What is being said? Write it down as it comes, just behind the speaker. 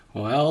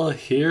Well,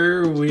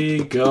 here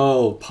we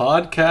go.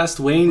 Podcast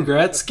Wayne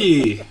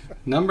Gretzky,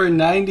 number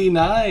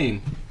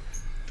 99.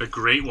 The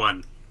great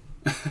one.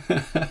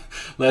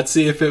 Let's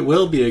see if it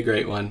will be a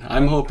great one.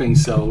 I'm hoping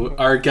so.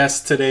 Our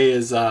guest today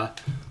is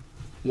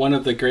one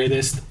of the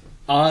greatest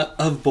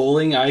of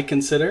bowling, I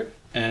consider.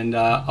 And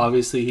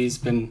obviously he's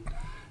been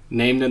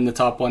named in the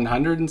top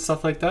 100 and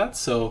stuff like that.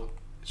 So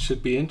it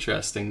should be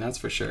interesting, that's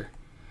for sure.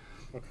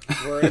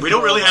 We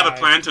don't really have a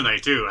plan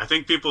tonight, too. I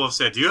think people have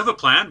said, do you have a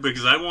plan?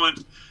 Because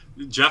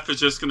Jeff is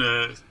just going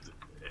to...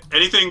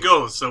 Anything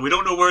goes. So we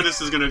don't know where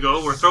this is going to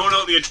go. We're throwing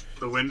out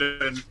the window.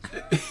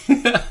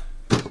 And...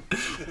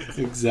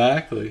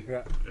 Exactly.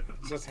 Yeah,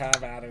 just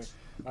have at it.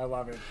 I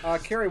love it.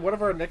 Carrie, what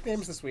are our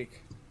nicknames this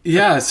week?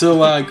 Yeah,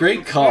 so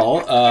great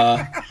call.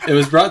 It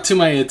was brought to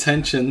my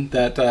attention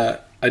that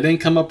I didn't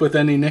come up with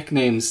any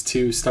nicknames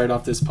to start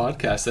off this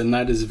podcast, and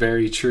that is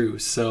very true.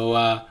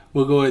 So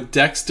we'll go with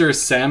Dexter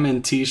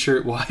Salmon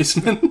T-shirt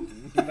Wiseman.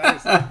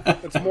 Nice.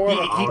 It's more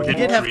of He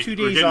did have 2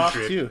 days off,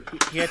 too.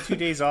 He had 2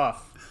 days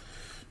off.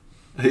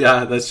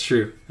 Yeah, that's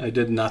true. I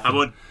did nothing. How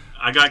about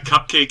I got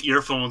Cupcake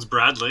Earphones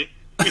Bradley?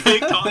 call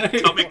me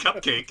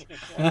Cupcake.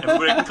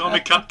 Everybody can call me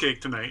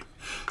Cupcake tonight.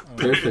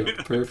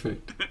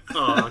 Perfect.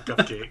 Oh,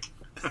 Cupcake.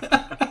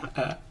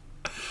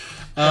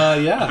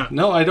 Yeah,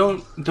 no, I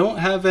don't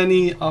have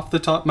any off the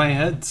top of my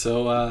head,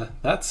 so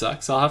that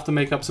sucks. I'll have to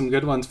make up some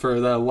good ones for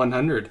the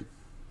 100.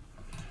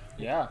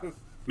 Yeah.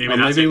 Maybe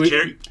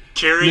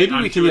Carrie, maybe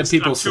we can get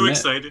people I'm too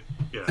excited.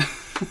 Yeah.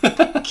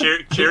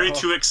 Carrie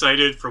too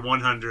excited for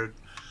 100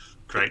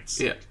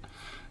 Kreitz.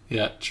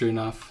 Yeah, true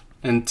enough.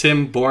 And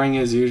Tim, boring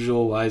as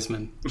usual,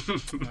 Wiseman.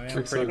 I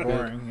am pretty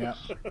boring,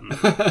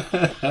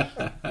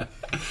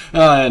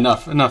 yeah.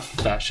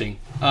 Enough bashing.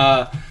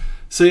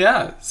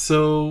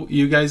 So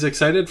you guys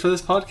excited for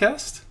this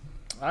podcast?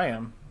 I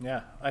am,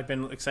 yeah. I've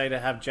been excited to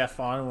have Jeff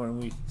on when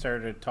we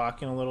started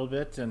talking a little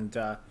bit, and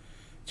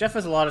Jeff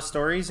has a lot of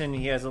stories, and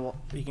he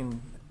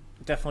can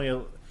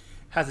definitely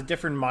has a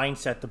different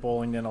mindset to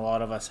bowling than a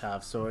lot of us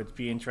have. So it'd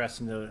be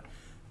interesting to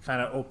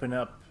kind of open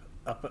up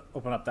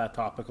that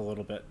topic a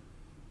little bit.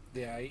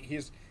 Yeah,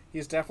 he's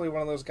definitely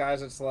one of those guys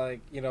that's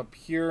like,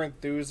 pure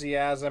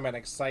enthusiasm and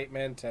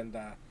excitement, and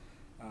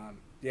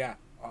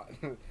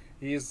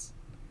he's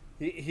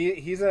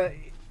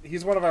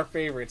one of our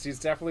favorites. He's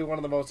definitely one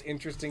of the most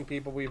interesting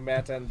people we've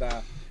met, and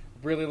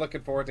really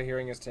looking forward to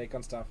hearing his take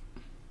on stuff.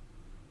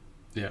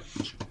 Yeah,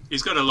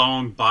 he's got a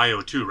long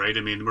bio too, right?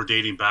 I mean, we're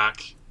dating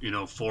back,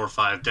 4 or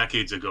 5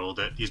 decades ago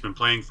that he's been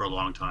playing for a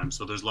long time,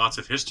 so there's lots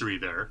of history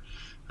there.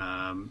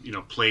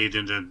 Played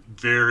into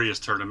various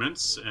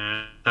tournaments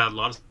and had a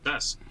lot of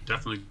success.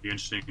 Definitely be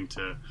interesting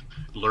to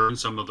learn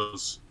some of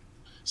those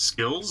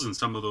skills and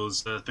some of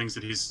those things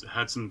that he's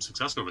had some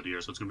success over the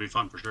years. So it's going to be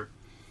fun for sure.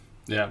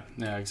 Yeah,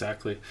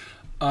 exactly.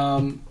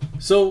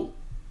 So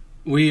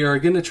we are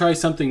going to try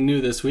something new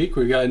this week.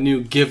 We got a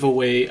new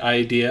giveaway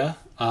idea.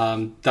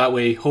 That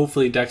way,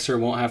 hopefully, Dexter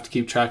won't have to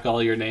keep track of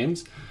all your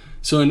names.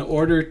 So in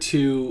order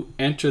to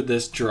enter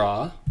this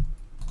draw,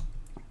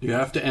 you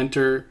have to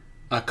enter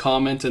a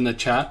comment in the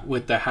chat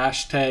with the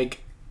hashtag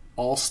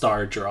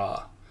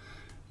AllStarDraw.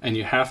 And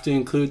you have to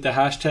include the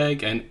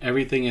hashtag, and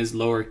everything is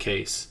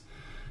lowercase.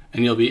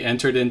 And you'll be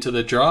entered into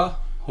the draw,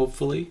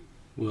 hopefully.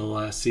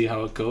 We'll see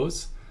how it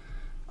goes.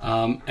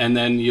 And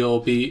then you'll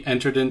be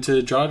entered into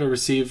the draw to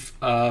receive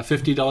a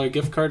 $50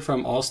 gift card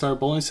from All Star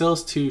Bowling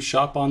Sales to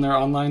shop on their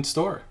online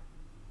store.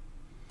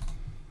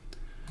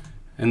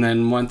 And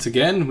then once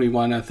again, we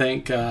want to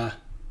thank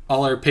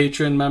all our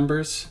Patreon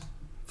members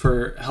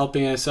for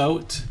helping us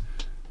out.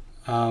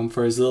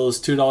 For as little as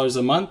 $2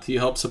 a month, you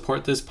help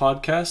support this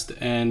podcast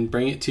and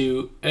bring it to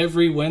you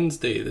every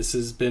Wednesday. This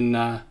has been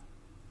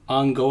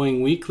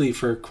ongoing weekly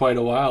for quite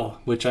a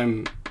while, which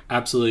I'm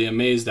absolutely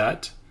amazed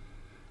at.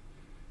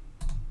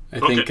 I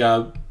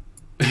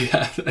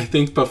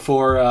think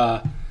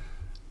before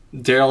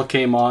Daryl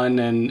came on,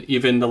 and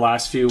even the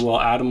last few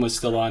while Adam was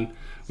still on,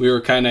 we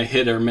were kind of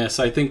hit or miss.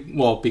 I think,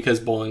 because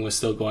bowling was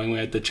still going, we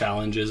had the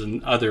challenges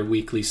and other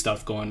weekly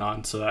stuff going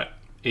on, so that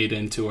ate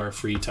into our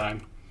free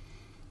time.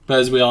 But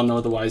as we all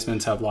know, the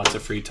Wisemans have lots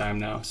of free time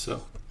now.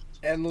 So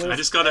I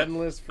just got a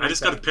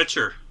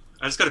picture.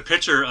 I just got a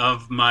picture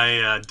of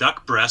my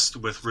duck breast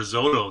with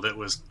risotto that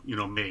was,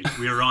 made.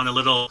 We were on a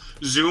little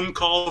Zoom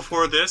call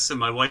before this, and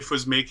my wife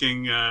was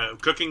making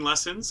cooking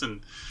lessons,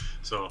 and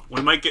so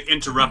we might get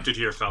interrupted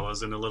here,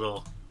 fellas, in a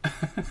little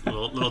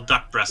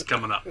duck breast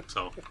coming up.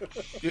 So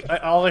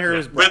all I hear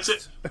is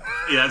breast.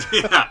 Yeah,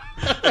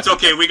 it's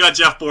okay. We got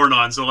Jeff Bourne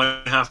on, so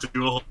I have to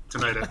do a whole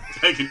tonight.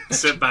 I can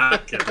sit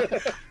back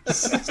and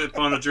sip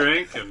on a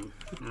drink and.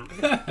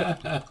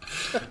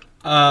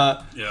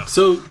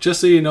 So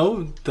just so you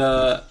know,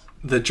 the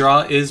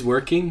draw is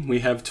working. We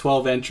have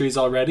 12 entries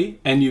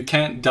already, and you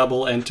can't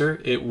double enter.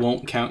 It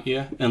won't count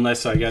you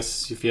unless, I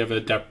guess, if you have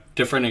a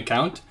different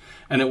account,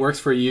 and it works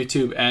for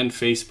YouTube and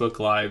Facebook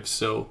Live.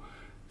 So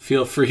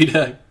feel free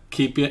to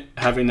keep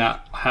having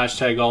that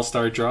hashtag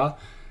AllStarDraw.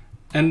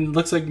 And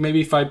looks like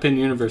maybe 5 Pin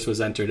Universe was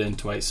entered in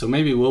twice, so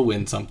maybe we'll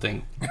win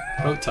something.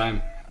 About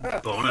time.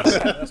 Bonus.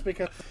 That's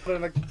because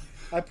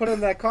I put in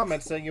that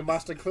comment saying you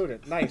must include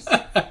it. Nice.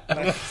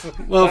 Nice.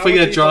 Well, if That we would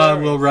get be draw,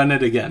 hilarious. we'll run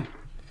it again.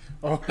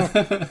 Oh,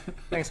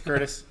 thanks,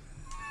 Curtis.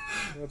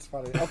 That's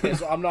funny. Okay,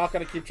 so I'm not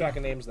going to keep track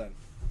of names then.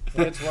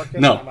 When it's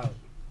working, No. I'm out.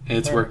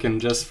 It's working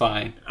just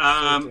fine.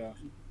 Yeah.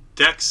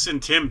 Dex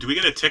and Tim, do we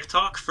get a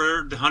TikTok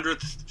for the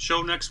 100th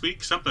show next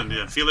week? Something.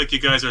 I feel like you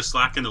guys are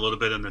slacking a little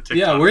bit on the TikTok.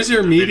 Yeah, where's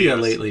your the media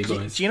videos. lately,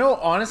 boys? Do you know,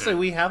 honestly,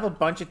 we have a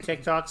bunch of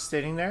TikToks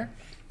sitting there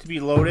to be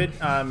loaded.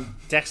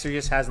 Dexter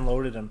just hasn't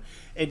loaded them.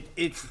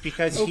 It's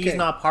because he's Okay.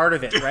 not part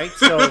of it, right?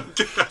 So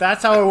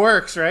that's how it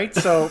works, right?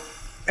 So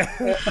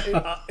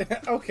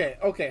Okay.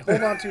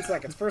 Hold on 2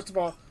 seconds. First of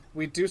all,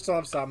 we do still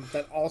have some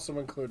that also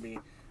include me.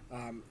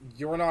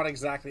 You're not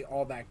exactly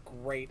all that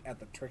great at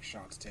the trick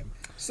shots, Tim.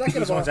 Second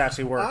These of all, ones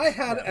actually work. I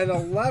had an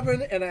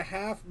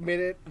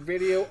 11.5-minute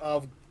video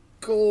of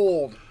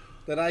gold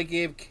that I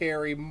gave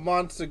Carrie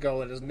months ago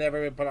that has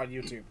never been put on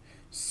YouTube.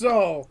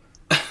 So,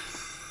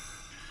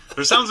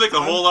 There sounds like a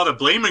whole lot of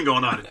blaming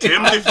going on.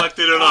 Tim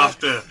deflected it off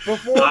to...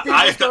 before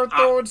people start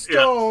throwing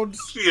stones,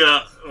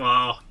 Yeah,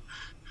 well...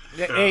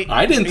 hey,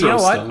 I didn't you throw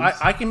know what? stones.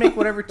 I can make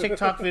whatever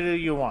TikTok video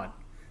you want.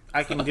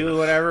 I can do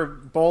whatever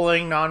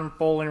bowling,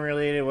 non-bowling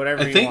related,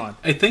 whatever you want.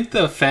 I think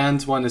the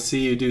fans want to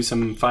see you do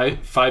some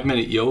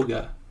 5-minute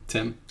yoga,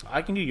 Tim.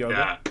 I can do yoga.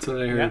 Yeah, That's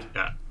what I heard.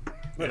 yeah.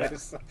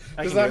 does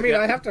I can that do mean it.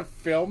 I have to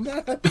film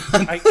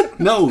that?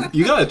 No,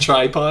 you got a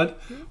tripod.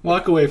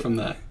 Walk away from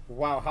that.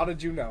 Wow, how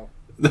did you know?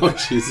 Oh,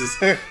 Jesus.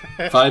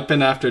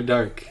 5-pin after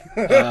dark.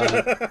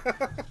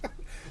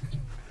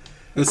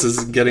 This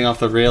is getting off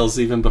the rails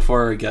even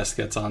before our guest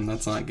gets on.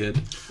 That's not good.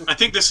 I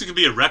think this is going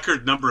to be a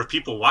record number of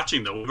people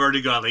watching, though. We've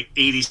already got like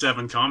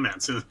 87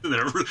 comments. And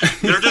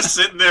they're just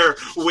sitting there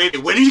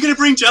waiting. When are you going to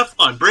bring Jeff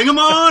on? Bring him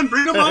on!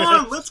 Bring him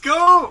on! Let's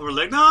go! We're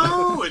like,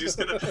 no! We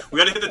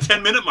got to hit the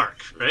 10-minute mark,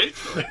 right?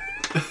 Like,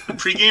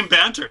 pre-game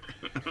banter.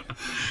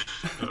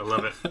 I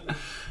love it.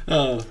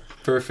 Oh,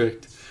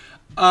 perfect.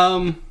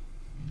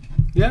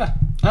 Yeah,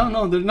 I don't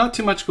know. There's not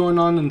too much going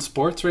on in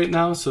sports right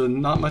now, so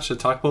not much to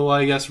talk about. Well,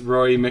 I guess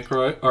Rory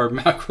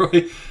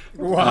McIlroy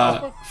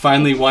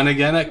finally won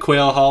again at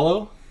Quail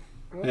Hollow.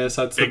 I guess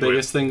that's the Big win.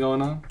 biggest thing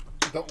going on.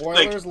 The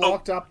Oilers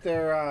locked up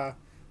their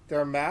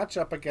match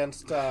up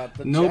against the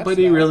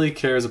Nobody Jets now. really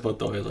cares about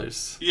the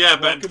Oilers. Yeah,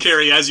 but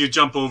Kerry, as you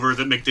jump over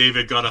that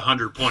McDavid got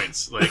 100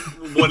 points, like,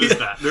 what is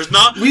that? There's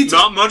not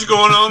much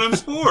going on in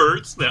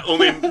sports. That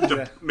only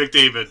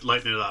McDavid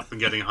lighting it up and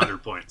getting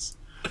 100 points.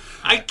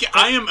 I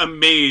am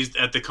amazed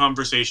at the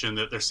conversation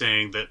that they're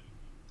saying that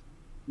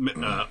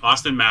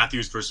Austin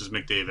Matthews versus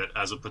McDavid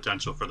as a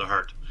potential for the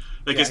Hart.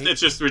 Like, Yeah, it's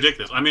just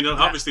ridiculous. I mean,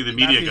 obviously the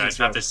media Matthews guys is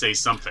have out. to say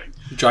something.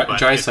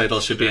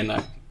 Draisaitl should be in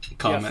that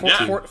comment Yeah,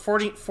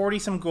 too. 40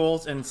 some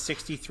goals and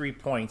 63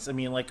 points. I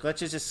mean, like,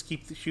 let's just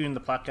keep shooting the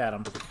puck at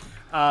him.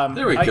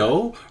 There we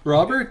go,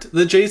 Robert.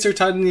 The Jays are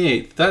tied in the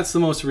 8th. That's the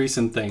most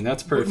recent thing.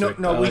 That's perfect.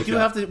 No, I we like do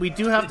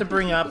that. have to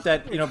bring up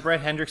that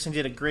Brett Hendrickson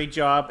did a great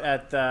job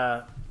at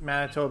the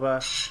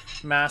Manitoba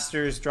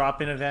Masters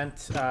drop-in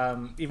event.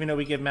 Even though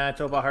we give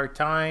Manitoba a hard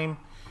time,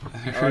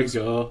 There we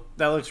go.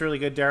 that looks really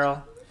good,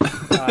 Daryl.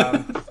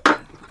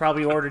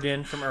 Probably ordered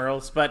in from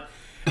Earl's, but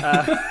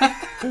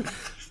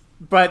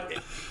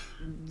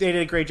they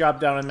did a great job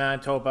down in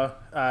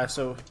Manitoba.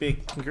 So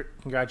big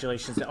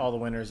congratulations to all the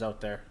winners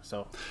out there.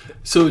 So,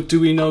 do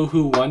we know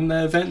who won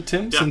the event,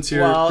 Tim? Yeah. Since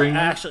you're Well, bringing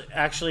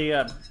actually,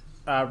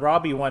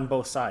 Robbie won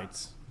both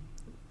sides.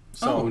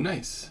 oh,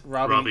 nice.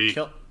 Robbie.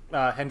 killed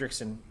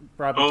Hendrickson.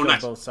 Robbie Oh, killed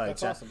nice. both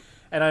sides. That's awesome.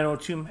 And I know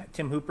Tim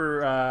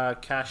Hooper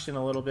cashed in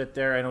a little bit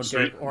there. I know Sweet.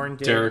 Derek Orrin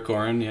did. Derek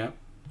Oren, yeah.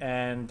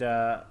 And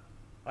I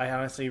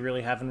honestly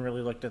really haven't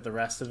really looked at the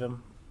rest of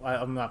them.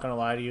 I'm not going to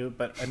lie to you,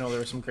 but I know there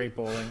was some great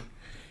bowling.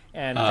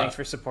 And thanks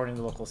for supporting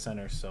the local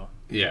centers. So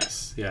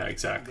Yes, yeah,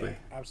 exactly.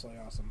 Yeah,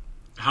 absolutely awesome.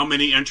 How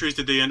many entries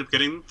did they end up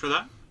getting for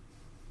that?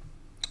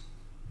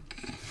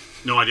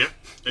 No idea.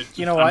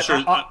 you know I'm what?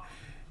 Sure,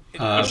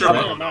 I'm sure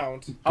Brett- we'll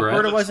know. Amount.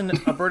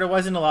 Alberta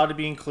wasn't allowed to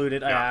be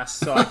included. I Yeah. asked,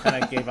 so I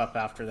kind of gave up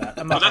after that.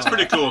 I'm Well, not that's gonna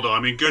pretty lie. cool, though. I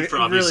mean, good for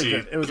Really obviously.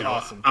 good. It was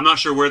awesome. I'm not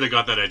sure where they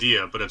got that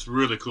idea, but it's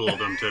really cool of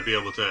them to be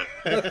able to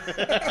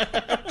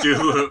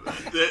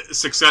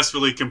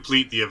successfully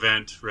complete the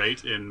event,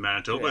 right, in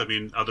Manitoba. Yeah. I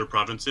mean, other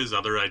provinces,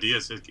 other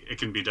ideas, it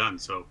can be done.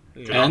 So,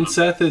 good on And them.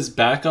 Seth is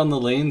back on the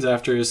lanes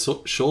after his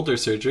shoulder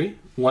surgery.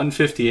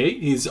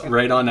 158. He's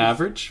right on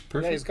average. Yeah,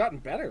 he's Perfect. gotten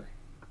better.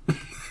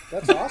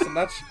 That's awesome.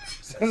 That's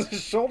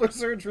shoulder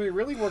surgery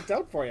really worked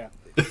out for you.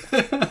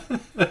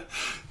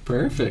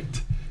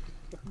 Perfect.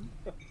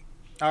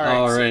 All right.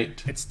 All so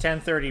right. it's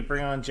 10:30.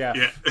 Bring on Jeff.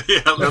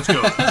 Yeah, let's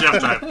go. Jeff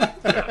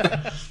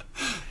time.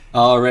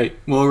 All right.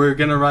 Well, we're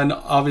going to run,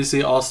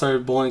 obviously, All-Star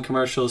Bowling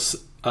commercials.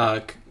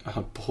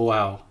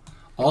 Wow.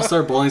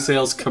 All-Star Bowling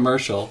Sales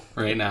commercial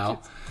right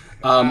now.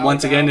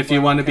 Once again, if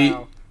you want to be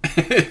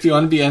if you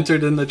want to be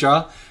entered in the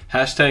draw,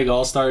 hashtag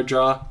All-Star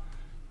Draw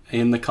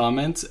in the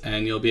comments,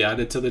 and you'll be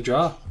added to the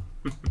draw.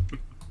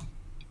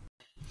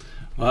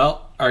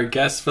 Well, our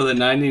guest for the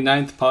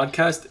 99th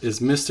podcast is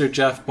Mr.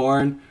 Jeff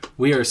Bourne,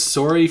 We are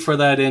sorry for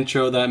that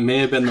intro. That may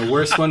have been the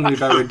worst one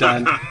we've ever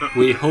done.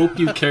 We hope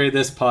you carry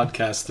this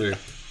podcast through.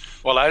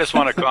 Well, I just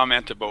want to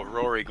comment about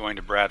Rory going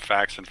to Brad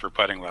Faxon for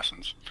putting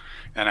lessons.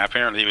 And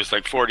apparently he was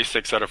like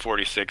 46 out of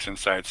 46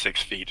 inside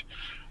 6 feet.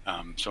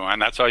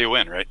 And that's how you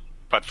win, right?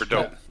 Putt for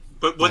dough.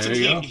 Yeah. But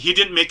he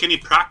didn't make any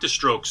practice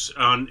strokes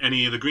on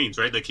any of the greens,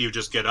 right? Like he would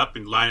just get up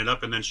and line it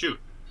up and then shoot.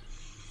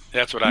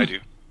 That's what I do.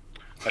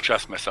 I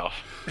trust myself.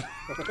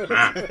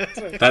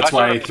 That's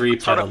why I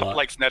three-putt a lot.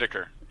 Like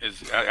Snedeker.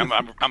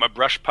 I'm a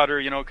brush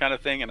putter, kind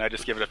of thing, and I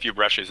just give it a few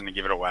brushes and then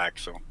give it a whack.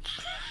 So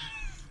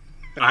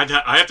I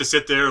have to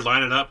sit there,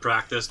 line it up,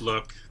 practice,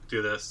 look,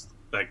 do this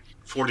like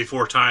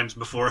 44 times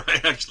before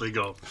I actually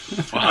go.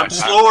 Well,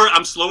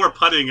 I'm slower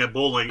putting at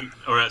bowling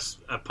or at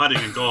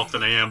putting in golf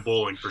than I am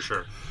bowling for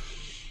sure.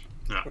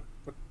 Yeah.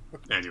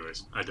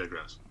 Anyways, I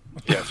digress.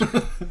 Yes,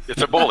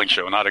 it's a bowling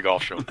show, not a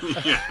golf show.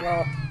 Yeah.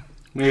 Well,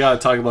 We gotta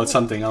talk about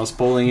something else.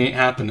 Bowling ain't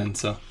happening,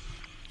 so.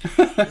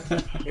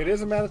 it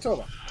is in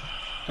Manitoba.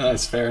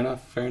 That's fair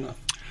enough. Fair enough.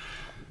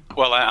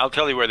 Well, I'll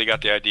tell you where they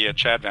got the idea.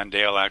 Chad Van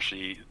Dale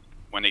actually,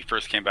 when they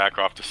first came back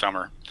off the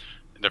summer,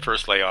 the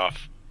first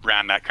layoff,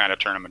 ran that kind of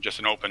tournament, just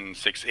an open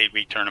 6-8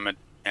 week tournament.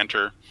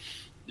 Enter,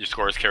 your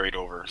scores carried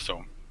over.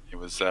 So it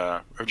was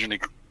originally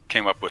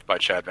came up with by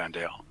Chad Van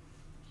Dale.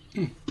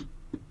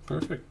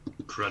 Perfect.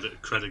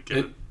 Credit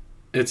given.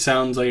 It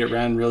sounds like it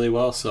ran really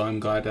well, so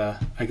I'm glad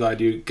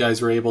you guys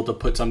were able to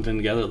put something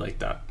together like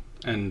that.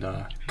 And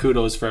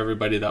kudos for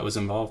everybody that was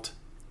involved.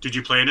 Did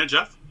you play in it,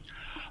 Jeff?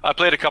 I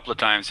played a couple of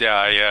times,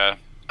 yeah.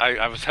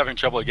 I was having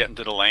trouble getting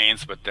to the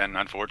lanes, but then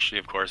unfortunately,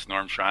 of course,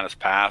 Norm Shranas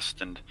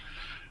passed, and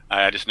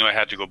I just knew I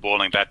had to go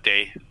bowling that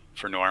day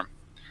for Norm.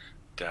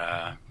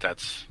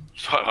 That's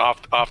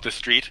off the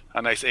street,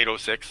 a nice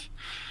 806.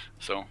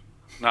 So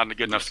not a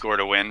good enough score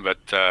to win, but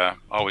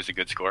always a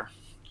good score.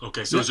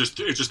 Okay, so it's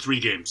just 3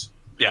 games.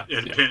 Yeah.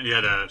 You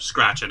had a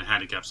scratch and a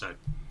handicap side.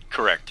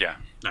 Correct, yeah.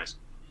 Nice.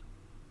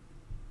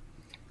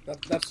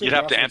 That's You'd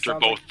have to awesome. enter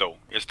both, though.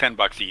 It's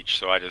 $10 each,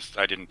 so I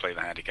didn't play the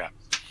handicap.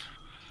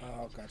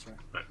 Oh, gotcha.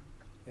 Right.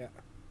 Yeah,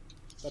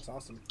 that's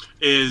awesome.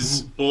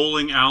 Is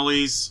bowling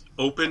alleys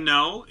open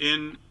now?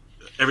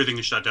 Everything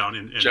is shut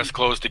down. Just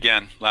closed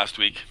again last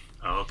week.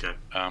 Oh, okay.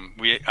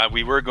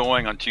 We were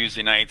going on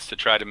Tuesday nights to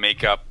try to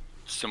make up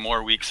some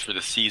more weeks for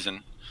the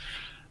season,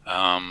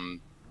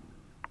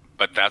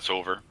 but that's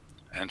over.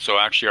 And so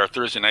actually our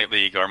Thursday night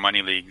league, our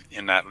money league,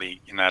 in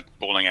that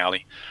bowling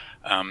alley,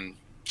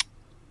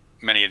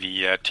 many of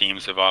the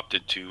teams have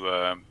opted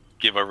to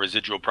give a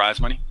residual prize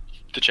money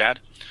to Chad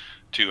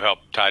to help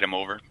tide him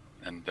over,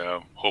 and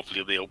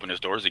hopefully they open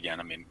his doors again.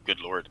 I mean, good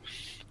Lord.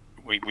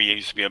 We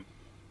used to be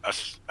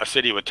a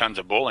city with tons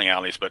of bowling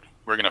alleys, but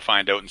we're going to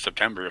find out in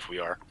September if we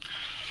are.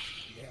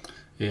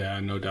 Yeah,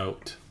 no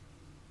doubt.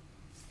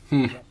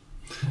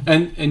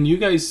 And you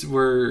guys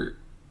were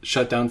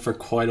shut down for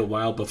quite a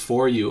while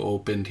before you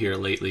opened here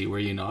lately, were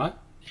you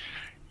not?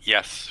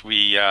 Yes,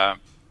 we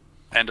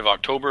end of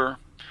October.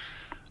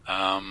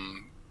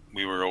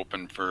 We were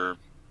open for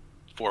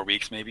 4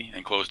 weeks maybe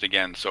and closed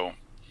again. So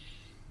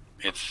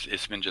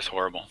it's been just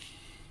horrible.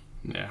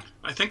 Yeah.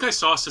 I think I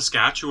saw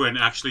Saskatchewan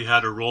actually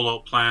had a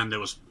rollout plan that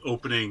was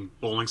opening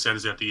bowling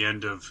centers at the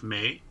end of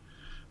May.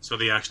 So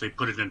they actually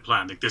put it in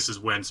plan. Like this is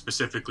when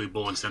specifically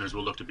bowling centers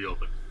will look to be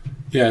open.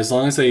 Yeah, as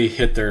long as they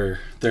hit their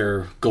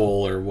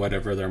goal or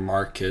whatever their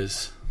mark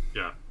is.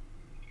 Yeah.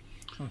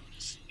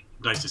 It's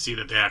nice to see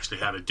that they actually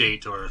have a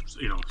date or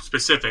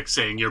specific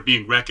saying you're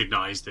being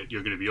recognized that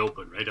you're going to be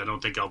open, right? I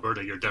don't think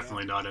Alberta, you're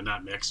definitely not in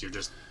that mix.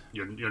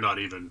 You're not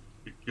even,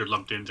 you're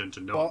lumped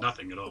into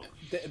nothing at all.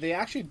 They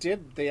actually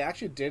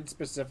did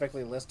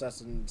specifically list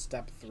us in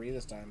step 3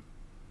 this time.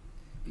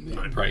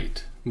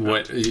 Right.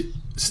 What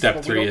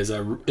step 3 is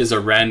a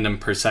random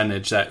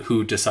percentage that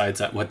who decides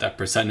what that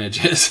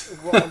percentage is.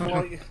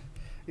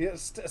 Yeah,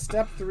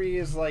 step 3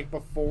 is like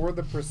before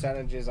the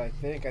percentages. I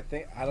think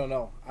I don't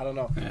know.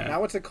 Yeah.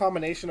 Now it's a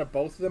combination of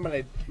both of them,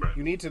 and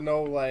you need to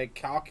know like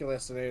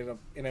calculus and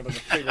able to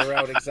figure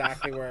out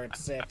exactly where it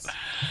sits.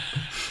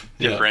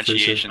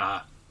 Differentiation.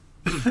 I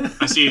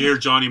see here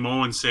Johnny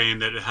Moen saying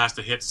that it has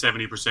to hit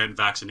 70%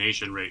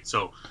 vaccination rate.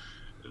 So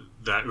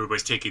that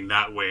everybody's taking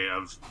that way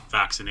of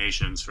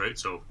vaccinations, right?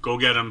 So go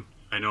get them.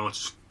 I know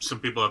some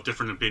people have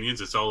different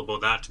opinions. It's all about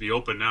that to be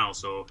open now.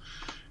 So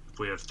if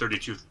we have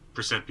 32%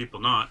 people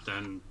not,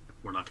 then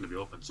we're not going to be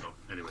open. So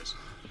anyways,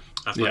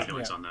 that's my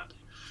feelings on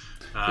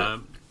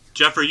that.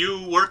 Jeff, are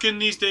you working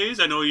these days?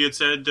 I know you had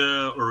said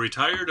or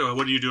retired, or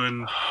what are you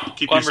doing?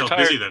 Keep yourself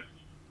busy then.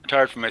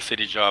 Retired from my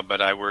city job, but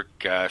I work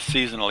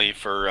seasonally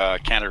for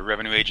Canada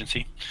Revenue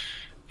Agency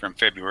from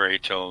February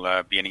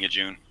till beginning of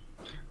June,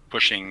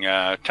 pushing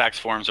tax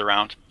forms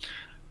around.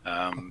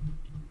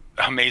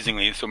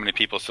 Amazingly, so many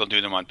people still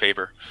do them on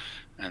paper.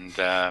 And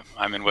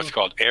I'm in what's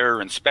called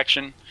error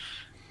inspection.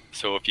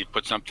 So if you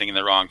put something in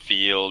the wrong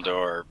field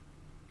or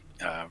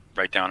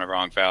write down a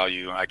wrong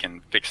value, I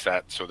can fix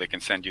that so they can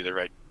send you the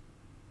right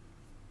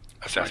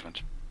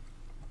assessment.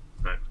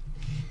 Right.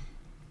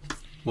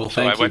 Well,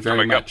 So I thank you went from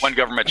very much. one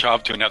government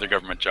job to another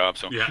government job.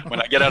 So Yeah.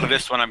 when I get out of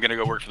this one, I'm going to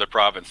go work for the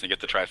province and get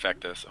the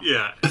trifecta. So.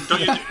 Yeah,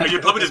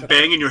 you're probably just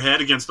banging your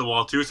head against the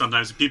wall too.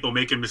 Sometimes people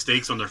making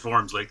mistakes on their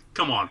forms. Like,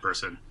 come on,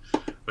 person.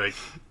 Like,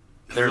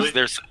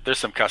 There's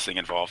some cussing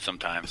involved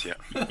sometimes. Yeah.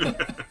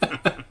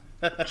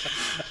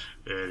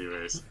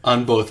 anyways.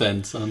 On both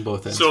ends. For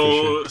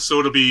sure. So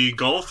it'll be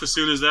golf as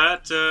soon as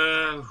that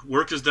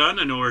work is done.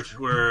 I know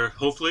we're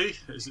hopefully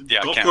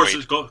golf can't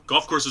courses.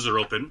 Golf courses are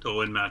open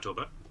though in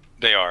Manitoba.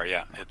 They are,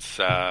 yeah. It's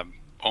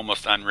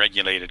almost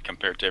unregulated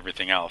compared to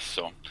everything else,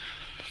 so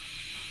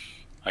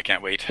I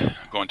can't wait.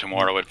 Going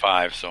tomorrow at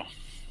 5, so.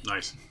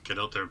 Nice. Get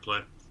out there and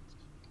play.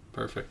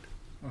 Perfect.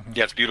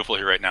 Yeah, it's beautiful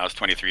here right now. It's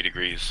 23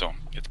 degrees, so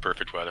it's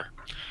perfect weather.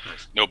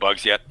 Nice. No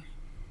bugs yet.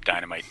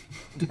 Dynamite.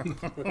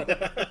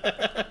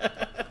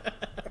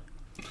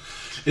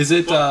 Is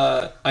it,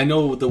 I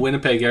know the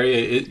Winnipeg area,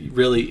 it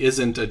really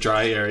isn't a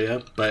dry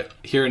area, but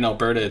here in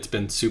Alberta, it's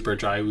been super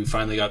dry. We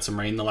finally got some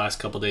rain the last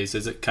couple of days.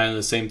 Is it kind of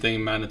the same thing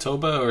in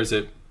Manitoba, or is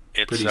it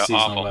pretty seasonal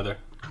awful weather?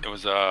 It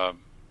was a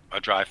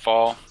dry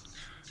fall,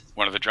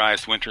 one of the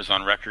driest winters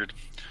on record,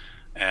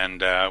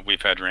 and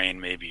we've had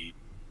rain maybe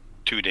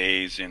 2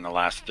 days in the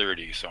last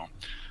 30, so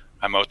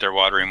I'm out there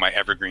watering my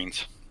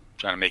evergreens,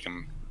 trying to make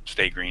them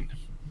stay green.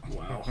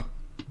 Wow.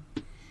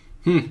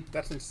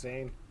 That's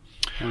insane.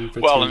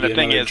 Well, and the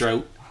thing is,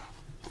 drought.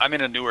 I'm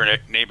in a newer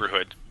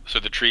neighborhood, so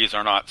the trees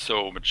are not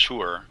so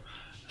mature,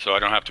 so I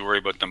don't have to worry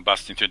about them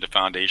busting through the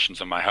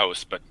foundations of my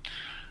house. But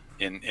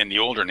in the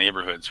older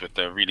neighborhoods with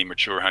the really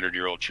mature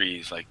 100-year-old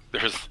trees, like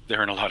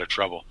they're in a lot of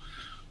trouble.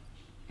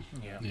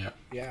 Yeah,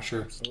 for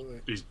sure.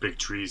 Absolutely. These big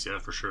trees, yeah,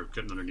 for sure,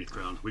 getting underneath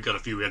ground. We got a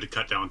few we had to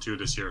cut down too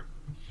this year.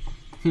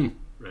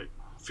 Right,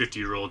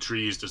 50-year-old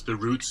trees, just the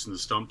roots and the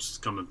stumps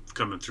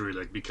coming through.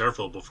 Like, be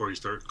careful before you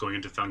start going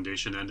into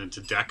foundation and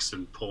into decks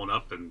and pulling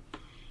up and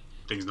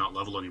things not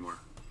level anymore.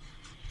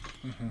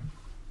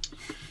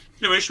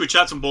 Anyway, should we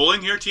chat some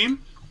bowling here, team?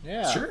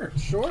 Yeah. Sure.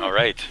 All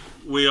right.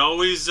 We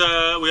always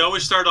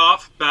start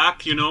off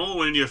back,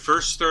 when you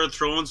first started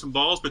throwing some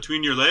balls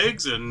between your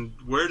legs. And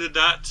where did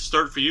that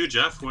start for you,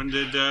 Jeff? When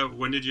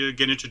did you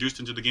get introduced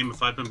into the game of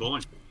 5-pin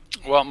bowling?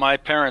 Well, my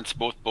parents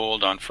both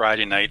bowled on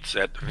Friday nights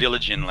at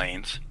Village Inn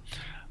Lanes,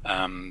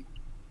 and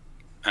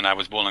I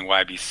was bowling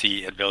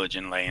YBC at Village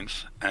Inn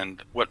Lanes.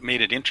 And what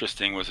made it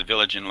interesting was the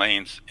Village Inn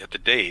Lanes at the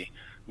day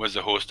was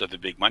the host of the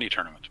big money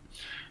tournament.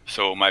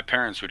 So my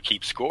parents would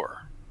keep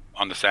score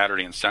on the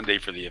Saturday and Sunday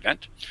for the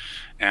event.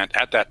 And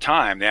at that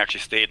time, they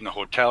actually stayed in the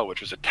hotel,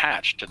 which was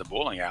attached to the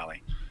bowling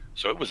alley.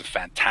 So it was a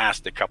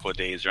fantastic couple of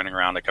days running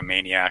around like a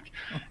maniac.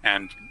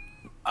 And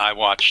I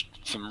watched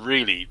some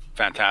really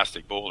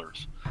fantastic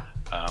bowlers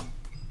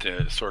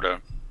to sort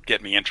of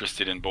get me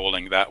interested in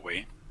bowling that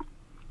way.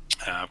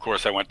 Of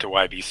course, I went to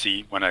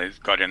YBC when I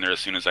got in there as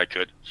soon as I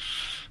could.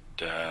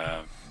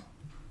 It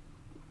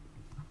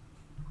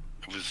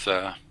was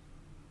the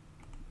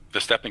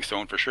stepping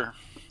stone for sure.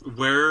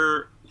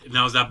 Where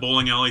now is that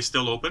bowling alley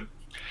still open?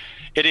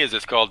 It is.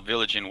 It's called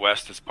Village Inn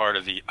West. It's part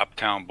of the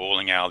Uptown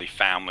Bowling Alley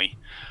family.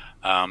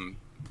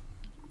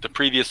 The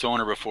previous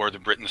owner, before the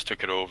Britons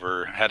took it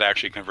over, had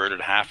actually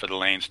converted half of the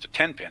lanes to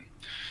 10-pin.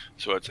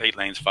 So it's 8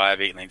 lanes 5,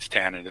 8 lanes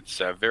 10, and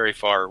it's very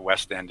far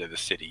west end of the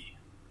city.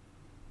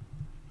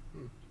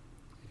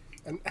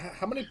 And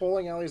how many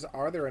bowling alleys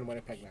are there in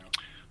Winnipeg now?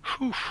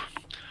 Whew.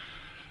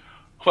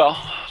 Well,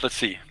 let's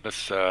see.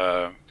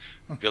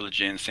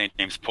 Village Inn, St.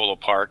 James Polo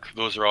Park,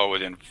 those are all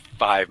within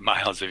 5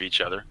 miles of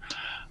each other.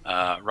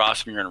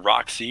 Rossmere and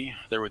Roxy,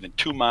 they're within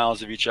 2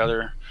 miles of each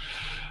other.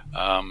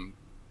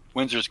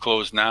 Windsor's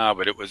closed now,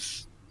 but it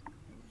was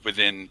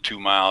within 2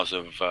 miles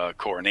of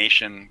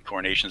Coronation.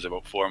 Coronation's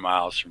about 4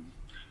 miles from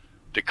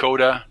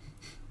Dakota.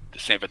 The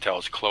St.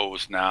 Vitel's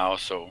closed now,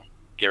 so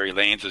Gary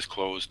Lanes is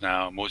closed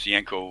now.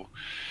 Mosienko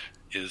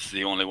is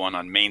the only one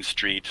on Main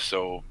Street,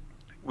 so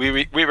we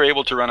were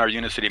able to run our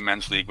Unicity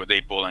Men's League with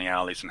 8 bowling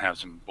alleys and have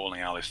some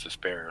bowling alleys to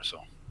spare.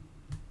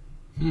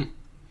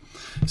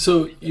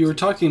 So you were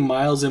talking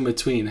miles in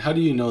between. How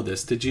do you know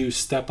this? Did you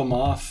step them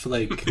off?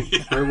 Like,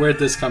 where'd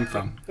this come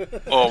from?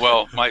 Oh,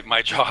 well,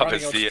 my job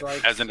Running out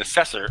strikes. as an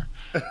assessor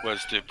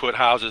was to put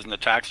houses in the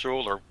tax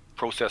roll or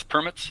process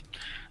permits.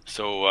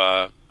 So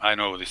I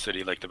know the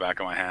city like the back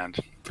of my hand.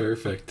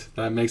 Perfect.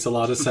 That makes a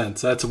lot of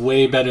sense. That's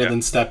way better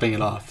than stepping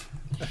it off.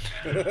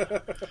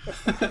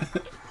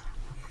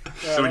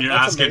 So when you're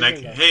asking, like,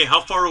 hey,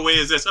 how far away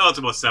is this? Oh, it's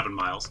about 7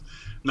 miles.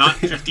 Not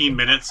 15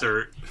 minutes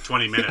or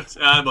 20 minutes.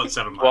 About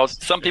 7 miles. Well,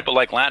 some people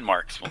like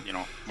landmarks,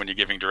 when you're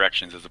giving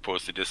directions as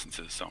opposed to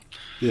distances. So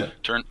Yeah.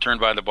 turn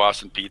by the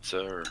Boston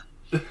Pizza or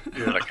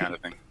that kind of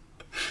thing.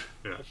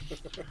 Yeah.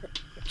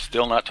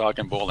 Still not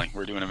talking bowling.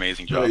 We're doing an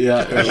amazing job.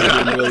 Yeah.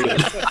 Really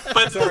good.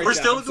 But Sorry, we're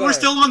Jeff, still I'm sorry. we're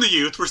still on the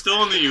youth. We're still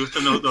on the youth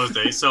in those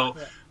days. So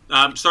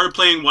started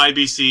playing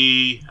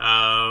YBC.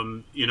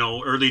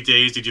 Early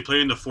days. Did you play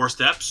in the 4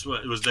 steps?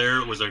 Was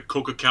there a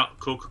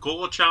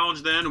Coca-Cola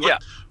challenge then?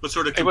 What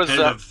sort of It was,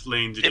 competitive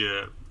lane did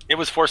you? It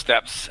was 4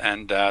 steps,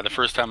 and the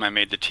first time I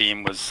made the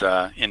team was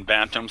in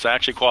Bantams. I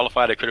actually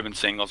qualified. I could have been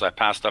singles. I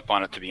passed up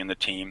on it to be in the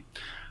team.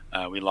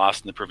 We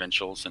lost in the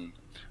provincials, and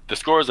the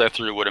scores I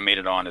threw would have made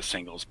it on as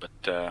singles, but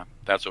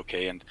that's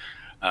okay. And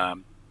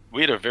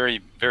we had a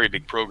very, very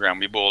big program.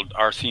 We bowled,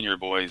 our senior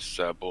boys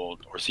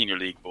bowled, or senior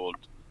league bowled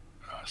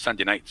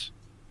Sunday nights,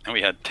 and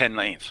we had 10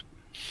 lanes.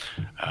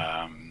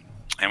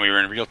 And we were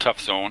in a real tough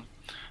zone.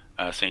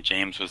 St.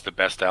 James was the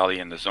best alley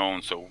in the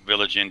zone, so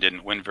Village Inn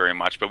didn't win very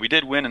much, but we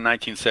did win in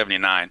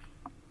 1979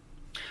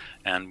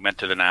 and went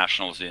to the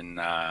Nationals in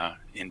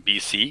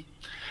BC,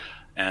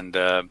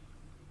 and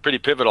pretty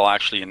pivotal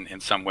actually in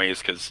some ways,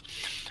 because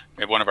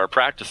at one of our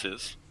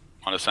practices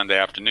on a Sunday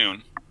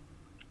afternoon,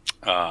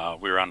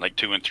 we were on like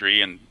 2 and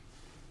 3, and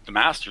the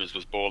Masters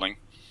was bowling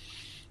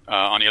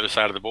on the other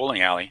side of the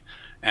bowling alley,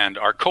 and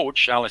our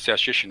coach, Alice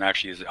Ashishin,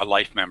 actually is a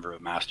life member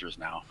of Masters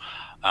now,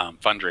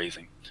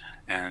 fundraising.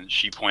 And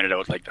she pointed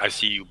out, like, I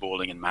see you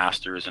bowling in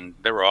Masters, and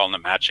they were all in the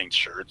matching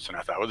shirts. And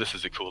I thought, well, this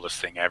is the coolest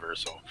thing ever.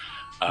 So,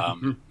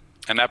 and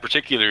that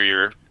particular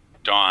year,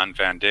 Don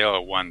Van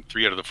Dale won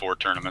 3 out of the 4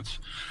 tournaments.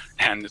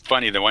 And it's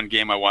funny, the one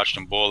game I watched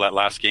him bowl, that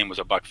last game was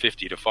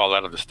 $150 to fall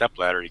out of the step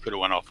ladder. He could have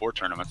won all 4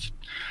 tournaments.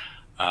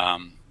 But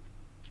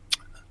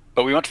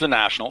we went to the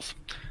Nationals,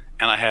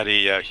 and I had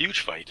a huge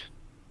fight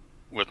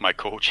with my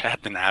coach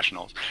at the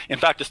Nationals. In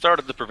fact, it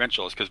started the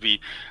provincials, because we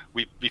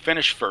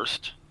finished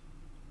first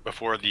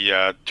before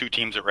the 2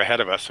 teams that were ahead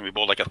of us, and we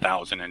bowled like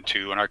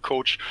 1,002, and our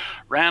coach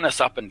ran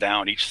us up and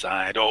down each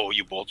side. Oh,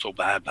 you bowled so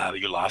bad, blah,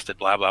 you lost it,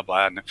 blah, blah,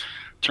 blah. And it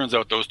turns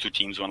out those 2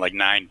 teams went like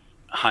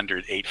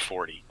 900,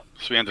 840.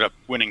 So we ended up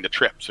winning the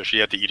trip, so she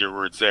had to eat her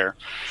words there.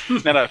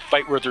 Then I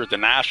fight with her at the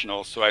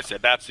Nationals, so I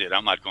said, that's it,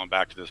 I'm not going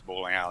back to this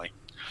bowling alley.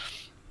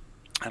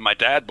 And my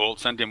dad bowled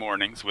Sunday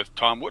mornings with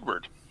Tom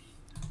Woodward,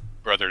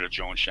 brother to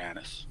Joan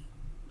Shannis,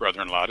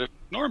 brother-in-law to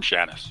Norm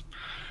Shannis.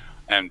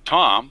 And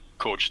Tom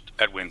coached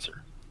at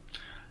Windsor.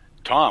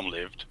 Tom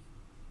lived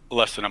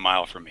less than a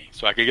mile from me,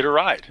 so I could get a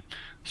ride.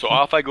 So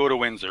off I go to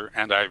Windsor,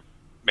 and I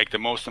make the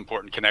most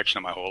important connection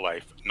of my whole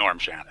life, Norm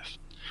Shannis.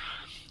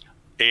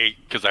 A,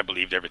 because I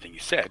believed everything he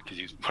said, because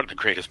he's one of the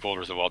greatest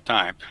bowlers of all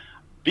time.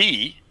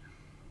 B,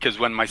 because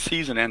when my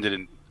season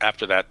ended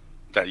after that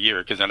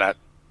year, because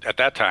at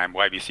that time,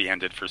 YBC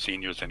ended for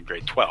seniors in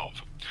grade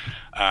 12,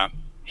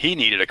 he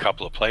needed a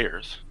couple of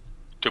players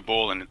to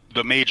bowl in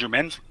the major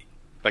men's league,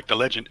 like the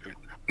legendary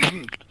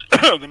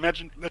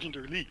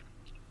league.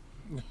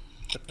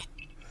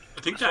 I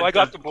think so I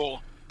got the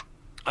bowl.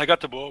 I got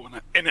the bowl when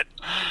in it,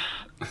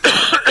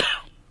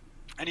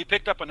 and he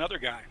picked up another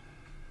guy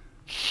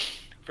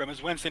from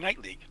his Wednesday night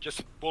league,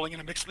 just bowling in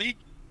a mixed league,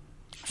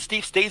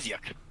 Steve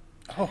Stasiak.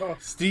 Oh,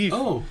 Steve.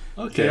 Oh,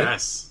 okay.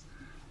 Yes.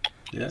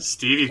 Yes.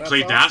 Stevie That's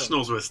played awesome.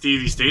 Nationals with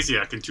Stevie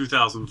Stasiak in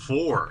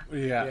 2004.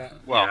 Yeah.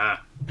 Well, Yeah.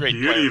 great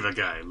Beauty player. of a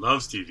guy.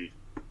 Love Stevie.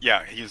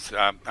 Yeah, he's,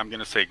 I'm going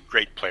to say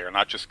great player,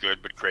 not just good,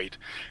 but great.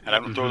 And I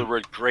don't throw the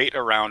word great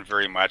around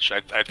very much.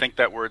 I think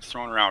that word's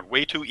thrown around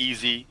way too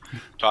easy,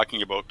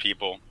 talking about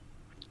people.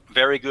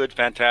 Very good,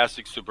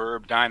 fantastic,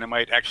 superb,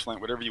 dynamite,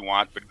 excellent, whatever you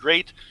want. But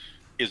great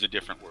is a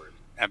different word.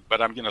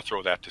 But I'm going to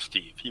throw that to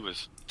Steve. He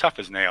was tough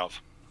as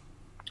nails.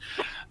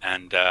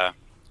 And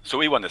so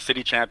we won the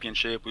city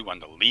championship. We won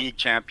the league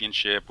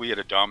championship. We had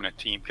a dominant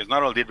team, because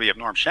not only did we have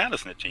Norm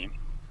Shannis in the team,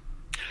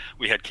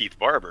 we had Keith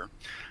Barber.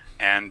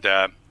 And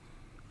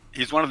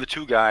he's one of the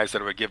 2 guys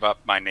that would give up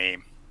my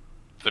name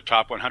to the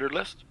top 100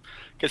 list,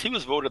 because he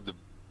was voted the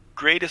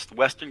greatest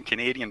Western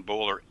Canadian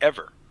bowler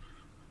ever.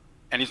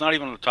 And he's not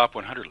even on the top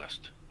 100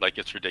 list. Like,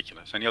 it's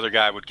ridiculous. And the other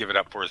guy I would give it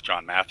up for is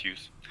John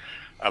Matthews.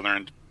 I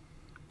learned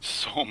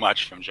so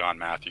much from John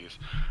Matthews.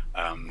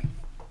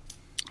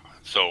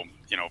 So,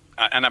 you know,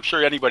 and I'm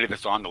sure anybody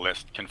that's on the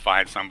list can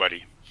find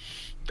somebody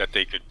that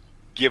they could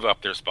give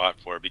up their spot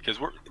for, because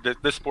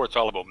this sport's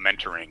all about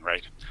mentoring,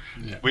 right?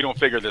 Yeah. We don't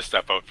figure this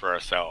stuff out for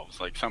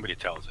ourselves. Like, somebody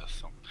tells us.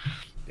 So,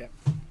 Yeah.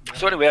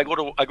 so anyway, I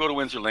go to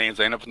Windsor Lanes.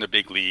 I end up in the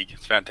big league.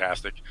 It's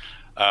fantastic.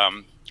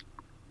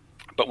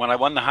 But when I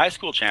won the high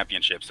school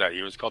championships that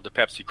year, it was called the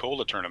Pepsi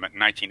Cola tournament in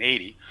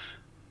 1980.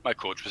 My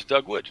coach was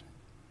Doug Wood.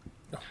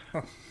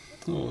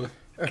 Oh,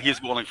 He's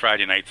bowling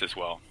Friday nights as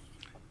well.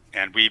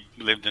 And we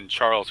lived in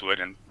Charleswood,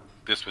 and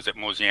this was at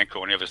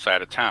Mosienko on the other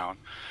side of town.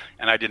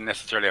 And I didn't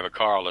necessarily have a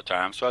car all the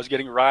time, so I was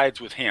getting rides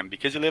with him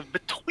because he lived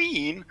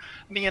between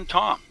me and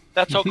Tom.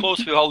 That's how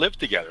close we all lived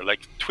together,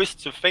 like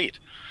twists of fate.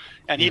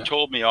 And he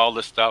told me all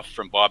the stuff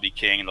from Bobby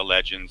King and the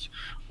legends.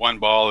 1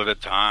 ball at a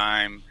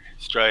time,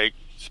 strike,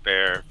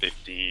 spare,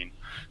 15,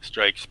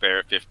 strike,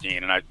 spare,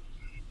 15. And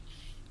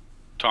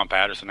Tom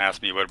Patterson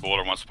asked me about a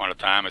bowler once upon a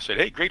time. I said,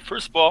 hey, great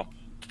first ball,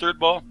 3rd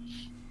ball,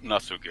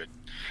 not so good.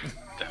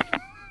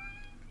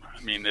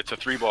 I mean, it's a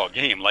 3-ball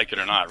game, like it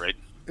or not, right?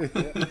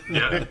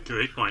 Yeah,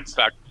 great points. In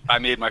fact, I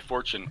made my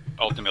fortune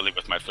ultimately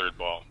with my 3rd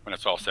ball when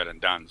it's all said and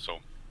done. So,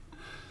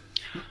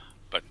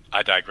 but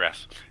I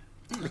digress.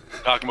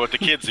 Talking about the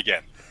kids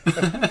again.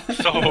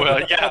 So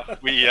yeah,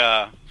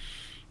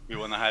 we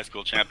won the high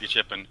school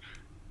championship, and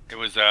it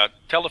was a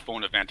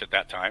telephone event at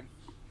that time,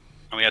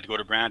 and we had to go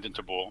to Brandon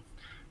to bowl.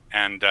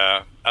 And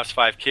us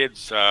 5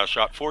 kids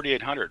shot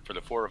 4,800 for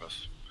the 4 of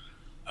us,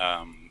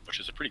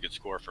 which is a pretty good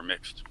score for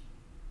mixed.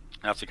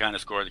 That's the kind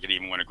of score that could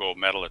even win a gold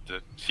medal at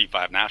the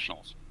C5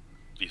 Nationals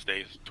these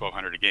days,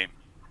 1,200 a game.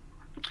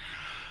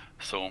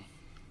 So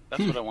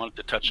that's what I wanted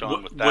to touch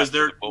on with that. Was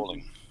there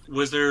bowling?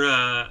 Was there?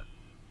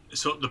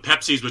 So the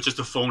Pepsis was just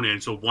a phone in.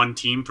 So one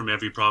team from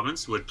every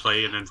province would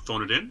play and then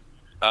phone it in.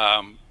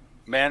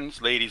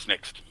 Men's, ladies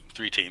mixed,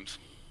 3 teams.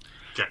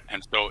 Okay.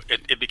 And so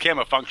it became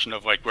a function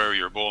of like where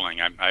you're bowling.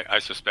 I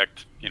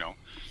suspect,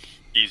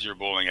 easier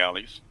bowling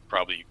alleys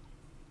probably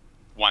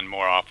won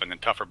more often than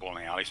tougher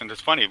bowling alleys. And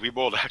it's funny, we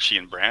bowled actually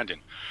in Brandon,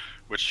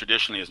 which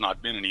traditionally has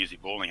not been an easy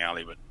bowling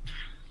alley, but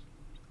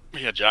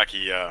we had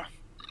Jackie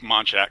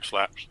Monchak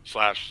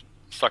slash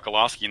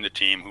Sokolowski in the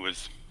team, who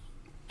was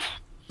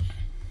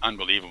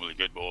unbelievably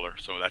good bowler,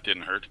 so that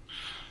didn't hurt.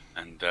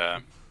 And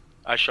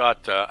I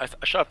shot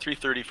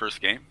 330 first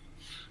game,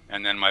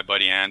 and then my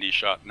buddy Andy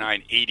shot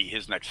 980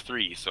 his next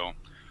 3, so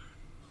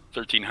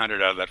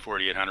 1,300 out of that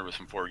 4,800 was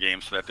from 4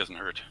 games, so that doesn't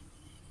hurt.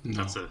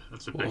 No. That's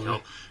a big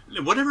help.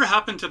 Whatever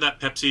happened to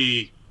that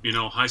Pepsi,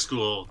 high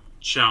school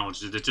challenge?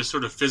 Did it just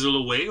sort of fizzle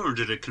away, or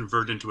did it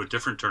convert into a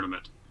different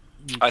tournament?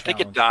 I think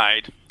it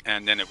died,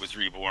 and then it was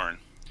reborn.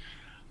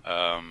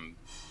 The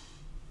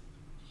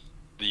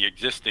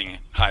existing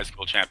high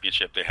school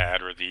championship they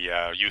had, or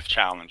the youth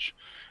challenge,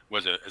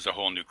 is a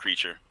whole new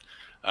creature.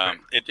 Right.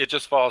 It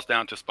just falls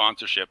down to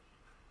sponsorship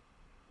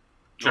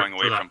going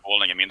away from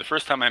bowling. I mean, the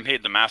first time I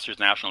made the Masters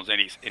Nationals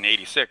in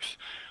 '86,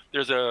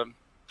 there's a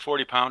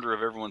 40-pounder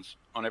of everyone's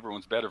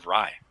bed of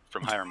rye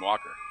from Hiram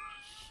Walker.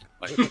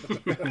 Like,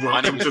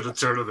 welcome to the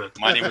tournament.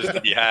 Money was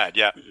to be had.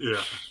 Yeah.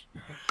 Yeah.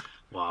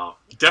 Wow.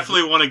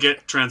 Definitely want to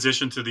get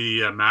transition to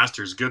the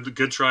Masters.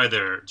 Good try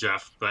there,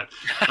 Jeff. But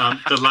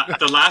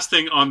the last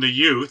thing on the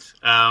youth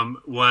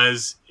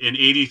was in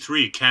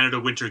 '83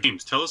 Canada Winter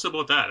Games. Tell us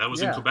about that. That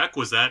was in Quebec.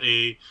 Was that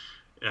a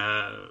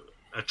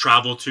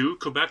travel to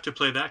Quebec to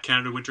play that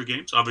Canada Winter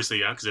Games? Obviously,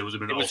 yeah, because it was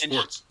all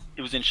sports.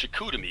 It was in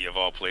Chicoutimi, of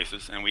all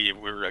places, and we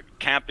were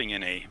camping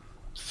in a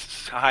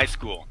high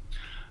school.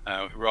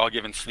 We were all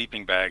given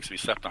sleeping bags. We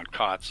slept on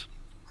cots.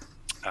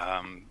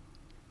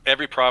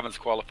 Every province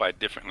qualified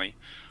differently.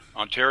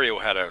 Ontario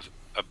had a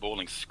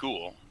bowling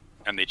school,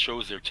 and they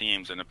chose their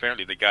teams, and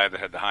apparently the guy that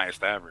had the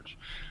highest average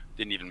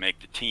didn't even make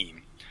the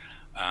team.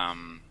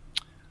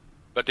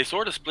 But they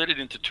sort of split it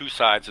into 2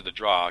 sides of the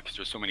draw because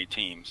there's so many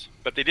teams.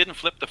 But they didn't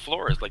flip the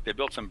floors. Like, they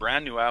built some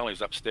brand new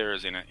alleys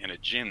upstairs in a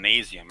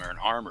gymnasium or an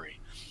armory.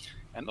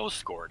 And those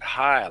scored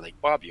high. Like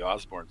Bobby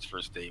Osborne's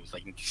first day was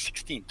like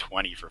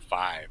 1620 for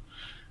 5.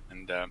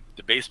 And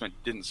the basement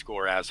didn't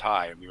score as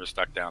high, and we were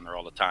stuck down there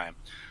all the time.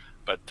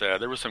 But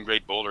there were some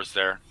great bowlers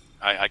there.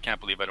 I can't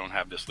believe I don't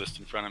have this list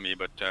in front of me,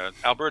 but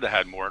Alberta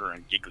had Mortar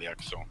and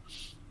Gigliak, so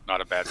not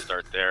a bad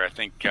start there. I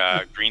think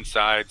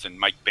Greensides and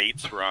Mike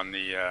Bates were on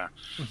the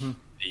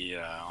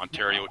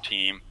Ontario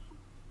team.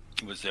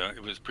 It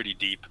was pretty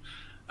deep.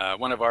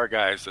 One of our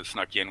guys that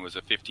snuck in was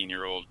a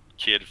 15-year-old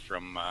kid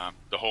from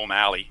the home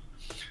alley.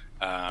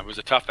 It was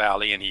a tough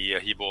alley, and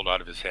he bowled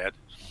out of his head.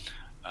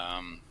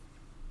 And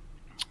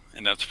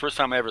that's the first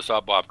time I ever saw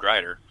Bob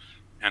Greider,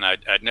 and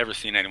I'd never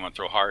seen anyone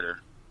throw harder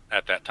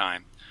at that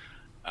time.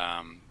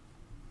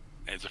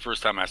 It's the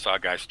first time I saw a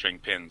guy string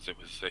pins.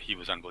 He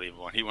was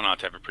unbelievable, and he went on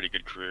to have a pretty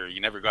good career. He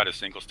never got a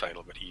singles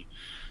title, but he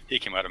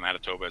came out of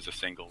Manitoba as a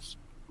singles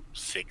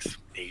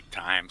 6-8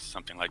 times,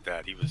 something like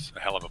that. He was a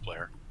hell of a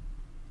player.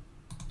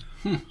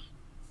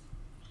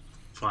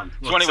 Fun.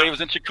 So anyway, it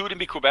was in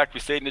Chicoutimi, Quebec. We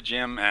stayed in the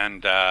gym,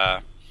 and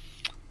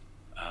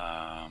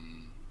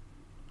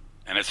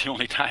it's the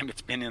only time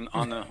it's been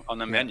on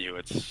the menu.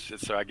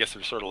 It's I guess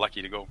we're sort of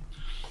lucky to go.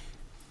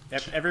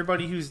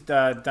 Everybody who's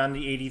done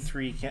the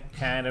 '83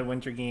 Canada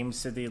Winter Games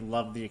said they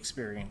loved the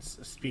experience.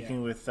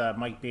 Speaking with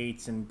Mike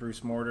Bates and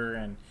Bruce Mortar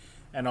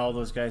and all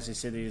those guys, they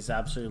said they just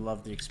absolutely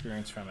loved the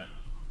experience from it.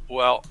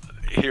 Well,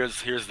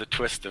 here's the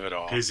twist of it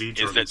all. Is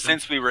that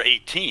since we were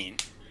 18,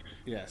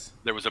 yes,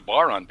 there was a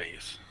bar on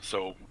base,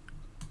 so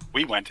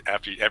we went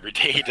every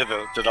day to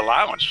the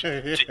lounge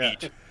to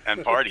eat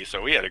and party.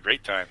 So we had a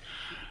great time.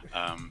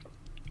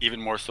 Even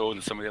more so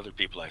than some of the other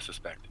people, I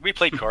suspect. We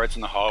played cards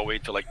in the hallway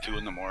till like 2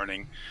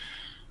 a.m.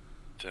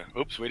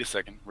 Oops, wait a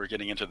second. We're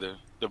getting into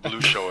the blue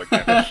show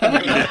again.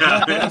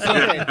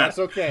 That's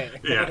okay.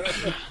 Yeah.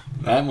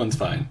 That one's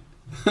fine.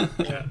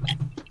 Yeah.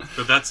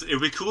 So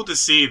it'd be cool to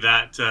see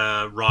that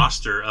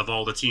roster of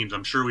all the teams.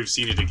 I'm sure we've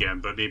seen it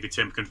again, but maybe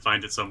Tim can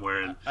find it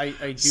somewhere. And I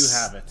do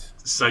have it.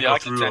 Cycle I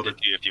can through send it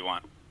to you if you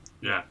want.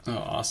 Yeah. Oh,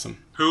 awesome.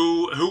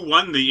 Who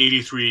won the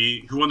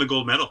 '83? Who won the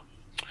gold medal?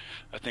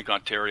 I think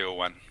Ontario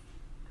won.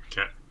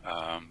 Okay.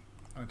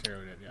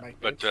 Ontario did, yeah.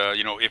 But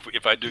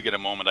if I do get a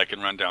moment, I can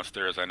run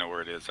downstairs. I know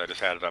where it is. I just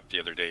had it up the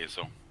other day,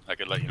 so I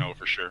could let you know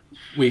for sure.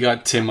 We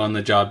got Tim on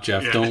the job,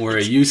 Jeff. Yeah. Don't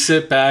worry. You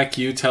sit back.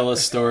 You tell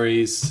us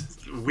stories.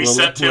 We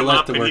set Tim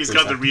up, and he's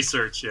got the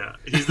research. Yeah,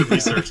 he's the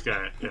research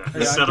guy.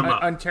 Yeah, set him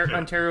up.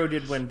 Ontario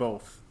did win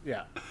both.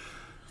 Yeah.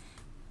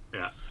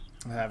 Yeah.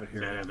 I have it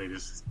here. Yeah,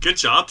 good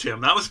job,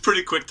 Tim. That was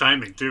pretty quick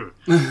timing too.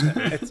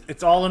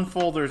 It's all in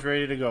folders,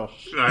 ready to go.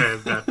 I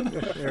bet.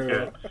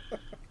 Yeah.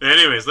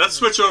 Anyways, let's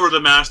switch over to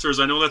the Masters.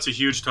 I know that's a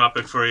huge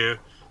topic for you.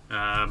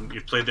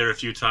 You've played there a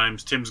few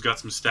times. Tim's got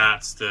some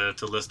stats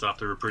to list off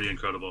that are pretty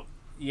incredible.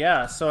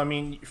 Yeah, so I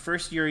mean,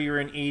 first year you were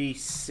in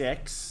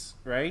 86,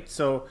 right?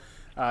 So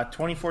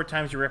 24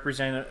 times you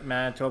represented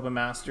Manitoba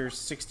Masters,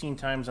 16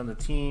 times on the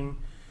team,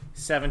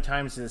 7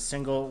 times as a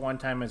single, 1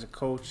 time as a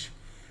coach.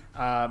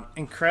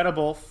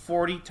 Incredible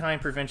 40-time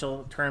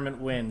provincial tournament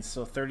wins,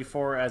 so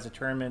 34 as a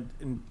tournament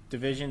in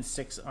division,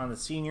 6 on the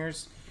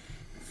seniors,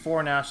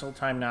 4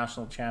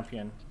 national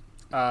champion.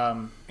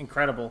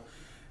 Incredible.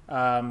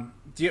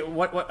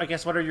 What I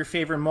guess, what are your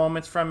favorite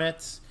moments from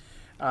it?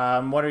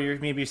 What are your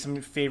maybe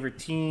some favorite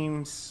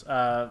teams?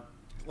 Do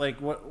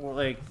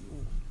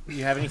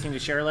you have anything to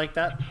share like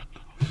that?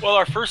 Well,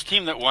 our first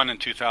team that won in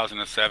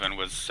 2007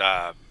 was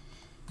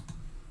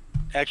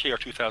actually our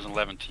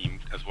 2011 team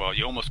as well.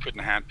 You almost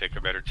couldn't handpick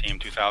a better team.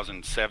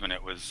 2007,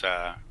 it was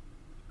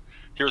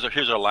here's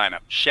our lineup: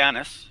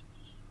 Shannis,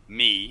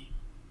 me,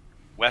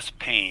 Wes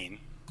Payne,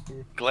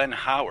 Glenn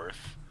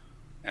Howarth,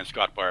 and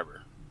Scott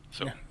Barber.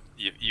 So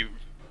you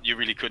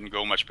really couldn't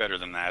go much better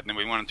than that. And then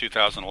we won in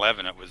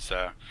 2011. It was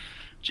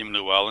Jim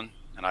Llewellyn,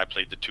 and I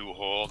played the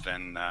 2-hole.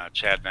 Then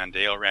Chad Van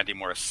Dale, Randy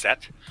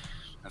Morissette,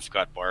 and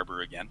Scott Barber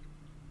again.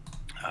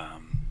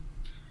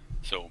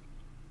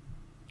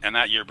 And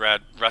that year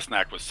Brad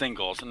Rusnak was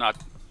singles, and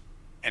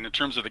in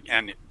terms of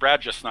and Brad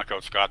just snuck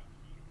out Scott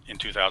in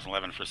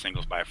 2011 for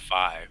singles by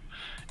 5.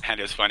 And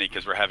it's funny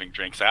because we're having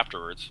drinks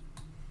afterwards,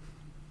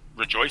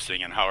 rejoicing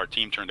in how our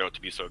team turned out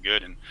to be so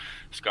good, and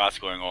Scott's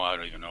going, I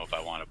don't even know if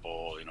I want to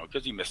bowl,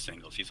 because he missed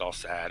singles. He's all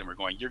sad, and we're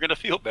going, you're going to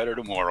feel better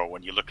tomorrow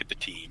when you look at the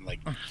team,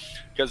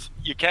 because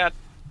you can't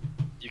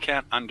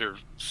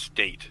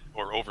understate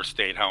or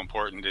overstate how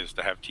important it is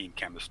to have team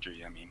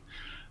chemistry. I mean,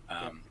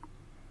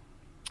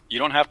 you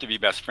don't have to be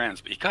best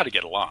friends, but you got to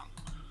get along,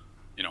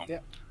 Yeah.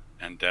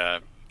 And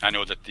I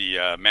know that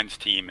the men's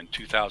team in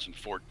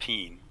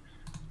 2013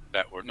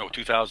 that was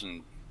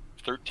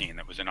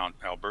in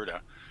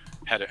Alberta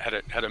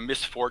had a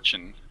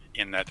misfortune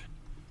in that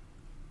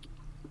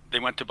they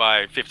went to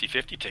buy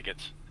 50-50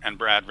 tickets, and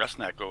Brad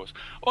Rusnak goes,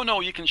 "Oh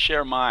no, you can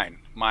share mine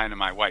and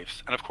my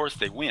wife's," and of course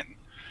they win,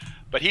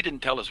 but he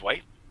didn't tell his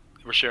wife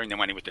we're sharing the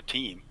money with the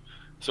team.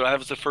 So that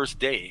was the first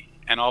day,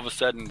 and all of a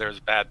sudden there's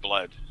bad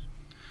blood.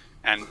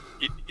 And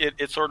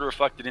it sort of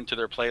reflected into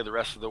their play the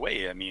rest of the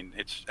way. I mean,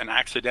 it's an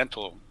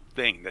accidental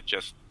thing that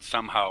just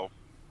somehow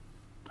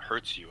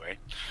hurts you, eh?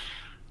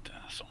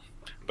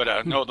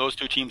 No, those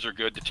two teams are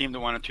good. The team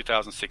that won in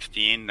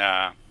 2016,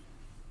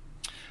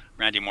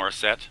 Randy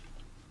Morissette,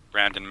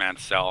 Brandon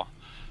Mansell,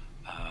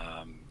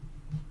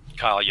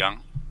 Kyle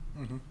Young,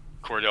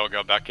 Cordell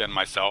Galbecca, and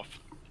myself.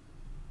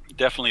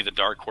 Definitely the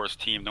dark horse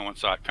team. No one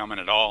saw it coming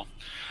at all.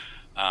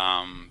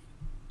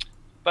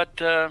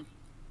 But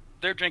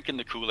they're drinking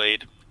the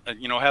Kool-Aid.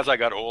 As I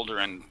got older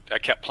and I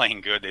kept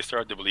playing good, they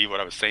started to believe what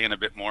I was saying a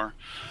bit more.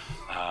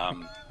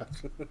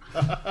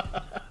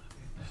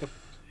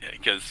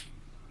 Because,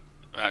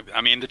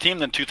 the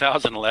team in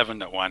 2011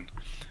 that won,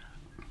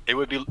 it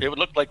would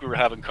look like we were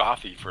having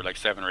coffee for like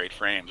 7 or 8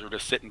 frames. We were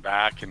just sitting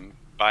back and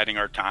biding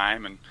our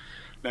time and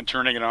then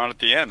turning it on at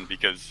the end,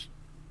 because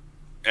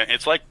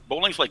it's like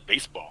bowling's like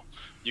baseball.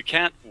 You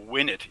can't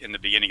win it in the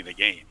beginning of the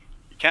game.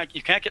 You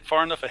can't get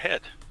far enough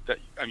ahead.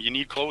 You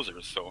need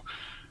closers, so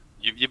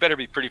you better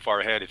be pretty far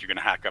ahead if you're going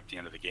to hack up the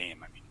end of the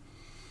game.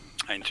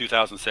 In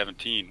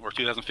 2017 or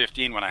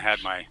 2015, when I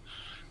had my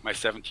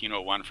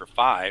 1701 for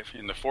 5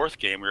 in the 4th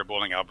game, we were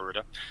bowling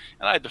Alberta,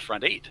 and I had the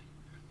front 8.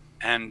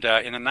 And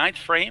in the 9th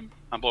frame,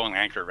 I'm bowling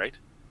anchor, right?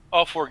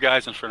 All 4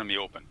 guys in front of me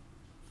open.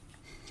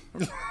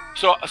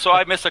 So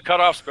I miss a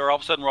cutoff score. All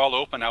of a sudden, we're all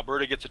open.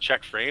 Alberta gets a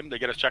check frame. They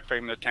get a check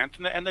frame in the 10th,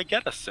 and they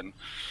get us. And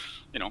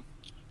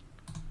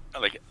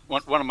like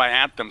one of my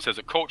anthems as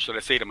a coach that I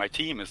say to my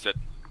team is that,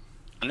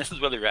 and this is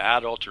whether you're an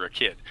adult or a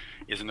kid,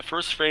 is in the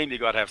first frame you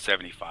got to have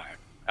 75.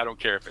 I don't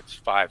care if it's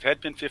 5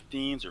 headpin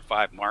 15s or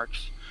 5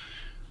 marks.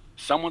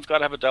 Someone's got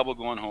to have a double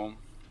going home,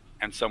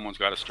 and someone's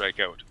got to strike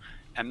out,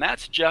 and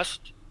that's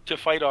just to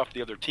fight off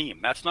the other team.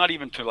 That's not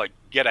even to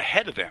get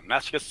ahead of them.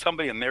 That's just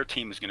somebody on their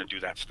team is going to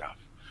do that stuff.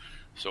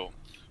 So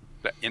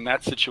in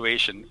that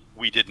situation,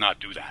 we did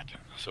not do that.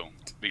 So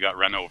we got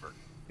run over.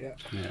 Yeah.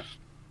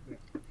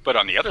 But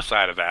on the other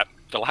side of that,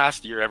 the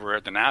last year ever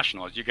at the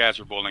Nationals, you guys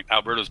were bowling,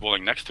 Alberta's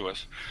bowling next to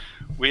us.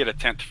 We had a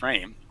 10th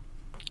frame,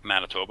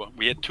 Manitoba.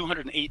 We had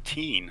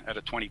 218 out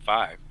of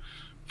 25.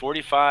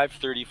 45,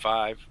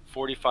 35,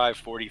 45,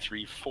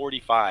 43,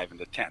 45 in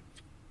the 10th.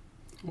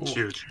 It's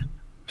huge.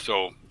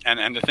 So,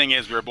 and the thing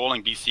is, we were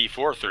bowling BC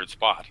for 3rd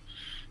spot,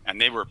 and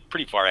they were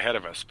pretty far ahead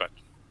of us, but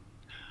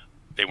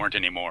they weren't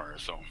anymore.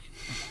 So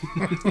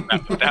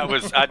that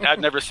was, I'd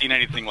never seen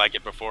anything like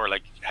it before,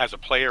 like as a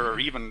player or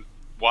even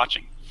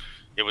watching.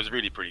 It was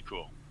really pretty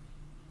cool.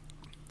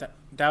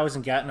 That was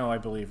in Gatineau, I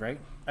believe, right?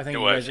 I think it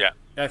was, yeah.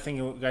 I think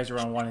you guys were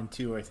on 1 and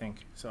 2, I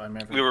think. So I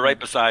remember. We were right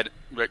beside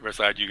you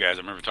guys.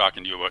 I remember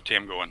talking to you about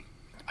Tim going,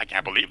 I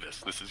can't believe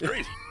this. This is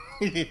crazy.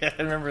 Yeah,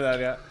 I remember that,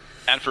 yeah.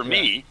 And for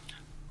me,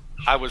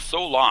 I was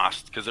so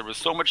lost because there was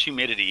so much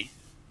humidity,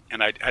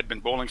 and I had been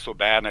bowling so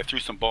bad, and I threw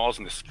some balls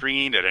in the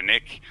screen at a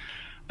nick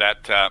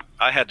that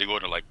I had to go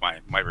to like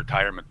my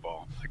retirement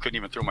ball. I couldn't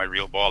even throw my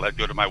real ball. I'd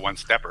go to my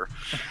one-stepper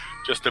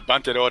just to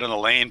bunt it out in the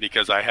lane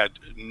because I had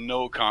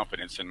no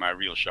confidence in my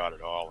real shot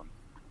at all.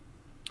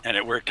 And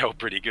it worked out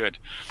pretty good.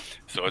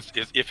 So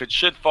if it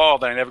should fall,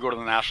 then I never go to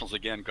the Nationals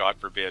again, God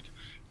forbid.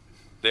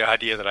 The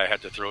idea that I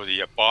had to throw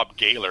the Bob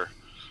Gaylor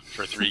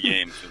for 3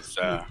 games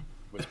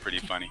was pretty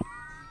funny.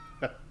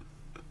 I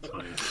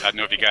don't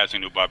know if you guys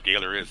know who Bob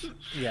Gaylor is.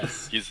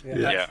 Yes.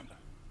 Yeah.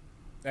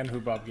 And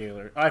who Bob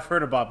Gaylor? I've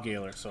heard of Bob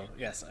Gaylor, so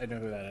yes, I know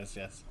who that is.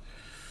 Yes.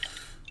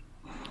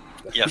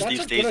 Yeah, That's Steve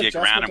a good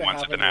Stasiak ran him adjustment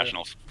once to at the have in your-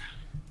 Nationals.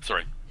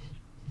 Sorry.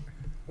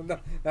 No,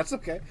 that's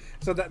okay.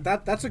 So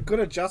that's a good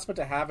adjustment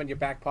to have in your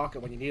back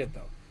pocket when you need it,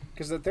 though,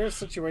 because there's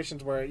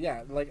situations where,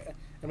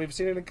 and we've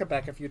seen it in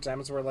Quebec a few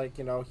times where, like,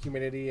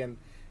 humidity and,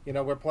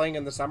 we're playing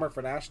in the summer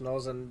for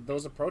Nationals, and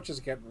those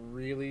approaches get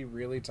really,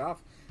 really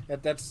tough.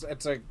 It's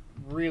a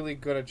really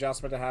good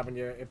adjustment to have in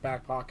your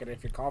back pocket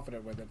if you're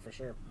confident with it, for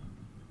sure.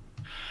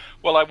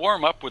 Well, I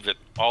warm up with it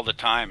all the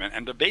time,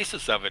 and the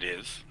basis of it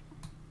is,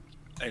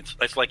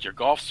 it's like your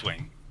golf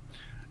swing.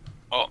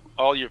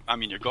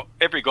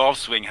 Every golf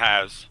swing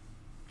has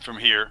from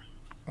here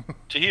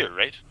to here,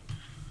 right?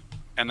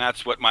 And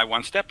that's what my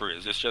one-stepper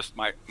is. It's just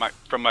my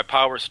from my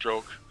power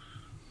stroke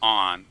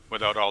on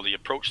without all the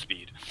approach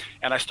speed.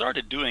 And I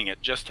started doing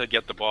it just to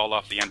get the ball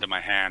off the end of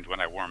my hand when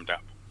I warmed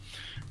up.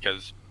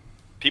 Because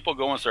people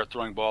go and start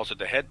throwing balls at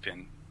the head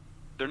pin,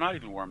 they're not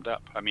even warmed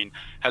up. I mean,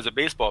 as a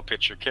baseball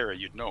pitcher, Kerry,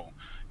 you'd know.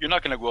 You're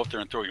not going to go up there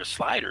and throw your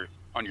slider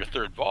on your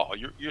third ball.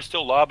 You're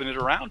still lobbing it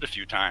around a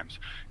few times.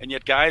 And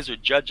yet guys are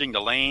judging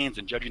the lanes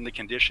and judging the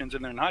conditions,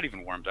 and they're not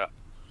even warmed up.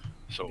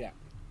 So Yeah.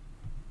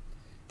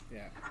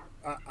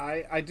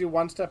 I do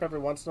one step every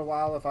once in a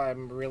while if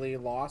I'm really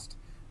lost,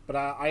 but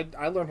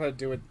I learned how to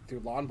do it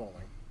through lawn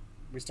bowling.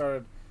 We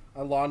started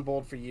a lawn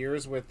bowled for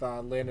years with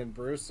Lynn and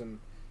Bruce, and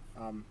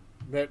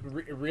it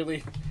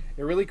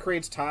really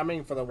creates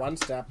timing for the one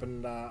step.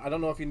 And I don't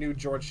know if you knew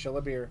George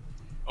Shillabeer.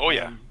 Oh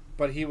yeah.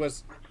 But he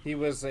was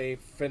a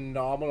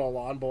phenomenal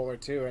lawn bowler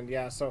too,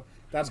 and so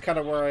that's kind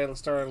of where I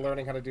started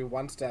learning how to do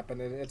one step, and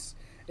it's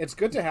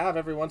good to have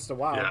every once in a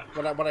while. Yeah.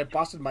 When I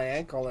busted my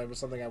ankle, it was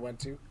something I went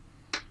to.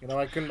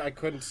 I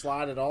couldn't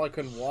slide at all. I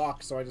couldn't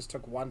walk, so I just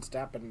took one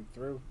step and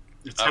threw.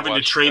 It's having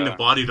to train the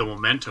body, the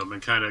momentum,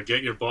 and kind of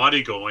get your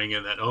body going,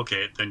 and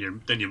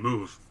then you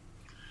move.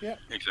 Yeah,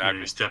 Exactly.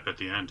 You step at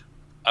the end.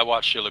 I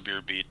watched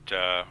Shillabeer beat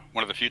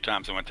one of the few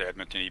times I went to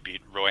Edmonton. He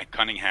beat Roy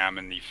Cunningham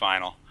in the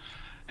final,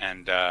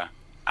 and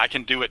I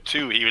can do it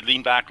too. He would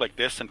lean back like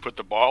this and put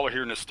the ball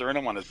here in his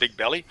sternum on his big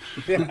belly,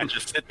 and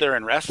just sit there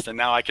and rest. And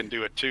now I can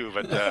do it too.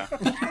 But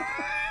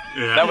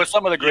that was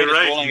some of the greatest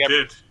bowling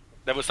ever.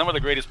 That was some of the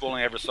greatest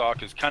bowling I ever saw,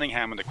 because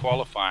Cunningham in the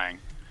qualifying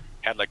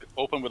had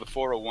opened with a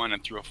 401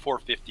 and threw a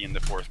 450 in the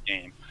 4th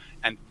game,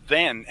 and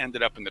then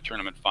ended up in the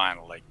tournament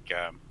final.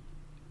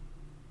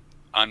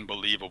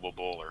 Unbelievable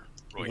bowler.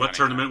 Roy What Cunningham.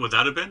 tournament would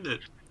that have been? The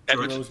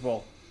Rose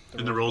Bowl.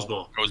 In the Rose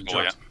Bowl. Rose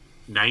Bowl, yeah.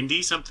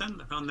 90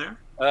 something around there?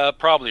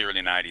 Probably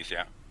early 90s,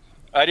 yeah.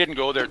 I didn't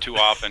go there too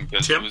often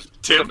because it was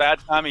a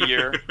bad time of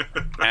year.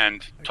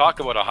 And talk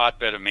about a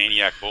hotbed of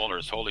maniac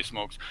bowlers, holy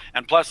smokes.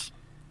 And plus,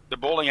 the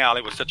bowling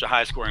alley was such a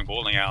high-scoring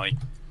bowling alley.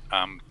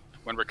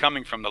 When we're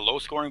coming from the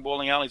low-scoring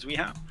bowling alleys we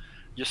have,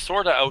 you're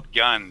sort of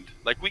outgunned.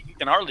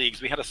 In our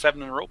leagues, we had a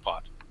 7-in-a-row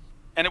pot.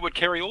 And it would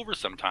carry over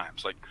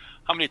sometimes.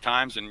 How many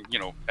times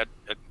at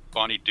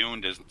Bonnie Doon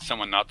does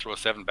someone not throw a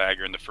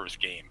 7-bagger in the first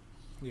game?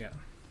 Yeah.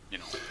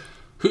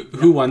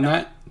 Who won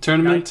that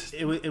tournament?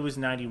 It was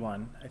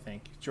 91, I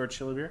think. George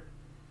Shillabeer?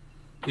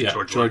 Yeah,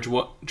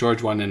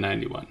 George won in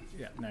 91.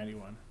 Yeah,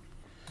 91.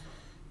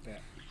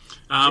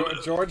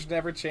 George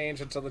never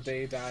changed until the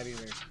day he died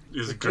either.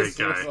 He's a great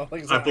guy.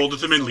 Exactly. I bowled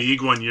with him in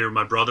league one year.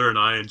 My brother and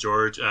I and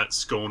George at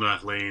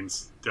Skona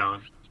Lanes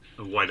down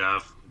in White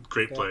Ave.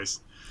 Great place.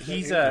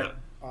 He's Awesome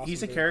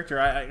he's a dude.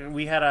 character.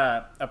 We had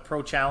a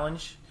pro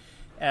challenge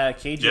at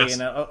KJ, Yes.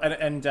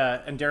 and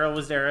Daryl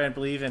was there, I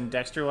believe, and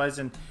Dexter was,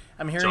 and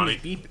I'm hearing Johnny.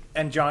 his beep,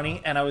 and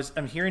Johnny, and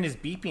I'm hearing his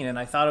beeping, and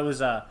I thought it was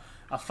a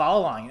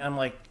foul line. I'm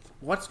like,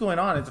 what's going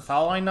on? Is the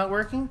foul line not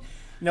working?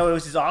 No, it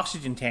was his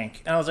oxygen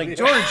tank, and I was like,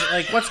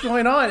 George, what's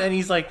going on? And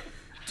he's like,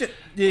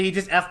 he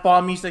just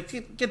f-bombed me. He's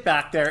like, get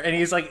back there, and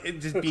he's like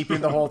just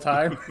beeping the whole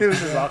time. It was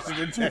his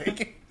oxygen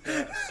tank.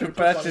 But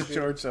that's just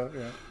George, so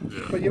yeah.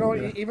 But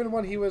even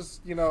when he was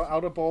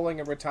out of bowling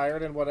and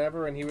retired and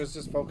whatever, and he was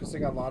just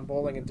focusing on lawn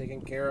bowling and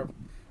taking care of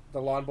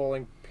the lawn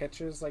bowling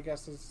pitches, I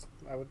guess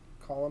I would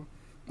call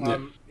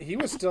him. He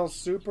was still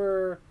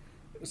super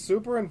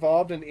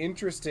involved and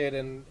interested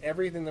in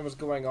everything that was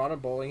going on in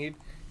bowling.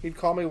 He'd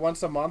call me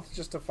once a month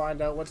just to find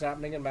out what's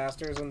happening in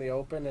Masters and the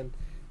Open and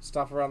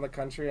stuff around the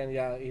country. And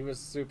he was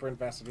super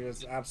invested. He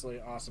was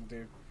absolutely awesome,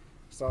 dude.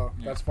 So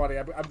that's funny.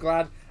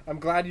 I'm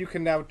glad you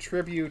can now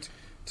tribute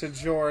to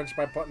George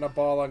by putting a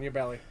ball on your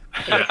belly.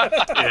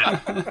 Yeah.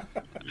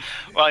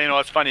 Well,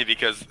 it's funny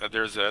because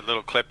there's a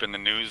little clip in the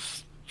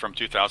news from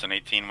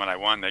 2018 when I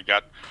won. They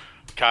got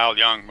Kyle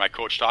Young, my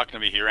coach, talking to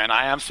me here, and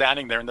I am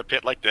standing there in the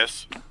pit like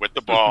this with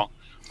the ball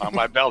on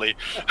my belly,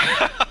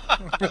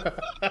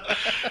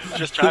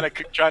 just trying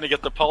to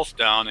get the pulse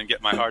down and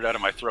get my heart out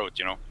of my throat.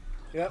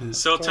 Yep.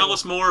 So tell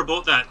us more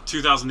about that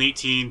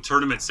 2018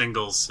 tournament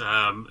singles.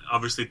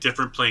 Obviously,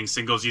 different playing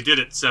singles. You did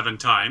it 7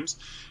 times.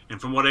 And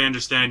from what I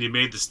understand, you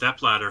made the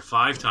stepladder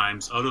 5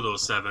 times out of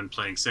those 7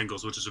 playing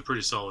singles, which is a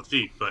pretty solid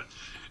feat. But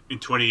in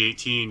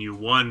 2018, you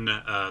won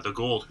the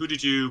gold. Who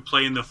did you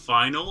play in the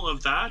final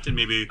of that? And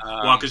maybe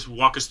walk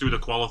us through the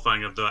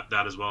qualifying of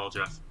that as well,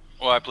 Jeff.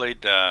 Well, I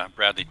played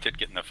Bradley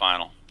Titgett in the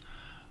final.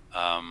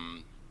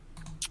 And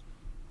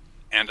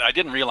I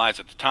didn't realize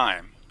at the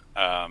time,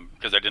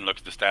 because I didn't look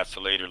at the stats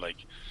till later,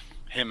 like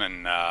him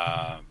and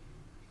the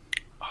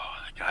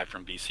guy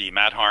from BC,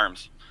 Matt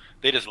Harms,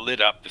 they just lit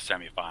up the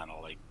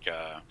semifinal. Like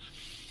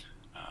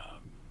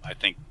I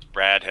think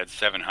Brad had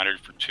 700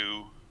 for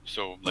 2,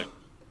 so like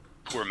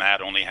poor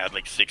Matt only had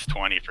like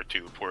 620 for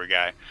 2. Poor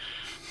guy.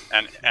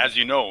 And as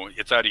you know,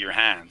 it's out of your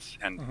hands.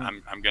 And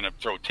I'm going to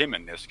throw Tim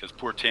in this because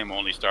poor Tim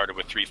only started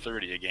with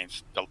 330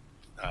 against the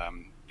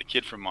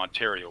kid from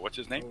Ontario. What's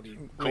his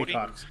name? Cody.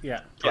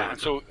 Yeah. Yeah.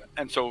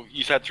 And so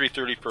he's had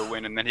 330 for a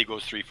win, and then he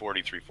goes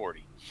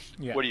 340.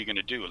 Yeah. What are you going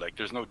to do? Like,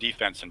 there's no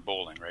defense in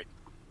bowling, right?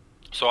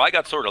 So I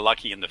got sort of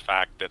lucky in the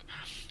fact that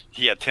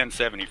he had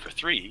 1070 for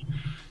 3,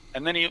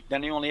 and then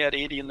he only had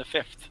 80 in the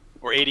 5th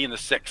or 80 in the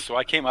 6th. So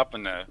I came up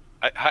in the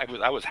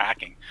I was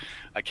hacking.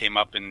 I came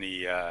up in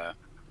the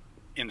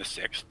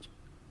 6th,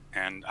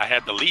 and I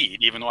had the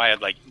lead, even though I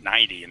had like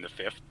 90 in the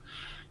 5th,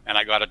 and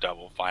I got a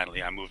double.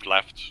 Finally, I moved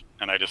left,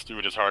 and I just threw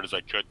it as hard as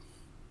I could.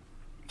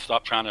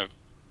 Stopped trying to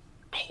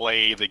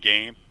play the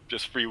game,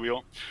 just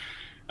freewheel,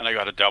 and I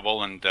got a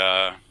double. And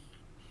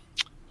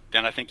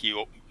then I think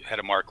he had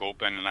a mark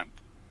open, and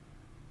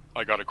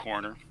I got a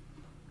corner,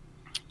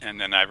 and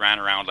then I ran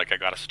around like I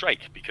got a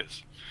strike,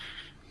 because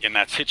in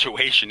that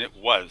situation it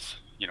was,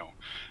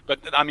 But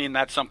I mean,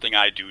 that's something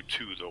I do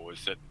too, though,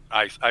 is that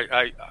I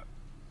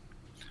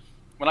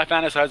when I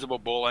fantasize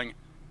about bowling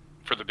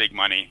for the big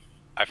money,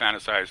 I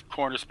fantasize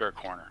corner, spare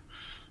corner,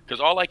 because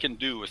all I can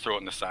do is throw it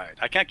in the side.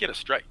 I can't get a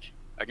strike.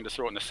 I can just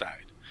throw it in the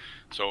side.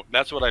 So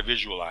that's what I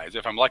visualize.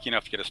 If I'm lucky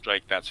enough to get a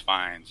strike, that's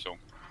fine. So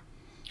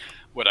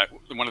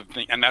one of the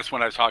things, and that's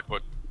when I was talking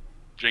about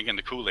drinking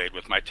the Kool-Aid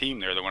with my team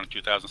there, the one in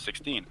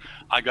 2016.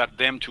 I got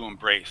them to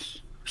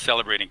embrace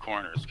celebrating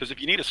corners, because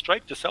if you need a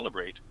strike to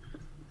celebrate,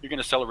 you're going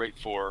to celebrate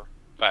 4-5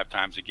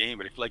 times a game.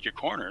 But if you like your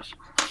corners,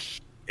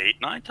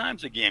 8-9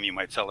 times a game, you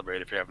might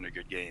celebrate if you're having a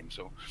good game.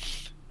 So,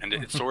 and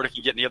it sort of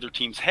can get in the other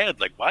team's head,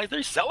 like, why are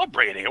they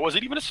celebrating? It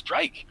wasn't even a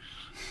strike.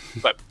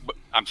 But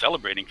I'm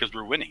celebrating because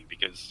we're winning,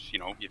 because,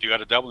 if you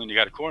got a double and you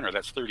got a corner,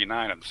 that's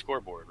 39 on the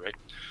scoreboard, right?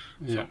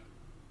 Yeah.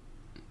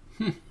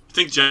 So, I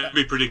think Jeff would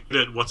be pretty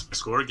good at what's my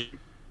score game.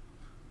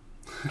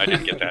 I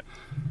didn't get that.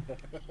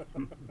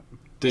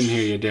 Didn't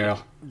hear you,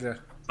 Daryl. Yeah.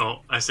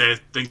 Oh, I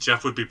think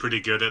Jeff would be pretty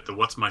good at the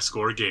what's my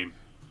score game.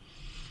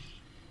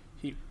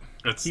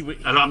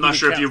 I'm not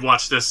sure if you've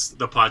watched the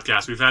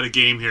podcast. We've had a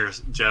game here,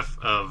 Jeff,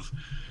 of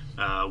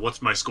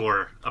what's my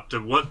score, up to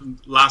what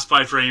last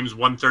 5 frames,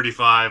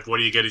 135. What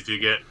do you get if you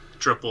get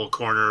triple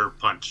corner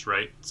punch,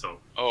 right? So.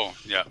 Oh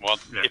yeah. Well,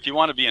 yeah. If you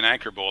want to be an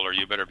anchor bowler,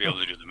 you better be able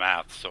to do the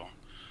math. So,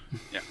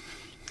 yeah.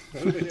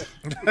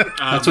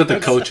 That's what the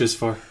coach is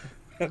for.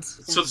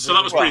 So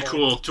that was pretty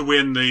cool to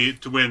win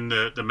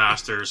the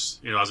Masters,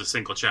 as a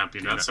single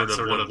champion. That's sort of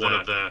one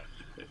of the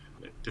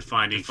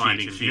defining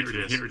feats. Here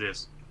it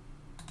is.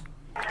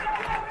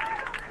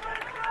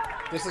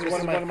 This is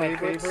one of my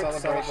favorite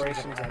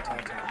celebrations at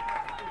time.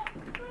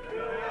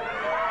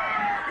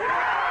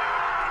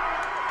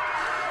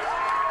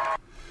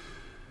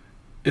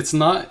 It's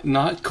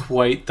not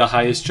quite the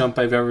highest jump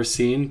I've ever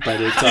seen,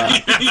 but it's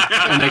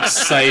an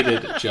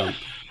excited jump.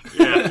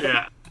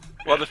 Yeah.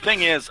 Well, the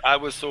thing is, I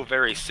was so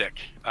very sick.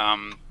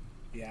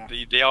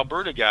 The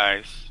Alberta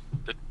guys,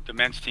 the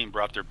men's team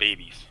brought their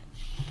babies,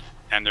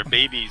 and their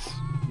babies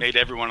made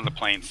everyone on the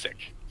plane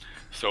sick.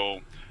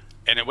 So,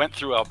 and it went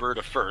through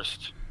Alberta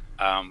first.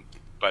 And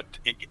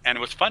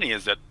what's funny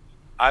is that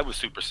I was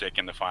super sick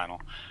in the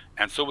final,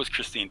 and so was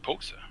Christine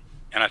Posa.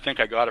 And I think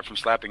I got it from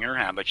slapping her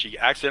hand. Like, she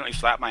accidentally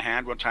slapped my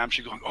hand one time.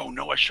 She's going, "Oh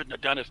no, I shouldn't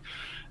have done it."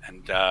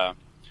 And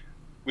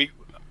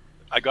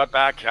I got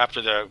back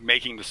after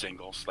making the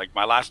singles. Like,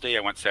 my last day, I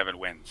went 7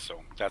 wins,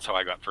 so that's how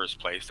I got first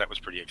place. That was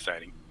pretty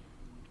exciting.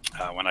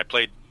 When I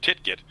played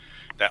Titgett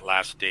that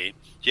last day,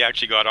 he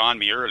actually got on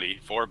me early,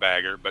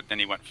 4-bagger, but then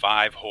he went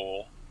 5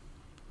 hole,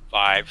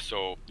 5.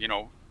 So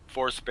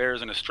 4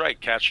 spares and a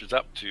strike catches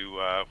up to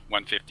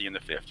 150 in the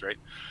 5th, right?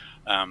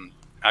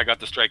 I got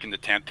the strike in the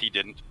 10th. He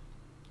didn't.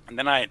 And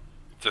then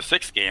the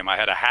 6th game, I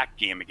had a hack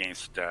game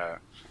against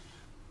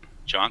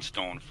John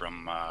Stone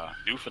from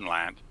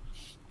Newfoundland.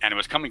 And it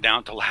was coming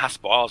down to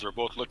last balls. We're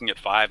both looking at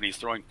 5, and he's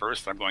throwing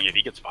first. I'm going, if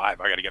he gets 5,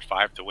 I got to get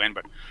 5 to win,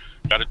 but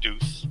got a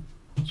deuce.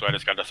 So I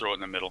just got to throw it in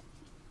the middle.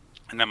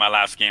 And then my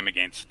last game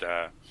against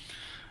the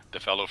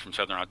fellow from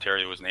Southern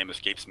Ontario, his name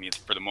escapes me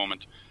for the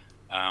moment.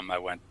 I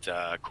went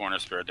corner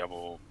spare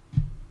double,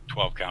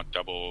 12 count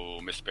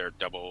double, miss spare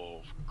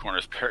double, corner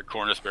spare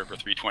for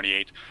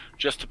 328,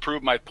 just to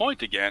prove my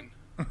point again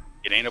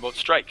it ain't about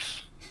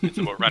strikes. It's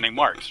about running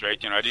marks, right?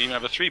 I didn't even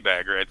have a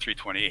 3-bagger. I had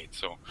 328.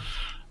 So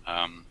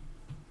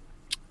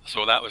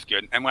that was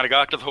good. And when I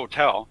got to the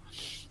hotel,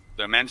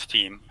 the men's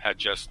team had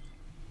just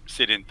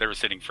they were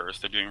sitting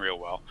first. They're doing real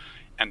well.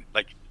 And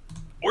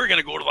we're going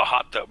to go to the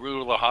hot tub. We're going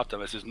to go to the hot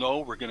tub. I says, no,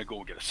 we're going to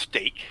go get a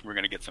steak. We're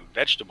going to get some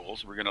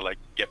vegetables. We're going to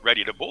get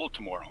ready to bowl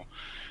tomorrow.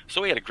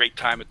 So we had a great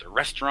time at the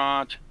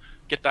restaurant.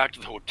 Get back to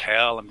the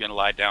hotel. I'm going to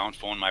lie down,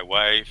 phone my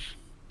wife.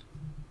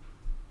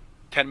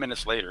 10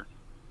 minutes later,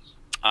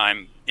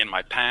 I'm in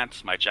my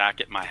pants, my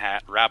jacket, my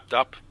hat, wrapped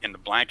up in the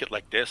blanket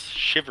like this,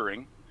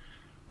 shivering.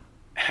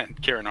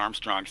 And Karen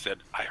Armstrong said,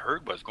 I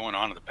heard what's going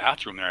on in the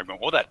bathroom there. I went,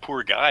 oh, that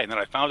poor guy. And then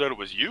I found out it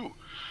was you.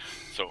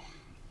 So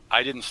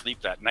I didn't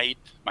sleep that night.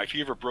 My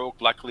fever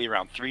broke, luckily,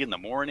 around 3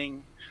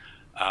 a.m.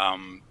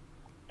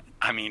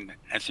 And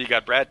so you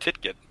got Brad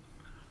Titgett,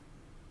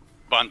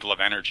 bundle of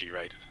energy,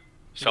 right?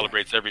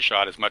 Celebrates every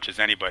shot as much as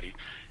anybody.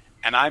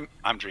 And I'm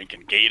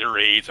drinking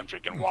Gatorades, I'm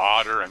drinking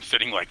water, I'm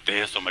sitting like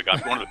this. Oh my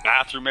God, I'm going to the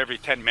bathroom every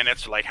 10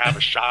 minutes to have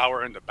a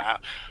shower in the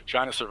bath,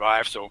 trying to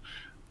survive. So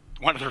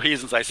one of the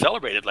reasons I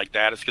celebrated like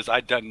that is because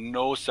I'd done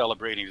no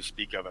celebrating to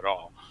speak of at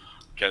all,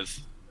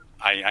 because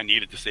I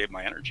needed to save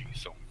my energy.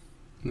 So,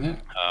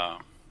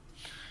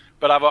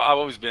 but I've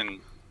always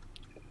been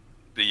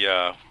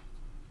the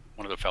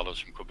one of the fellows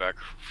from Quebec.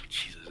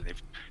 Jesus,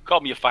 they've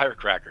called me a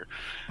firecracker,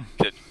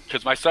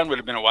 because my son would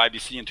have been a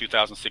YBC in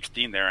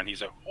 2016 there, and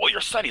he's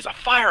your son, he's a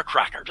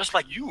firecracker, just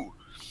like you.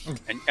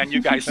 And you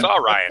guys saw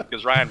Ryan,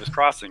 because Ryan was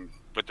crossing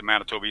with the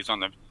Manitoba. He's on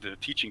the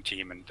teaching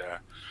team, and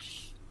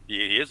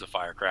he is a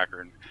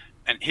firecracker,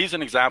 and he's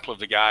an example of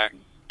the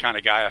kind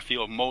of guy I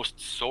feel most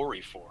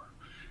sorry for,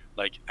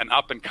 an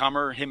up and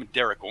comer. Him and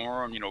Derek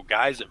Orm,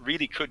 guys that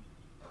really could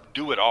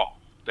do it all.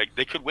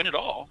 They could win it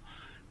all,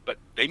 but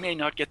they may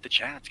not get the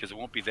chance because it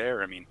won't be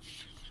there.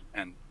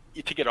 And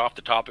to get off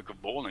the topic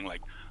of bowling,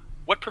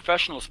 what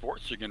professional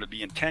sports are going to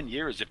be in 10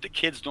 years if the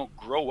kids don't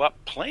grow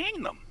up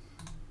playing them?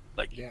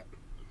 It's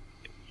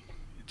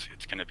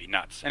going to be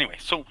nuts. Anyway,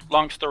 so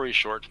long story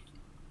short,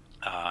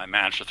 I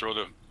managed to throw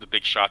the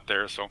big shot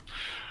there. So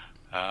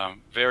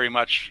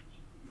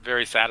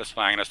very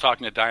satisfying. And I was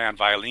talking to Diane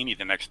Violini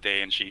the next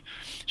day, and she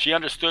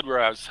understood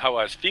how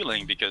I was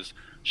feeling, because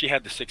she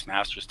had the 6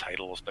 Masters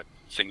titles,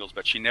 singles,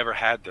 but she never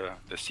had the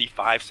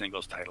C5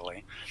 singles title.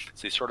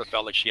 So it sort of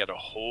felt like she had a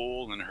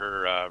hole in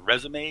her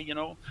resume,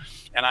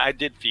 And I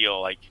did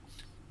feel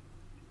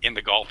in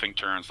the golfing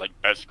terms,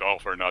 best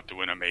golfer not to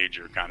win a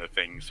major kind of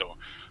thing. So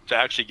to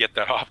actually get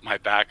that off my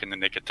back in the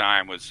nick of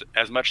time was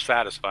as much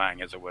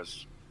satisfying as it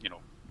was,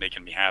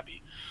 making me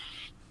happy.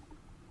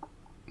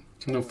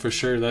 No, for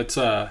sure.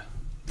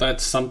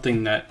 That's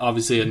something that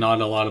obviously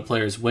not a lot of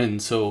players win.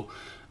 So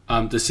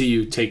to see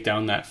you take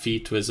down that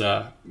feat was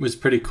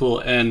pretty cool.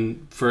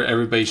 And for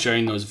everybody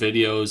sharing those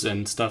videos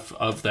and stuff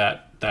of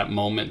that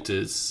moment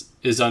is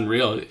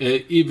unreal.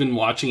 Even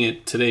watching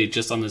it today,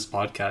 just on this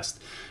podcast,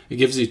 it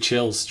gives you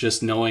chills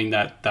just knowing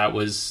that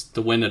was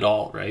the win at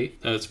all, right?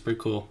 That's pretty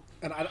cool.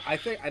 And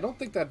I don't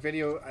think that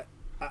video.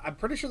 I'm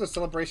pretty sure the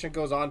celebration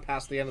goes on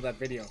past the end of that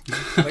video.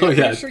 I'm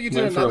pretty sure you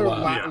did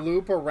another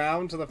loop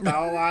around to the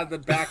foul line,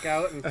 then back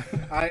out, and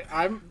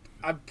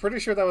I'm pretty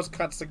sure that was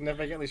cut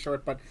significantly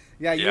short. But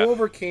you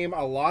overcame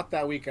a lot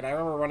that week, and I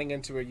remember running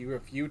into you a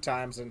few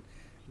times, and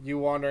you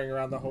wandering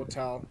around the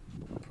hotel,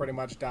 pretty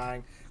much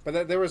dying.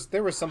 But there was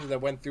something that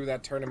went through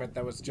that tournament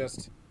that was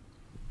just.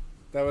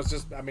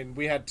 I mean,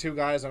 we had 2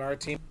 guys on our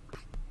team.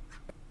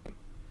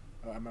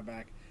 Oh, am I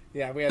back?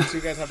 Yeah, we had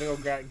 2 guys have to go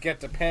get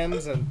to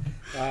pens, and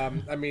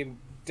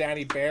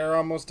Danny Bear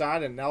almost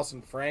died, and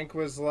Nelson Frank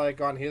was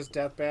on his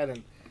deathbed,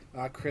 and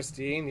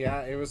Christine.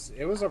 Yeah, it was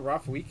a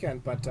rough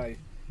weekend, but to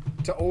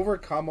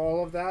overcome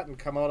all of that and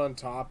come out on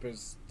top it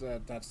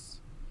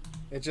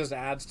just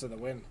adds to the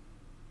win.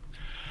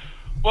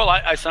 Well,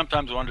 I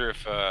sometimes wonder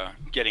if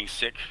getting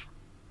sick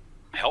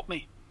helped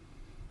me.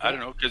 I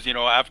don't know, because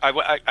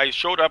I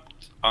showed up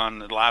on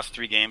the last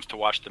 3 games to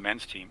watch the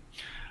men's team.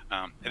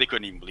 They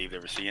couldn't even believe they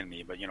were seeing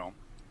me, but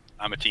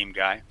I'm a team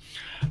guy,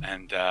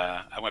 and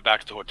I went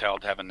back to the hotel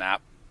to have a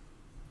nap,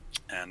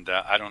 and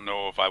I don't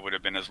know if I would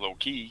have been as low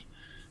key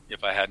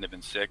if I hadn't have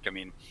been sick.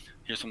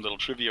 Here's some little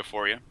trivia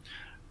for you.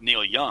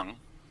 Neil Young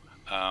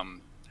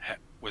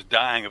was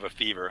dying of a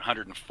fever,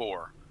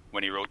 104,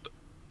 when he wrote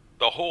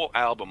the whole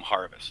album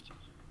Harvest,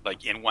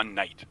 in one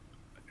night,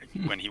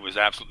 when he was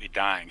absolutely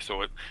dying.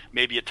 So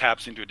maybe it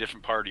taps into a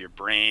different part of your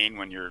brain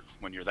when you're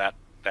that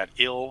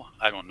ill.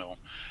 I don't know.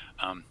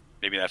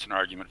 Maybe that's an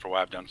argument for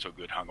why I've done so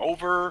good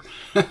hungover.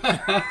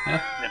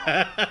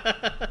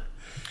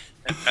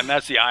 And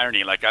that's the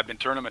irony. I've been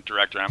tournament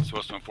director, I'm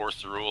supposed to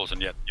enforce the rules, and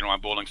yet,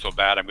 I'm bowling so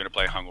bad, I'm going to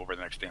play hungover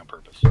the next day on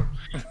purpose.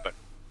 But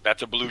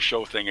that's a blue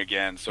show thing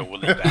again, so we'll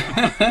leave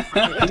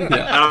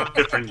that.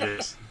 Different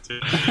years.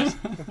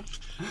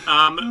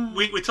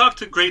 We talked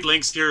to great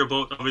lengths here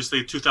about,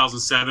 obviously,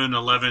 2007,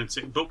 11,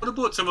 but what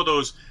about some of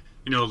those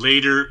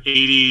later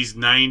 80s,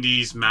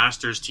 90s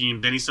Masters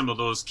teams? Some of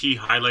those key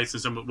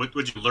highlights, and what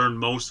would you learn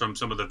most from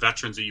some of the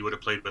veterans that you would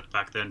have played with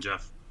back then,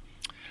 Jeff?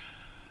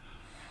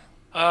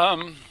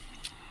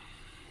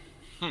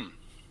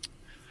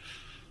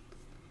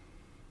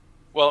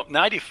 Well,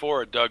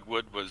 94, Doug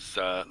Wood was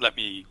let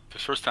me, the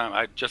first time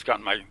I'd just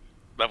gotten my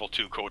level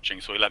 2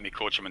 coaching, so he let me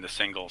coach him in the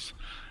singles.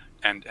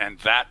 And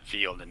that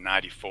field in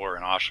 94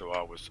 in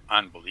Oshawa was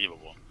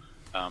unbelievable.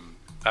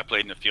 I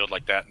played in a field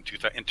like that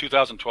in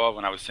 2012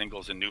 when I was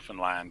singles in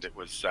Newfoundland. It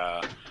was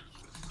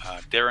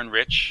Darren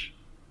Rich,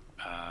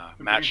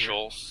 Matt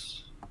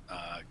Schultz,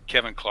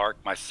 Kevin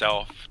Clark,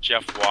 myself,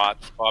 Jeff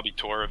Watts, Bobby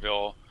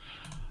Torreville,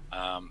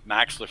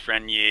 Max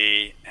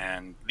Lafreniere,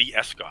 and Lee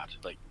Escott.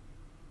 Like,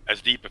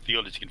 as deep a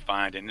field as you can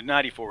find. And the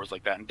 94 was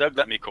like that. And Doug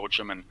let me coach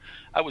him, and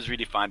I was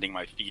really finding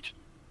my feet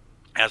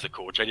as a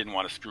coach. I didn't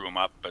want to screw him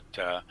up, but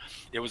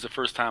it was the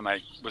first time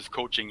I was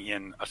coaching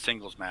in a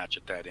singles match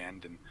at that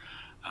end. And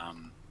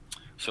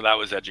so that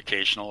was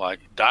educational.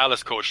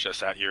 Dallas coached us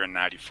that year in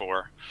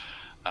 94.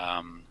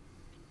 And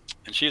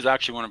she's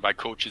actually one of my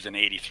coaches in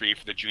 83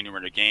 for the Junior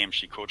Winter Games.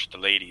 She coached the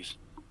ladies.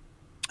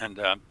 And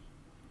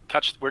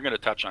we're going to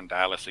touch on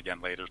Dallas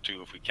again later,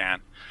 too, if we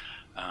can.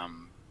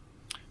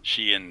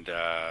 She and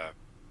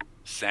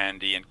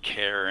Sandy and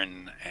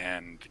Karen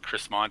and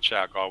Chris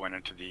Monchak all went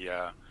into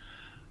the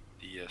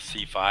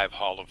C5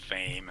 Hall of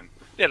Fame, and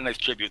they had a nice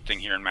tribute thing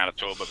here in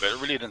Manitoba, but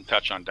it really didn't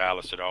touch on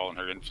Dallas at all and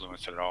her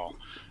influence at all.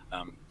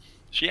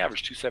 She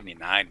averaged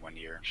 279 one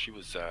year. She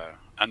was an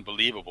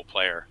unbelievable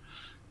player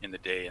in the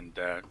day, and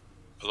a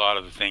lot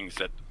of the things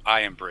that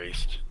I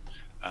embraced,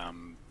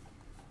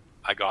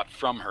 I got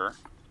from her.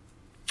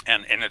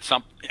 And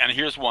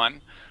here's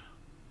one.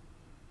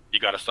 You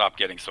got to stop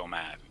getting so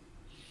mad.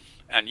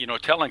 And,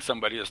 telling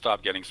somebody to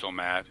stop getting so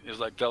mad is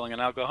like telling an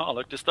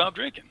alcoholic to stop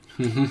drinking.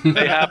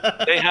 They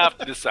have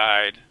to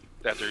decide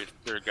that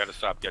they're got to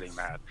stop getting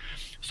mad.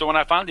 So when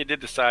I finally did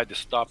decide to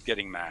stop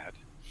getting mad,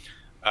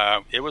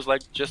 it was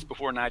like just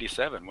before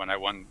 97 when I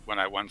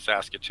won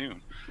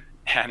Saskatoon.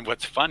 And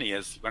what's funny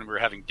is when we were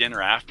having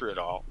dinner after it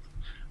all,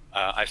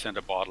 I sent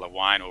a bottle of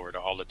wine over to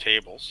all the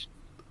tables,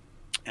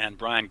 and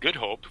Brian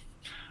Goodhope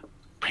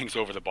brings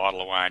over the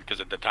bottle of wine, because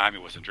at the time he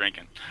wasn't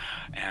drinking,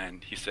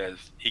 and he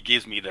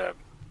gives me the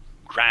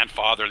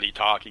grandfatherly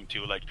talking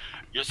to, like,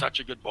 you're such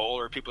a good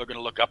bowler, people are going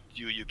to look up to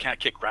you, you can't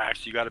kick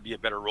racks, you got to be a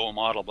better role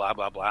model, blah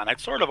blah blah. And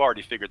I'd sort of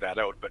already figured that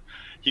out, but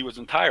he was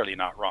entirely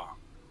not wrong.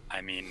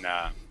 I mean,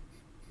 the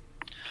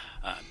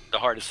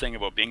hardest thing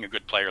about being a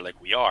good player like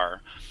we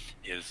are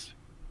is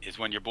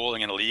when you're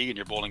bowling in a league and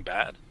you're bowling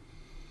bad,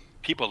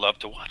 people love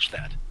to watch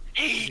that.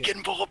 Hey, he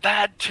can bowl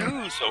bad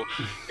too. So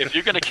if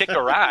you're going to kick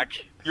a rack,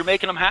 you're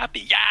making them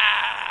happy.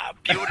 Yeah,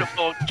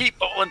 beautiful. Keep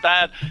bowling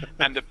bad.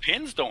 And the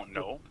pins don't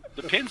know.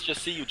 The pins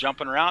just see you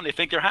jumping around. They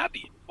think you're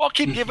happy. Well,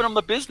 keep giving them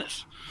the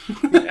business.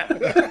 Yeah.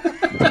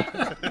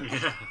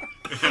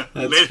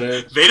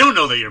 They don't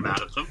know that you're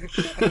mad at them.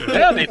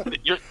 Yeah,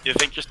 you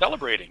think you're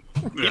celebrating.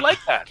 You like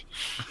that.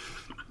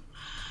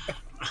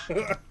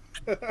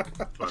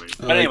 Funny.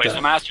 But anyway,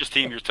 so Masters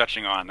team you're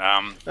touching on.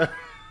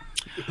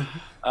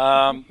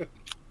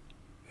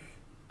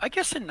 I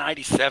guess in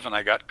 '97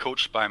 I got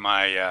coached by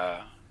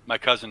my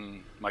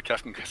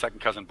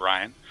second cousin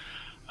Brian.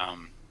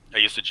 I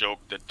used to joke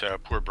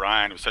that poor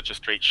Brian was such a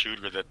straight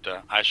shooter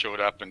that I showed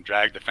up and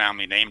dragged the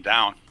family name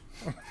down.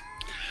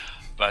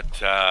 But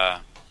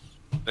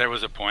there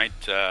was a point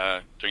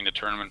during the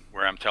tournament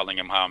where I'm telling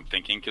him how I'm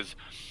thinking, because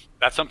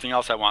that's something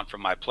else I want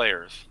from my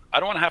players. I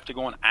don't want to have to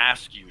go and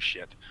ask you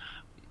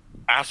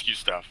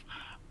stuff.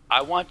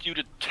 I want you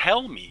to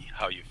tell me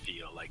how you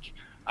feel. Like,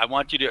 I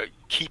want you to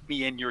keep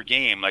me in your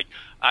game. Like,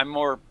 I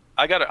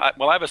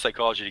have a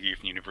psychology degree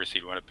from the University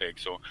of Winnipeg,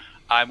 so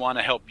I want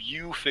to help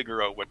you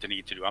figure out what to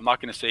need to do. I'm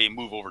not going to say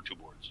move over 2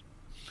 boards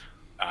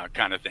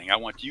kind of thing. I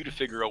want you to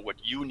figure out what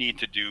you need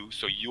to do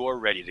so you're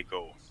ready to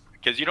go,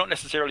 because you don't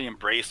necessarily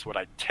embrace what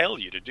I tell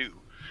you to do.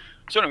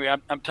 So anyway,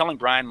 I'm telling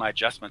Brian my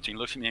adjustments, and he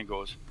looks at me and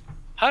goes,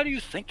 how do you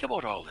think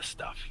about all this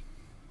stuff?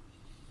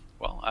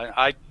 Well,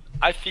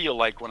 I feel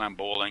like when I'm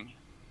bowling,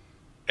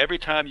 every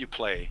time you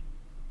play,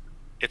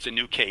 it's a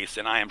new case,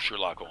 and I am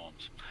Sherlock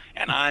Holmes.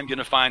 And I'm going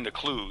to find the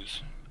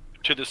clues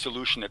to the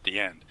solution at the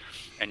end.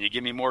 And you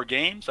give me more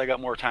games, I got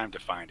more time to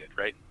find it,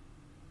 right?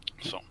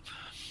 So.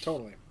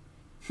 Totally.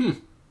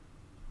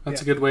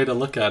 That's a good way to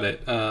look at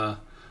it. A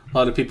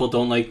lot of people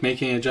don't like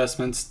making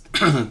adjustments.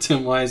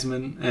 Tim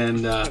Wiseman,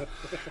 and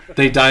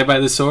they die by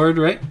the sword,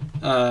 right?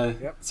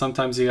 Yep.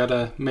 Sometimes you got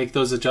to make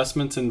those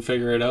adjustments and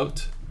figure it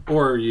out.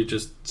 Or you're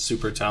just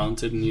super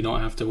talented and you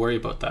don't have to worry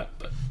about that.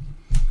 But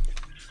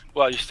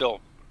well,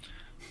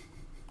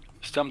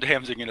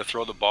 sometimes you're going to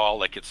throw the ball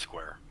like it's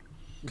square.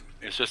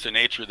 It's just the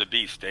nature of the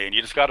beast, and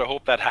you just got to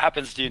hope that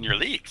happens to you in your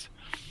leagues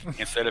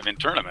instead of in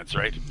tournaments,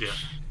 right? Yeah.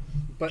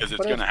 Because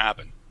it's going to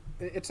happen.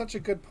 It's such a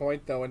good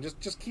point, though, and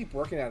just keep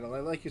working at it.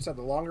 Like you said,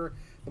 the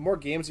more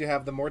games you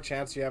have, the more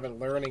chance you have at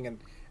learning and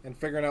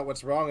figuring out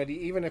what's wrong. And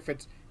even if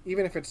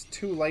it's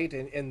too late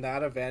in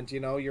that event,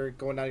 you're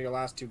going down to your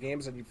last 2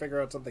 games and you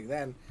figure out something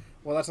then.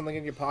 Well, that's something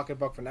in your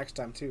pocketbook for next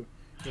time too.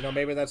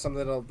 Maybe that's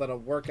something that'll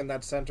work in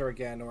that center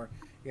again, or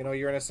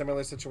you're in a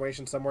similar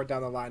situation somewhere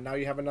down the line. Now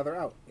you have another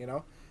out.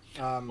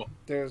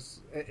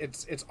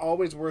 It's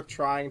always worth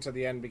trying to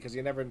the end, because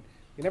you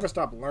never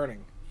stop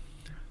learning.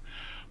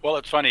 Well,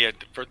 it's funny.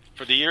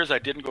 For the years I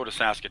didn't go to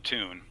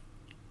Saskatoon,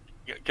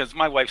 because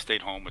my wife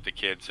stayed home with the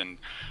kids, and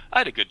I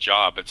had a good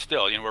job, but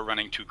still, we're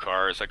running 2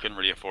 cars. I couldn't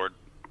really afford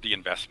the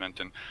investment,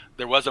 and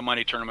there was a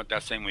money tournament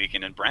that same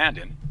weekend in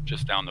Brandon,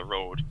 just down the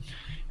road,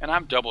 and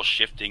I'm double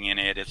shifting in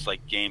it. It's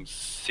like game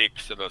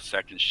 6 of a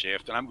second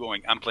shift, and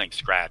I'm playing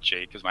scratch,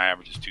 because my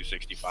average is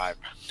 265,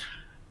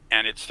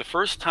 and it's the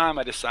first time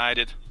I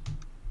decided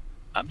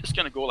I'm just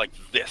going to go like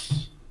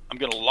this. I'm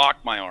going to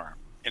lock my arm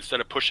instead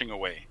of pushing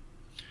away.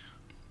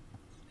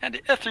 And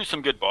I threw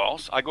some good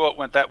balls. I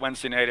went that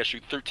Wednesday night, I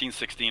shoot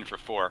 13-16 for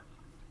 4.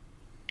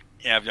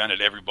 And I've done it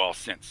every ball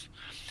since.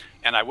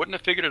 And I wouldn't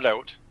have figured it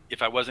out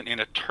if I wasn't in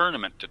a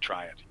tournament to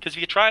try it. Because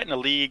if you try it in a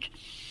league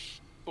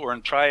or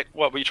you try it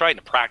in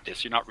a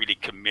practice, you're not really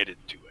committed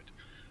to it.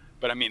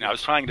 But I mean, I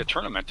was trying the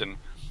tournament, and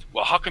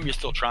well, how come you're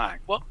still trying?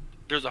 Well,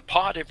 there's a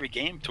pot every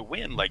game to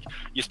win. Like,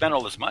 you spend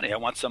all this money, I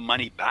want some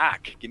money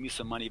back. Give me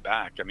some money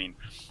back. I mean,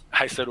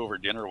 I said over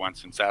dinner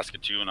once in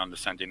Saskatoon on the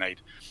Sunday night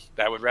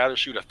that I would rather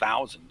shoot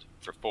 1,000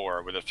 for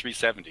 4 with a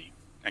 370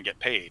 and get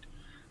paid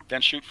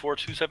than shoot 4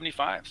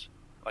 275s.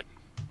 Like,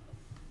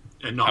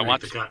 and not make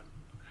the cut.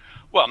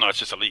 Well, no, it's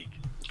just a league.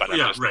 But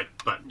right.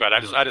 But I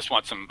just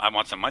want some. I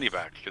want some money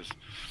back,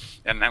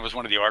 and that was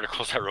one of the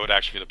articles I wrote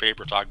actually for the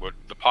paper talking about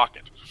the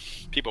pocket.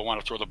 People want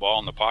to throw the ball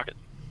in the pocket.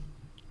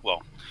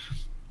 Well,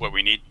 what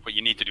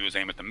you need to do is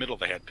aim at the middle of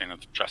the head pin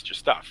and trust your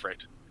stuff, right?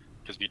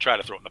 Because if you try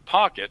to throw it in the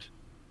pocket,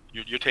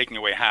 you're taking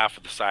away half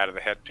of the side of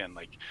the head pin.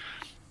 Like,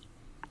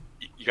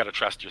 you got to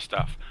trust your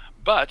stuff.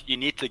 But you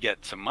need to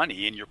get some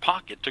money in your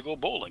pocket to go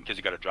bowling, because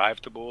you got to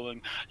drive to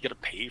bowling, you got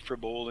to pay for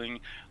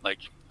bowling. Like,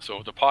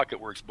 so the pocket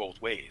works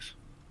both ways.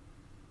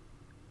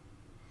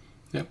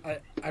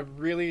 Yep. I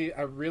really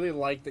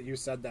like that you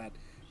said that.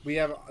 We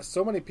have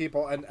so many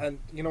people, and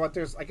you know what?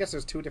 I guess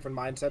there's 2 different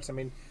mindsets. I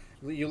mean,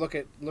 you look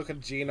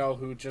at Gino,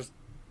 who just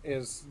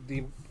is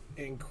the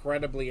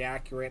incredibly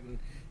accurate, and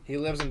he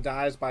lives and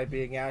dies by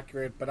being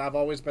accurate. But I've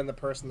always been the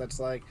person that's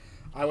like,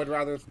 I would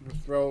rather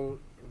throw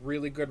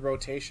really good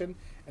rotation,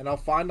 and I'll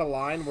find a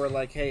line where,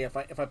 like, hey, if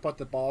I put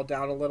the ball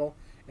down a little,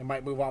 it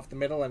might move off the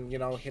middle and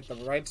hit the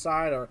right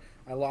side, or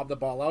I lob the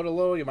ball out a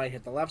little, you might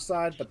hit the left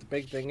side. But the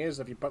big thing is,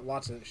 if you put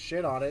lots of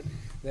shit on it,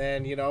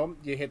 then you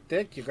hit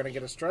thick, you're gonna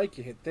get a strike.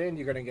 You hit thin,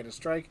 you're gonna get a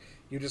strike.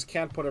 You just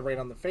can't put it right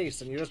on the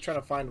face, and you're just trying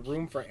to find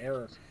room for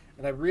error.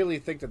 And I really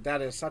think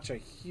that is such a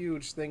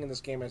huge thing in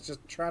this game. It's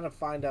just trying to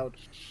find out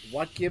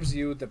what gives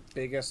you the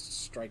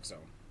biggest strike zone.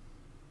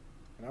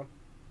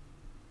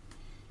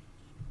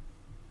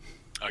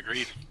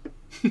 Agreed.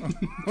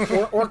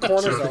 or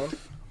corner zone.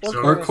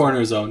 Or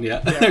corner zone, yeah.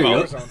 There you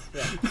go. Zone.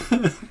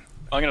 Yeah.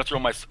 I'm going to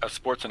throw a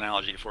sports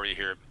analogy for you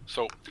here.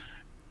 So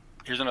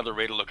here's another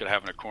way to look at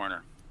having a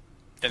corner.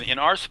 In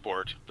our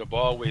sport, the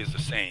ball weighs the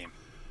same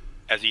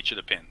as each of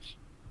the pins.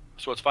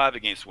 So it's 5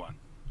 against 1.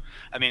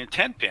 I mean, in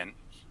 10 pin,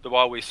 the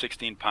ball weighs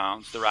 16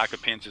 pounds. The rack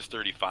of pins is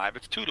 35.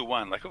 It's 2 to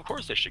 1. Like, of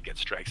course they should get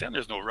strikes. And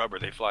there's no rubber.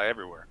 They fly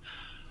everywhere.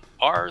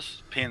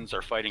 Ours pins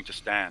are fighting to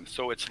stand.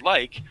 So it's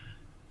like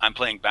I'm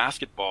playing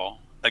basketball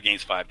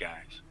against 5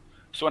 guys.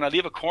 So when I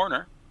leave a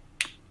corner,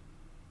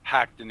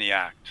 hacked in the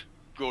act,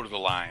 go to the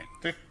line,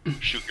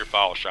 shoot your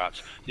foul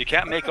shots. You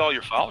can't make all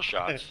your foul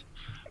shots,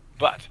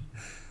 but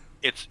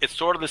it's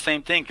sort of the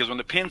same thing, because when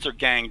the pins are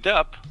ganged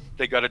up,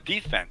 they got a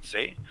defense,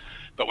 eh?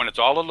 But when it's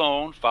all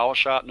alone, foul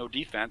shot, no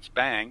defense,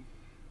 bang,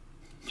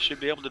 you should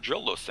be able to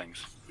drill those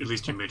things. At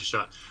least you made a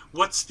shot.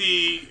 What's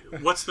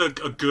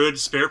a good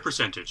spare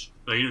percentage?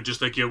 Like,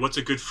 just like what's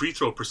a good free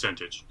throw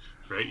percentage?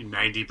 Right,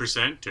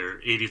 90%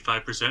 or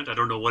 85%. I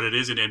don't know what it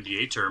is in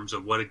NBA terms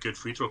of what a good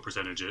free throw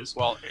percentage is.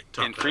 Well,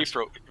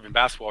 in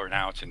basketball right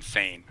now, it's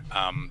insane.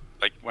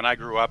 Like when I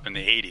grew up in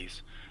the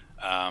 80s,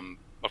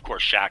 of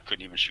course, Shaq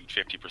couldn't even shoot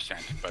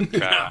 50%. But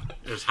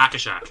it was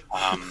hack-a-Shaq.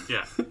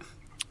 Yeah.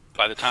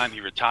 By the time he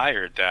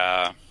retired,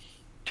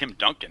 Tim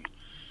Duncan,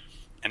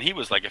 and he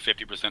was like a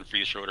 50%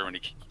 free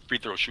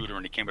throw shooter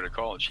when he came out of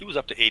college. He was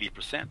up to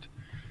 80%.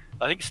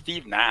 I think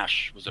Steve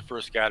Nash was the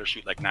first guy to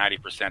shoot like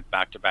 90%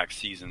 back-to-back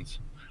seasons.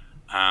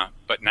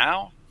 But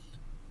now,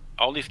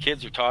 all these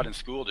kids are taught in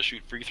school to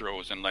shoot free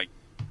throws, and like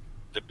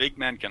the big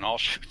men can all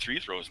shoot free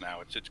throws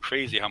now. It's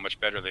crazy how much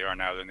better they are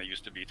now than they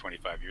used to be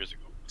 25 years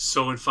ago.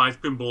 So in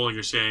 5-pin bowling,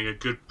 you're saying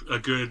a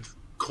good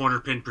corner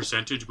pin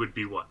percentage would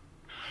be what?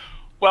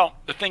 Well,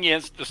 the thing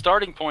is, the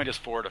starting point is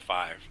 4 to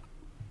 5,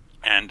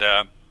 and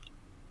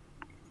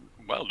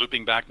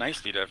looping back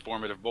nicely to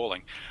formative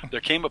bowling,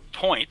 there came a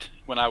point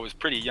when I was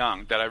pretty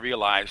young that I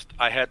realized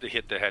I had to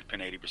hit the head pin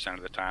 80%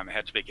 of the time. I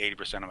had to pick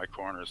 80% of my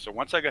corners. So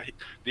once the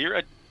year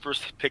I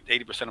first picked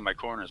 80% of my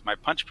corners, my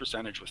punch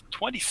percentage was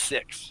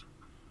 26.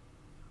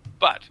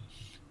 But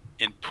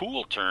in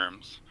pool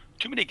terms,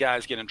 too many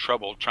guys get in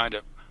trouble trying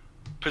to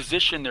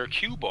position their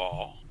cue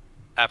ball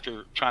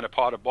after trying to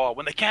pot a ball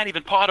when they can't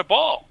even pot a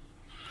ball.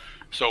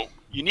 So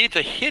you need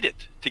to hit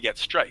it to get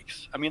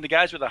strikes. I mean, the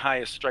guys with the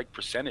highest strike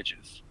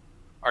percentages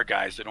are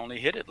guys that only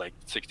hit it like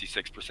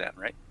 66%,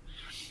 right?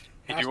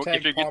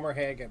 Hashtag Palmer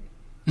Hagen.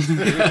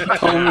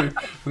 Palmer.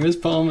 Where's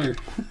Palmer?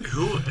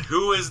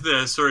 Who is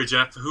the? Sorry,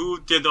 Jeff. Who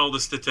did all the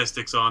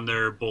statistics on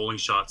their bowling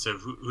shots?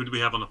 Who do we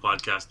have on the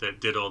podcast that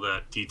did all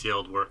that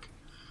detailed work?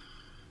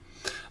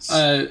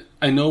 I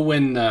know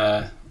when.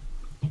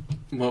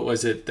 What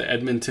was it? The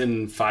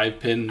Edmonton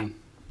 5-pin.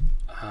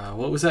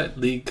 What was that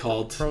league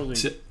called? Pro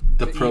League.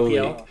 The Pro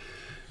EPL. League.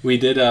 We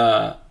did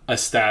a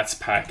stats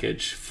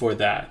package for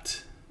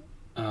that.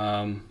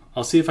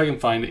 I'll see if I can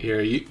find it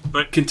here.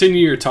 But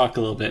continue your talk a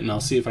little bit, and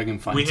I'll see if I can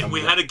find it.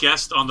 We had a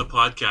guest on the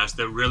podcast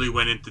that really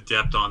went into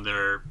depth on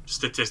their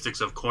statistics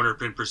of corner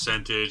pin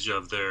percentage,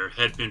 of their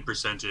head pin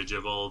percentage,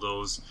 of all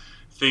those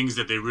things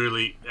that they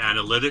really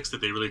analytics that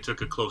they really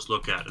took a close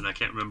look at. And I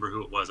can't remember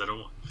who it was. I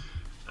don't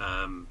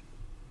want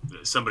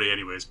somebody,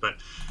 anyways. But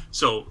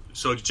so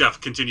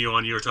Jeff, continue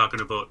on. You were talking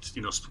about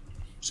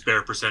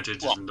spare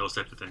percentages and those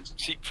types of things.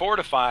 See, 4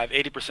 to 5,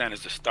 80%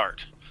 is the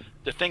start.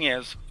 The thing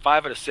is,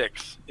 5 out of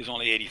 6 is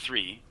only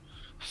 83,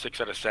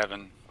 6 out of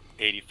 7,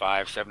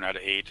 85, 7 out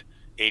of 8,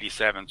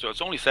 87. So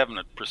it's only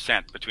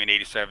 7% between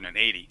 87 and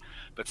 80.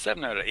 But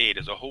 7 out of 8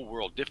 is a whole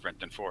world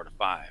different than 4 to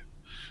 5.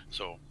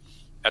 So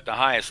at the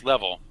highest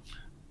level,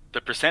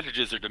 the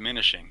percentages are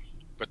diminishing,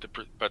 but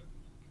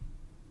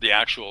the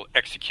actual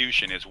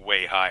execution is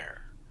way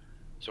higher.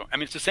 So, I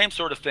mean, it's the same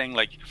sort of thing.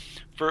 Like,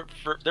 for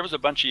there was a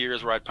bunch of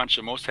years where I punched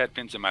the most head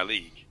pins in my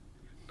league,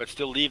 but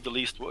still leave the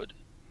least wood.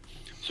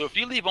 So if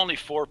you leave only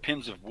 4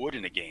 pins of wood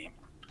in a game,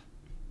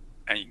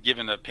 and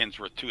given the pins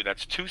worth 2,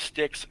 that's 2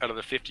 sticks out of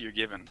the 50 you're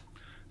given.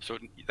 So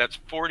that's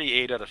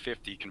 48 out of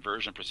 50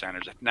 conversion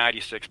percentage. That's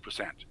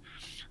 96%.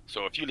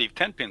 So if you leave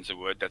 10 pins of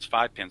wood, that's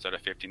 5 pins out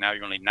of 50. Now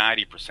you're only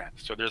 90%.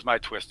 So there's my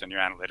twist in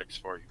your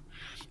analytics for you.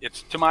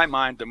 It's, to my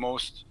mind, the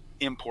most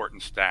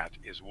important stat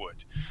is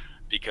wood,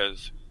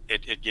 because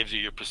it gives you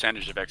your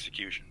percentage of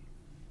execution.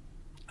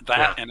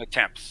 That and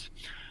attempts.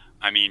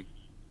 I mean,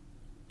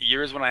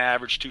 years when I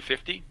averaged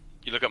 250,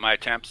 you look at my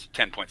attempts,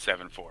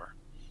 10.74.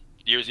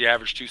 Years you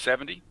average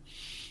 270,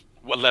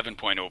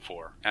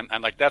 11.04.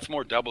 And like, that's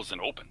more doubles than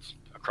opens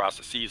across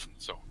the season.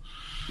 So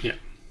yeah,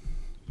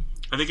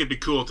 I think it'd be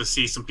cool to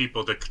see some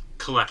people that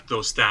collect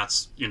those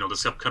stats,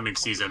 this upcoming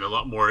season a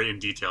lot more in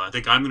detail. I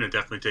think I'm going to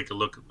definitely take a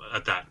look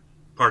at that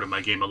part of my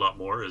game a lot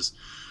more, is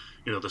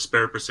the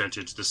spare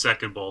percentage, the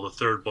second ball, the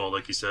third ball,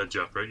 like you said,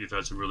 Jeff, right? You've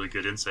had some really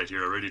good insight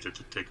here already to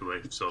take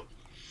away. So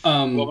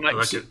well, I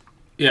like it.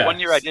 Yeah. One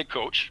year I did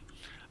coach.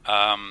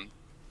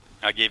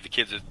 I gave the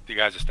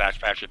guys a stats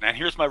package. And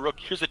here's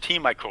the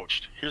team I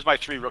coached. Here's my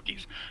 3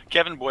 rookies.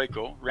 Kevin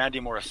Boyko, Randy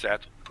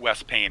Morissette,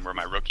 Wes Payne were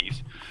my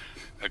rookies.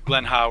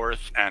 Glenn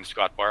Howarth and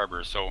Scott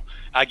Barber. So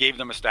I gave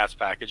them a stats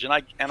package,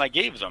 and I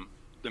gave them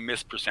the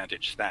miss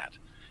percentage stat.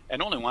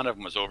 And only one of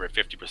them was over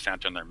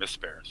 50% on their miss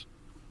spares.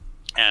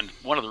 And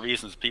one of the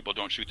reasons people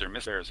don't shoot their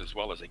miss spares as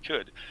well as they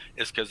could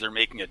is because they're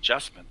making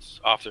adjustments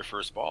off their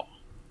first ball.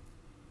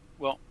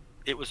 Well,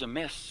 it was a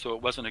miss, so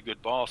it wasn't a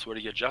good ball, so what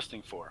are you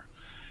adjusting for?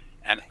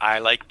 And I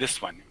like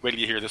this one. Wait till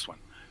you hear this one.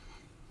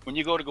 When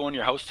you go in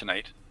your house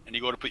tonight and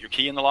you go to put your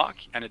key in the lock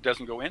and it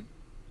doesn't go in,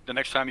 the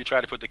next time you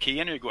try to put the key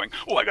in, you're going,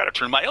 oh, I got to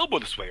turn my elbow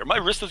this way, or my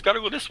wrist has got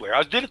to go this way, or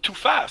I did it too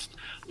fast.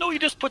 No, you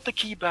just put the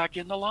key back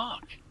in the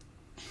lock.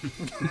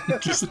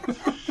 Just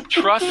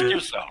trust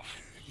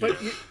yourself. But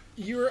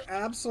you're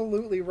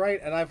absolutely right,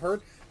 and I've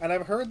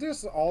heard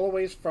this all the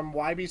way from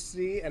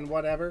YBC and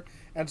whatever,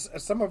 and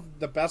some of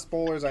the best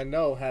bowlers I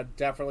know had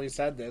definitely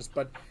said this.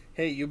 But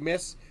hey, you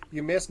miss.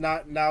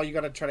 Not now. You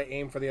got to try to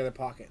aim for the other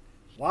pocket.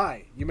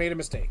 Why? You made a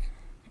mistake.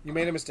 You're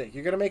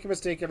going to make a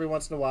mistake every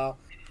once in a while.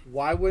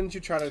 Why wouldn't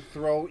you try to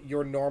throw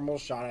your normal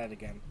shot at it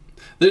again?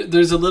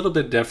 There's a little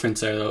bit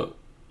difference there, though,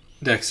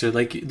 Dexter.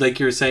 Like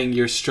you're saying,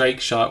 your strike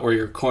shot or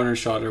your corner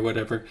shot or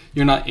whatever,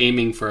 you're not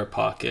aiming for a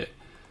pocket.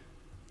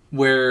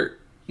 Where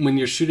when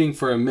you're shooting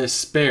for a miss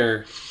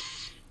spare,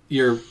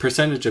 your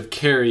percentage of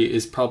carry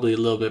is probably a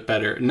little bit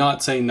better.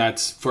 Not saying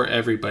that's for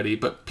everybody,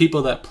 but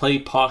people that play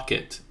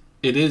pocket,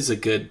 I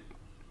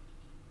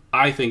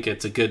think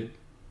it's a good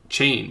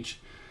change,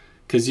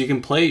 because you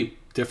can play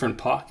different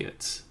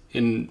pockets.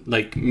 In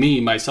like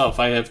myself,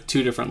 I have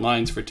 2 different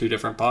lines for 2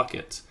 different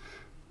pockets,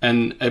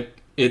 and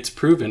it's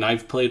proven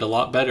I've played a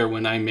lot better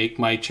when I make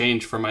my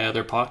change for my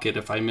other pocket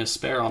if I miss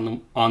spare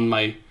on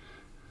my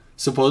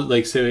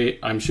say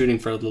I'm shooting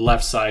for the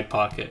left side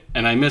pocket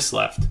and I miss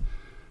left.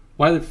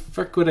 Why the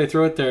frick would I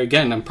throw it there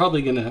again? I'm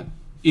probably gonna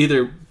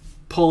either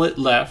pull it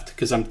left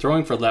because I'm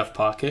throwing for left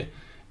pocket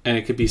and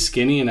it could be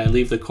skinny and I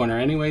leave the corner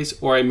anyways,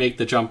 or I make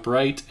the jump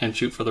right and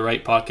shoot for the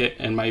right pocket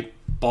and my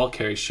ball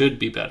carry should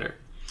be better.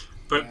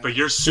 But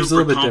you're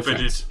super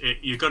confident.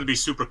 You've got to be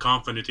super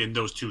confident in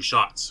those 2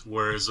 shots,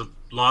 whereas a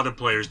lot of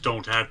players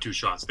don't have 2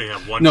 shots. They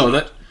have 1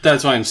 shot.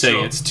 That's why I'm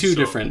saying it's 2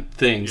 different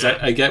things. Yeah.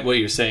 I get what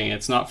you're saying.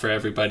 It's not for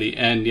everybody.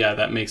 And yeah,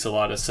 that makes a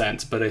lot of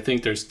sense. But I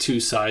think there's 2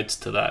 sides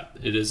to that.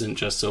 It isn't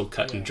just so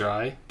cut and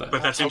dry. But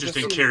that's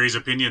interesting. Kerry's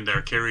opinion there.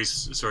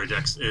 Dex,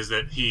 is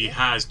that he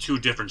has 2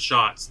 different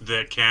shots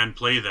that can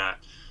play that.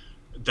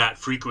 that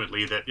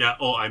frequently that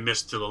I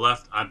missed to the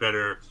left. I'm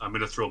going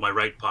to throw my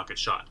right pocket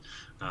shot.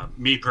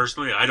 Me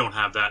personally, I don't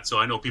have that, so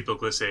I know people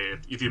could say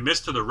if you miss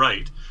to the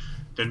right,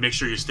 then make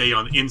sure you stay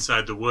on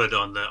inside the wood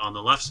on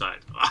the left side.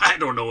 I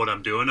don't know what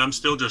I'm doing. I'm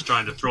still just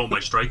trying to throw my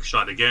strike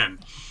shot again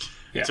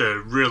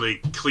to really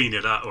clean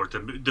it up, or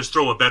to just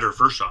throw a better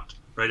first shot.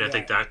 Right, I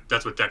think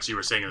that's what Dex, you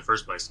were saying in the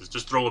first place, is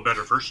just throw a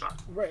better first shot.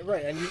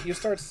 Right, and you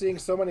start seeing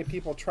so many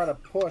people try to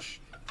push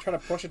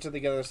it to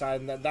the other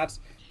side, and that's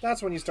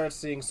when you start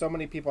seeing so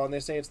many people, and they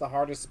say it's the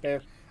hardest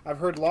spare. I've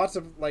heard lots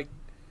of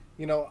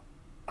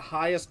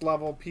highest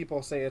level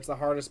people say it's the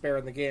hardest spare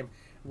in the game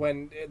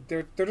when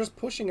they're just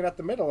pushing it at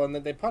the middle and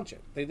then they punch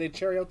it. They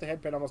cherry out the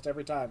head pin almost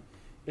every time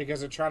because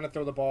they're trying to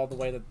throw the ball the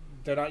way that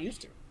they're not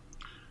used to.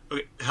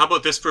 Okay, how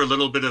about this for a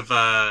little bit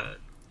of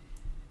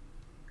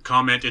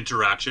comment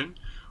interaction?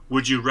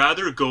 Would you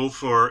rather go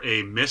for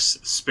a miss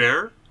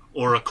spare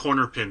or a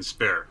corner pin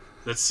spare?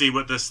 Let's see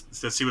what.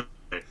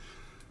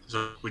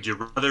 So, would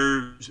you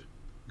rather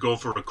go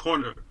for a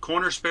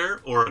corner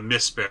spare or a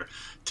miss spare?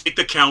 Take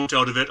the count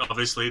out of it.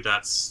 Obviously,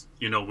 that's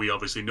we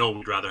obviously know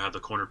we'd rather have the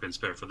corner pin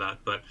spare for that.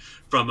 But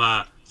from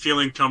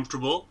feeling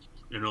comfortable,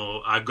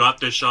 I've got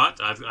this shot.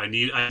 I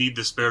need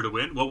the spare to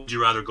win. What would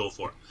you rather go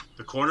for,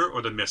 the corner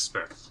or the miss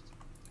spare?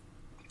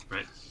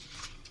 Right.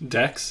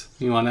 Dex,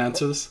 you want to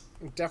answer this?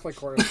 Definitely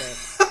corner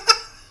spare.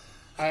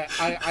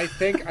 I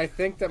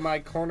think that my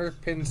corner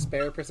pin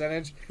spare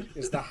percentage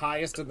is the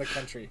highest in the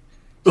country.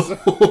 So,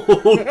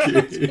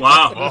 Okay.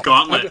 Wow,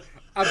 gauntlet.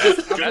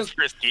 That's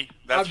risky.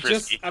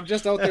 I'm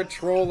just out there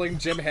trolling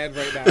Jim Head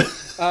right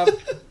now.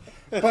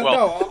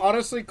 No,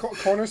 honestly,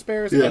 corner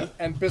spares,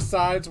 and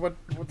besides what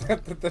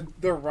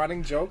the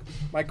running joke,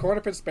 my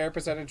corner pin spare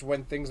percentage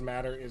when things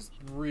matter is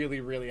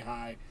really, really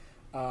high.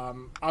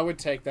 I would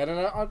take that,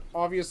 and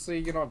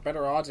obviously,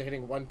 better odds of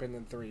hitting one pin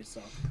than three.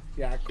 So,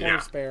 corner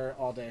spare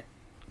all day.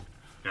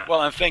 Yeah.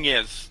 Well, and the thing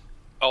is,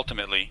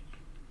 ultimately,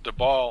 the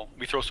ball,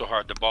 we throw so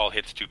hard, the ball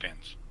hits 2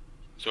 pins.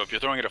 So if you're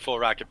throwing at a full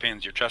rack of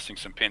pins, you're trusting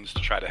some pins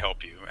to try to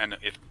help you. And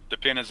if the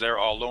pin is there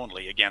all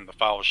lonely, again, the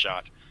foul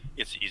shot,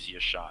 it's the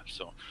easiest shot.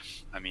 So,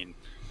 I mean,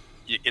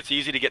 it's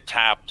easy to get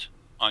tapped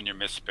on your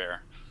miss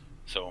spare.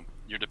 So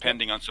you're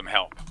depending on some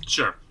help.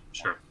 Sure.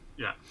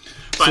 Yeah.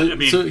 But,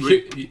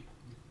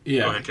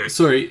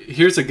 sorry,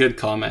 here's a good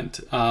comment.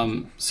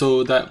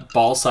 So that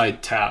ball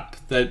side tap,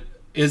 that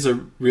is a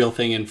real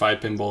thing in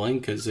 5-pin bowling,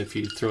 because if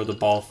you throw the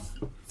ball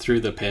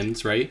through the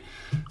pins, right?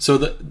 So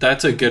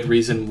that's a good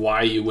reason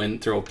why you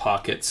wouldn't throw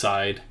pocket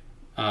side,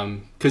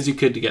 because you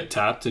could get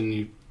tapped and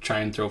you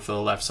try and throw for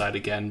the left side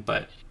again.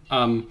 But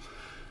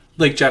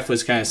like Jeff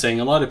was kind of saying,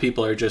 a lot of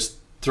people are just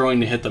throwing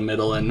to hit the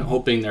middle and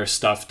hoping their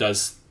stuff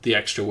does the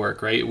extra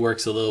work, right? It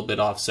works a little bit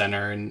off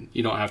center and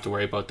you don't have to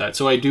worry about that.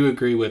 So I do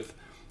agree with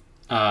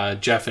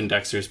Jeff and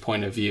Dexter's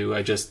point of view.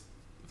 I just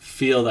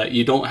feel that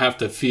you don't have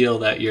to feel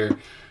that you're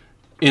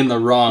in the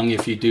wrong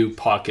if you do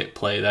pocket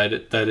play.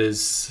 That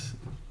is,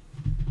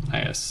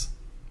 I guess,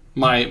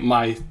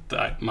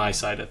 my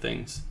side of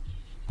things.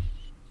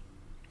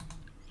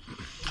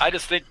 I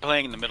just think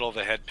playing in the middle of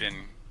the head pin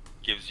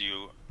gives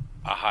you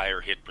a higher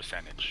hit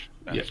percentage.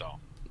 That's all.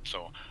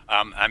 So,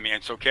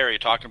 so Kerry, you're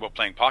talking about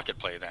playing pocket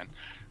play then.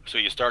 So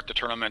you start the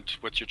tournament.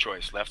 What's your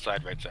choice? Left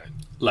side, right side?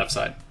 Left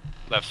side.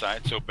 Left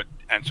side. So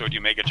do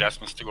you make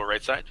adjustments to go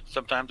right side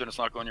sometimes when it's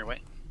not going your way?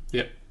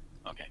 Yeah.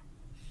 Okay.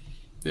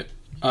 Yeah.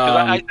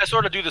 I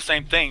sort of do the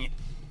same thing,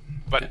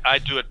 but I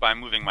do it by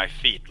moving my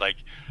feet. Like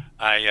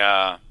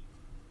I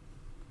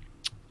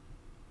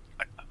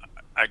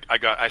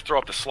throw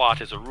up the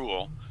slot as a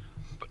rule.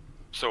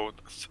 So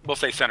we'll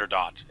say center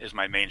dot is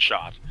my main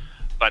shot,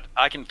 but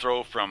I can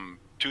throw from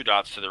 2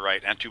 dots to the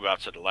right and 2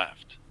 dots to the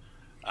left.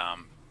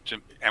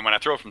 And when I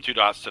throw from 2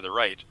 dots to the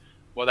right,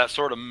 well, that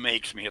sort of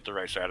makes me hit the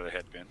right side of the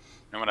head pin.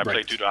 And when I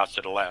play 2 dots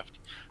to the left,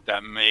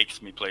 that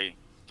makes me play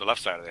the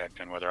left side of the head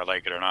pin, whether I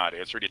like it or not.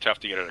 It's really tough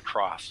to get it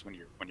across when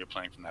you're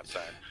playing from that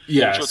side.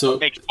 Yeah, which so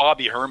makes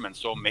Bobby Herman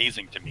so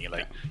amazing to me.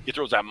 Like he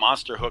throws that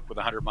monster hook with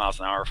 100 miles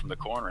an hour from the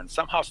corner, and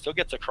somehow still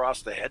gets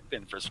across the head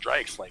pin for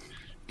strikes. Like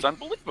it's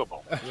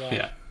unbelievable.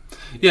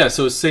 Yeah.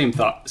 So same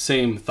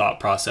thought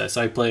process.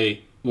 I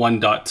play 1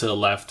 dot to the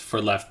left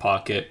for left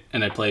pocket,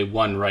 and I play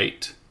 1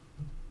 right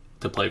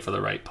to play for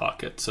the right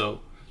pocket. So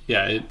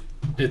yeah,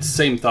 it's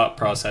same thought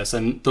process,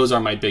 and those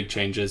are my big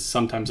changes.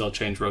 Sometimes I'll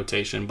change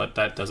rotation, but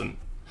that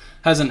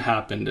hasn't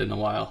happened in a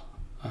while.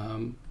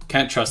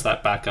 Can't trust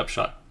that backup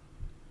shot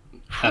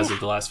as of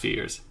the last few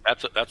years.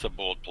 That's a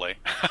bold play.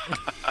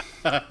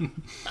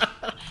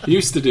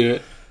 Used to do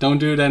it. Don't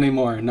do it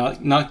anymore.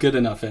 Not good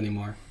enough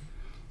anymore.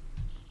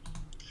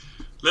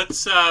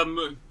 Let's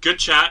good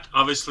chat.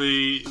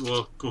 Obviously,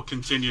 we'll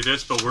continue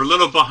this, but we're a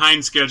little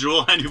behind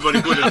schedule. Anybody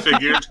would have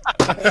figured.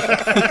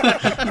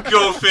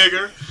 Go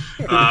figure.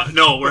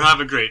 No, we're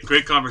having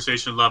great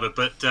conversation. Love it.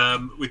 But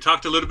we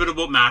talked a little bit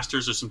about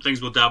Masters. There's some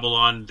things we'll dabble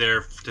on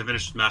there to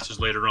finish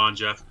Masters later on,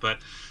 Jeff. But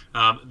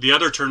the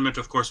other tournament,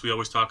 of course, we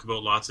always talk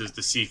about lots is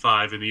the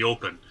C5 in the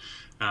Open.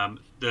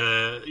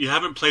 You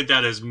haven't played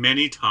that as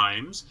many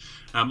times.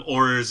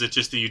 Or is it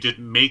just that you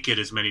didn't make it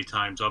as many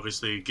times?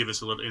 Obviously, give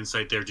us a little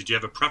insight there. Did you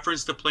have a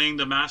preference to playing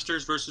the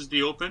Masters versus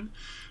the Open?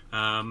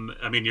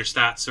 I mean, your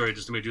stats, sorry,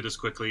 just let me do this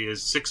quickly,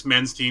 is 6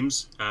 men's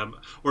teams.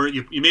 Or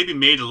you maybe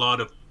made a lot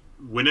of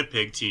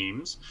Winnipeg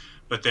teams,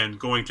 but then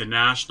going to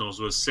Nationals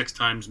was 6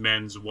 times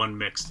men's, 1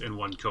 mixed, and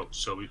 1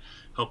 coach. So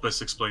help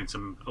us explain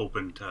some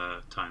Open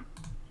time.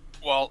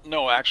 Well,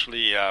 no,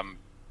 actually,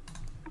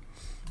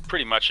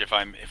 pretty much if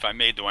I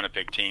made the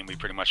Winnipeg team, we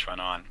pretty much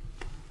went on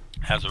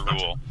as a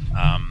rule.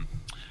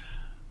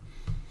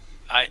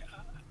 I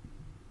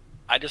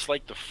just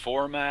like the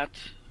format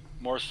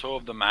more so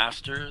of the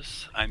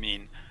Masters. I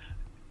mean,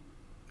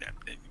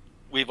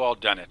 we've all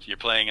done it. You're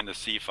playing in the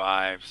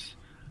C5s,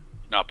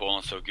 not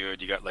bowling so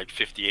good. You got like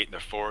 58 in the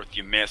 4th.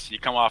 You miss. You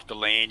come off the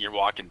lane. You're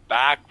walking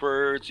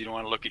backwards. You don't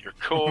want to look at your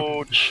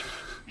coach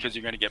because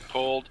you're going to get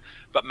pulled.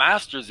 But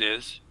Masters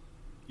is,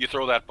 you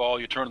throw that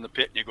ball, you turn in the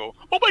pit, and you go,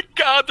 oh my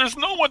God, there's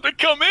no one to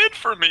come in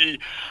for me.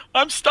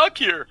 I'm stuck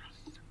here.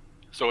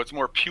 So it's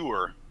more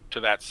pure to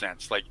that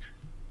sense. Like,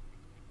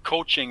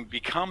 coaching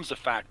becomes a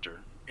factor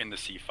in the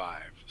C5.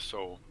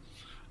 So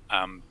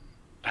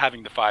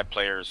having the 5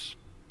 players,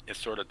 it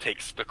sort of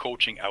takes the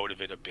coaching out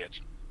of it a bit.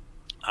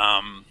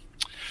 I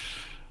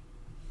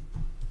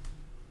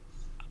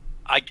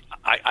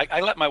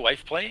let my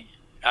wife play.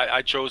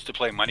 I chose to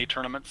play money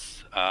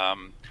tournaments.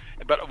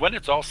 But when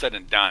it's all said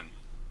and done,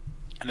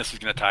 and this is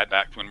going to tie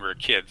back to when we were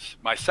kids,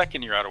 my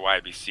second year out of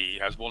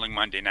YBC, I was bowling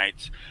Monday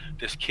nights.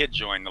 This kid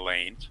joined the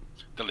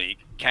league,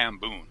 Cam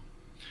Boone.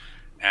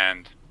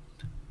 And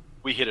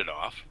we hit it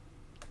off.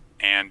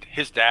 And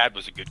his dad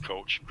was a good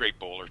coach, great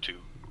bowler too.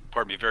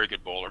 Pardon me, very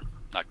good bowler.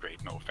 Not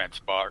great, no offense,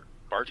 Bart.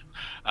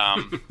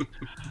 I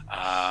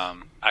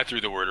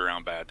threw the word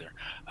around bad there.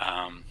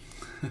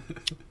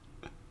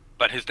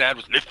 But his dad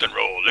was lift and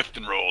roll, lift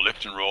and roll,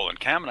 lift and roll. And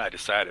Cam and I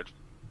decided,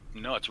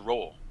 no, it's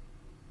roll.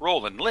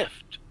 Roll and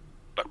lift.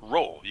 But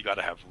roll, you got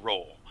to have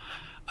roll.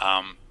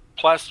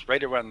 Plus,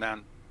 right around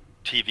then,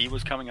 TV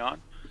was coming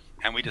on.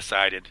 And we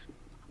decided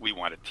we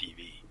wanted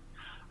TV.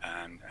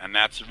 And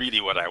that's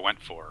really what I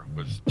went for,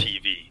 was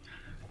TV.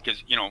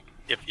 Because, you know,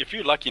 if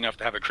you're lucky enough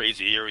to have a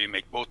crazy year, you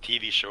make both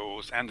TV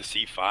shows and the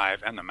C5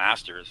 and the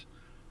Masters,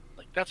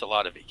 like, that's a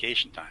lot of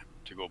vacation time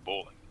to go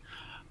bowling.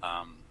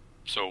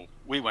 So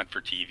we went for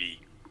TV.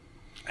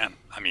 And,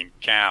 I mean,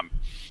 Cam,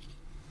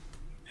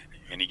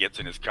 when he gets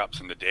in his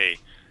cups in the day,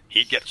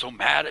 he'd get so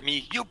mad at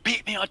me. You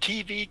beat me on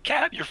TV,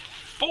 Cam. You're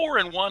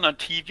 4-1 on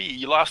TV.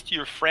 You lost to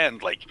your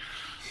friend. Like,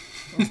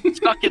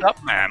 suck it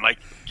up, man. Like,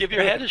 give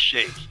your head a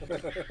shake.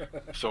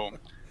 So,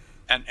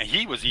 and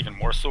he was even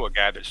more so a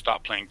guy that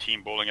stopped playing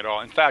team bowling at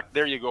all. In fact,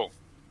 there you go.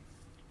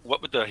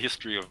 What would the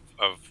history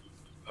of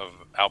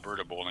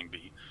Alberta bowling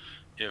be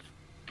if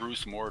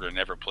Bruce Mortar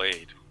never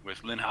played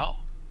with Lynn Howe?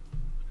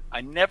 I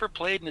never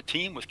played in a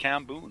team with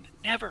Cam Boone.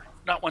 Never.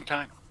 Not one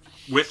time.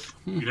 You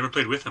never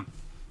played with him?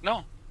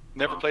 No.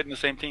 Never played in the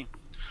same team.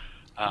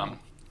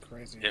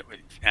 Crazy.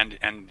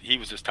 And he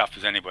was as tough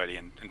as anybody.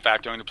 And in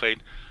fact, I only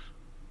played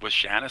with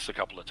Shannis a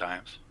couple of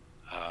times.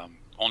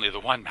 Only the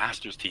one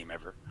Masters team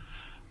ever.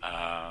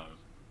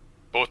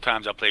 Both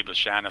times I played with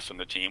Shannis on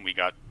the team, we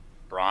got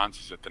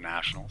bronzes at the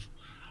Nationals.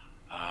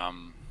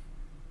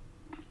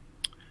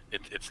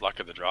 It's luck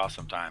of the draw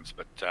sometimes.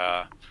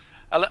 But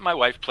I let my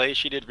wife play.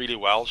 She did really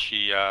well.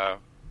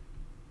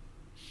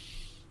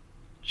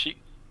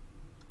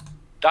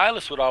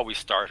 Dylas would always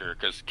start her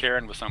because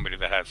Karen was somebody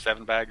that had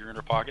 7-bagger in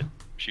her pocket.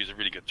 She was a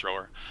really good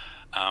thrower.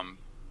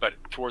 But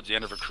towards the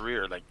end of her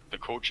career, like, the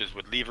coaches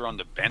would leave her on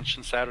the bench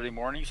on Saturday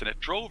mornings, and it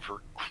drove her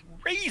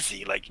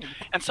crazy. Like,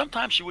 and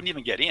sometimes she wouldn't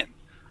even get in.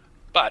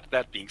 But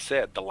that being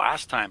said, the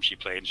last time she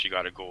played and she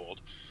got a gold,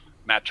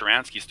 Matt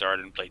Taransky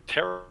started and played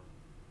terrible.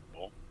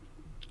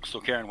 So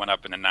Karen went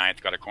up in the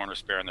 9th, got a corner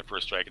spare in the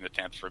first strike in the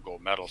 10th for a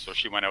gold medal. So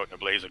she went out in a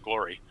blaze of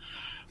glory.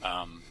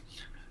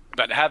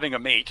 But having a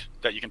mate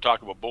that you can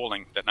talk about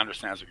bowling that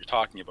understands what you're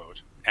talking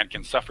about and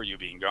can suffer you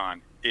being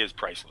gone is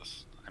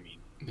priceless. I mean,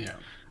 yeah,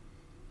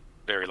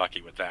 very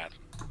lucky with that.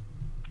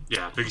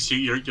 Yeah, because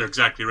you're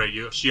exactly right.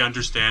 She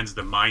understands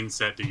the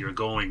mindset that you're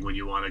going when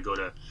you want to go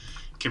to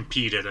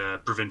compete at a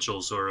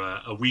provincials or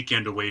a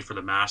weekend away for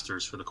the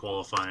Masters for the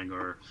qualifying,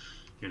 or,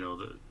 you know,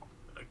 the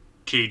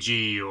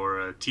KG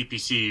or a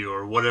TPC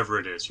or whatever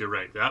it is. You're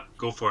right. Yeah,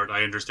 go for it.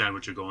 I understand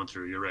what you're going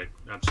through. You're right.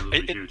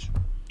 Absolutely huge.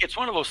 It's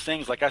one of those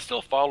things, like, I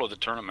still follow the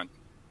tournament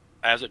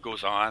as it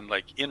goes on,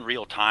 like, in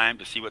real time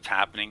to see what's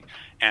happening.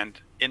 And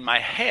in my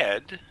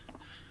head,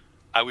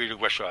 I really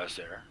wish I was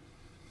there.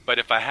 But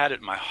if I had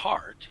it in my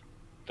heart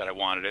that I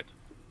wanted it,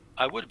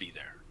 I would be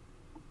there.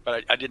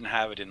 But I didn't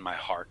have it in my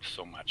heart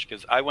so much,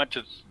 because I went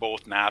to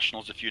both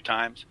Nationals a few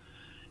times,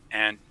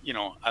 and, you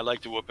know, I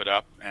like to whoop it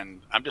up, and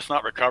I'm just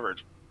not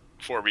recovered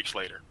 4 weeks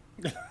later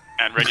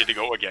and ready to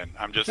go again.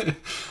 I'm just not.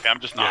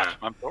 Yeah.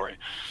 I'm sorry.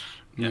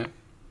 Yeah.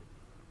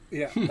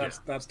 Yeah,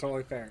 that's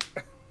totally fair.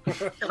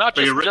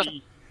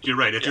 You're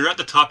right. If you're at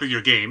the top of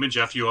your game, and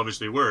Jeff, you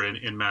obviously were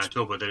in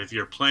Manitoba, that if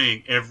you're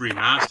playing every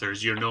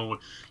Masters, you know,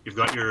 you've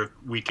got your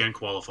weekend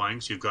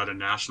qualifying, so you've got a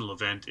national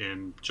event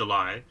in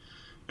July,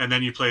 and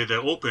then you play the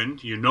Open.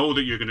 You know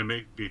that you're going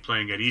to be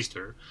playing at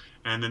Easter,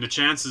 and then the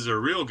chances are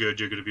real good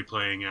you're going to be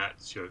playing at.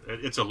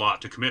 It's a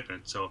lot to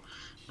commitment. So,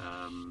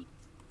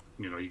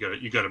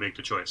 you got to make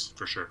the choice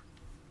for sure.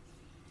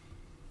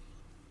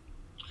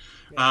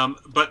 Yeah.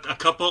 But a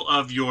couple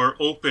of your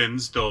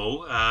Opens,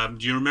 though,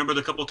 do you remember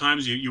the couple of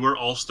times you were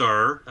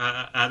All-Star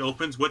at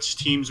Opens? Which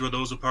teams were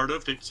those a part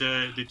of that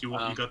you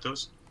got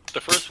those?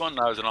 The first one,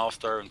 I was an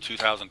All-Star in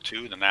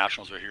 2002. The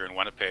Nationals were here in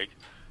Winnipeg,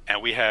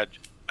 and we had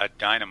a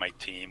dynamite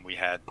team. We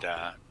had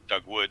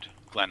Doug Wood,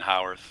 Glenn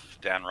Howarth,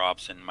 Dan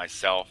Robson,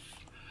 myself.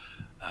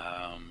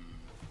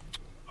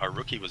 Our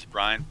rookie was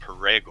Brian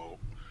Perego.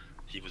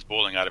 He was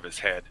bowling out of his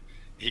head.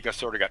 He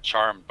sort of got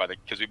charmed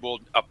because we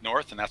bowled up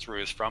north, and that's where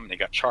he was from. And he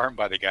got charmed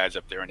by the guys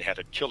up there, and he had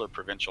a killer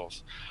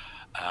provincials.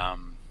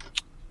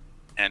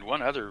 And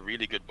one other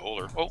really good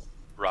bowler,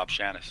 Rob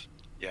Shanis.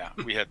 Yeah,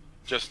 we had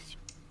just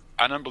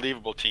an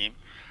unbelievable team.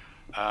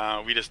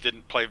 We just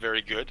didn't play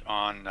very good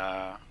on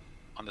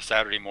the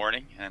Saturday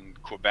morning,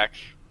 and Quebec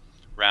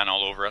ran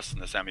all over us in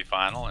the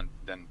semifinal, and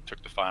then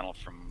took the final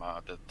from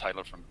the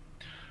title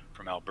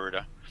from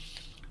Alberta.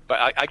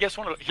 But I guess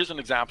here's an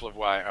example of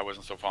why I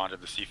wasn't so fond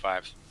of the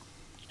C5s.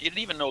 You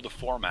didn't even know the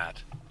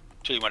format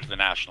until you went to the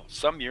Nationals.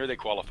 Some year they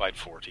qualified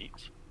 4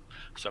 teams.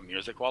 Some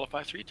years they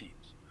qualified 3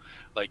 teams.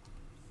 Like,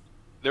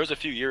 there was a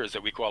few years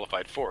that we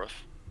qualified 4th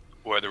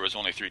where there was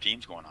only 3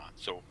 teams going on.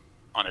 So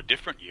on a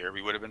different year,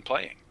 we would have been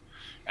playing.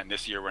 And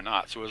this year we're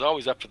not. So it was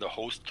always up to the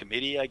host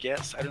committee, I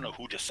guess. I don't know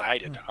who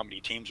decided how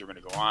many teams were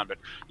going to go on, but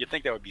you'd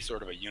think that would be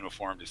sort of a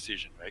uniform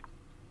decision,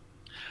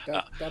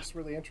 right? That's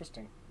really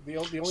interesting. The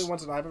only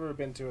ones that I've ever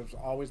been to have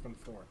always been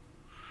 4.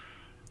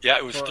 Yeah,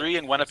 it was 3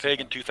 in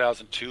Winnipeg in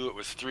 2002. It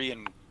was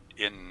 3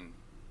 in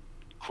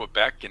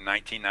Quebec in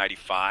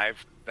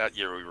 1995. That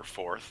year we were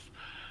 4th.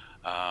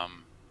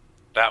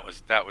 That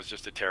was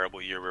just a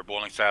terrible year. We were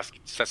bowling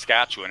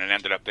Saskatchewan, and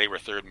ended up they were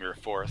 3rd and we were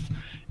 4th.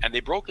 And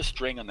they broke a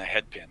string on the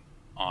headpin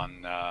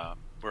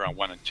we're on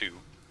 1 and 2.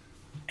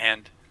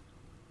 And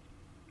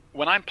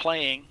when I'm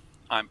playing,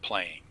 I'm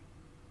playing.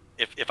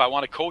 If I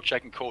want to coach, I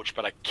can coach,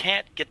 but I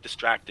can't get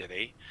distracted,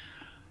 eh?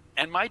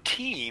 And my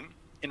team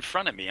in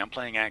front of me, I'm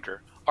playing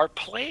anchor, are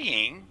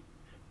playing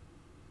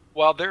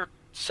while their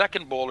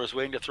second bowler is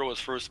waiting to throw his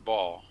first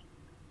ball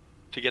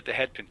to get the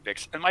headpin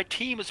fixed. And my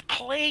team is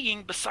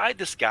playing beside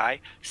this guy,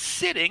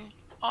 sitting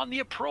on the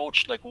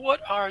approach. Like, what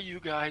are you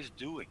guys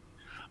doing?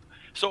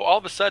 So all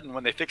of a sudden,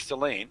 when they fix the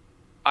lane,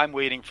 I'm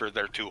waiting for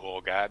their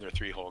 2-hole guy, their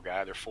 3-hole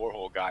guy, their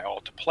 4-hole guy all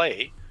to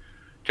play,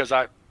 because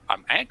I'm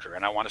anchor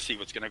and I want to see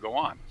what's going to go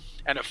on.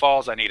 And it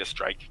falls, I need a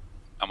strike.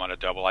 I'm on a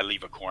double. I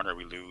leave a corner,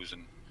 we lose,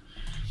 and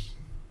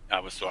I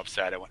was so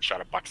upset. I went and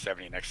shot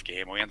 $170 next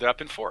game. We ended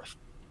up in 4th.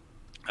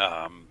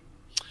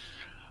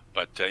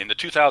 But in the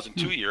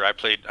 2002 year, I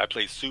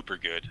played super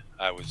good.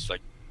 I was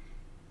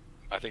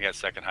I think I had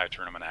second high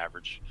tournament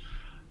average.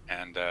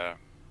 And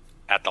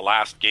at the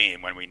last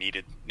game, when we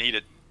needed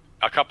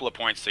a couple of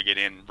points to get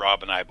in,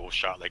 Rob and I both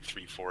shot like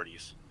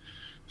 340s.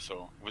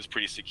 So it was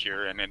pretty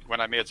secure. And then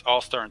when I made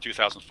All-Star in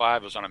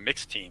 2005, I was on a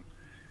mixed team.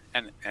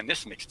 And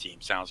this mixed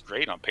team sounds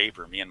great on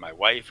paper. Me and my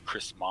wife,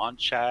 Chris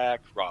Monchak,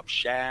 Rob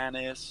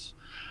Shanis,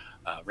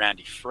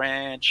 Randy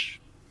French,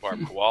 Barb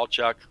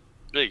Kowalchuk.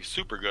 Really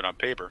super good on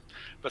paper.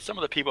 But some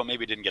of the people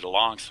maybe didn't get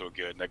along so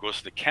good. And that goes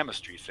to the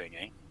chemistry thing,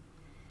 eh?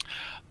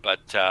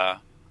 But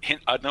in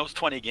those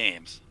 20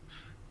 games,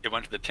 it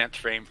went to the 10th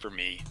frame for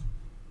me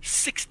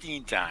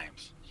 16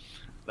 times.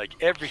 Like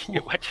it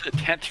went to the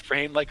 10th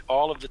frame like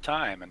all of the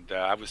time. And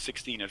I was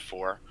 16-4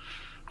 for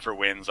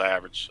wins. I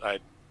had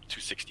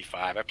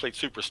 265. I played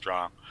super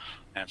strong.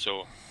 And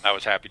so I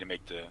was happy to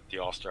make the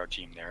All-Star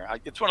team there.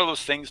 It's one of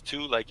those things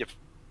too, like if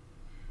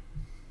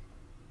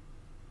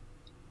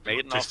I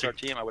made an All-Star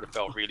team, I would have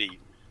felt really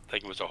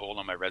like it was a hole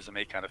on my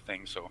resume kind of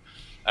thing. So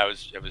I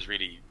was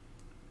really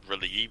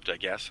relieved, I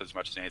guess, as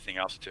much as anything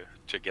else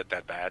to get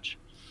that badge.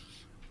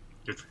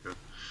 Good for you.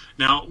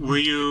 Now, were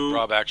you...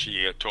 Rob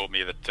actually told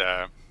me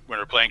that when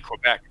we were playing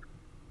Quebec...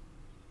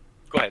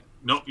 Go ahead.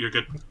 No, you're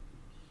good.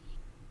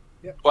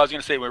 Yep. Well, I was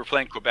going to say, when we were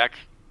playing Quebec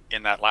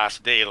in that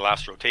last day, the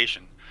last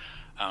rotation,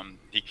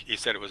 he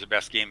said it was the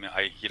best game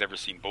he'd ever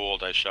seen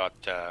bowled. I shot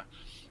a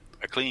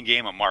clean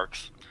game of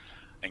marks,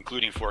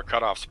 including 4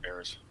 cutoff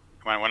spares.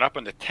 When I went up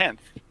on the 10th,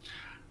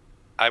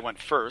 I went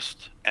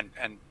first, and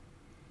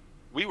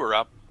we were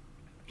up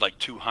like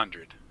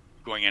 200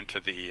 going into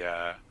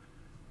the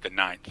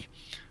 9th.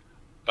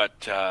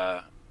 But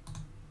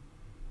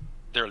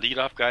their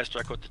leadoff guy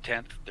struck out the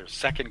 10th. Their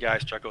second guy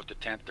struck out the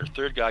 10th. Their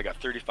third guy got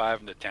 35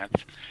 in the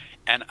 10th.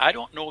 And I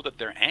don't know that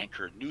their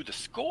anchor knew the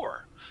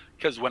score,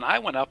 because when I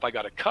went up, I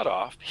got a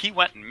cutoff. He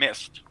went and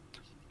missed,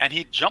 and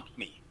he jumped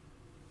me.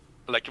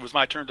 Like it was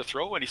my turn to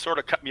throw, and he sort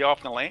of cut me off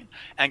in the lane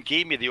and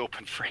gave me the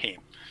open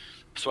frame.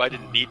 So I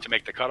didn't need to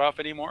make the cutoff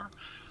anymore.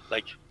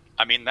 Like,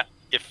 I mean,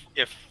 if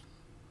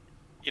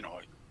you know,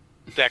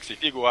 Dex,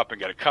 if you go up and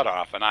get a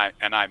cutoff and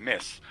I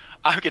miss,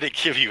 I'm going to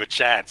give you a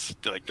chance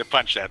to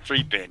punch that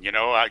 3-pin, you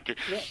know?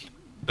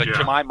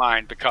 To my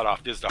mind, the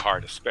cutoff is the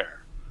hardest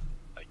spare.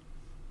 Like,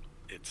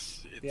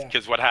 It's Yeah.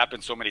 because what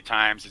happens so many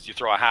times is you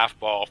throw a half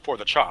ball for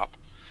the chop,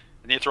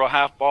 and you throw a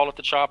half ball at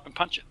the chop and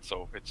punch it.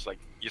 So it's like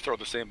you throw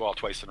the same ball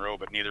twice in a row,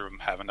 but neither of them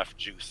have enough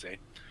juice, eh?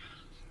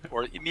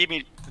 Or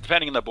maybe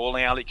depending on the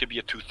bowling alley, it could be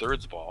a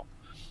 2/3 ball.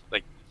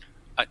 Like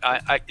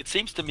it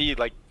seems to me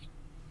like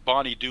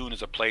Bonnie Doon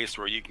is a place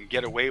where you can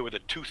get away with a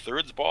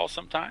 2/3 ball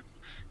sometime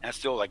and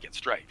still like get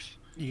strikes.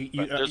 You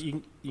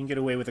can get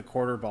away with a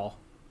quarter ball.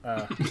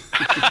 Matt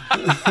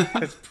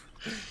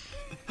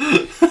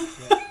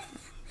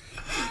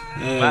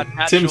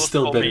Tim's Schultz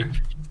still told me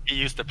bitter. he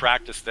used to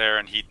practice there,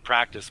 and he'd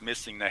practice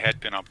missing the head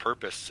pin on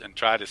purpose and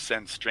try to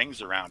send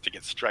strings around to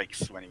get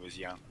strikes when he was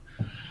young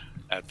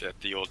at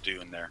the old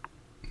Dune there.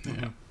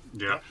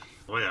 Yeah.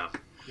 Oh yeah.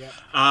 Yeah.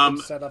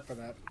 Good set up for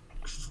that.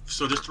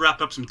 So just to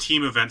wrap up some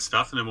team event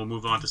stuff, and then we'll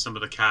move on to some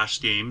of the cash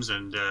games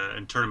and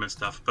tournament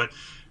stuff. But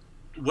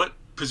what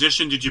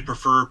position did you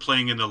prefer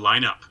playing in the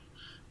lineup?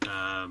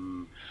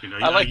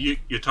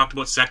 You talked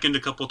about second a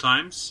couple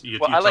times.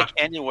 I like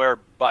anywhere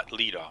but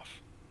leadoff.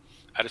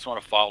 I just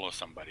want to follow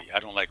somebody. I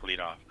don't like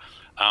leadoff.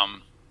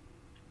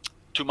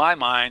 To my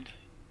mind,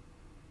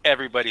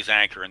 everybody's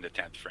anchor in the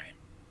 10th frame.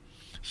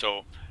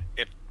 So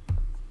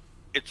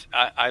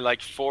I like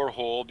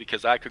 4-hole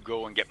because I could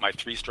go and get my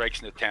 3 strikes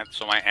in the 10th,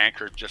 so my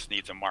anchor just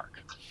needs a mark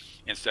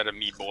instead of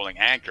me bowling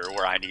anchor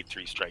where I need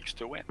 3 strikes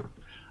to win.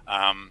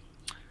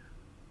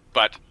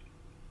 But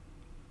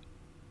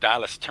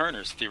Dallas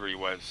Turner's theory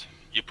was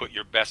you put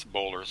your best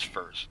bowlers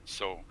first.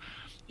 So,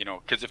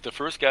 because if the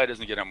first guy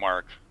doesn't get a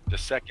mark, the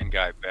second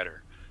guy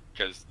better,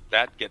 because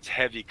that gets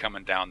heavy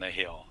coming down the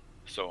hill.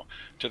 So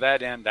to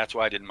that end, that's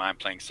why I didn't mind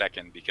playing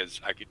second,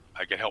 because I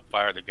could help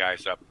fire the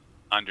guys up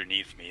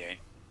underneath me, eh?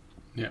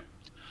 Yeah.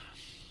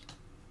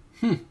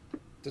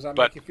 Does that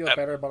make you feel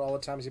better about all the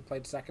times you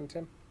played second,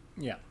 Tim?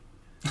 Yeah.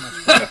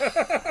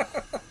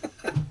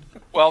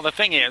 Well, the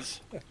thing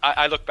is,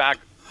 I look back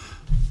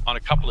on a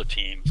couple of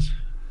teams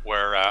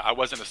where I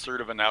wasn't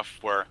assertive enough,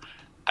 where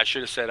I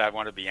should have said I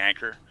want to be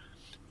anchor,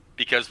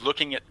 because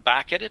looking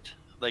back at it,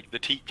 like the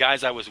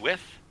guys I was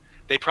with,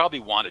 they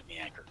probably wanted me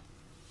anchor.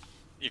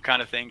 You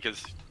kind of thing,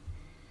 because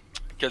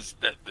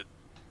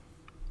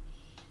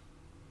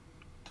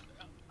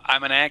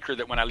I'm an anchor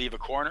that when I leave a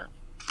corner,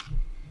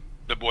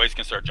 the boys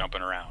can start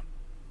jumping around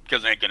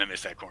because they ain't gonna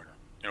miss that corner.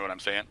 You know what I'm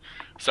saying?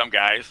 Some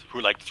guys who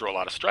like to throw a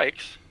lot of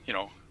strikes,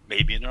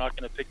 maybe they're not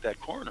gonna pick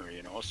that corner.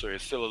 So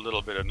there's still a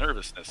little bit of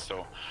nervousness.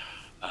 So,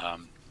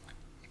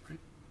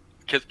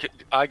 because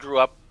I grew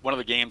up, one of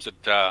the games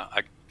that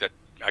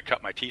I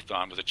cut my teeth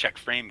on was a check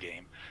frame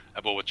game.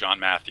 I bowled with John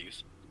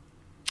Matthews,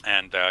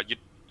 and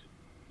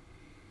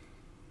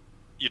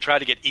you try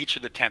to get each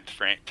of the 10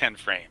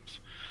 frames.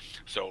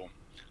 So,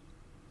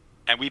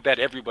 and we bet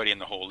everybody in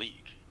the whole league.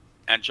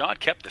 And John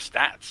kept the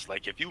stats.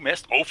 Like if you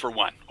missed 0 for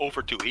 1, 0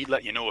 for 2, he'd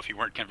let you know if you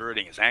weren't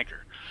converting his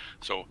anchor.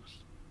 So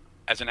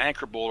as an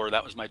anchor bowler,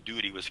 that was my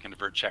duty, was to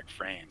convert check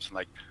frames. And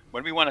like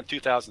when we won in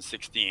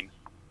 2016,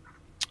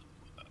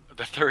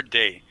 the third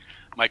day,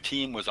 my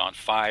team was on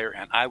fire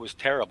and I was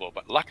terrible.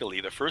 But luckily,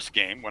 the first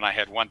game, when I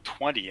had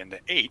 120 in the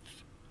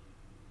 8th,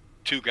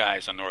 2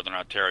 guys on Northern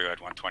Ontario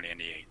had 120 in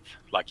the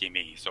 8th. Lucky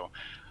me. So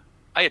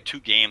I had 2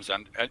 games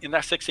in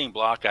that 16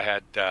 block. I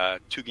had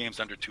 2 games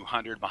under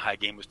 200. My high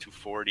game was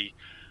 240,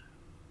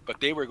 but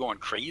they were going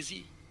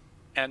crazy.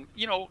 And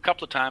a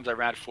couple of times I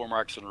ran 4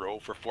 marks in a row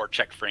for 4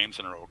 check frames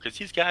in a row because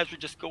these guys were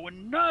just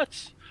going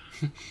nuts.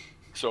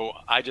 So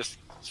I just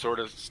sort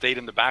of stayed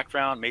in the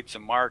background, made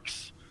some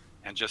marks,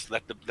 and just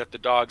let the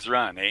dogs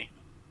run. Eh?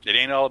 It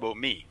ain't all about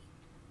me.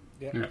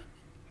 Yeah.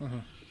 Mm-hmm.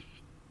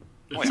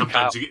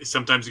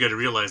 Sometimes you got to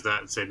realize that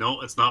and say, no,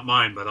 it's not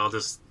mine, but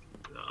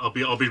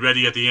I'll be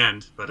ready at the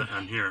end, but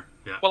I'm here.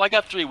 Yeah. Well, I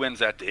got 3 wins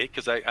that day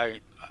because I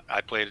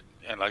played,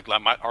 and like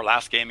our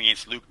last game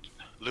against Luke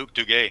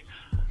Duguay,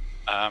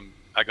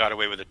 I got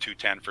away with a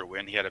 210 for a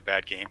win. He had a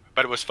bad game,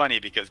 but it was funny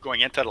because going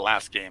into the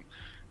last game,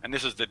 and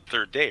this is the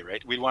third day,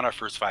 right? We'd won our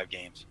first 5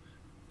 games,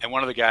 and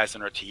one of the guys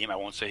on our team, I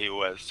won't say who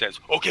it was, says,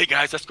 "Okay,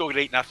 guys, let's go at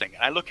 8-0."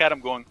 And I look at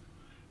him going,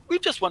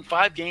 "We've just won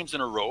 5 games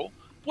in a row.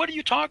 What are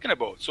you talking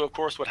about?" So of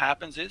course, what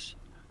happens is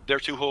their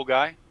 2-hole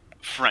guy,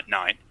 front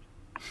 9.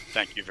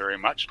 Thank you very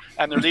much.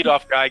 And their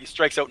leadoff guy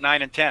strikes out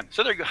 9 and 10.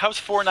 So how's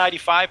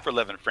 495 for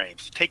 11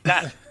 frames? Take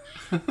that.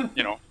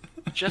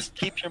 Just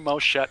keep your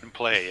mouth shut and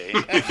play.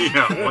 Eh?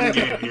 Yeah, one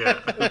game. Yeah.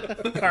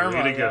 Karma.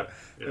 Way to go.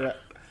 Yeah.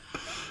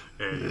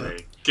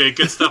 Anyway, okay,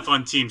 good stuff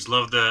on teams.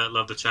 Love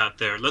the chat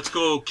there. Let's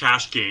go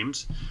cash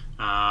games.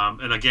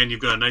 And again, you've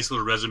got a nice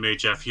little resume,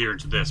 Jeff, here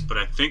into this. But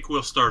I think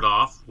we'll start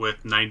off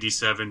with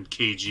 97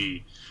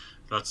 kg.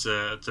 It's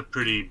a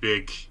pretty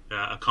big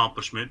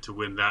accomplishment to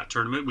win that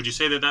tournament. Would you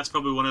say that that's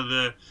probably one of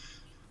the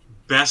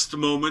best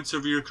moments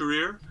of your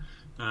career?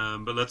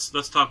 But let's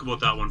talk about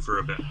that one for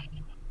a bit.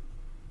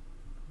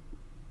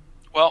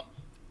 Well,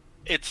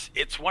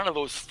 it's one of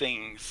those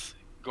things.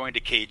 Going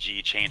to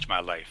KG changed my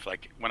life.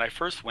 Like when I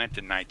first went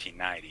in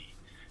 1990,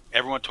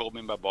 everyone told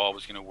me my ball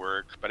was going to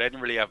work, but I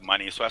didn't really have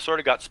money, so I sort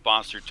of got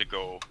sponsored to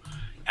go.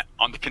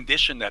 on the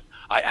condition that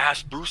I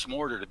asked Bruce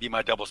Mortar to be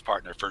my doubles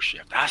partner first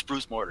shift. Ask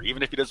Bruce Mortar,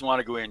 even if he doesn't want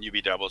to go in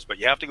UB doubles, but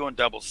you have to go in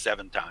doubles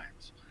 7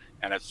 times.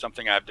 And it's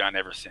something I've done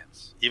ever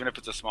since. Even if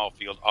it's a small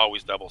field,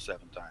 always double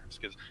 7 times.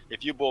 Because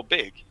if you bowl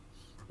big,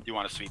 you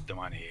want to sweep the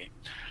money. Eh?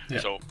 Yeah.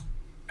 So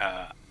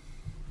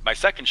my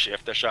second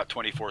shift, I shot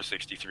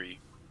 24-63,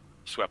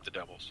 swept the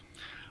doubles.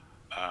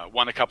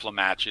 Won a couple of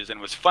matches, and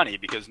it was funny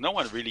because no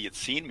one really had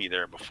seen me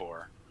there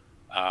before.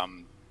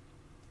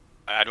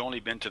 I'd only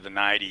been to the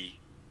 90.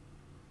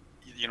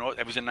 You know,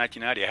 it was in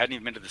 1990. I hadn't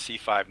even been to the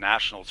C5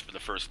 Nationals for the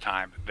first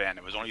time then.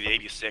 It was only the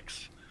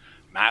 86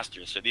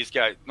 Masters. So these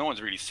guys, no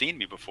one's really seen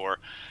me before,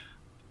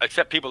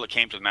 except people that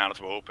came to the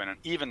Manitoba Open, and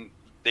even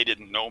they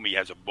didn't know me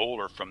as a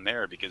bowler from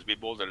there because we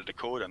bowled at a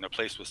Dakota and the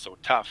place was so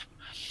tough.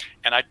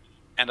 And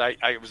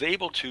I was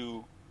able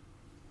to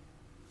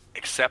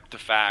accept the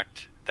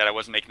fact that I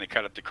wasn't making the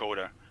cut at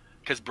Dakota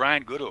because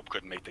Brian Goodhope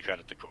couldn't make the cut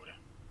at Dakota.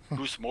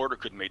 Bruce Mortar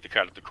couldn't make the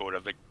cut at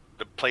Dakota.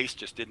 The place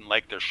just didn't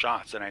like their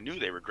shots, and I knew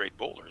they were great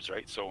bowlers,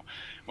 right? So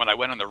when I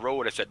went on the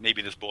road, I said,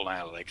 maybe this bowling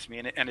alley likes me,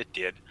 and it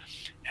did.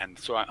 And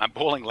so I'm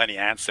bowling Lenny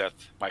Anseth,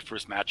 my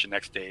first match the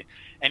next day,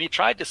 and he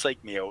tried to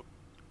psych me out,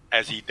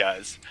 as he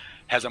does,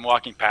 as I'm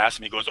walking past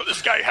him. He goes, oh,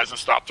 this guy hasn't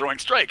stopped throwing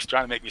strikes,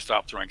 trying to make me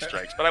stop throwing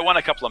strikes. But I won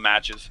a couple of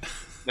matches.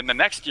 Then the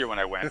next year when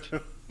I went,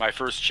 my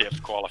first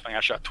shift qualifying, I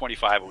shot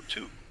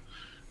 25-02.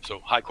 So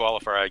high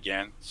qualifier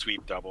again,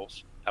 sweep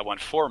doubles. I won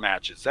 4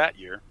 matches that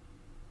year.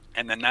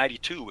 And then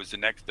 92 was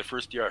the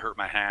first year I hurt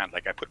my hand.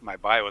 Like I put in my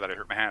bio that I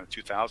hurt my hand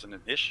in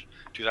 2000-ish,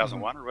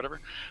 2001 or whatever.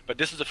 But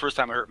this is the first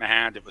time I hurt my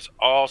hand. It was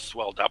all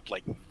swelled up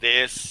like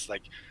this.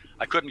 Like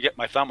I couldn't get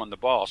my thumb on the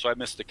ball, so I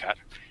missed the cut.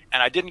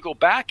 And I didn't go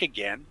back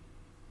again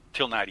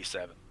till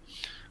 97.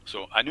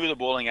 So I knew the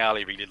bowling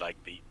alley really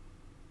liked me.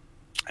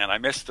 And I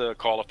missed the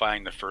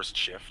qualifying the first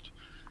shift.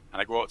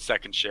 And I go out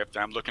second shift,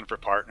 and I'm looking for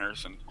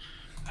partners, and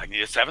I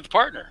need a 7th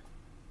partner.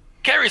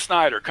 Kerry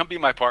Snyder, come be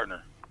my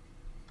partner.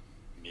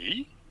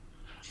 Me?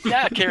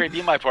 Yeah, Kerry,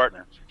 be my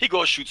partner. He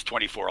goes, shoots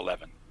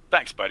 24-11.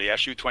 Thanks, buddy. I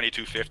shoot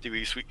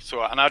 22-50.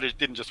 So and I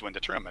didn't just win the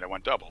tournament. I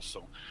won doubles,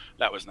 so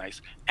that was nice.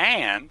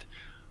 And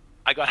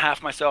I got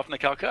half myself in the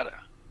Calcutta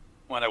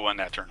when I won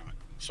that tournament.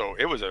 So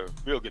it was a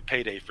real good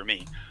payday for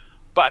me.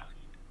 But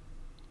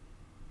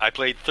I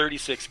played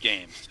 36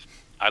 games.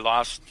 I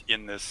lost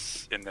in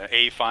the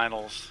A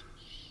finals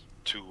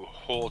to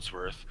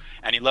Holdsworth,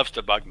 and he loves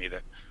to bug me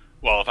that,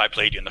 well, if I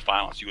played you in the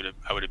finals,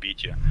 I would have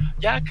beat you.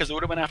 Yeah, because it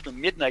would have been after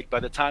midnight by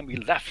the time we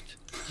left.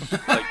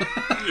 Like,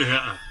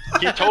 yeah,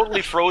 he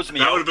totally froze me.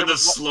 That would have been the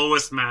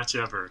slowest match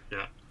ever.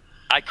 Yeah,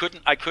 I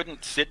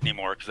couldn't sit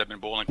anymore because I've been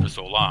bowling for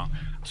so long.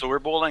 So we're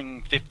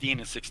bowling 15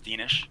 and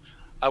 16ish.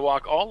 I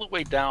walk all the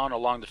way down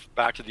along the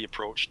back to the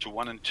approach to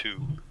 1 and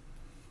 2,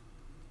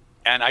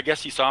 and I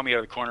guess he saw me out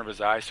of the corner of his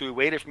eye, so he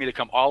waited for me to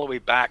come all the way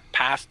back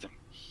past him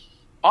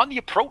on the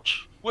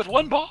approach with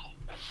 1 ball.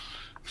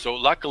 So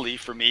luckily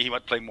for me, he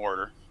went to play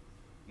Mortar.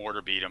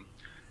 Mortar beat him.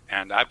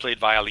 And I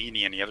played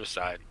Violini on the other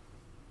side.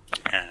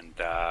 And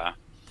I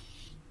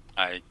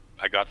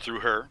got through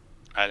her.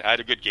 I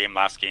had a good game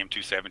last game,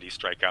 270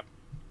 strike up.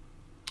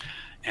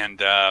 And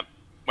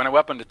when I went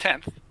up on the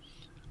 10th,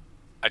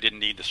 I didn't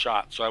need the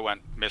shot. So I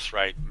went miss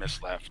right,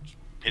 miss left,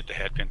 hit the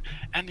head pin.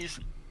 And these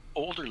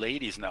older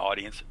ladies in the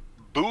audience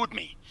booed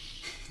me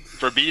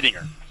for beating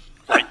her.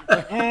 Like,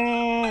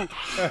 ooh.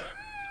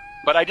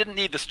 But I didn't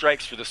need the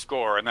strikes for the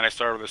score, and then I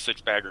started with a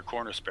 6-bagger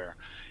corner spare.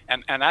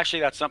 And actually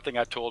that's something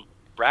I told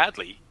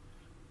Bradley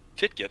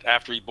Titgett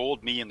after he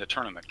bowled me in the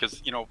tournament, because,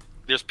 you know,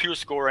 there's pure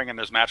scoring and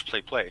there's match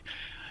play.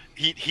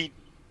 He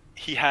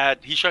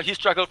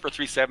struck out for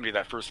 370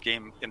 that first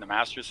game in the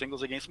Masters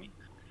singles against me,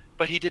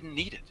 but he didn't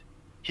need it.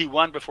 He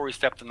won before he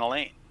stepped in the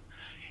lane.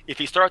 If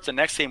he starts the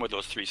next game with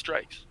those 3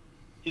 strikes,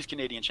 he's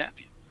Canadian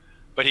champion.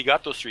 But he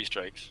got those 3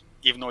 strikes,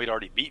 even though he'd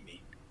already beat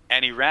me,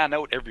 and he ran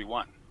out every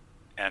one.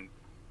 And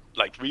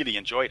like really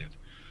enjoyed it,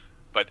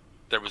 but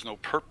there was no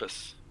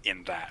purpose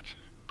in that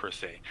per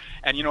se.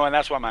 And you know, and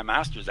that's why my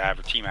Masters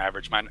team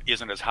average mine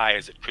isn't as high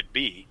as it could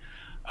be,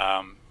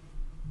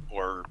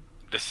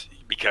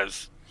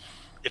 because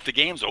if the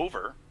game's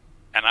over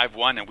and I've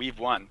won and we've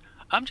won,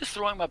 I'm just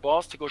throwing my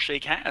balls to go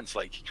shake hands.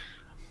 Like,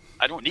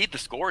 I don't need the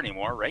score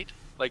anymore, right?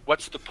 Like,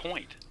 what's the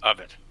point of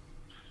it?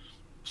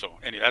 So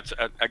anyway,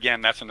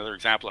 that's another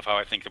example of how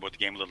I think about the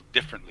game a little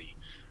differently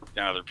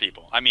than other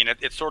people. I mean,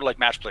 it's sort of like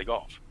match play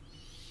golf.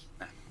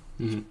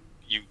 Mm-hmm.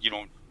 You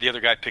don't. The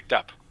other guy picked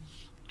up,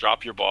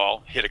 drop your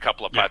ball, hit a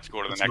couple of putts,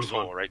 go to the next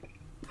hole, right?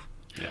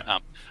 Yeah.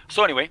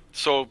 So anyway,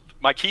 so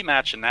my key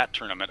match in that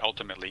tournament,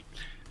 ultimately,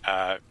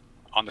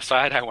 on the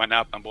side I went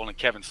up, I'm bowling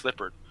Kevin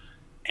Slippert,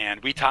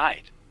 and we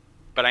tied.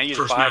 But I needed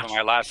First 5 match. on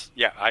my last.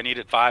 Yeah, I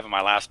needed 5 on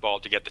my last ball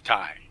to get the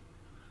tie.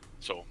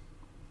 So,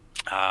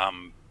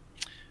 and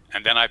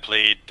then I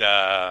played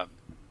a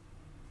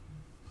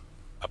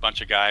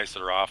bunch of guys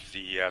that are off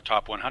the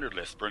top 100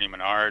 list: Bernie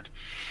Menard,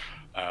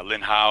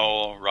 Lynn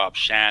Howell, Rob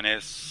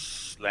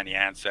Shannis, Lenny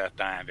Anseth,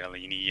 Diane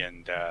Bellini,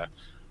 and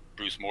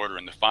Bruce Mortar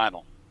in the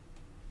final.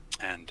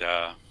 And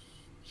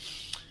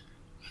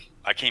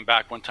I came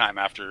back one time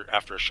after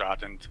a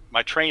shot, and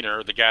my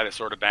trainer, the guy that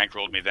sort of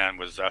bankrolled me then,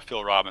 was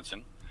Phil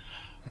Robinson.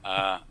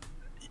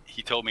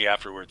 He told me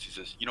afterwards, he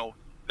says,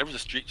 there was a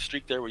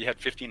streak there where you had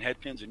 15 head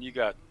pins, and you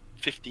got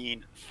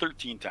 15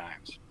 13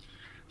 times.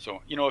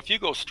 So, if you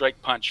go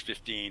strike punch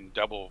 15,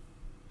 double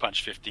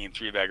punch 15,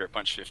 three-bagger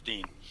punch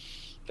 15,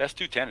 that's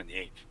 210 in the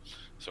eighth.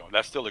 So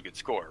that's still a good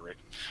score, right?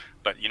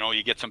 But,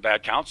 you get some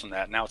bad counts on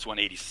that. Now it's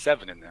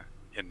 187 in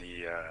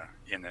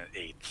the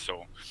eighth.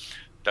 So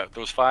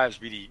those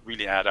fives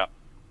really add up.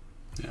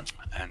 Yeah.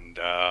 And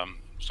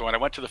so when I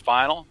went to the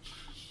final,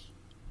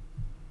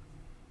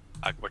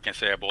 what can I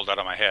say? I bowled out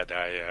of my head.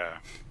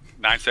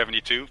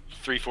 972,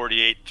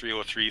 348,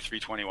 303,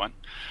 321.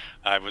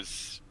 I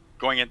was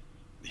going in.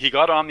 He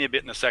got on me a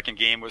bit in the second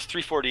game. It was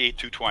 348,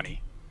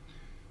 220.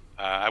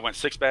 I went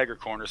six-bagger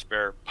corner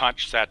spare,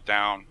 punch, sat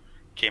down,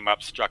 came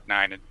up, struck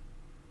 9. And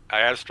I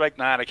had a strike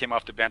 9. I came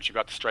off the bench and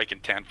got the strike in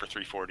 10 for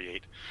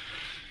 348.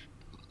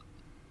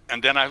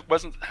 And then I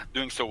wasn't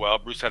doing so well.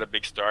 Bruce had a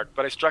big start,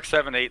 but I struck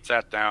 7, 8,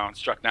 sat down,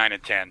 struck 9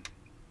 and 10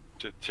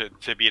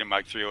 to beat him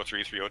like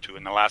 303, 302.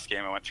 In the last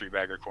game, I went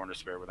three-bagger corner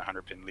spare with a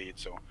 100-pin lead.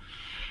 So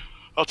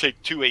I'll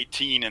take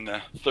 218 in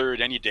the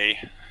third any day.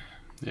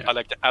 Yeah.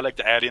 I like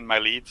to add in my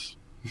leads,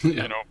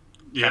 Yeah.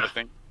 kind of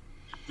thing.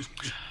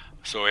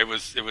 So it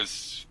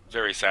was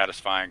very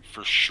satisfying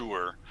for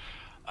sure.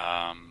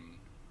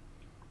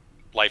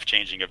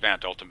 Life-changing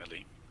event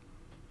ultimately.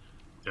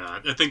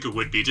 Yeah, I think it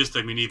would be.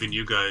 Even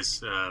you guys,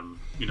 the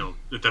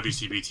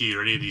WCBT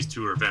or any of these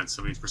tour events.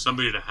 For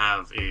somebody to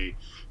have a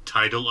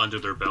title under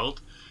their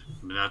belt,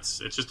 it's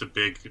just a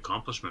big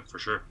accomplishment for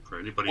sure for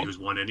anybody who's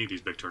won any of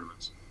these big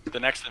tournaments. The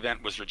next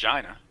event was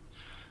Regina,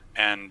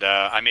 and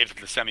I made it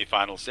to the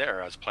semifinals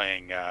there. I was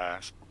playing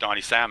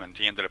Donnie Salmon.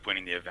 He ended up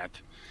winning the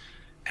event,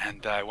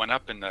 and I went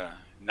up in the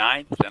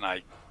 9th, and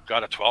I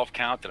got a 12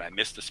 count, and I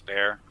missed a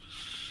spare,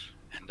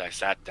 and I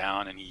sat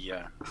down, and he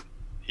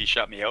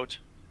shut me out.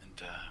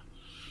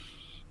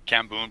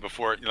 Cam Boone,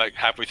 before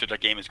halfway through the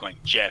game, is going,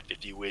 Jeff,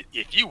 if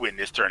you win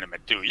this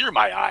tournament too, you're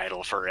my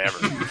idol forever.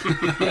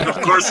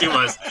 Of course he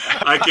was.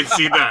 I can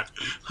see that.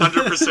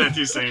 100%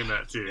 he's saying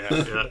that too.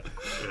 Yeah.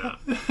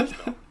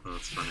 So,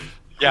 that's funny.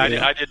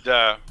 Yeah, I did.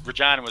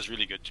 Regina was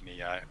really good to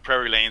me.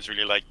 Prairie Lanes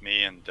really liked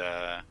me, and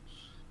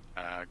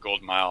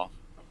Golden Mile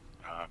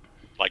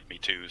liked me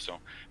too. So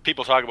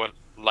people talk about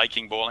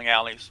liking bowling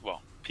alleys.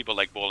 Well, people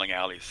like bowling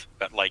alleys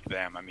that like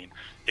them.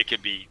 It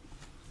could be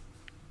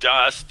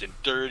dust and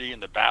dirty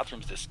and the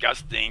bathroom's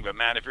disgusting, but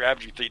man, if you're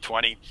averaging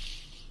 320,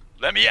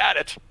 let me at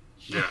it.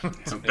 Yeah,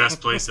 it's the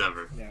best place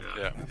ever. Yeah.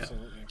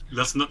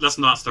 Let's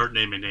Absolutely. not start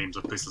naming names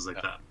of places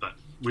like that, but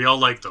we all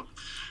like them.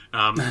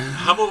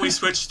 How about we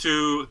switch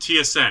to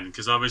TSN?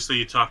 Because obviously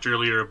you talked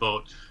earlier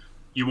about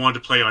you wanted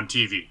to play on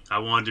TV. I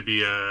wanted to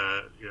be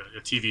a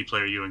TV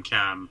player, you and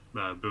Cam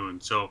Boone.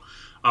 So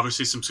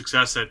obviously some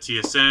success at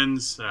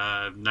TSN's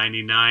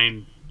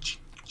 99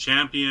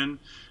 champion.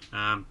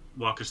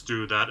 Walk us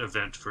through that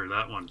event for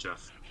that one,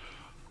 Jeff.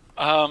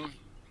 Well,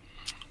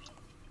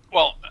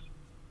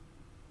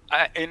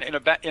 in a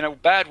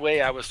bad way,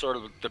 I was sort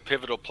of the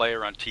pivotal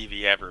player on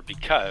TV ever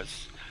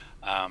because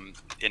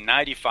in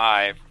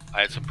 '95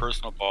 I had some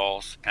personal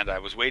balls and I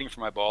was waiting for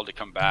my ball to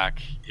come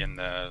back in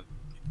the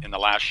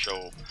last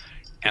show,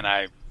 and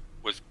I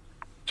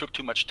took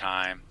too much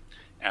time.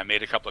 And I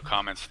made a couple of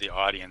comments to the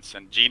audience,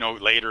 and Gino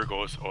later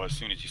goes, "Oh, as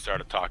soon as you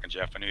started talking,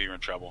 Jeff, I knew you were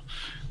in trouble."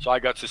 So I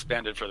got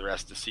suspended for the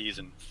rest of the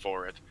season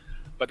for it.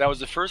 But that was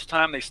the first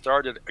time they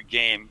started a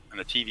game in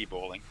the TV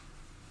bowling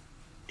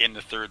in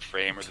the third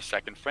frame or the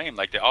second frame.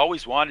 Like, they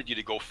always wanted you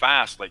to go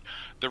fast. Like,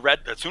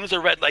 as soon as the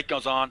red light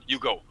goes on, you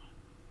go.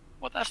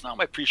 Well, that's not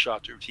my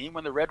pre-shot routine.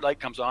 When the red light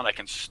comes on, I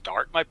can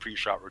start my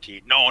pre-shot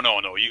routine. No,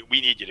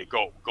 we need you to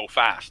go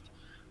fast.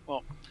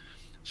 Well,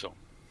 so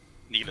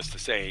needless to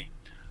say,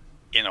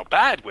 in a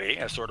bad way,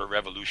 I sort of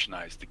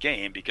revolutionized the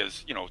game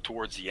because,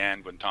 towards the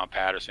end when Tom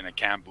Patterson and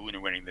Cam Boone are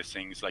winning these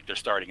things, like they're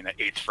starting in the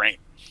 8th frame.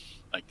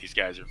 Like, these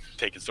guys are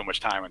taking so much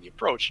time on the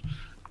approach.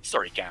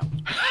 Sorry,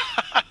 Cam.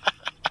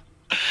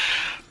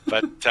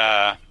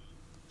 But,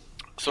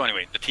 so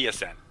anyway, the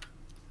TSN.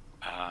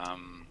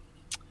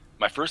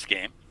 My first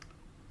game,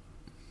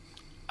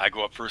 I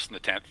go up first in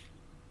the 10th.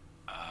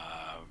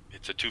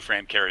 It's a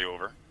 2-frame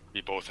carryover.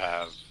 We both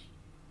have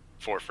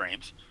 4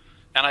 frames.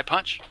 And I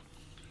punch.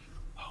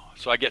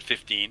 So I get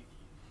 15,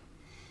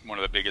 one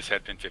of the biggest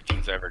headpin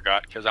 15s I ever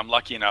got, because I'm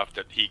lucky enough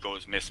that he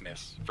goes miss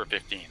for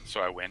 15, so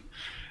I win.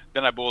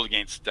 Then I bowl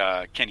against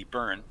Kenny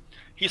Byrne.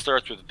 He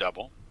starts with a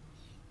double.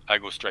 I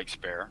go strike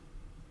spare.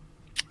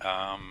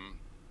 So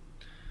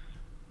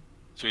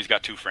he's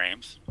got 2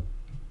 frames.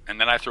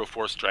 And then I throw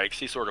 4 strikes.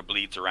 He sort of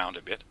bleeds around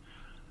a bit.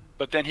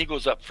 But then he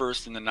goes up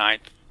first in the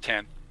 9th,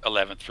 10th,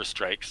 11th for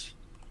strikes,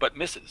 but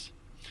misses.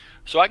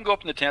 So I can go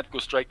up in the 10th, go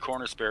strike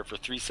corner spare for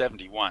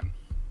 371.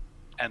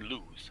 And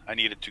lose. I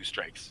needed 2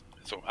 strikes.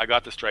 So I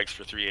got the strikes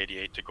for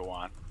 388 to go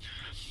on.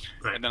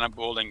 Right. And then I'm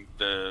bowling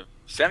the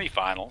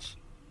semifinals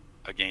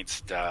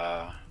against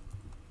a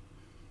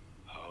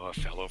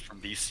fellow from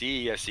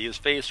BC. I see his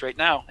face right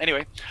now.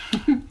 Anyway,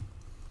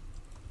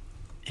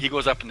 he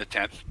goes up in the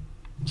 10th,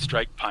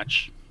 strike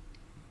punch,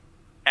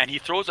 and he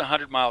throws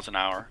 100 miles an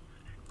hour,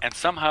 and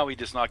somehow he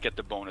does not get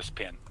the bonus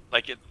pin.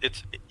 Like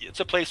it's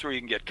a place where you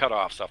can get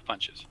cutoffs off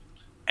punches,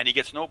 and he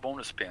gets no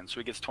bonus pin, so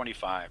he gets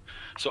 25.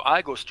 So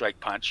I go strike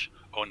punch.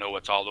 Oh no,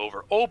 it's all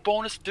over. Oh,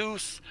 bonus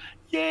deuce.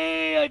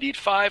 Yay, I need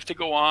 5 to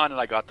go on,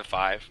 and I got the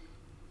 5.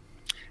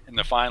 In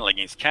the final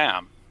against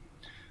Cam,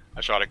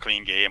 I shot a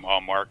clean game,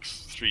 all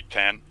marks,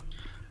 310.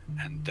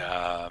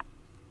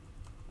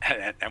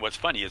 And what's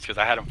funny is because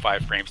I had him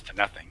 5 frames to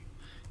nothing,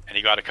 and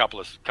he got a couple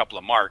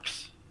of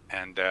marks,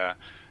 and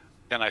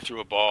then I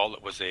threw a ball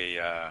that was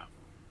a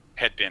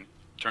head pin,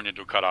 turned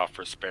into a cutoff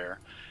for a spare,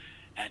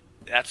 and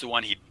that's the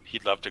one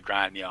he'd love to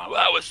grind me on. Well,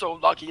 I was so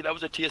lucky. That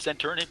was a TSN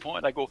turning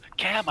point. I go,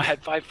 Cam, I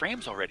had 5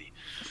 frames already.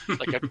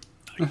 Like,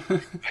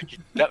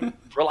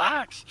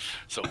 relax.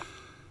 So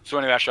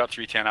anyway, I shot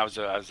 310.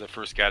 I was the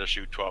first guy to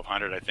shoot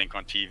 1200, I think,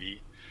 on TV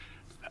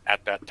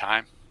at that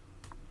time.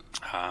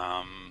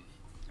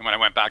 And when I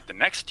went back the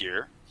next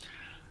year,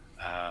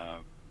 I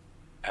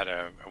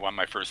won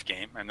my first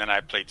game, and then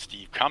I played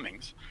Steve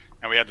Cummings,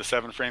 and we had the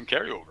 7-frame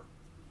carryover.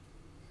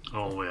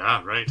 Oh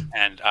yeah, right.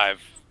 And I've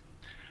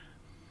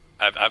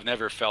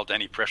never felt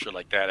any pressure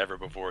like that ever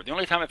before. The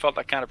only time I felt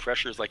that kind of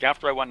pressure is like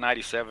after I won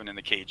 97 in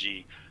the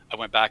KG, I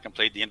went back and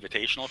played the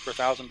Invitational for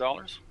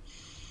 $1,000.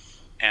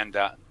 And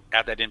at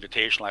that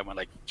Invitational, I went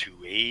like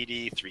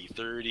 280,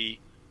 330,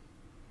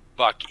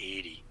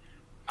 $180.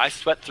 I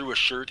sweat through a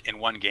shirt in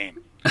one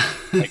game.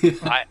 Like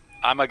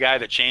I'm a guy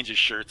that changes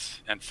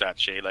shirts and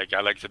such. Like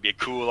I like to be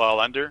cool all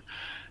under.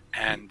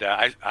 And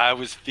I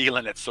was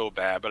feeling it so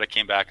bad, but I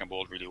came back and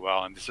bowled really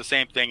well. And it's the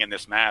same thing in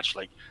this match.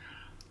 Like,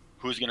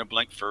 who's going to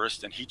blink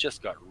first? And he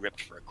just got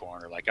ripped for a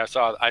corner. Like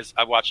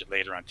I watched it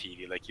later on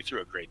TV. Like, he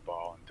threw a great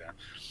ball, and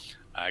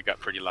I got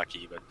pretty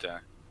lucky.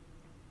 But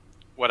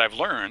what I've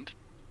learned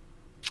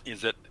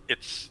is that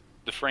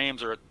the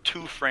frames are a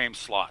 2-frame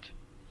slot.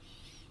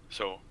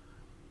 So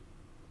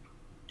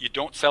you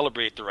don't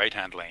celebrate the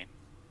right-hand lane,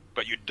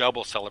 but you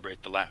double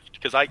celebrate the left.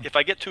 Because if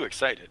I get too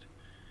excited,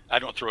 I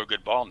don't throw a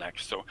good ball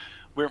next. So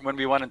when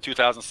we won in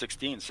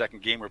 2016,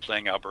 second game, we're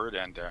playing Alberta,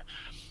 and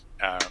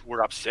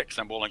we're up 6.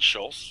 I'm bowling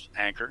Schultz,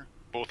 anchor,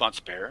 both on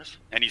spares,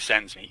 and he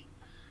sends me.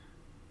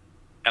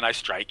 And I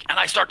strike, and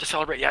I start to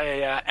celebrate,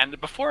 yeah.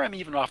 And before I'm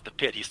even off the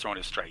pit, he's throwing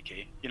his strike,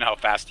 eh? You know how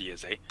fast he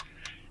is, eh?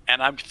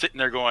 And I'm sitting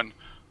there going,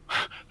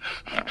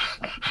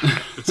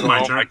 it's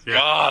my turn. My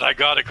God, I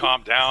got to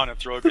calm down and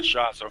throw a good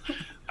shot. So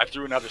I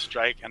threw another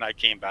strike, and I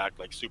came back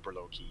like super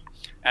low key.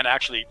 And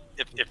actually,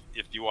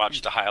 if you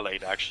watch the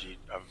highlight actually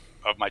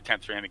of my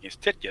 10th frame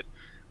against Titgett,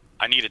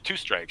 I needed 2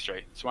 strikes,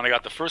 right? So when I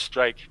got the first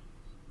strike,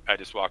 I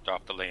just walked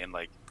off the lane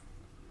like,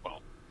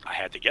 well, I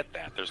had to get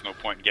that. There's no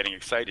point in getting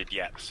excited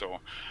yet. So,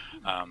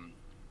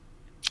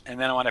 and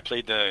then when I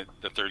played the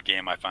third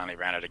game, I finally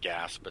ran out of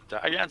gas. But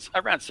I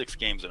ran 6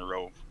 games in a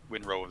row,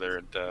 win row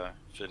there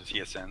for the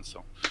TSN.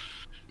 So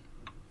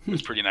it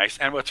was pretty nice.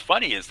 And what's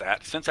funny is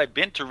that since I've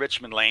been to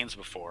Richmond Lanes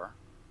before,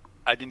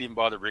 I didn't even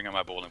bother bringing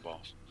my bowling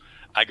balls.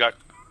 I got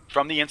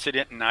from the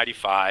incident in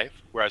 95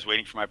 where I was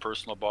waiting for my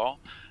personal ball.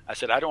 I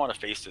said, I don't want to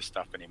face this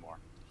stuff anymore.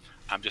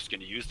 I'm just going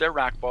to use their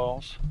rack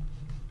balls.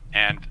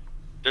 And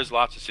there's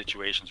lots of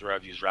situations where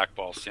I've used rack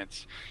balls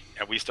since.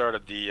 And we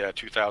started the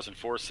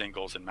 2004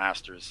 singles and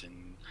masters,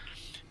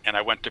 and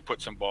I went to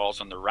put some balls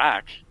on the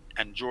rack,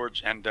 and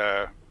George and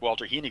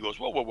Walter Heaney goes,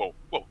 whoa,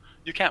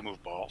 you can't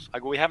move balls. I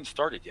go, we haven't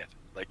started yet.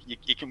 Like,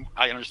 you can.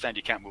 I understand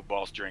you can't move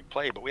balls during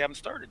play, but we haven't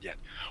started yet.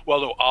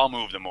 Well, no, I'll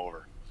move them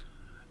over.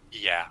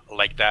 Yeah,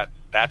 like that.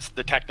 That's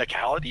the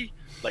technicality.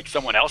 Like,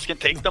 someone else can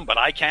take them, but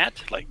I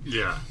can't. Like,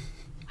 yeah.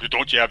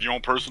 Don't you have your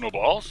own personal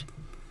balls?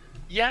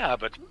 Yeah,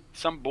 but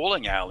some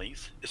bowling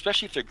alleys,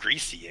 especially if they're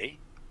greasy, eh?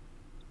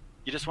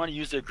 You just want to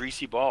use their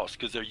greasy balls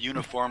because they're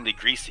uniformly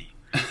greasy.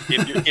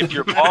 If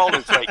your ball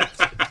is like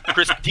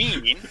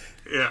pristine,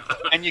 yeah,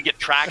 and you get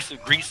tracks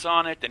of grease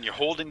on it, and you're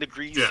holding the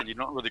grease, and you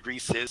don't know where the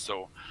grease is.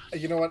 So,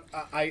 you know what?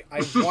 I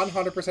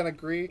 100%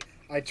 agree.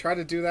 I tried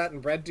to do that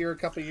in Red Deer a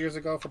couple of years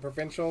ago for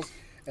provincials,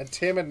 and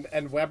Tim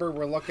and Weber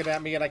were looking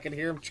at me, and I could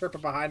hear him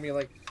chirping behind me,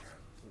 like,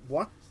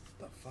 "What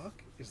the fuck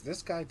is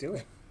this guy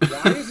doing?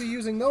 Why is he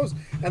using those?"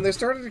 And they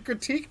started to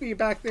critique me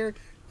back there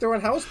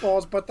throwing house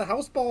balls, but the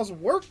house balls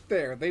work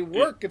there. They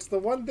work. It's the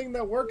one thing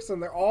that works,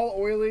 and they're all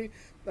oily,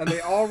 and they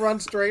all run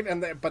straight,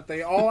 but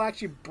they all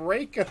actually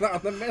break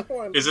on the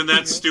middle. And, isn't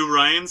that Stu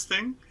Ryan's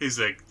thing? He's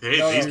like,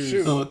 hey, these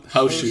shoes.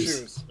 House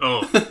shoes.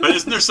 Oh, but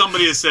isn't there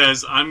somebody that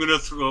says, I'm going to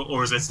throw,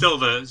 or is it still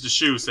the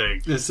shoe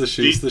saying? It's the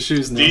shoes. The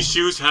shoes now. These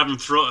shoes have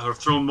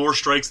thrown more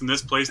strikes in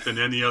this place than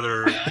any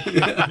other,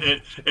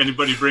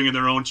 anybody bringing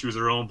their own shoes,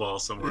 their own ball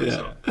somewhere. Yeah.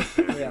 So,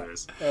 yeah,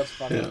 that's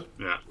funny.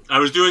 Yeah. I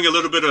was doing a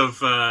little bit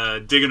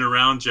of digging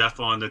around, Jeff,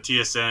 on the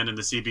TSN and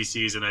the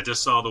CBCs, and I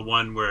just saw the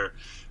one where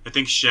I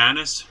think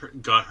Shannis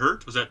got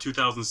hurt. Was that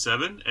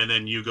 2007? And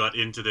then you got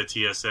into the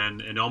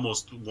TSN and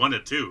almost won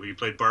it too. You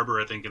played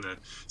Barber, I think, in the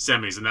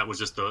semis, and that was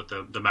just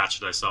the match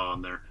that I saw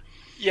on there.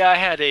 Yeah,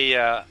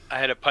 I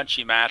had a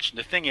punchy match. And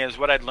the thing is,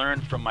 what I'd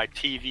learned from my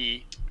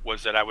TV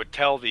was that I would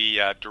tell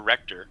the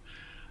director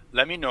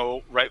let me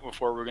know right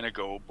before we're going to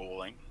go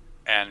bowling,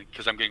 and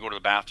because I'm going to go to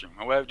the bathroom.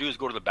 And what I do is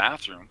go to the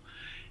bathroom,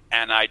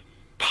 and I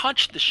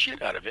punch the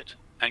shit out of it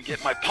and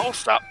get my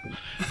pulse up,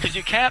 because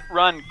you can't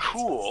run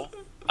cool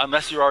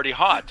unless you're already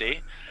hot, eh?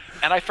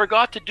 And I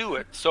forgot to do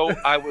it, so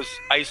I was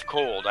ice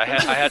cold. I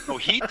had no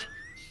heat,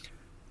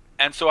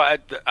 and so I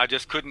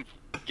just couldn't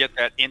get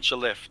that inch of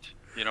lift,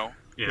 you know.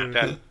 Yeah.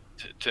 That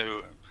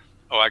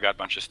I got a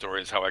bunch of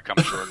stories how I come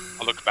short.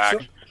 I look back.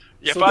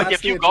 So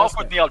If you golf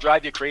with me, I'll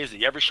drive you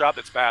crazy. Every shot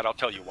that's bad, I'll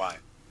tell you why.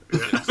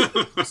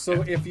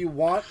 So if you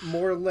want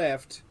more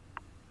lift,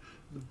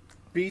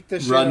 beat the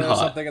shit Run out of hot.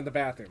 something in the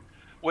bathroom.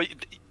 Well,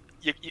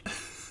 you,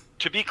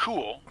 to be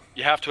cool,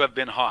 you have to have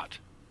been hot.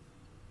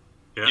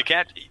 Yeah. You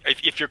can't.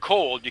 If you're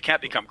cold, you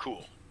can't become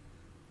cool.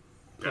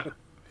 Yeah.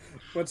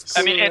 What's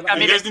I mean, cooler it- than I You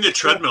mean, guys need a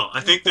treadmill.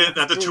 I think that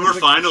at the tour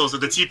finals or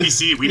the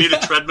TPC, we need a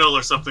treadmill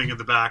or something in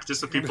the back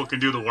just so people can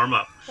do the warm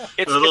up.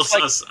 It's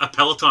A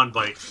Peloton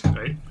bike,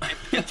 right?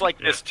 It's like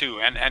this too,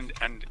 and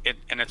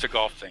it's a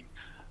golf thing.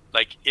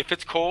 Like, if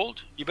it's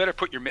cold, you better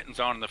put your mittens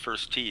on the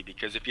first tee,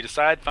 because if you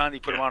decide finally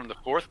to put them on the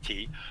fourth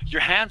tee,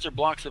 your hands are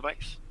blocks of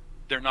ice.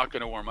 They're not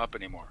going to warm up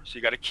anymore. So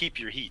you got to keep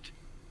your heat.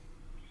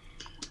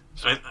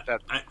 So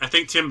I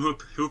think Tim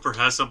Hooper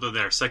has something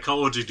there.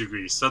 Psychology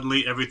degree.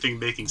 Suddenly everything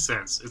making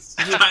sense.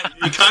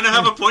 You kind of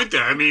have a point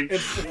there. I mean,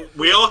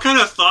 we all kind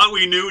of thought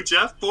we knew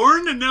Jeff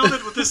Bourne, and now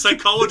that with this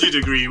psychology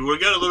degree, we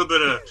got a little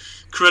bit of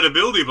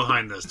credibility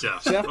behind this,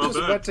 Jeff. Jeff Well just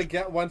done. went to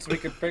get one so he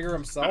could figure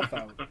himself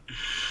out.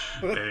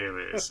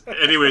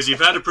 Anyways,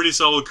 you've had a pretty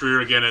solid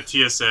career again at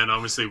TSN.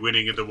 Obviously,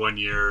 winning it the 1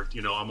 year.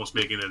 Almost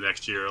making it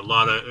next year. A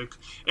lot of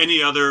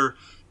any other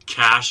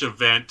cash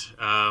event.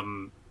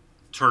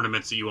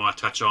 Tournaments that you want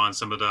to touch on,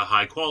 some of the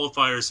high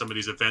qualifiers, some of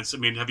these events. I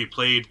mean, have you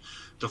played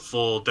the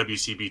full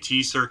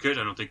WCBT circuit?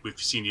 I don't think we've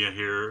seen you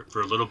here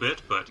for a little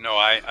bit, but No,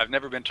 I've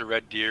never been to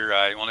Red Deer.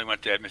 I only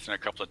went to Edmonton a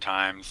couple of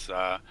times.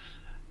 I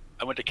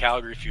went to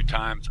Calgary a few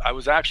times. I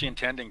was actually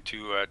intending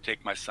to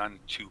take my son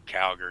to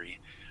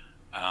Calgary,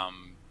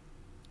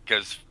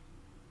 because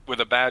with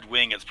a bad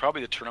wing, it's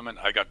probably the tournament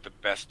I got the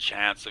best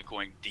chance of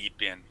going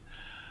deep in.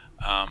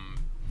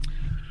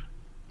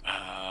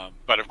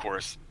 But of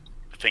course,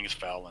 things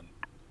fell, and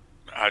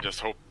I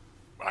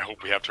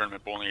hope we have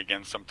tournament bowling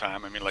again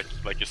sometime. I mean,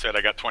 like you said,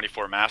 I got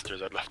 24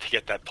 Masters. I'd love to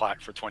get that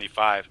plaque for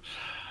 25.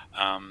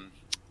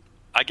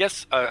 I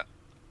guess a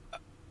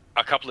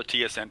couple of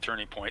TSN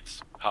turning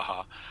points,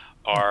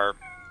 are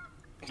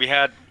we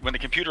had, when the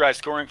computerized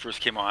scoring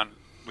first came on,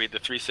 we had the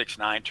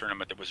 369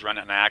 tournament that was run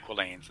at Niagara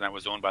Lanes, and that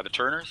was owned by the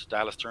Turners,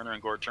 Dallas Turner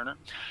and Gord Turner.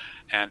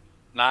 And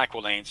Niagara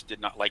Lanes did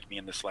not like me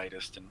in the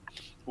slightest. And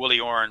Willie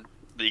Orrin,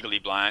 legally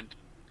blind,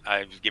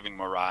 I was giving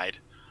him a ride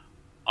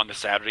on the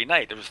Saturday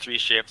night. There was 3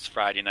 shifts: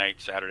 Friday night,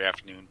 Saturday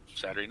afternoon,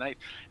 Saturday night.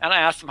 And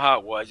I asked him how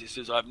it was. He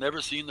says, "I've never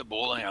seen the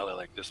bowling alley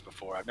like this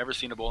before. I've never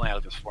seen a bowling alley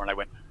like this before." And I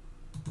went,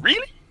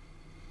 "Really?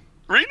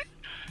 Really?"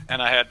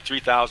 And I had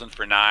 3,000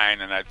 for 9,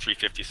 and I had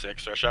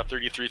 356. So I shot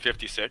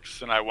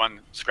 33.56, and I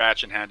won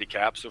scratch and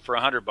handicap. So for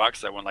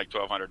 $100, I won like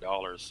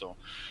 $1,200. So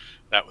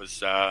that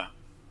was a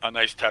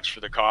nice touch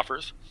for the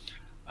coffers.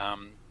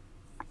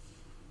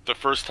 The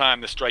first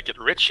time the Strike It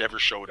Rich ever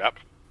showed up,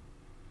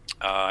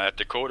 at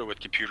Dakota with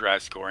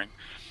computerized scoring,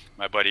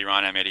 my buddy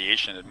Ron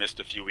Amediation had missed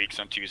a few weeks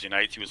on Tuesday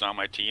nights. He was on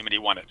my team, and he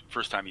won it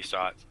first time he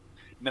saw it.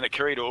 And then it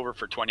carried over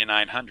for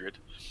 2,900,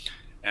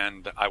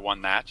 and I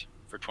won that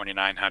for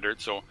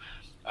 2,900. So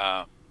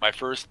my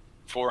first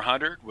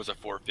 400 was a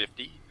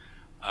 450.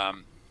 I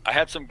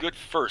had some good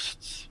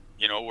firsts,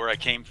 where I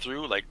came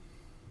through, like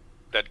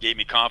that gave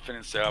me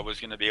confidence that I was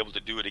going to be able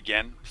to do it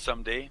again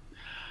someday.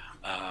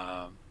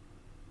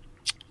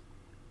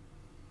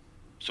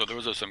 So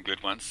those are some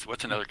good ones.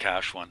 What's another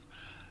cash one?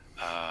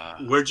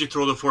 where'd you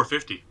throw the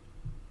 450?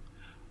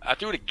 I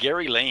threw it at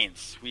Gary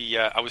Lanes.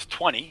 I was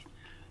 20,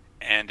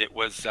 and it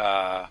was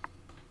a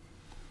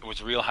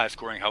real high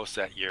scoring house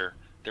that year.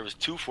 There was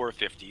 2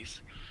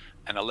 450s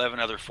and 11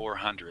 other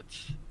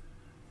 400s.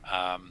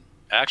 I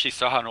actually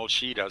saw an old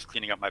sheet. I was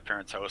cleaning up my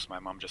parents' house. My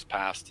mom just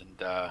passed,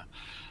 and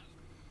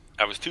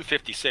I was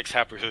 256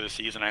 halfway through the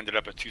season. I ended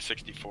up at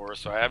 264,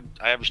 so I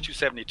averaged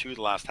 272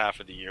 the last half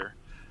of the year.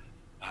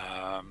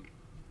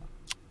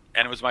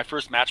 And it was my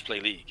first match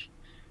play league,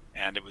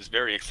 and it was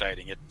very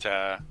exciting.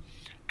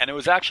 And it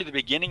was actually the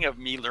beginning of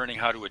me learning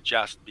how to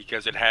adjust,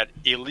 because it had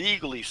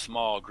illegally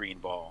small green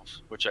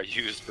balls, which I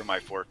used for my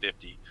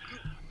 450,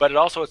 but it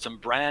also had some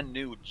brand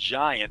new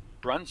giant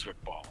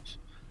Brunswick balls.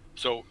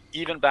 So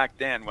even back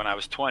then, when I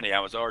was 20, I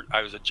was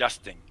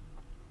adjusting,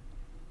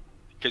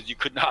 because you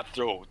could not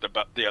throw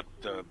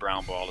the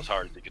brown ball as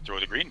hard as you could throw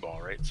the green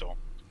ball, right? So.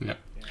 Yeah.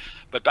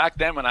 But back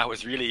then, when I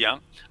was really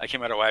young, I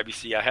came out of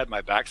YBC. I had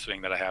my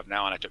backswing that I have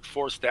now, and I took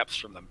 4 steps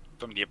from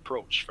the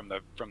approach, from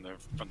the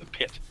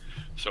pit.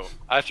 So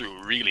I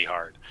threw really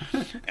hard.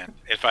 And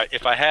if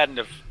I hadn't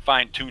have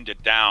fine-tuned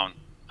it down,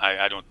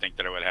 I don't think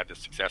that I would have had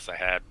the success I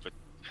had.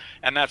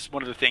 And that's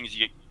one of the things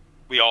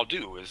we all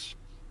do, is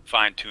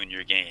fine-tune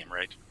your game,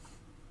 right?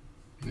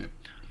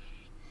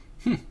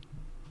 Yeah.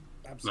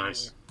 Absolutely.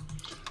 Nice.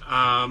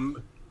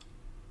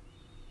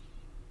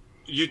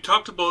 you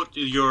talked about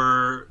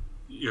your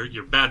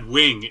bad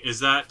wing. Is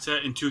that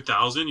in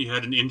 2000 you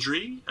had an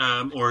injury,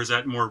 or is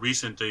that more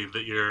recent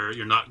that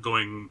you're not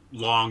going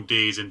long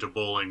days into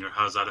bowling, or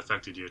how's that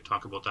affected you?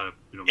 Talk about that if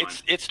you don't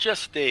mind. It's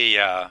just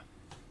a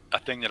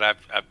thing that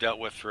I've dealt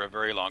with for a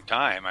very long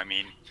time. I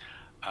mean,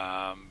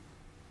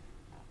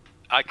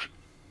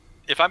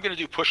 if I'm going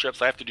to do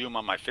push-ups, I have to do them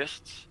on my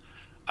fists.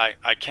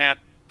 I can't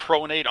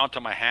pronate onto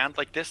my hand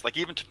like this. Like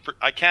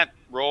I can't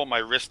roll my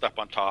wrist up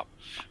on top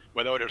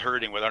without it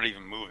hurting, without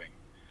even moving.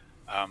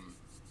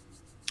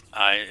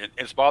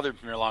 It's bothered me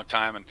for a long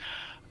time, and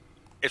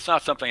it's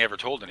not something I ever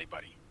told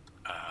anybody.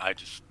 I'm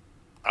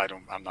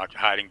not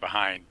hiding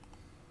behind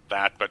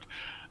that. But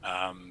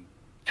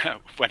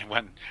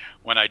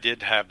when I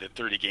did have the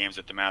 30 games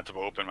at the Manitoba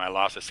Open, I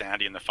lost to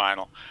Sandy in the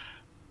final.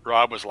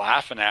 Rob was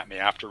laughing at me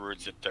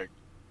afterwards at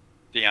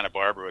the Anna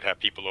Barbara would have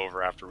people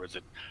over afterwards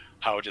at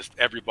how just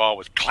every ball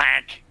was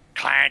clank,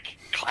 clank,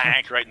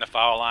 clank right in the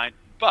foul line,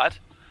 but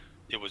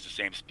it was the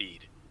same speed,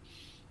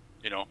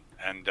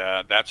 and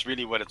that's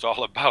really what it's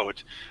all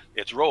about.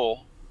 It's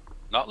roll,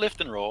 not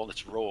lift and roll,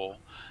 it's roll.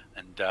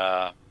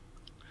 And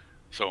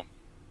so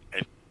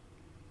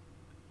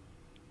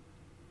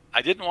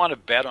I didn't want to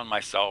bet on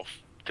myself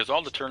because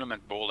all the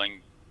tournament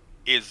bowling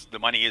the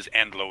money is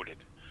end loaded.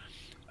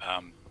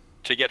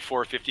 To get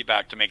 $450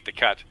 back to make the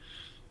cut,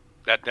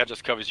 that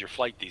just covers your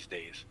flight these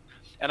days.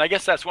 And I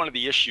guess that's one of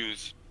the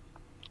issues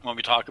when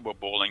we talk about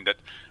bowling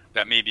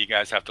that maybe you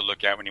guys have to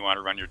look at when you want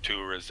to run your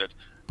tour, is that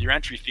your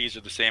entry fees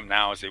are the same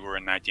now as they were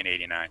in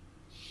 1989.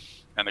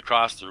 And the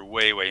costs are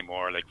way, way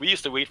more. Like, we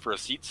used to wait for a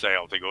seat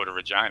sale to go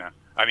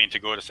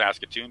to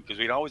Saskatoon, because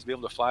we'd always be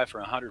able to fly for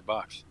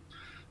 $100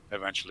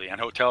 eventually. And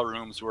hotel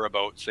rooms were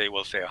about,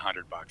 we'll say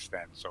 $100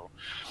 then. So,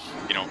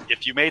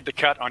 if you made the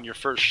cut on your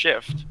first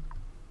shift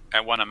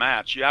and won a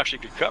match, you actually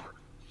could cover.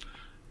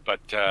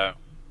 But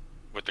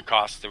with the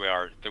costs the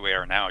way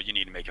are now, you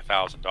need to make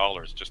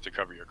 $1,000 just to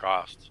cover your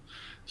costs.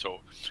 So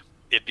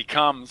it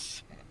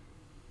becomes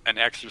an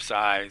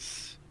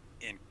exercise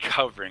in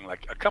covering.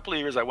 Like, a couple of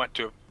years I went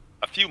to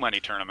a few money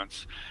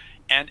tournaments,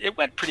 and it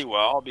went pretty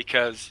well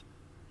because,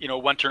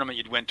 one tournament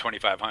you'd win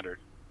 $2,500,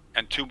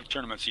 and two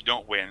tournaments you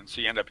don't win, so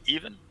you end up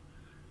even.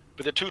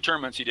 But the two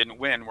tournaments you didn't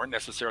win weren't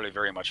necessarily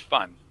very much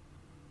fun.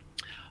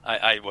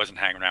 I wasn't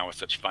hanging around with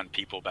such fun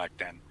people back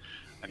then.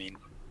 I mean,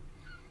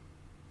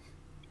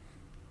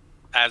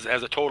 as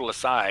a total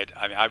aside,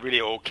 I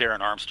really owe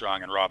Karen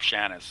Armstrong and Rob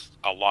Shannis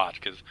a lot,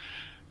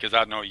 because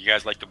I know you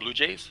guys like the Blue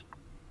Jays,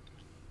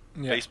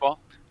 baseball.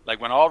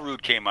 Like, when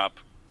Allrood came up,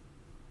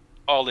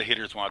 all the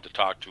hitters wanted to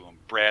talk to him.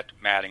 Brett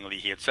Mattingly,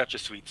 he had such a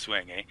sweet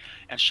swing, eh?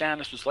 And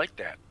Shannis was like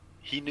that.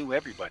 He knew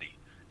everybody.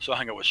 So I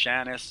hung out with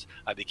Shannis.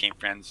 I became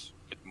friends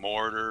with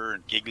Mortar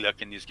and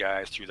Gigluck and these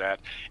guys through that.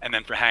 And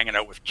then for hanging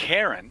out with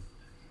Karen,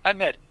 I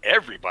met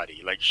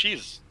everybody. Like,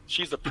 she's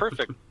the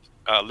perfect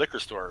liquor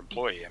store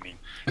employee. I mean,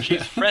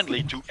 she's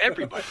friendly to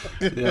everybody.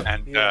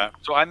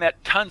 So I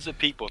met tons of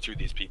people through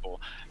these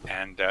people,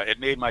 and it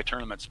made my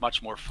tournaments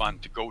much more fun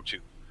to go to,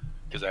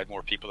 because I had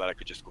more people that I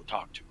could just go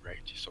talk to, right?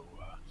 So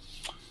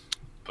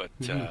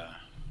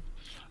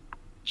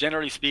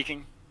generally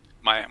speaking,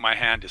 my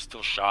hand is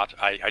still shot.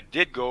 I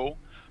did go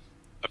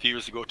a few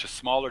years ago to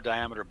smaller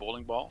diameter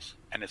bowling balls,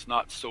 and it's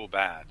not so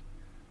bad.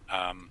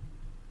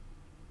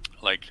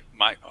 Like,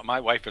 my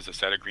wife has a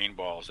set of green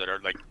balls that are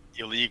like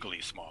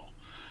illegally small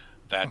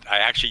that I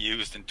actually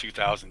used in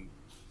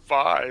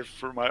 2005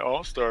 for my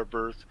All-Star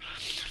berth.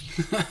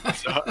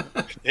 So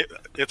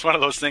it's one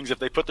of those things, if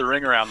they put the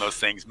ring around those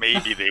things,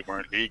 maybe they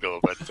weren't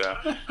legal. But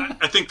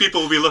I think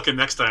people will be looking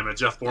next time at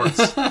Jeff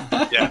Bourne's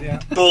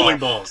bowling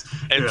balls.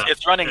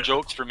 It's running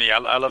jokes for me.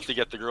 I love to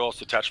get the girls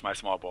to touch my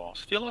small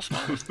balls. Feel a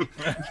small.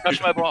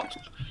 Touch my balls.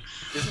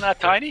 Isn't that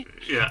tiny?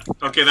 Yeah.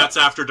 Okay, that's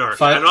after dark.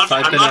 Five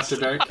after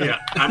dark. Yeah,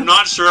 I'm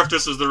not sure if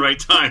this is the right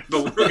time,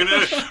 but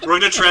we're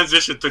gonna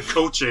transition to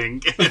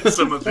coaching and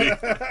some of the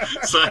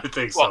side of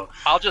things. Well,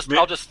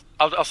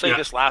 I'll say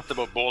this last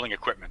about bowling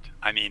equipment.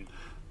 I mean,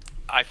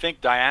 I think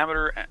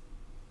diameter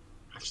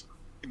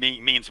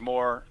means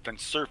more than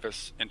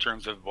surface in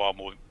terms of ball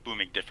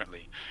booming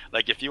differently.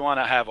 Like, if you want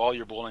to have all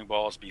your bowling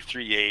balls be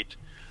 3/8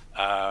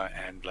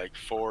 and like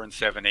 4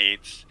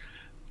 7/8,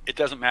 it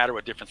doesn't matter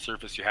what different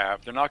surface you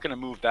have. They're not going to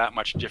move that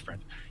much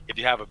different. If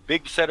you have a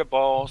big set of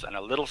balls and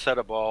a little set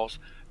of balls,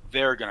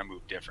 they're going to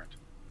move different.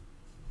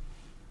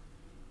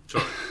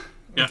 Totally.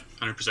 Yeah,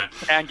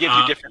 100%. And give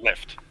you different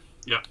lift.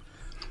 Yeah.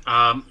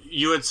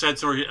 You had said,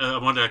 sorry, I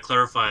wanted to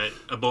clarify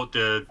about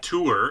the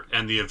tour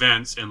and the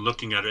events and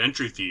looking at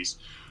entry fees.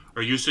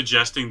 Are you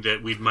suggesting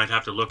that we might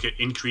have to look at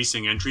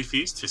increasing entry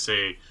fees to,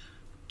 say,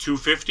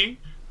 $250,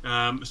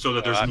 so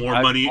that there's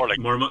more money?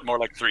 More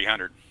like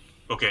 $300.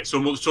 Okay,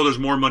 so there's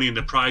more money in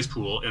the prize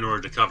pool in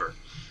order to cover.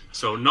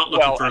 So not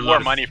looking for more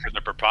money for the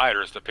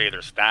proprietors to pay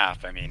their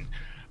staff. I mean,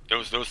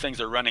 those things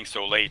are running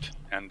so late,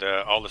 and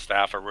all the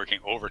staff are working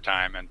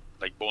overtime, and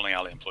like bowling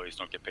alley employees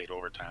don't get paid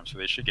overtime, so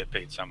they should get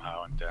paid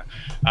somehow. And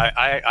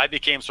I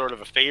became sort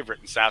of a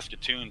favorite in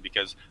Saskatoon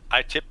because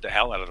I tipped the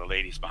hell out of the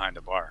ladies behind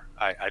the bar.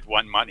 I'd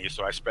won money,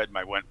 so I spread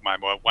my won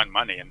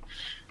money, and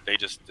they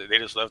just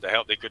loved to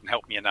help. They couldn't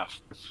help me enough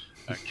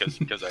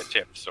because I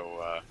tipped.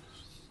 So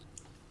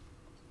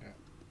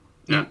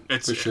yeah,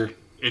 it's for sure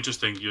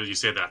interesting you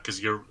say that,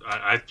 because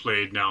I've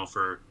played now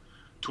for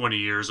 20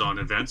 years on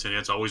events, and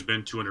it's always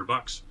been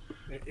 $200.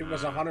 It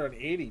was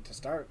 180 to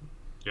start.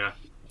 Yeah.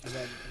 And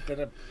then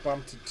it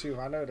bumped to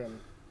 200, and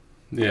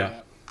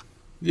yeah.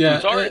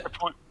 It's already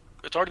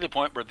the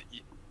point where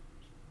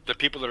the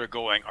people that are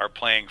going are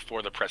playing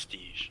for the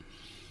prestige.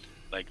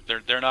 Like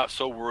they're not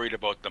so worried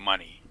about the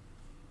money,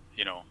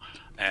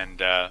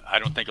 and I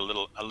don't think a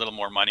little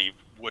more money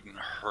wouldn't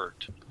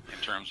hurt in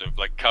terms of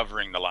like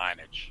covering the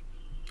lineage.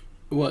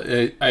 Well,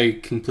 I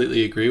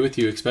completely agree with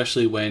you,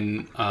 especially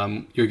when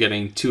you're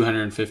getting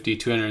 250,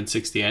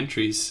 260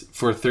 entries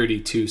for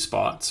 32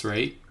 spots,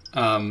 right?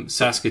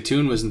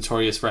 Saskatoon was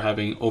notorious for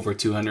having over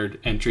 200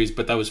 entries,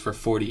 but that was for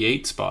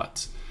 48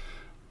 spots.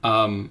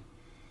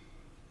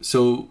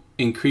 So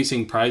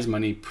increasing prize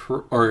money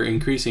or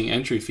increasing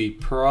entry fee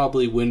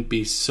probably wouldn't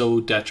be so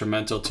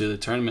detrimental to the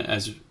tournament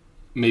as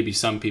maybe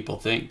some people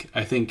think.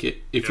 I think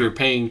if you're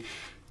paying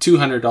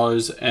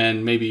 $200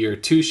 and maybe you're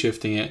two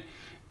shifting it,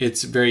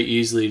 it's very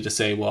easily to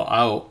say, well,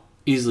 I'll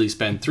easily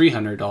spend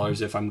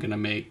 $300 if I'm going to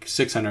make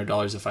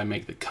 $600 if I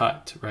make the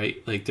cut,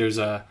 right? Like there's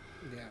an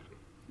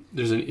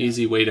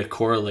easy way to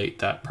correlate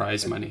that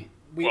prize money.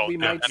 We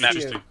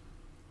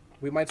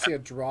might see a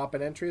drop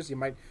in entries. You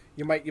might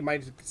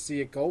see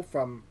it go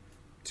from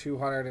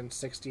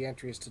 260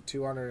 entries to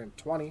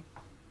 220,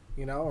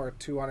 or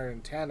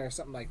 210 or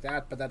something like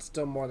that. But that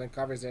still more than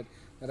covers it.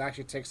 That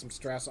actually takes some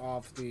stress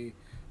off the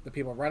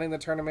people running the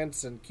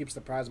tournaments and keeps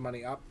the prize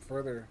money up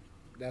further.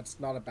 That's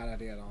not a bad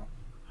idea at all.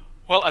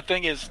 Well, the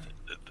thing is,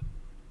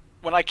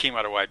 when I came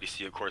out of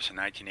YBC, of course, in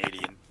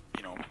 1980,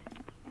 and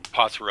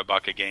pots were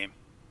 $1 a game.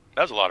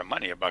 That was a lot of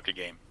money, $1 a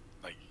game.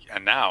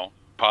 And now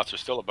pots are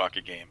still $1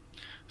 a game,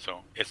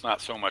 so it's not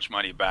so much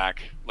money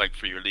back like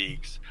for your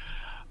leagues.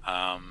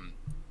 And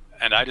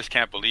I just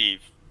can't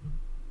believe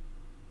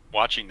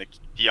watching the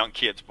young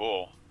kids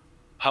bowl,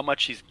 how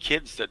much these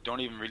kids that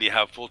don't even really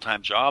have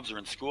full-time jobs or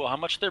in school, how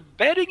much they're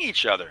betting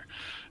each other.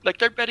 Like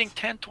they're betting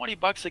 $10,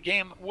 $20 a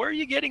game. Where are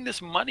you getting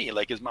this money?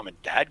 Like, is mom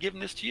and dad giving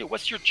this to you?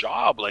 What's your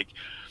job? Like,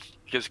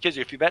 because kids,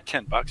 if you bet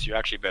 $10, you're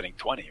actually betting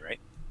 20, right?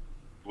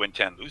 Win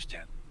 10, lose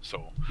 10.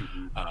 So,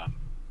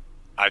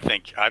 I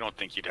don't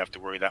think you'd have to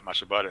worry that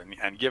much about it.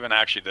 And given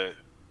actually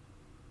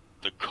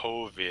the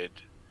COVID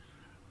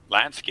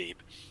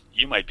landscape,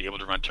 you might be able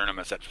to run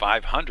tournaments at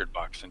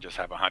 $500 and just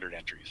have 100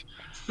 entries,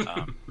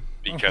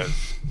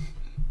 because.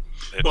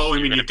 Well,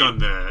 I mean, you've done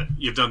the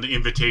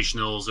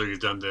invitationals, or you've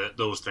done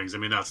those things. I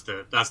mean, that's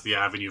the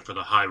avenue for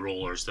the high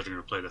rollers that are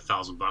going to play the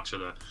 $1,000 or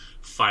the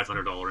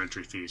 $500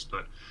 entry fees.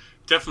 But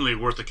definitely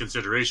worth a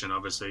consideration.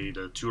 Obviously,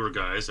 the tour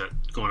guys that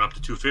going up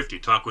to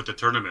 $250. Talk with the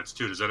tournaments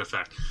too. Does that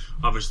affect?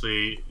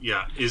 Obviously,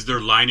 yeah. Is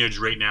there lineage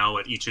right now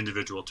at each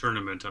individual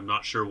tournament? I'm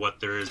not sure what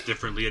there is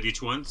differently at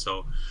each one.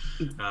 So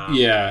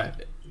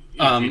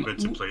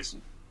agreements in place.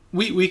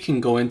 We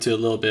can go into a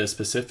little bit of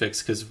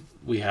specifics because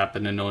we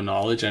happen to know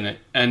knowledge and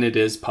it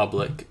is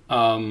public.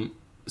 Some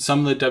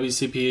of the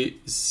WCP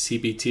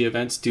CBT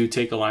events do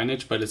take a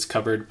lineage, but it's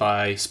covered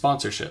by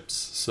sponsorships.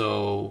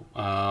 So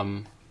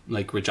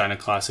like Regina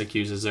Classic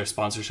uses their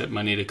sponsorship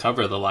money to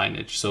cover the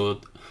lineage. So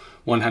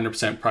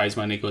 100% prize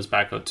money goes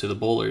back out to the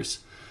bowlers.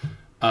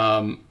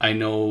 I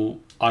know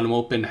Autumn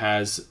Open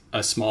has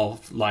a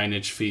small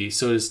lineage fee.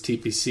 So does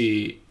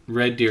TPC.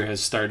 Red Deer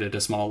has started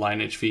a small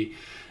lineage fee.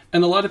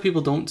 And a lot of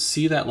people don't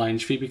see that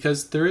lineage fee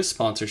because there is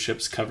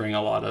sponsorships covering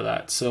a lot of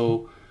that.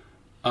 So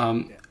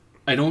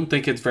I don't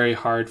think it's very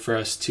hard for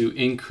us to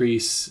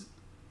increase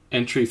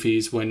entry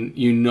fees when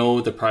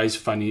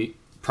the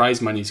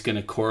prize money is going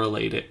to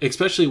correlate it.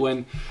 Especially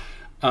when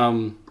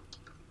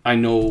I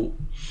know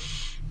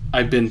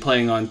I've been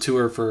playing on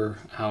tour for,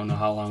 I don't know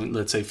how long,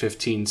 let's say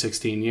 15,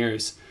 16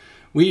 years.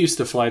 We used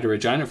to fly to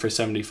Regina for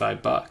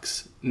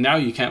 $75. Now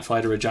you can't fly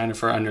to Regina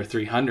for under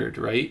 $300,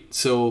 right?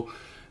 So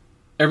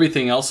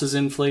everything else is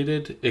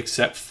inflated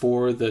except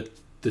for the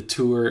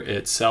tour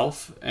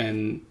itself,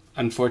 and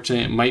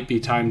unfortunately it might be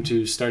time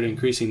to start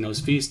increasing those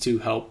fees to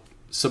help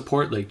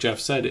support, like Jeff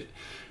said.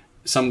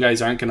 Some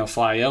guys aren't going to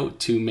fly out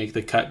to make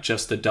the cut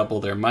just to double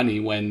their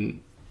money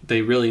when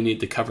they really need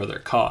to cover their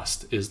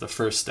cost is the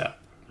first step,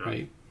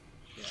 right?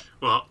 Yeah.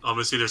 Well,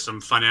 obviously there's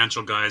some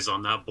financial guys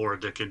on that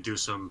board that can do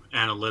some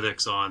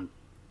analytics on,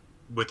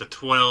 with a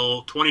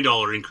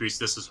 $20 increase,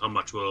 this is how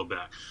much we'll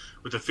back.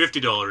 With a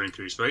 $50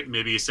 increase, right?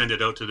 Maybe you send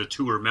it out to the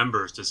tour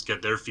members to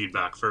get their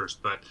feedback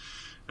first. But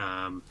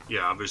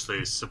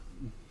obviously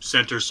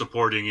centers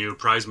supporting you,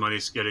 prize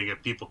money's getting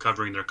it, people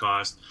covering their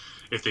cost.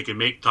 If they can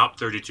make top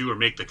 32 or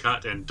make the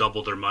cut and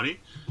double their money,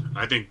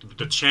 I think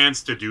the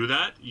chance to do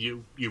that,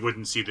 you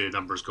wouldn't see the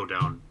numbers go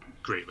down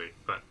greatly.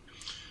 But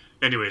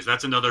anyways,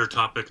 that's another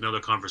topic, another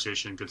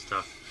conversation. Good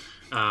stuff.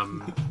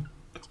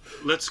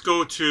 Let's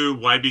go to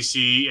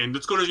YBC and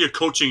let's go to your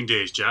coaching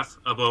days, Jeff,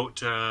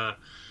 about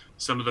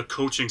some of the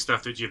coaching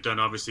stuff that you've done,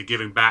 obviously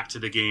giving back to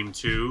the game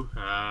too.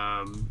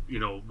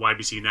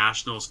 YBC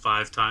Nationals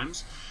 5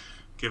 times.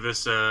 Give us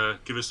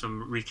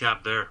some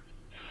recap there.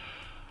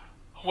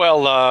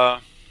 Well,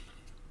 I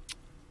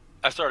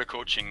started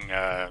coaching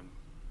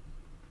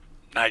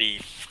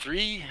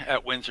 93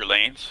 at Windsor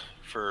Lanes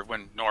for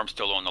when Norm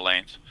still owned the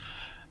lanes.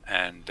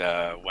 And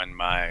when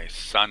my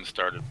son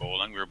started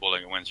bowling, we were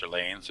bowling at Windsor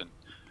Lanes, and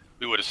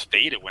we would have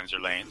stayed at Windsor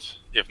Lanes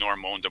if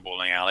Norm owned the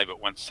bowling alley.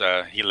 But once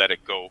he let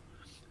it go,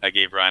 I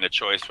gave Ryan a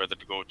choice whether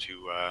to go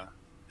to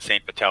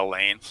St. Patel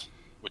Lanes,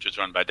 which was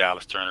run by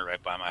Dallas Turner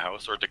right by my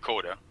house, or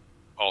Dakota,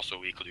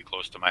 also equally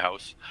close to my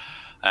house.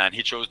 And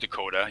he chose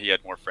Dakota. He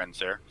had more friends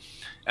there.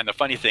 And the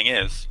funny thing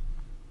is,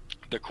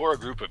 the core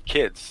group of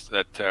kids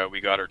that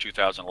we got our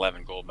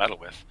 2011 gold medal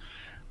with,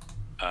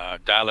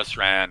 Dallas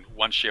ran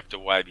one shift of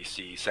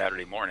YBC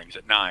Saturday mornings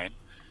at 9,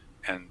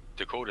 and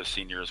Dakota's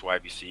seniors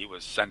YBC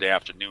was Sunday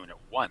afternoon at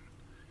 1.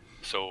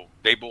 So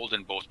they bowled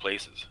in both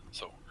places.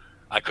 So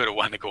I could have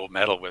won the gold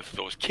medal with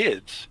those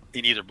kids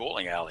in either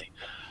bowling alley.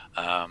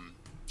 But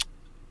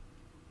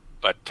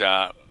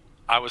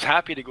I was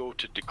happy to go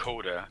to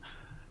Dakota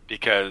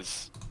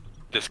because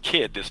this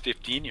kid, this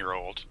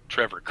 15-year-old,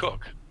 Trevor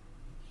Cook,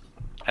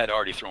 had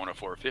already thrown a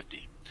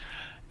 450.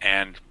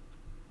 And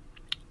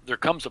there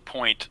comes a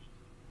point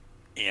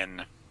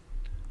in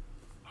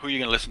who you're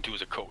going to listen to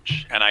as a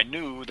coach. And I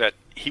knew that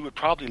he would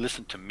probably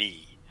listen to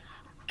me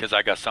because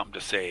I got something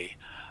to say.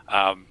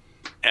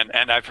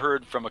 And I've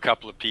heard from a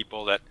couple of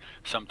people that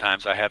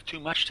sometimes I have too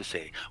much to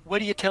say.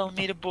 What are you telling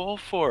me to bowl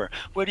for?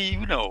 What do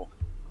you know?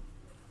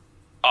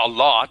 A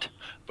lot.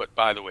 But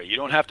by the way, you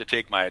don't have to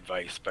take my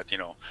advice. But,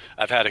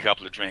 I've had a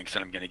couple of drinks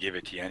and I'm going to give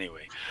it to you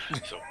anyway.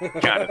 So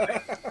kind of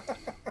thing.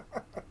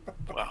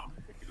 Wow.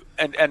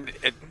 And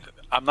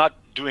I'm not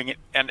doing it.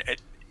 And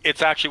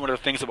it's actually one of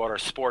the things about our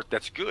sport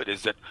that's good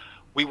is that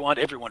we want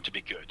everyone to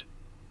be good.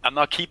 I'm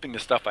not keeping the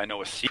stuff I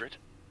know a secret.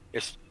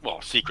 It's,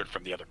 secret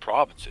from the other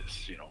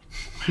provinces,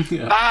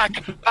 Yeah.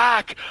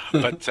 Back!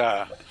 But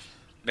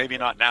maybe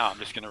not now. I'm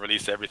just going to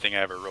release everything I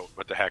ever wrote.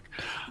 What the heck?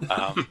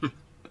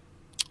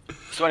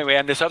 So anyway,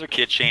 and this other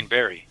kid, Shane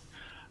Barry.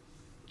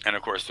 And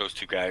of course, those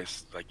two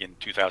guys, like in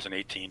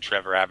 2018,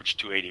 Trevor averaged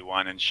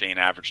 281 and Shane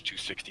averaged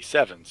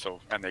 267.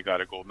 And they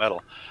got a gold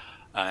medal.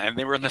 And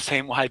they were in the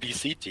same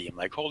YBC team.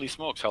 Like, holy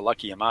smokes, how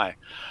lucky am I?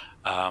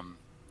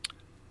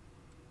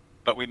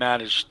 But we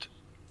managed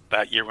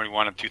that year when we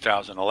won in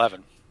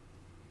 2011.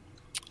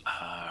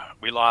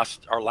 We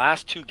lost our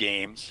last 2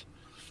 games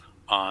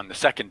on the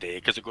second day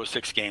because it goes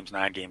 6 games,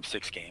 9 games,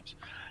 6 games.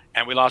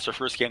 And we lost our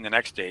first game the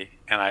next day.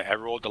 And I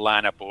rolled the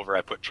lineup over.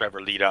 I put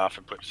Trevor lead off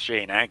and put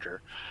Shane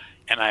anchor.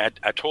 And I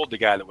told the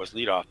guy that was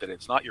lead off that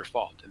it's not your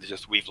fault. It's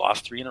just we've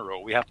lost 3 in a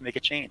row. We have to make a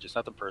change. It's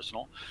nothing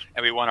personal.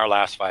 And we won our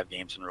last 5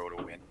 games in a row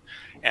to win.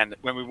 And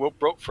when we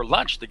broke for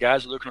lunch, the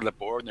guys are looking at the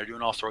board and they're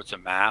doing all sorts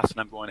of math.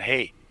 And I'm going,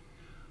 hey,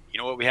 you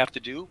know what we have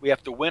to do? We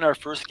have to win our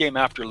first game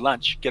after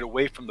lunch, get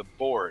away from the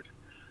board.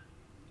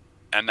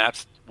 And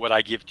that's what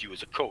I give to you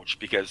as a coach,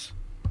 because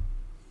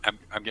I'm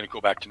going to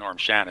go back to Norm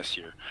Shannis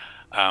here.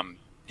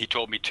 He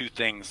told me 2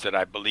 things that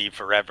I believe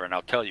forever, and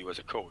I'll tell you as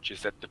a coach,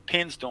 is that the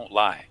pins don't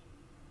lie.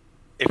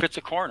 If it's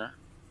a corner,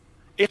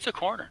 it's a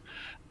corner.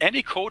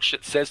 Any coach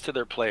that says to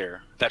their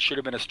player that should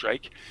have been a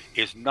strike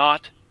is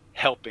not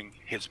helping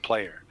his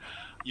player.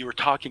 You were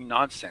talking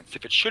nonsense.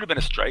 If it should have been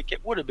a strike,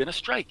 it would have been a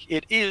strike.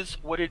 It is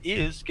what it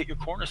is. Get your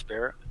corner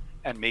spare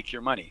and make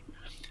your money.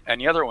 And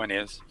the other one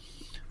is,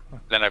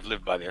 then I've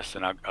lived by this,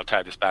 and I'll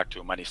tie this back to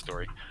a money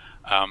story.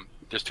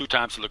 There's 2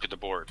 times to look at the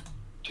board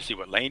to see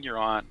what lane you're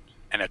on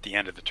and at the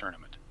end of the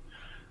tournament.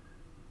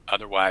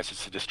 Otherwise,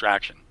 it's a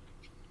distraction.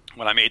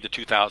 When I made the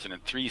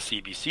 2003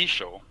 CBC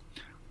show,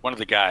 one of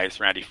the guys,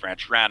 Randy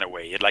French, ran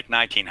away. He had like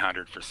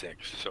 1,900 for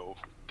 6. So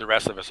the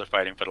rest of us are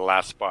fighting for the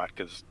last spot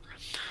because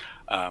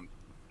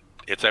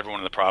it's everyone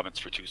in the province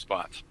for 2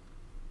 spots.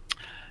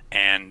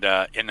 And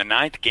in the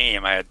 9th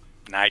game, I had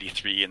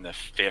 93 in the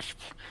 5th.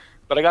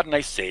 But I got a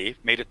nice save,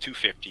 made it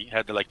 250,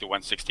 had the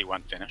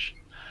 161 finish.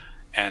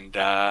 And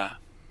the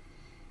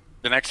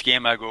next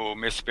game I go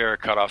miss spare,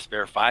 cut off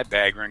spare,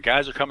 5-bagger, and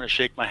guys are coming to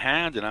shake my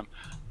hand, and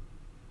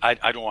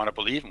I don't want to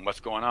believe them. What's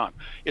going on?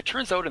 It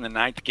turns out in the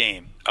 9th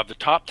game, of the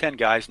top 10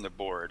 guys on the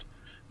board,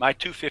 my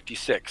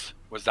 256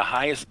 was the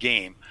highest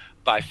game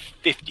by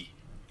 50.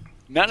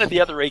 None of the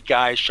other 8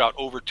 guys shot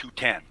over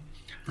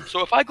 210.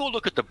 So if I go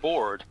look at the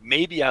board,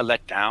 maybe I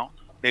let down,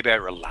 maybe I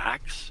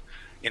relax,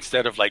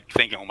 instead of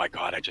thinking, oh my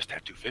God, I just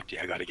had 250,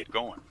 I got to get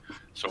going.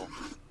 So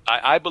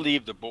I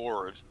believe the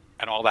board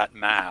and all that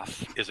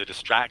math is a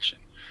distraction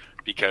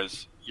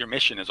because your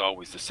mission is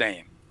always the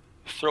same.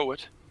 Throw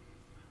it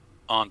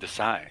on the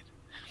side.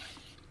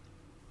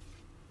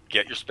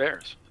 Get your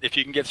spares. If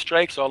you can get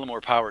strikes, all the more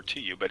power to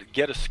you, but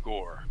get a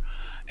score.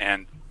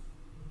 And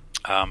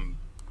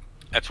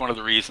that's one of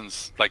the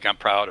reasons I'm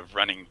proud of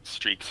running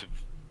streaks of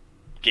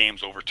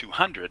games over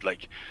 200.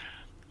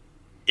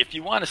 If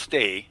you want to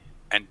stay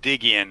and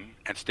dig in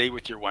and stay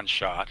with your one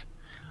shot,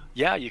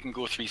 yeah, you can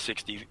go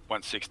 360,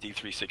 160,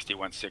 360,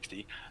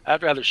 160.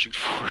 I'd rather shoot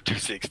 4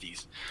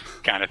 260s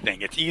kind of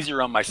thing. It's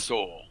easier on my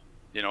soul,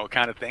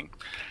 kind of thing.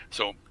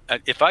 So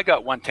if I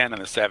got 110 on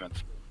the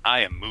 7th, I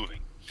am moving.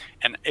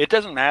 And it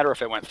doesn't matter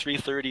if I went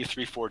 330,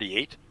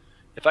 348.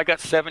 If I got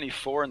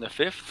 74 in the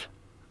 5th,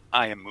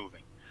 I am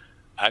moving.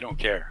 I don't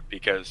care,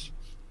 because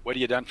what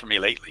have you done for me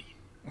lately?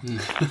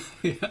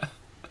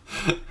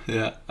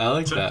 Yeah, I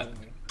like that.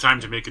 Time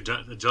to make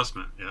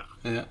adjustment.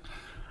 Yeah.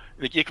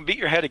 You can beat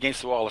your head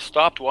against the wall. A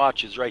stopped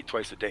watch is right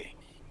twice a day.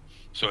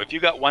 So if you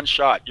got one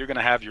shot, you're going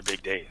to have your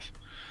big days.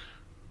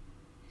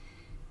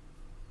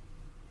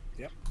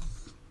 Yep.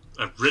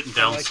 I've written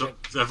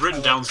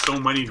down so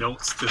many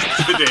notes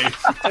today.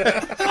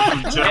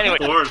 Anyway,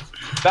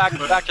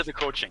 back to the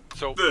coaching.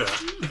 So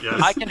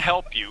yes. I can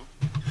help you.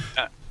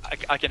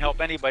 I can help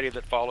anybody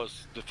that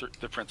follows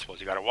the principles.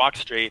 You got to walk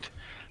straight.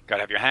 Got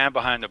to have your hand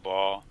behind the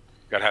ball.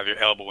 Got to have your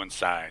elbow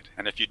inside.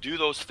 And if you do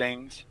those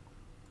things,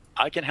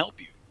 I can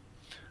help you.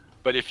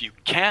 But if you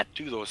can't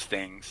do those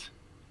things,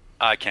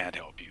 I can't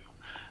help you.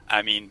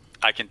 I mean,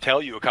 I can tell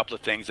you a couple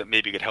of things that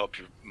maybe could help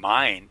your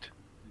mind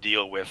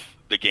deal with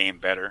the game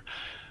better,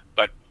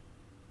 but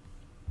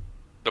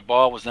the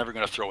ball was never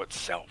going to throw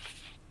itself.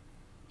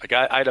 Like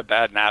I had a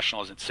bad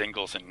nationals in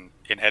singles in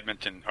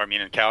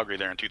Calgary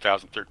there in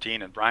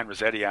 2013, and Brian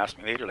Rossetti asked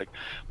me later, like,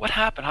 what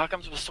happened? How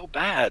come it was so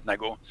bad? And I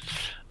go,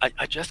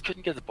 I just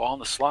couldn't get the ball in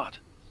the slot.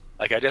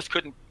 Like I just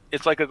couldn't.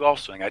 It's like a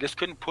golf swing. I just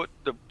couldn't put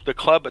the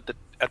club at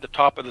the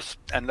top of this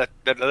and let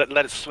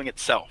it swing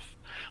itself.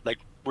 Like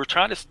we're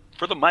trying to,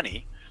 for the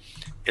money,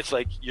 it's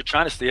like you're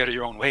trying to stay out of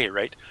your own way,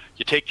 right?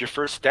 You take your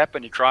first step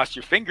and you cross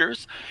your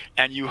fingers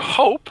and you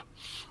hope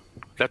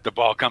that the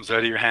ball comes out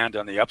of your hand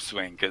on the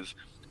upswing, because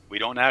we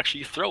don't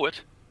actually throw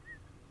it.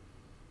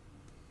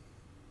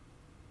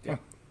 Yeah.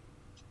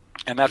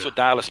 And that's what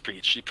Dallas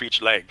preached. She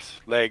preached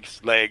legs,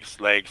 legs, legs,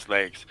 legs,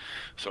 legs.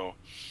 So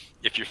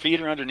if your feet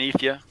are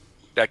underneath you,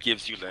 that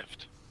gives you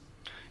lift.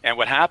 And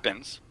what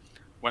happens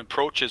when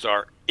approaches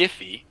are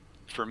iffy,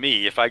 for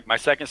me, if my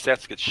second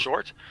sets get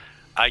short,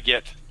 I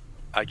get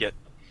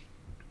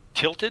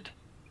tilted,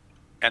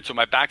 and so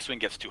my backswing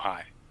gets too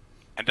high,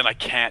 and then I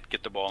can't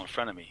get the ball in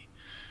front of me.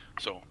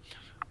 So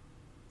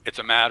it's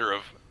a matter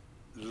of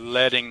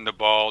letting the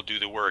ball do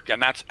the work,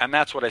 and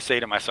that's what I say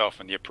to myself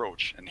in the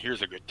approach. And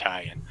here's a good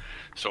tie-in.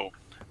 So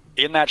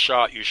in that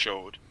shot you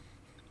showed,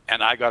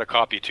 and I got a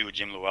copy too,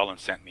 Jim Llewellyn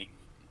sent me,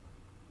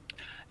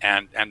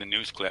 and the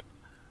news clip,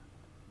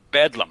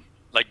 bedlam.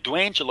 Like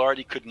Dwayne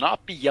Gilardi could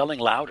not be yelling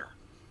louder.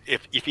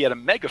 If he had a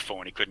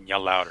megaphone, he couldn't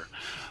yell louder.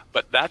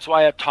 But that's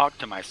why I talk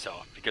to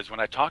myself, because when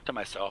I talk to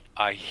myself,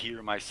 I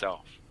hear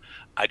myself.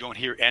 I don't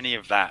hear any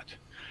of that.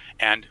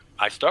 And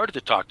I started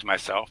to talk to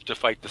myself to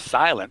fight the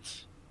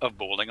silence of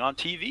bowling on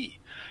TV,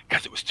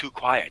 because it was too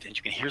quiet and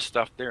you can hear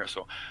stuff there.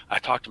 So I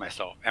talk to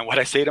myself, and what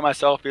I say to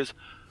myself is,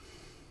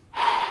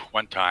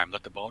 one time,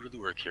 let the ball do the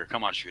work here.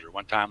 Come on, shooter.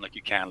 One time like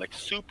you can. Like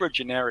super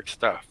generic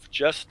stuff,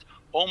 just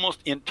almost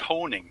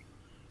intoning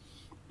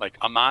like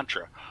a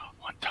mantra.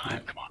 One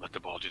time, come on, let the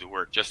ball do the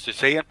work. Just to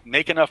say it,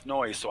 make enough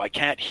noise so I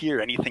can't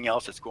hear anything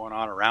else that's going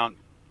on around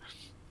me.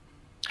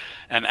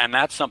 And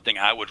that's something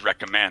I would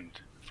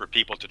recommend for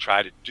people to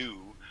try to do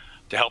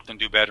to help them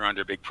do better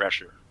under big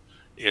pressure,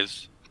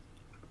 is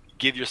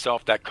give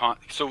yourself that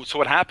so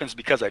what happens,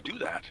 because I do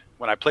that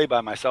when I play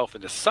by myself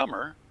in the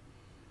summer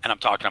and I'm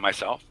talking to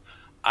myself,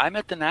 I'm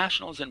at the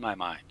Nationals in my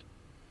mind,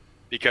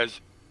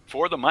 because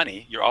for the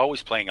money, you're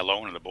always playing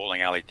alone in the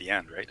bowling alley at the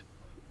end, right?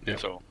 Yeah.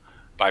 So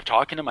by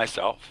talking to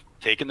myself,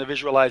 taking the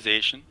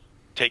visualization,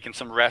 taking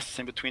some rests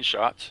in between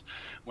shots,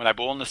 when I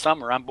bowl in the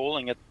summer, I'm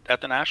bowling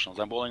at the Nationals.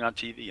 I'm bowling on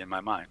TV in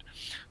my mind.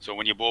 So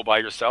when you bowl by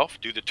yourself,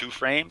 do the 2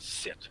 frames,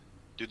 sit.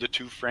 Do the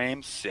 2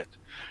 frames, sit.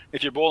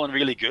 If you're bowling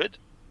really good,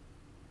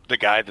 the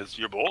guy that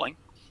you're bowling,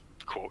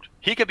 quote,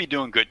 he could be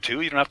doing good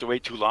too. You don't have to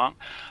wait too long.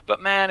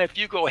 But man, if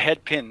you go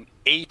head pin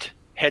 8,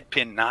 head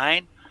pin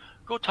 9,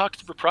 go talk to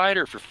the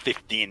proprietor for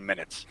 15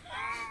 minutes.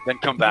 Then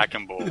come back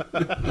and bowl.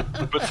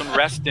 Put some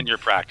rest in your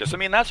practice. I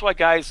mean, that's why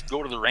guys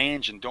go to the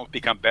range and don't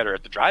become better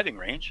at the driving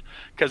range,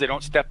 because they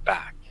don't step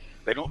back.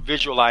 They don't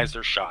visualize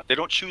their shot. They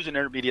don't choose an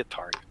intermediate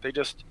target. They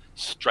just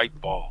strike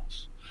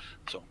balls.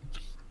 So,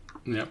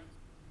 Yep.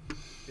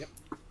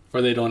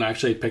 Or they don't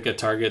actually pick a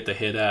target to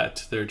hit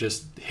at. They're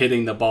just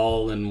hitting the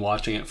ball and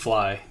watching it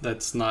fly.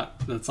 That's not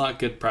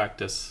good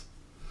practice.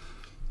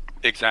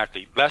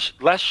 Exactly.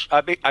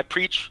 I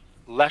preach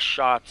less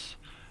shots,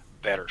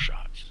 better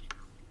shots.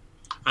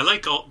 I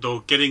like, though,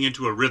 getting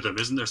into a rhythm.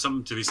 Isn't there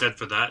something to be said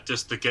for that?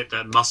 Just to get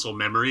that muscle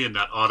memory and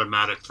that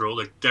automatic throw.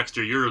 Like,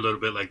 Dexter, you're a little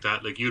bit like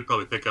that. Like, you'd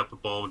probably pick up a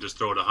ball and just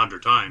throw it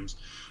 100 times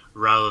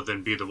rather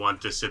than be the one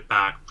to sit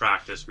back,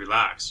 practice,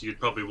 relax. You'd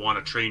probably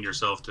want to train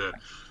yourself to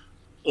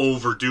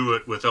overdo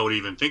it without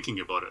even thinking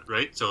about it,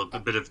 right? So a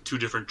bit of 2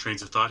 different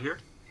trains of thought here.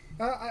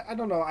 I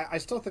don't know. I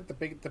still think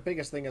the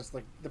biggest thing is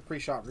like the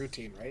pre-shot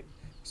routine, right?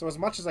 So as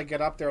much as I get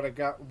up there,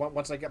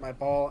 once I get my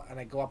ball and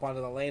I go up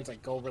onto the lanes, I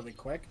go really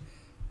quick.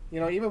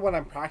 even when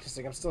I'm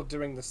practicing, I'm still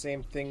doing the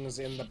same things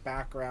in the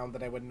background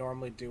that I would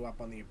normally do up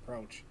on the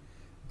approach.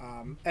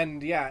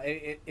 And yeah,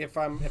 if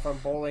I'm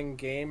bowling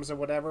games or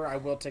whatever, I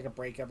will take a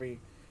break every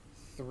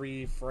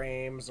 3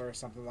 frames or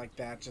something like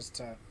that, just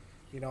to,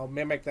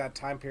 mimic that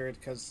time period.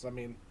 Because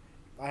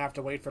I have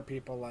to wait for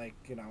people like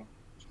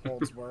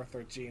Holdsworth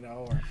or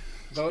Gino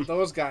or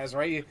those guys,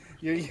 right?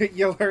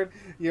 You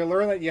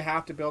learn that you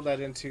have to build that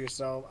into.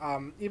 So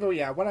even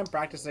when I'm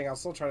practicing, I'll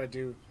still try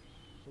to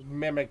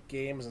mimic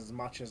games as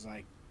much as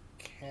I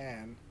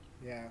can.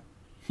 Yeah.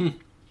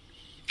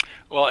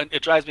 Well,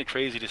 it drives me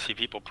crazy to see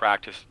people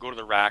practice, go to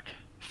the rack,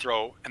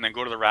 throw, and then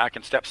go to the rack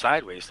and step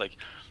sideways. Like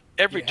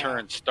every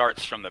turn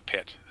starts from the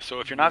pit. So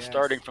if you're not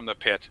starting from the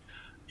pit,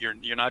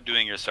 you're not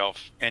doing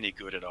yourself any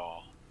good at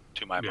all,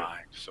 to my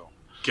mind. So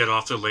get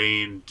off the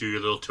lane, do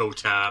your little toe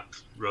tap,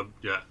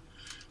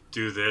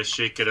 do this,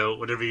 shake it out,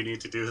 whatever you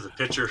need to do to the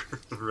pitcher,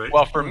 right?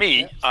 Well, for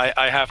me,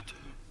 I have to.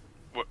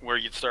 Where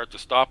you'd start the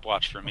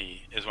stopwatch for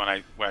me is when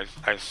I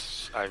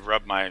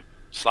rub my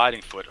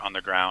sliding foot on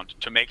the ground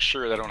to make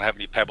sure that I don't have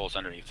any pebbles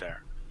underneath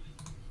there.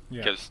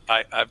 Because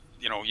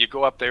you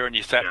go up there and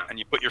you set and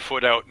you put your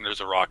foot out and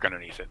there's a rock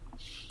underneath it.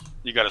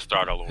 You got to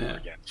start all over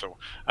again. So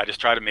I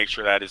just try to make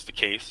sure that is the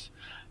case.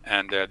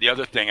 And the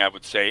other thing I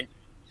would say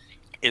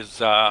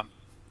is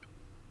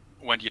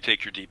when do you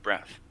take your deep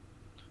breath?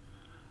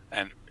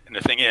 And the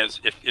thing is,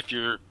 if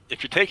you're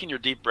taking your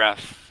deep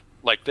breath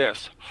like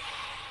this,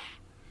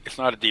 it's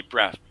not a deep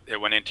breath.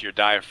 It went into your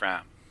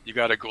diaphragm. You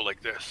got to go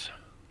like this.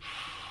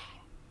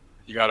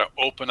 You got to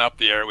open up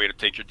the airway to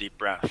take your deep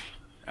breath.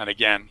 And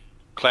again,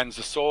 cleanse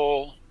the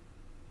soul,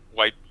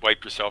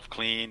 wipe yourself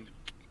clean,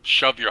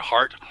 shove your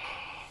heart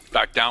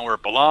back down where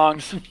it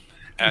belongs,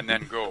 and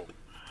then go.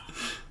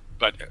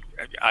 But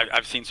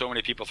I've seen so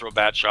many people throw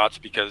bad shots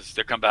because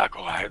they come back,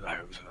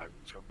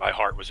 my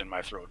heart was in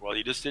my throat. Well,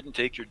 you just didn't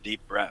take your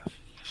deep breath.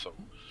 So,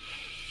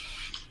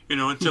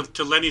 and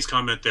to Lenny's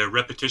comment there,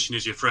 repetition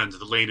is your friend.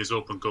 The lane is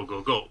open, go,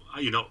 go, go.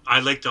 I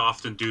like to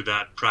often do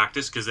that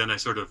practice because then I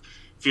sort of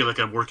feel like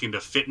I'm working the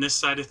fitness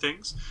side of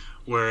things.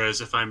 Whereas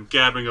if I'm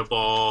gabbing a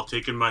ball,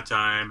 taking my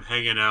time,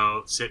 hanging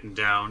out, sitting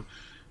down,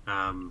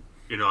 I'm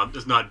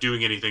just not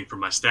doing anything for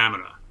my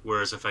stamina.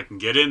 Whereas if I can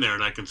get in there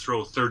and I can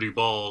throw 30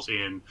 balls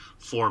in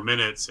 4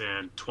 minutes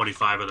and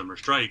 25 of them are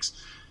strikes,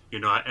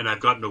 and I've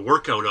gotten a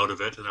workout out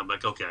of it, and I'm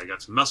like, okay, I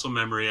got some muscle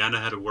memory and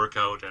I had a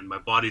workout and my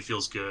body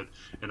feels good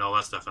and all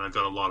that stuff, and I've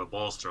got a lot of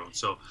balls thrown.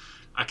 So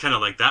I kind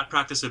of like that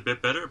practice a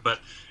bit better. But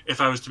if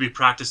I was to be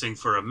practicing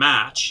for a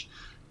match,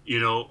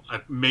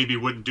 I maybe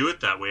wouldn't do it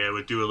that way. I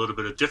would do a little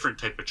bit of different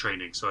type of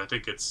training. So I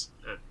think it's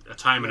a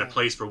time and a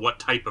place for what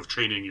type of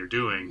training you're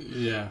doing,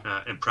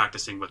 and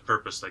practicing with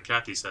purpose. Like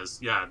Kathy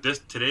says,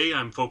 today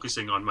I'm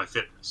focusing on my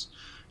fitness.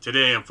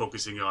 Today I'm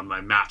focusing on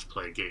my match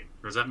play game.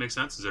 Does that make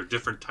sense? Is there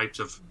different types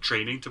of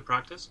training to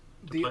practice?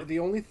 The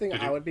only thing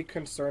I would be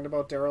concerned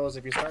about, Daryl, is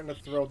if you're starting to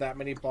throw that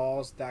many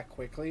balls that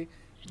quickly,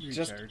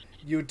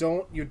 you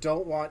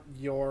don't want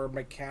your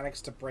mechanics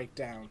to break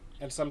down.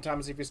 And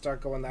sometimes if you start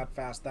going that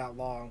fast, that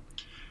long,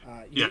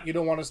 you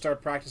don't want to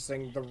start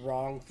practicing the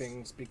wrong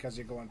things because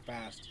you're going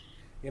fast.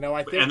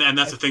 I think, and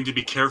that's the thing to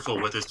be careful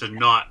with, is to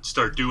not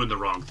start doing the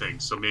wrong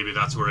things. So maybe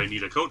that's where I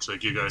need a coach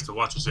like you guys to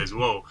watch and says,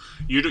 "Whoa,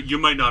 you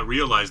might not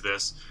realize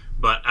this,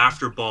 but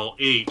after ball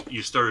 8,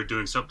 you started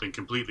doing something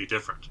completely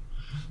different."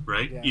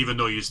 Right? Yeah. Even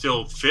though you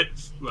still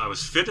I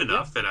was fit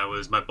enough, and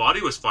my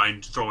body was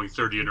fine throwing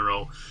 30 in a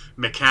row.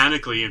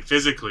 Mechanically and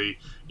physically,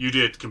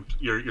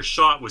 your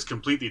shot was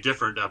completely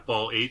different at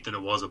ball 8 than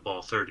it was at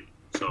ball 30.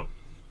 So,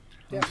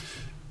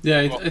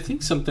 I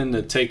think something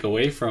to take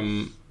away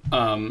from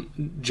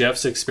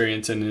Jeff's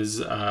experience and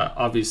his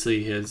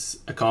obviously his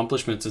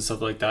accomplishments and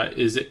stuff like that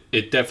is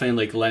it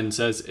definitely, like Len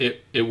says,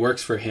 it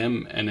works for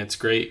him and it's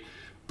great,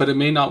 but it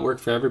may not work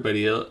for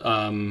everybody.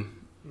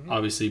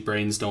 Obviously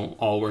brains don't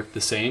all work the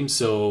same,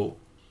 so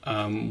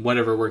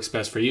whatever works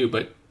best for you.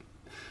 But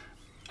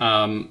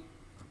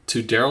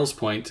to Daryl's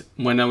point,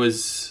 when I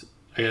was,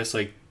 I guess,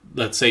 like,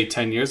 let's say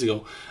 10 years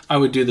ago, I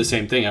would do the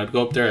same thing. I would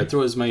go up there, I'd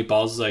throw as many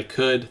balls as I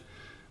could,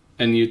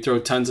 and you'd throw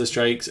tons of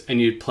strikes,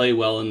 and you'd play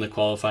well in the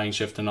qualifying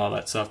shift and all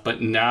that stuff.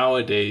 But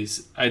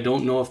nowadays, I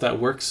don't know if that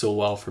works so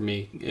well for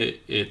me.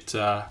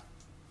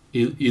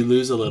 You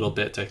lose a little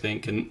bit, I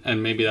think,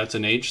 and maybe that's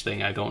an age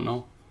thing. I don't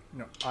know.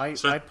 No,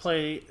 I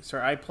play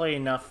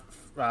enough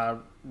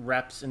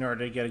reps in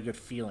order to get a good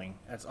feeling.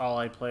 That's all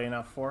I play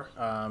enough for.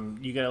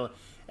 You get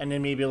and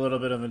then maybe a little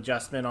bit of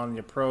adjustment on the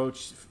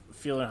approach,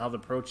 feeling how the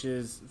approach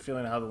is,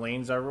 feeling how the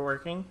lanes are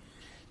working.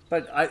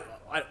 But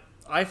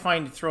I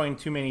find throwing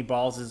too many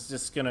balls is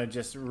just gonna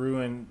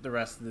ruin the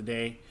rest of the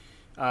day.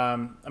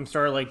 I'm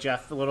sort of like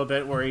Jeff a little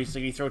bit, where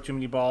you throw too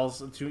many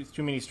balls, too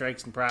many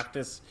strikes in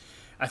practice.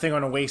 I think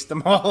I'm going to waste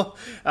them all.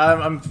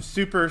 I'm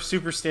super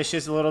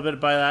superstitious a little bit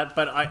by that,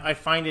 but I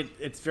find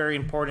it's very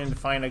important to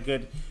find a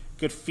good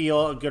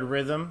feel, a good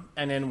rhythm,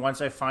 and then once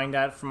I find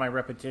that from my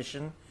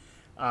repetition,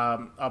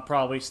 I'll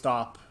probably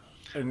stop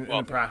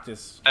in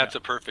practice. That's a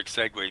perfect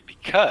segue,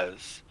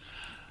 because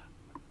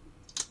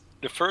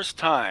the first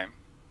time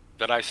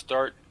that I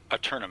start a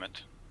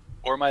tournament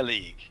or my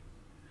league,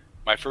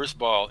 my first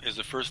ball is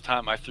the first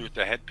time I threw it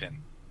the head pin.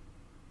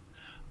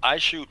 I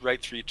shoot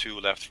right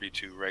 3-2, left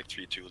 3-2, right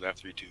 3-2,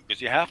 left 3-2,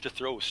 because you have to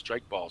throw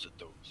strike balls at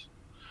those.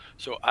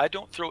 So I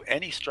don't throw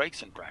any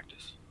strikes in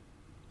practice.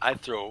 I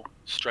throw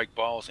strike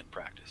balls in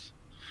practice.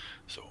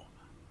 So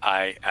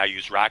I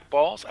use rack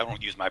balls. I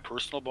don't use my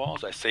personal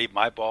balls. I save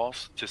my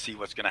balls to see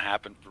what's going to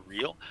happen for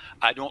real.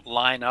 I don't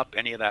line up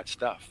any of that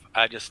stuff.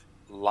 I just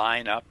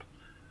line up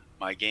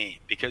my game,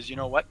 because you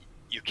know what?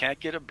 You can't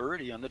get a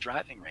birdie on the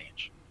driving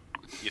range.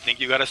 You think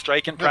you got a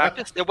strike in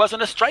practice? It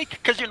wasn't a strike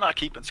because you're not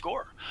keeping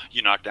score.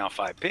 You knocked down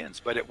 5 pins,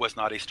 but it was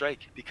not a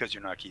strike because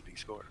you're not keeping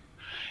score.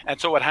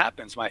 And so what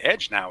happens, my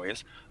edge now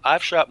is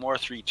I've shot more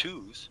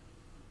 3-2s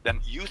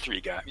than you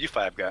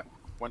 5 got.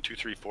 1, 2,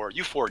 3, 4.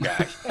 You 4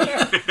 guys.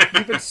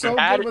 You've been so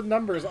good with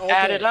numbers all day.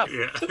 Add it up.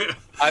 Yeah.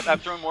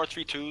 I've thrown more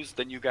 3-2s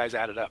than you guys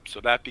added up. So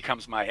that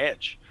becomes my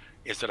edge,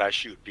 is that I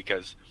shoot,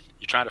 because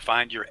you're trying to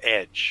find your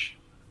edge.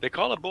 They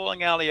call a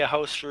bowling alley a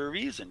house for a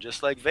reason,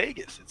 just like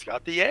Vegas. It's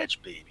got the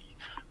edge, baby.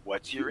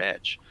 What's your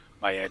edge?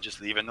 My edge is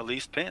leaving the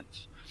least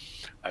pins.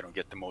 I don't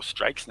get the most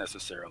strikes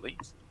necessarily.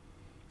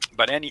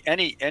 But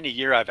any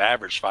year I've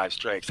averaged 5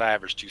 strikes, I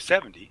average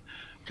 270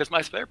 because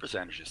my spare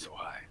percentage is so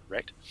high,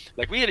 right?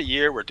 Like we had a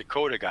year where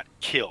Dakota got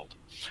killed,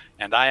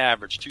 and I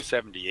averaged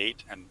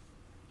 278, and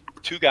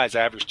 2 guys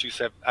averaged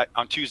 270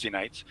 on Tuesday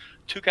nights.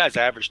 2 guys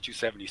averaged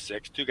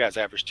 276. 2 guys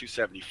averaged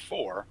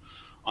 274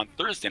 on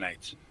Thursday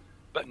nights.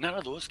 But none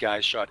of those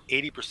guys shot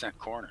 80%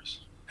 corners,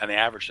 and they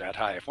averaged that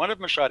high. If one of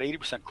them shot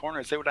 80%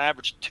 corners, they would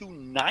average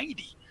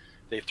 290.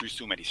 They threw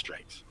so many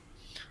strikes.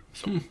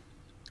 So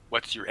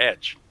what's your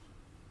edge?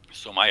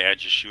 So my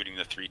edge is shooting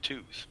the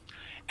 3-2s.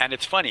 And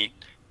it's funny,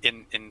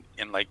 in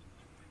like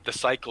the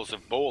cycles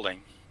of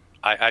bowling,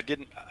 I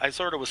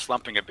sort of was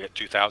slumping a bit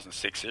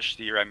 2006-ish,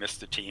 the year I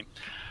missed the team,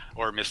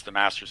 or missed the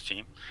Masters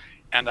team.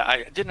 And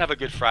I didn't have a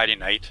good Friday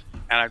night,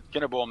 and I'm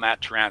going to bowl Matt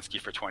Taransky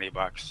for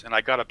 $20, and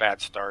I got a bad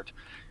start.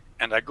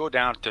 And I go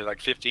down to like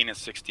 15 and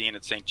 16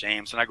 at St.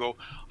 James, and I go,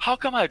 how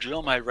come I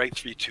drill my right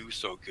 3-2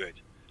 so good?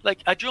 Like,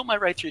 I drill my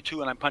right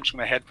 3-2 and I'm punching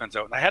my head pins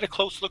out. And I had a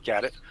close look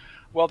at it.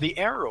 Well, the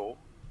arrow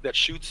that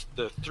shoots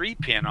the 3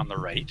 pin on the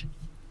right,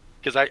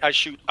 because I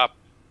shoot up,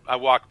 I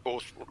walk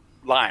both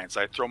lines.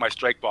 I throw my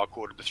strike ball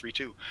quoted to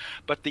 3-2.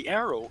 But the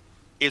arrow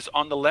is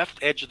on the left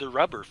edge of the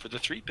rubber for the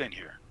 3 pin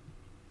here.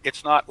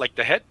 It's not like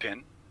the head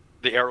pin.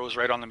 The arrow is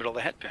right on the middle of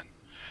the head pin.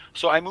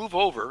 So I move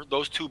over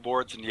those 2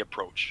 boards in the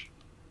approach.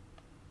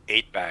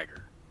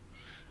 8-bagger.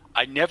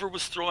 I never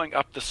was throwing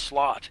up the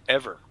slot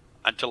ever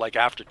until like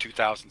after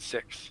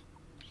 2006.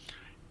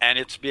 And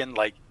it's been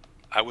like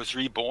I was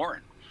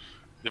reborn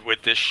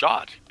with this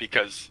shot,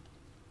 because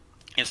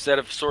instead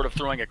of sort of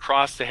throwing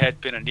across the head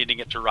pin and needing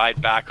it to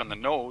ride back on the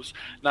nose,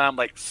 now I'm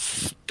like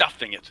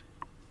stuffing it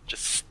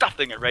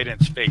right in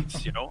its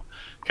face,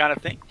 kind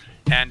of thing.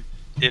 And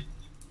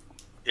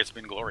it's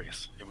been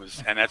glorious.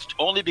 And that's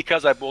only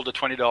because I bowled a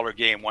 $20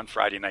 game one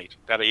Friday night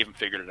that I even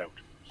figured it out.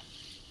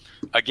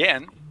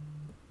 Again,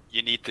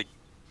 you need to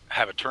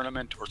have a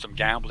tournament or some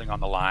gambling on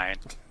the line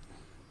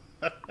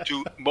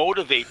to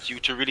motivate you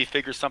to really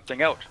figure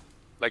something out.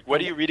 Like, what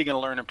are you really going to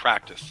learn in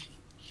practice?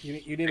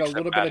 You need a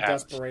little bit of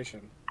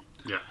desperation.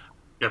 Yeah,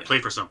 play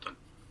for something.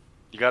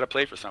 You got to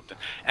play for something.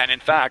 And in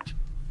fact,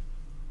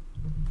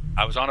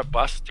 I was on a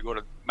bus to go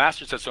to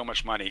Masters had so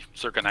much money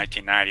circa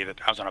 1990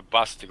 that I was on a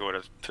bus to go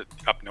to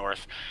up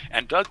north,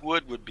 and Doug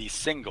Wood would be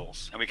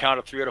singles, and we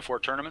counted 3 out of 4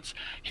 tournaments.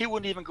 He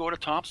wouldn't even go to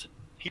Thompson.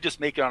 He'd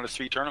just make it on his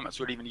 3 tournaments,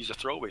 wouldn't even use a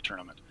throwaway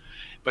tournament.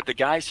 But the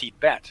guys he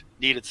bet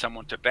needed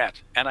someone to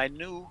bet. And I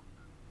knew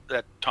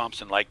that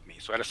Thompson liked me,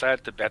 so I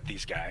decided to bet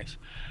these guys.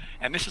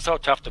 And this is how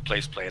tough the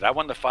place played. I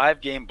won the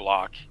 5-game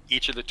block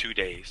each of the 2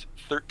 days,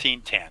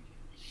 13-10.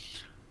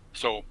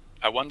 So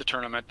I won the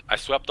tournament. I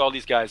swept all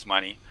these guys'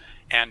 money.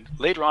 And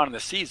later on in the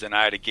season,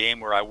 I had a game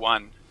where I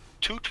won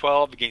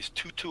 2-12 against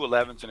 2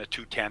 2-11s and a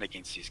 2-10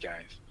 against these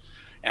guys.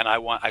 And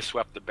I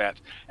swept the bet.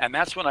 And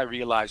that's when I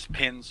realized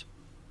pins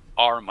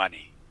are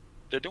money.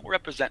 They don't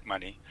represent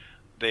money.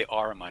 They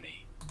are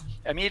money.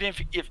 I mean,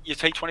 if you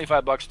take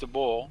 $25 to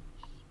bowl,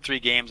 3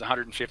 games,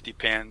 150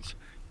 pins,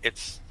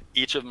 it's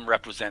each of them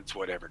represents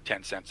whatever,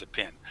 10 cents a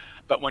pin.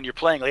 But when you're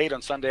playing late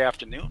on Sunday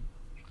afternoon,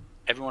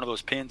 every one of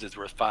those pins is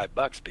worth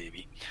 $5,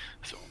 baby.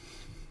 So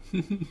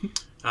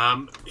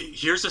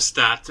here's a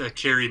stat,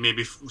 Kerry,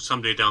 maybe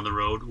someday down the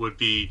road, would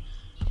be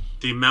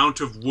the amount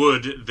of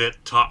wood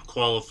that top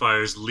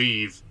qualifiers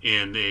leave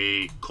in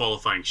a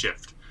qualifying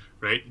shift.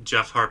 Right,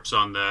 Jeff harps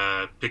on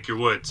the pick your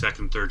wood,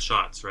 2nd, 3rd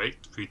shots, right?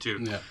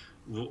 3-2.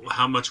 Yeah.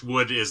 How much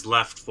wood is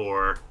left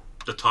for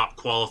the top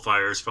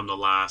qualifiers from the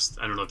last?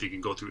 I don't know if you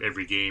can go through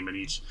every game and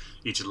each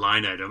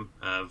line item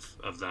of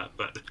that,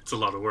 but it's a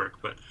lot of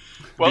work. But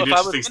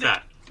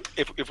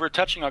if we're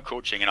touching on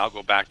coaching, and I'll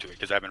go back to it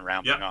because I've been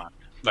rambling on.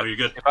 But you're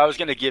good. If I was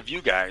going to give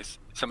you guys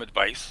some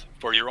advice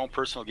for your own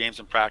personal games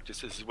and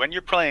practices, when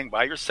you're playing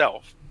by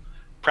yourself,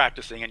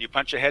 practicing, and you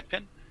punch a head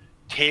pin,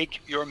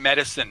 take your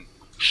medicine.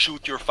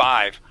 Shoot your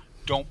 5.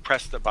 Don't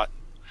press the button.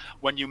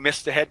 When you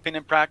miss the head pin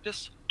in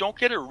practice, don't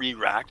get a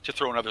re-rack to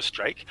throw another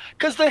strike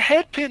because the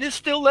head pin is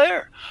still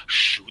there.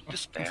 Shoot the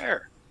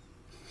spare.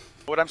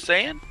 What I'm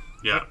saying?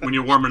 Yeah, when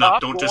you're warming up,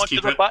 don't just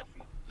keep it.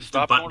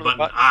 Stop button. going to the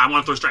button. I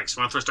want to throw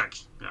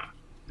strikes.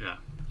 Yeah.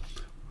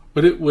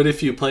 What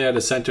if you play at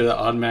a center that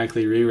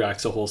automatically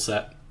re-racks a whole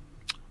set?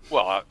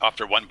 Well,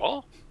 after one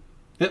ball?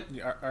 Yep.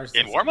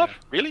 In warm-up?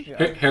 Really?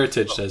 Yeah.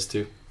 Heritage says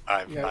too.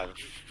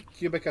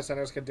 Cubica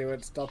centers can do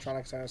it.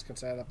 Deltronic centers can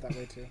set it up that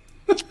way too.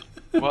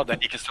 Well, then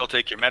you can still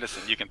take your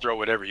medicine. You can throw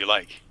whatever you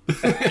like.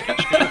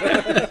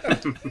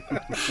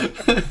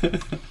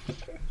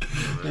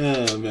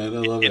 Oh man, I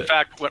love it. In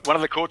fact, one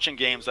of the coaching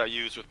games I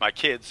use with my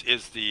kids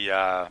is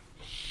the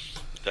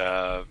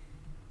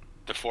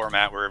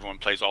format where everyone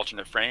plays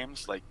alternate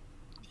frames, like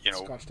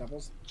Scotch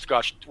doubles.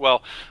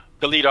 Well,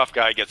 the leadoff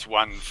guy gets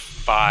 1,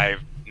 5,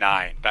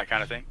 9, that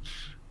kind of thing.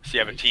 So you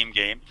have a team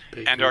game,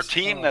 and our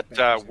team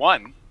that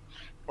won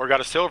or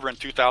got a silver in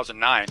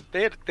 2009,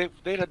 they had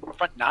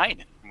front 9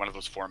 in one of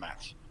those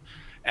formats.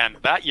 And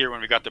that year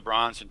when we got the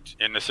bronze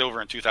in the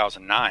silver in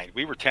 2009,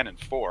 we were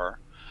 10-4.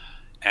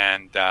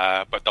 And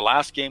but the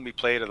last game we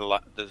played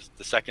the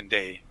second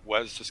day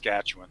was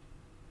Saskatchewan,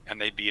 and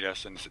they beat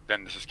us. And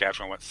then the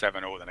Saskatchewan went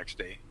 7-0 the next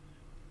day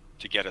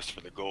to get us for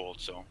the gold.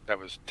 So that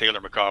was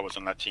Taylor McCaw was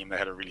on that team. They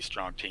had a really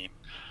strong team.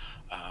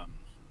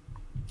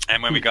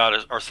 And when we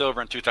got our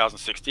silver in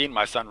 2016,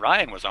 my son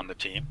Ryan was on the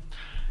team,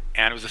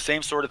 and it was the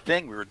same sort of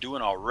thing. We were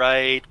doing all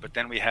right, but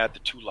then we had the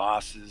 2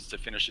 losses to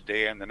finish the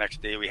day, and the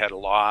next day we had a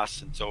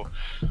loss. And so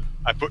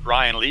I put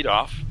Ryan lead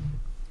off.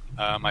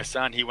 My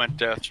son, he went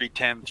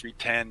 310,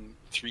 310,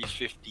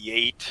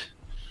 358,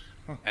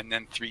 and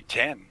then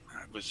 310.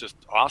 It was just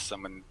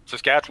awesome. And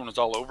Saskatchewan was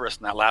all over us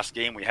in that last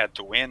game. We had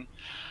to win.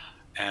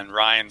 And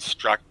Ryan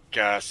struck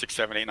 6,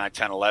 7, 8, 9,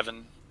 10,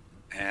 11.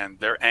 And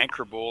their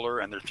anchor bowler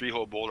and their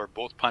 3-hole bowler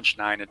both punched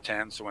 9 and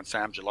 10. So when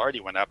Sam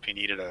Gilardi went up, he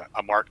needed a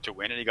mark to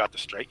win, and he got the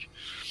strike.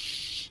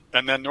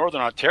 And then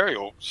Northern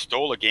Ontario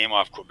stole a game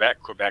off Quebec.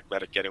 Quebec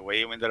let it get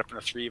away. We ended up in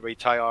a 3-way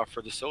tie-off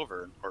for the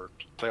silver, or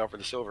playoff for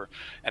the silver.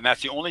 And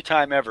that's the only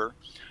time ever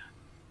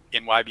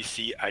in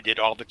YBC I did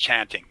all the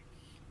chanting,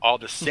 all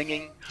the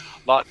singing,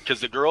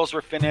 because the girls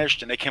were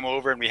finished and they came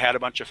over and we had a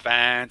bunch of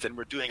fans and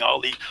we're doing all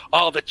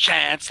the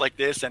chants like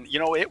this. And,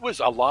 it was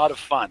a lot of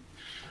fun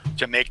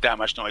to make that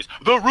much noise.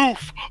 The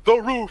roof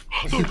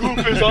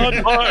is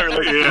on fire.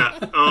 Like, yeah.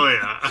 Oh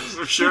yeah,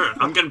 for sure.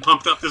 I'm getting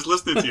pumped up just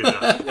listening to you now.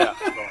 Yeah.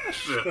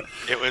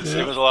 It was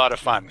a lot of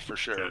fun for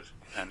sure.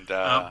 And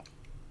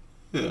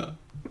yeah.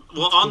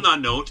 Well, on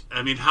that note,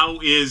 I mean, how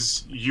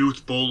is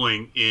youth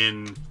bowling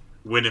in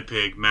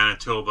Winnipeg,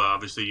 Manitoba?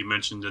 Obviously, you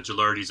mentioned the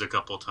Gilardis a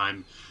couple of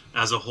times.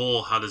 As a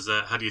whole, how do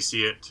you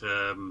see it?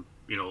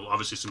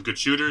 Obviously some good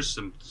shooters,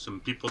 some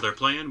people they're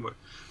playing.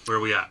 Where are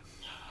we at?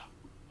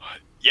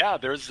 Yeah,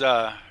 there's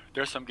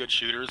some good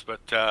shooters,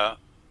 but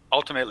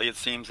ultimately it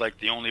seems like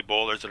the only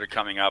bowlers that are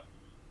coming up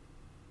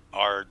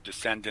are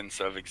descendants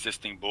of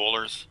existing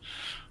bowlers.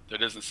 There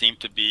doesn't seem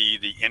to be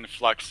the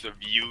influx of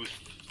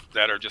youth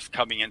that are just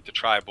coming in to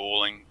try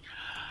bowling.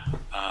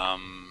 I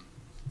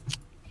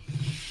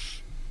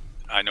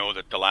know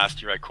that the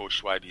last year I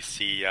coached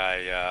YBC,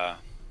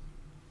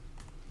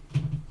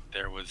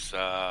 it was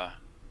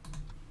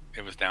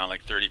down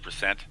like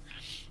 30%.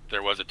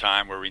 There was a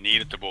time where we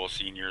needed to bowl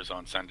seniors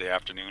on Sunday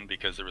afternoon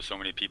because there were so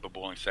many people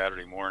bowling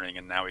Saturday morning,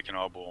 and now we can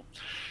all bowl.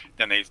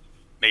 Then they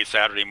made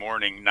Saturday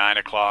morning 9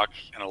 o'clock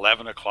and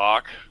 11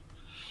 o'clock,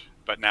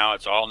 but now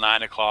it's all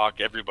 9 o'clock,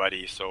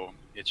 everybody. So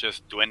it's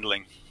just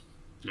dwindling.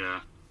 Yeah.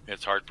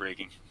 It's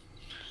heartbreaking.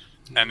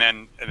 And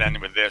then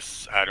with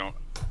this,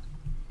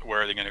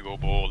 where are they going to go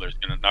bowl? There's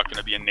not going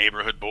to be a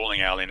neighborhood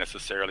bowling alley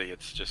necessarily.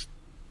 It's just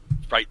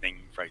frightening.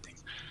 Right.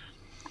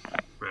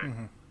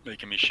 Mm-hmm.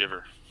 Making me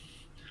shiver.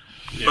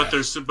 Yeah. But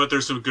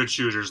there's some good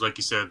shooters, like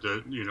you said,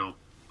 the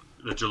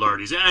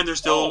Gilardis, and there's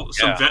still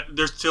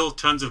there's still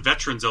tons of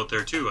veterans out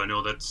there too. I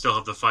know that still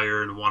have the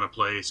fire and want to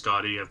play.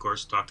 Scotty, of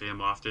course, talk to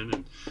him often,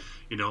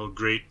 and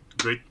great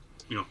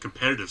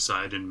competitive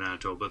side in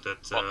Manitoba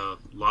that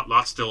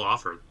lot still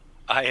offered.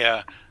 I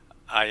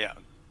a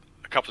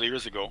couple of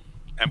years ago,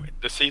 and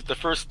the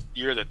first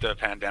year that the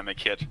pandemic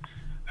hit,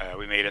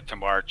 we made it to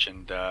March,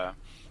 and I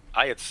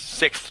had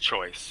 6th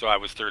choice, so I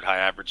was 3rd high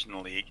average in the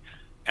league.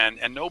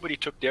 And nobody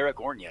took Derek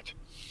Orn yet.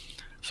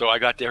 So I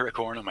got Derek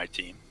Orn on my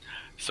team.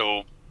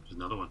 So there's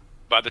another one.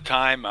 By the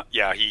time,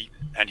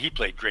 he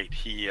played great.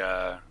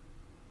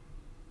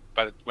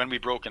 When we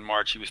broke in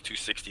March, he was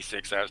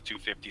 266. I was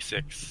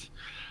 256.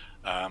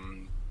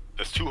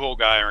 This 2-hole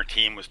guy on our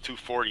team was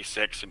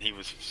 246, and he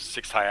was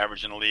 6th high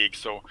average in the league.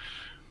 So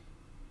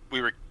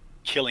we were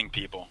killing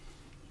people.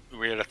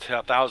 We had a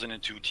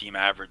 1,002 team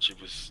average.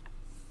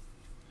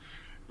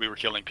 We were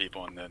killing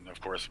people, and then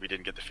of course we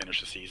didn't get to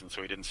finish the season,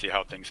 so we didn't see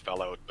how things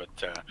fell out, but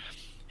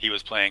he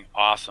was playing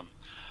awesome.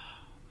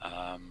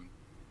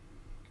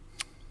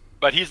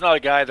 But he's not a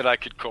guy that I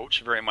could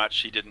coach very much.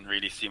 He didn't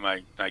really see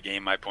my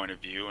game, my point of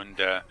view, and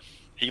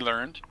he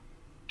learned,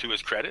 to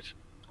his credit.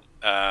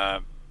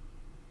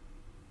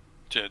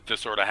 to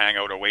sort of hang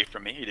out away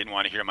from me. He didn't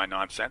want to hear my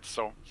nonsense,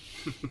 so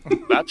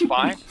that's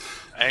fine.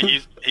 And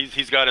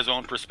he's got his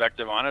own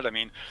perspective on it. I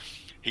mean,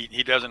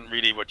 he doesn't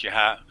really what you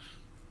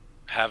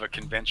have a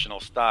conventional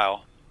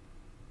style.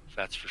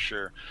 That's for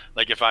sure.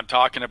 Like if I'm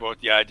talking about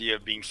the idea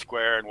of being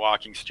square and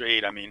walking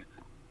straight, I mean,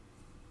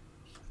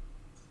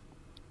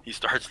 he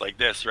starts like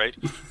this, right?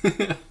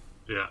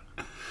 Yeah.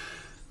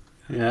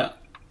 Yeah.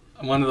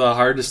 One of the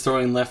hardest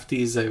throwing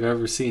lefties I've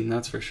ever seen,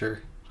 that's for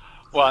sure.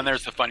 Well, and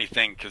there's the funny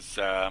thing, because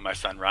my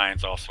son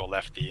Ryan's also a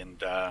lefty,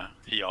 and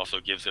he also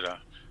gives it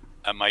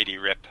a mighty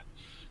rip.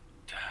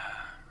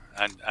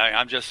 And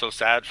I'm just so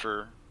sad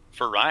for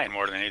Ryan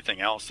more than anything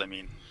else. I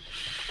mean,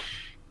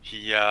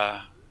 he,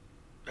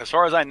 as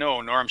far as I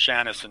know, Norm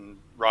Shanis and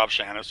Rob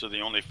Shanis are the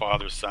only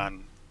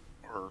father-son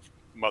or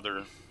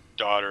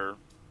mother-daughter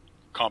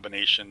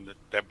combination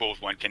that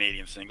both won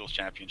Canadian singles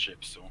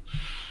championships. So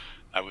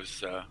I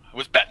was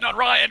betting on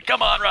Ryan.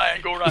 Come on,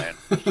 Ryan, go Ryan.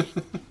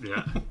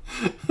 Yeah.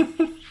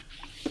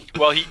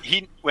 Well,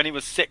 he when he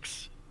was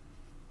 6,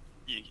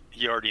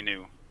 he already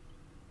knew.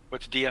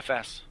 What's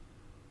DFS?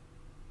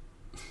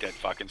 Dead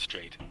fucking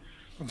straight.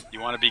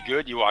 You want to be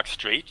good, you walk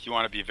straight. You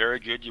want to be very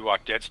good, you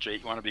walk dead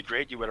straight. You want to be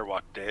great, you better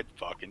walk dead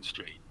fucking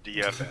straight.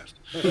 DFS.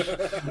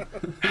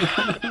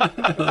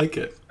 I like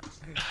it.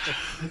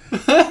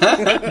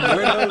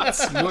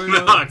 More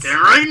No, I notes.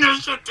 can't write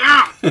this shit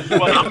down.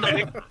 Well,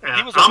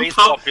 he was a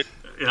baseball pitcher.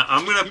 Yeah,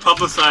 I'm going to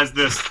publicize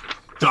this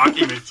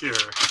document here.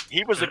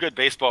 He was a good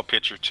baseball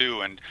pitcher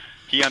too, and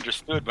he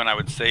understood when I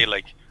would say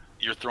like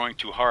you're throwing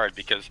too hard,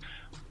 because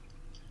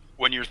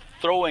when you're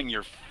throwing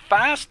your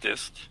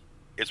fastest,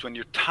 it's when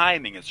your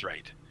timing is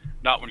right,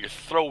 not when you're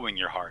throwing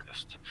your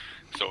hardest.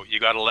 So you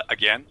got to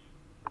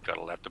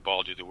let the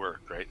ball do the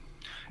work, right?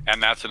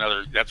 And that's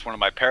one of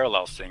my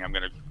parallels thing.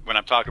 When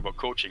I'm talking about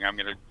coaching, I'm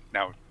gonna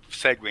now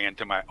segue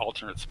into my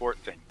alternate sport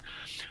thing.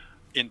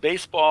 In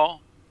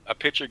baseball, a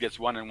pitcher gets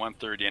 1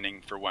 1/3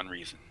 inning for one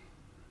reason: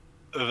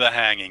 the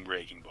hanging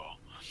breaking ball.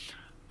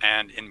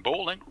 And in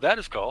bowling, that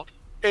is called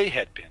a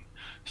head pin.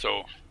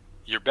 So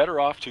you're better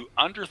off to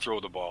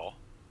underthrow the ball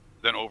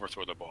than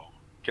overthrow the ball.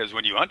 Because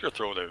when you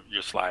underthrow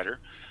your slider,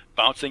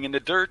 bouncing in the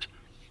dirt,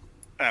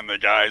 and the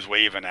guy's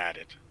waving at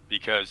it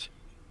because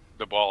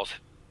the ball's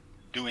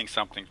doing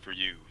something for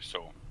you.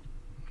 So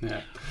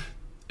Yeah.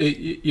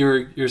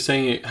 You're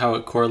saying how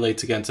it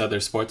correlates against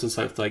other sports and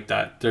stuff like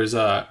that. There's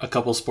a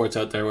couple sports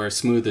out there where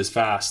smooth is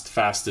fast,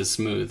 fast is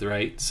smooth,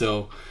 right?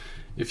 So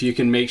if you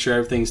can make sure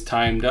everything's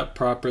timed up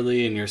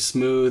properly and you're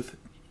smooth,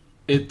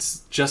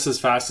 it's just as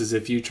fast as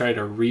if you try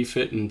to reef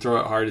it and throw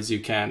it hard as you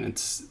can.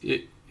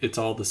 It's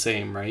all the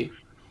same, right?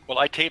 Well,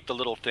 I taped a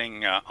little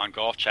thing on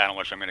Golf Channel,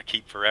 which I'm going to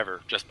keep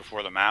forever, just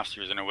before the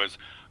Masters, and it was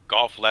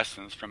golf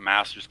lessons from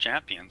Masters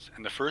champions.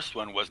 And the first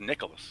one was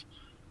Nicholas,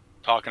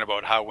 talking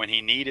about how when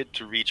he needed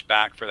to reach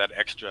back for that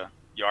extra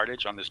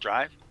yardage on this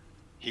drive,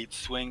 he'd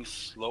swing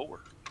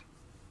slower,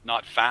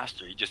 not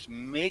faster. You just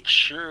make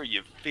sure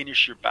you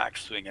finish your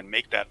backswing and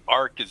make that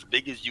arc as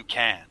big as you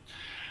can,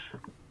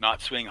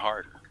 not swing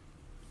harder.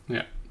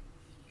 Yeah.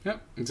 Yeah,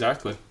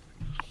 exactly.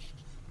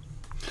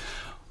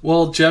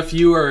 Well, Jeff,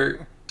 you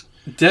are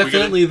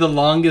definitely the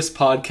longest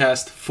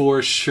podcast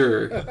for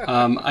sure.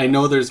 I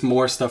know there's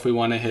more stuff we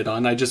want to hit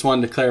on. I just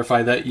wanted to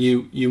clarify that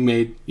you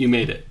made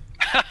it.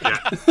 Yeah,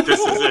 this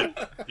is it.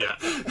 Yeah.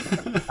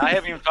 I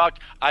haven't even talked.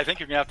 I think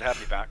you're going to have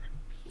me back.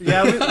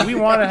 Yeah, we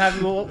want to have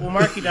you. We'll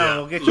mark you down. Yeah.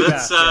 We'll get you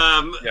Let's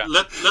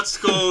back. let's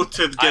go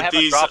to get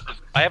these.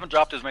 I haven't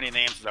dropped as many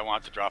names as I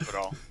want to drop at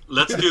all.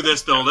 Let's do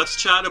this though.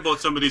 Let's chat about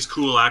some of these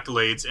cool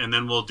accolades, and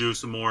then we'll do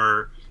some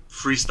more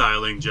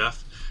freestyling.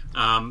 Jeff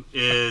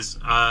is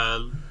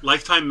a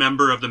lifetime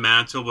member of the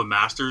Manitoba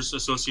Masters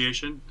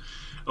Association,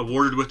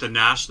 awarded with the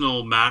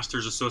National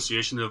Masters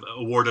Association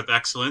Award of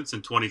Excellence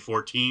in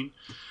 2014.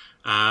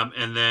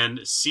 And then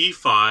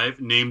C5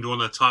 named one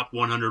of the top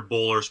 100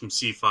 bowlers from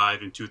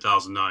C5 in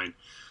 2009.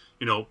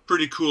 You know,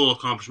 pretty cool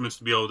accomplishments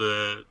to be able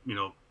to,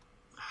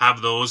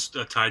 have those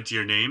tied to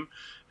your name.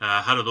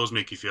 How do those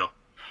make you feel?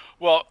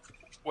 Well,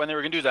 when they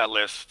were going to do that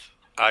list,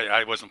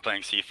 I wasn't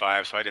playing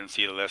C5, so I didn't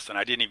see the list, and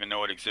I didn't even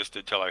know it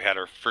existed till I had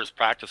our first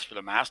practice for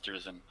the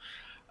Masters. And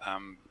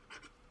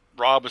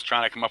Rob was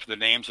trying to come up with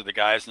the names of the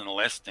guys in the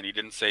list, and he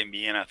didn't say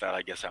me, and I thought,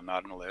 I guess I'm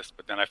not on the list.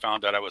 But then I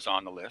found out I was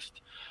on the list.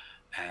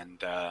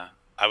 And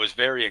I was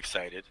very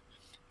excited,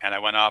 and I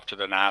went off to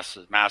the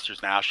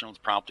Masters Nationals,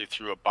 promptly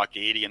threw a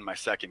 $180 in my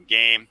second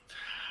game,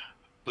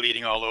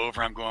 bleeding all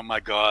over. I'm going, my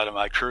God, am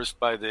I cursed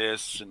by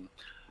this?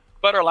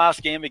 But our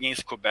last game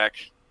against Quebec,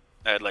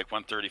 I had like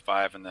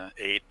 135 in the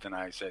 8th, and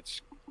I said,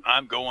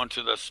 I'm going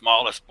to the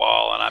smallest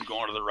ball, and I'm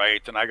going to the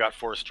right, and I got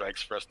 4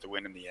 strikes for us to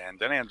win in the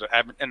end. And I ended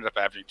up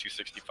averaging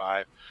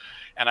 265.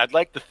 And I'd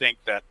like to think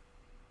that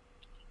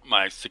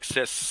my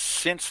success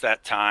since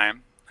that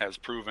time has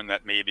proven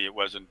that maybe it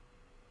wasn't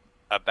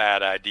a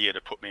bad idea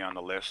to put me on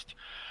the list.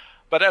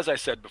 But as I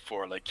said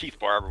before, like Keith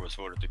Barber was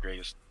voted the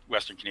greatest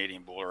Western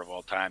Canadian bowler of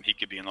all time. He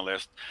could be on the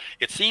list.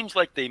 It seems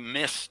like they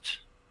missed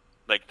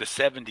like the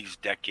 70s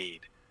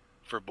decade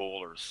for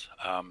bowlers.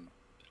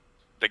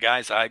 The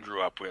guys I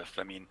grew up with,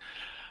 I mean,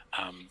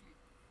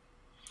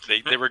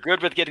 They were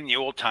good with getting the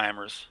old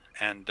timers,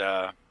 and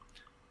the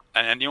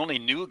only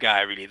new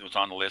guy really that was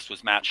on the list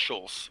was Matt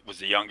Schultz, was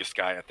the youngest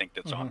guy I think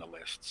that's on the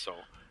list. So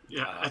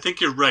yeah, I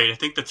think you're right. I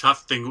think the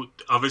tough thing,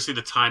 obviously,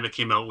 the time it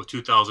came out was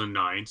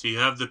 2009. So you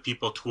have the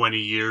people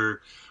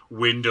 20-year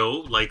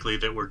window likely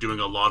that were doing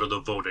a lot of the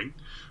voting,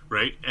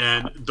 right?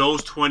 And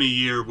those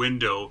 20-year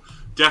window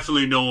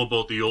definitely know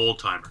about the old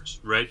timers,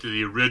 right?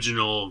 The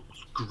original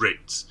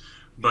greats,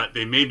 but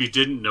they maybe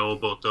didn't know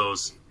about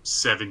those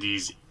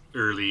 70s,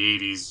 early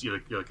 80s,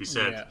 like you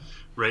said,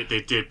 right?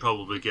 They did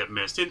probably get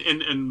missed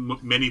in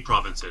many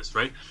provinces,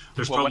 right?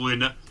 There's probably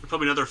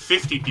another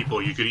 50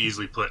 people you could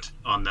easily put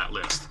on that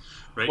list,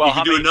 right? Well, you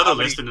could do another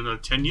list in another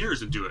 10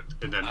 years and do it.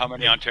 And then how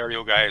many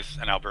Ontario guys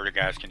and Alberta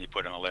guys can you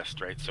put on a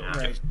list, right? So,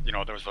 there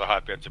was the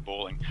hotbeds of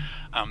bowling.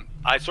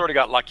 I sort of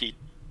got lucky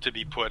to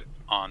be put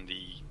on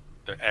the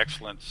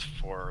excellence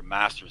for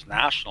Masters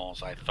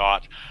Nationals, I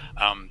thought,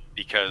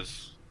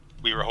 because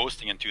we were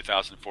hosting in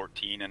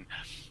 2014 and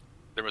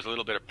there was a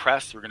little bit of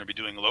press we were going to be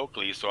doing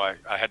locally, so I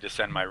had to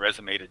send my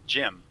resume to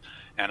Jim,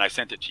 and I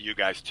sent it to you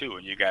guys too,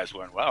 and you guys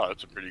went, wow,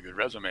 that's a pretty good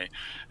resume.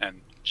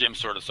 And Jim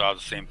sort of saw the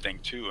same thing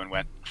too and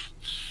went,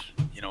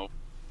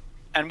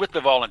 and with the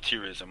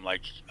volunteerism,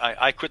 like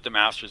I quit the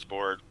Masters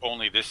board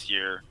only this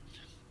year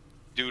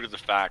due to the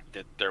fact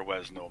that there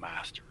was no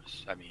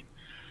Masters. I mean,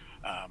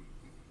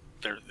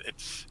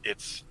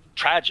 it's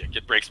tragic.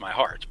 It breaks my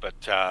heart,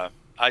 but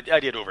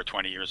I did over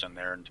 20 years in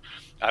there, and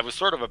I was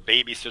sort of a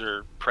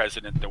babysitter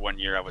president the one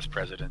year I was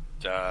president.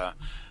 I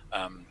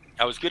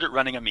was good at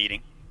running a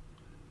meeting,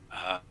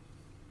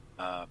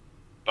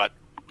 but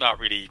not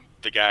really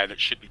the guy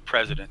that should be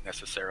president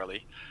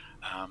necessarily.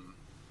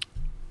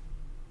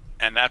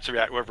 And that's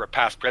wherever a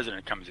past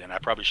president comes in. I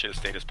probably should have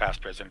stayed as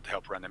past president to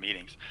help run the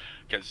meetings,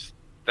 because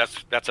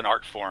that's an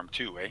art form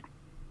too, eh?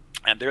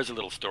 And there's a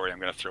little story I'm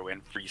going to throw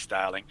in,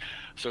 freestyling.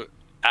 So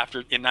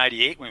in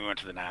 '98 when we went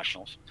to the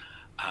Nationals,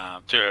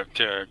 to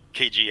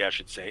KG, I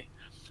should say,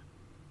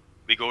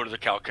 we go to the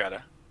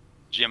Calcutta.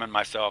 Jim and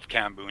myself,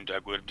 Cam Boone,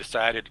 Doug Wood have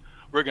decided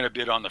we're going to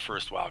bid on the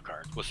first wild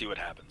card. We'll see what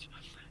happens.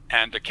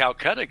 And the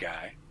Calcutta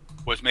guy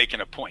was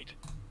making a point.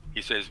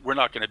 He says, we're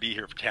not going to be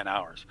here for 10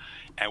 hours.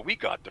 And we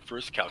got the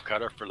first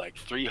Calcutta for like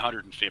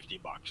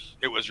 $350.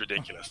 It was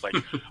ridiculous. Like,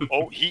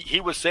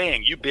 he was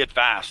saying, you bid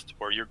fast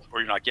or you're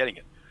not getting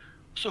it.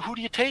 So who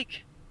do you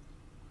take?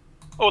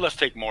 Oh, let's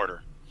take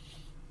Mortar.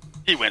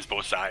 He wins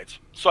both sides.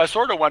 So I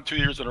sort of won 2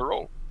 years in a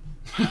row.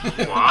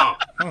 Wow.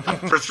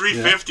 For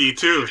 $350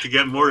 too, to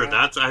get Mortar.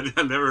 I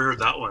never heard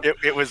that one.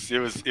 It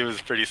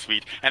was pretty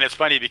sweet. And it's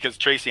funny because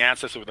Tracy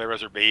Anstis was there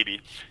as her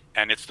baby,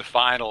 and it's the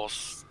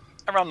finals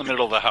around the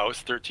middle of the house,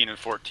 13 and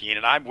 14,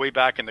 and I'm way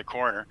back in the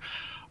corner,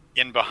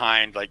 in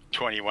behind like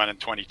 21 and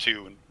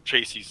 22, and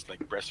Tracy's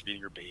like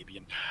breastfeeding her baby,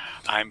 and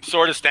I'm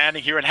sort of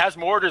standing here, and as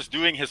Mortar's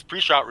doing his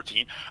pre-shot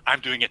routine, I'm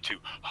doing it too.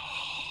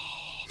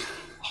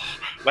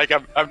 Like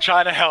I'm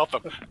trying to help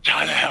him,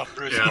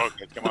 Bruce. Yeah.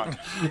 Okay, come on.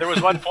 There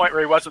was one point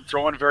where he wasn't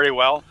throwing very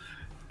well,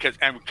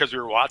 because we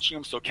were watching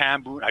him. So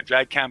I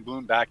dragged Cam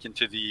Boone back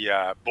into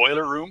the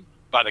boiler room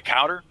by the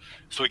counter,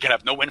 so he could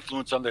have no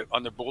influence on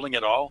the bowling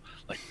at all.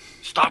 Like,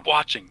 stop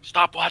watching.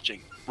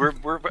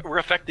 We're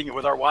affecting it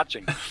with our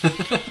watching.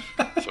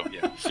 So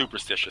yeah,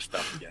 superstitious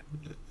stuff again.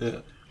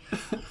 Yeah.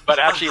 But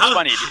actually, it's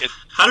funny.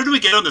 How did we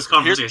get on this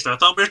conversation? I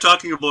thought we were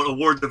talking about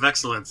awards of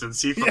excellence and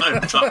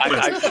C5 top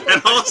list,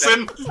 and all of a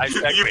sudden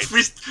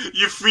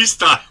you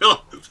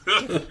freestyle.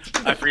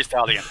 I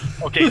freestyled again.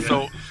 Okay,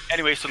 so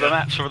anyway, so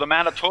the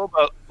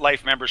Manitoba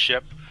Life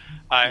membership,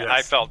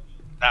 I felt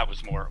that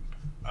was more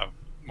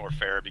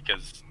fair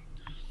because,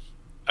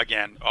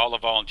 again, all the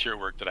volunteer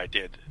work that I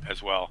did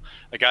as well.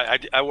 Like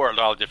I wore a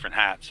lot of different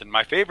hats, and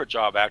my favorite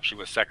job actually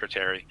was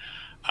secretary,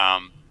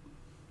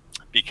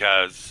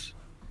 because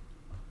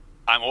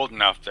I'm old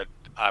enough that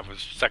I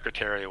was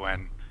secretary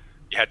when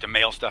you had to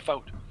mail stuff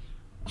out.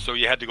 So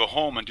you had to go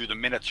home and do the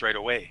minutes right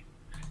away.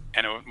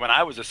 And when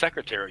I was a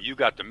secretary, you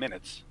got the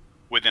minutes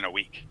within a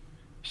week.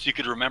 So you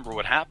could remember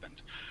what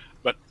happened.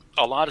 But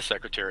a lot of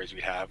secretaries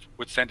we have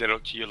would send it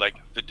out to you like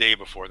the day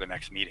before the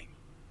next meeting.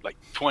 Like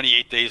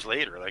 28 days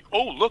later, like,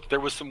 oh, look, there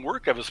was some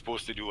work I was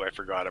supposed to do I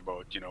forgot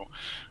about,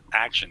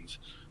 actions.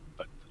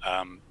 But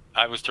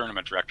I was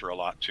tournament director a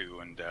lot too.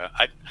 And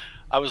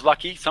I was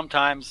lucky.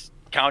 Sometimes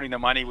counting the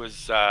money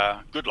was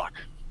good luck.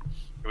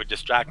 It would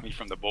distract me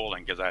from the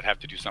bowling because I'd have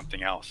to do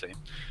something else,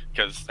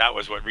 because that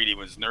was what really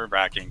was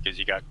nerve-wracking, because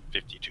you got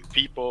 52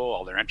 people,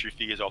 all their entry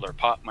fees, all their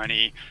pot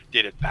money,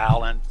 did it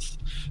balance,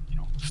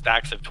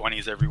 stacks of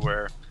 20s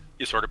everywhere.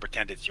 You sort of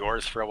pretend it's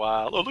yours for a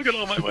while. Oh, look at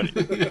all my money.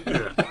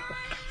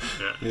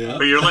 Yeah.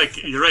 But you're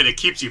right, it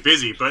keeps you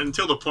busy, but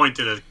until the point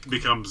that it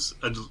becomes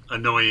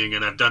annoying,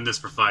 and I've done this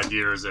for 5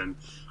 years and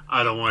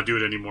I don't want to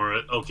do it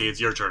anymore. Okay, it's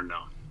your turn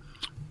now.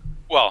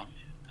 Well,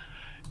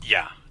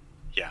 yeah,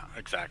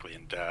 exactly.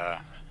 And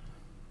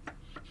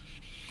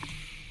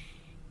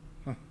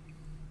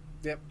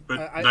yep. But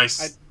I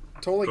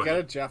totally get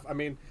it, Jeff. I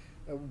mean,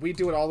 we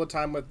do it all the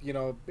time with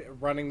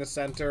running the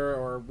center,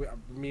 or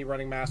me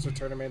running master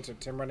tournaments, or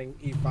Tim running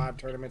E5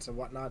 tournaments and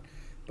whatnot.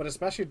 but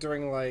especially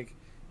during like,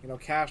 you know,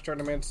 cash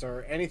tournaments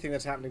or anything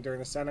that's happening during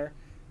the center,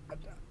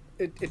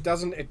 it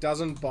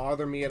doesn't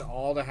bother me at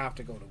all to have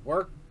to go to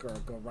work or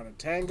go run a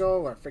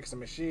tango or fix a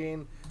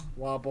machine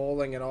while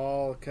bowling at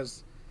all,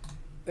 because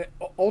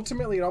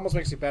ultimately it almost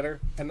makes you better.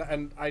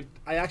 And I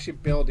actually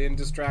build in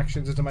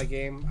distractions into my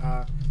game.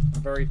 I'm a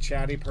very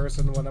chatty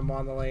person when I'm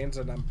on the lanes,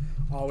 and I'm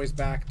always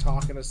back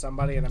talking to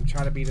somebody, and I'm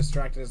trying to be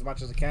distracted as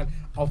much as I can.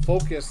 I'll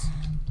focus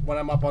when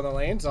I'm up on the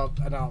lanes, I'll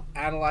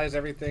analyze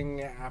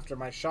everything after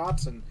my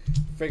shots and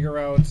figure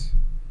out,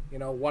 you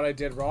know, what I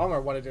did wrong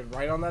or what I did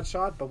right on that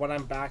shot. But when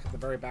I'm back at the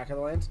very back of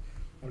the lanes,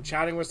 I'm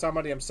chatting with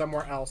somebody, I'm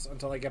somewhere else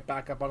until I get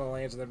back up on the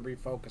lanes and then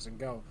refocus and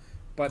go.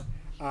 But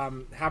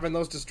having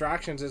those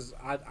distractions is,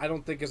 I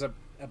don't think is a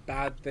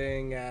bad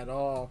thing at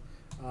all.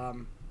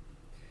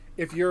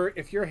 If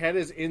your head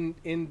is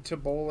into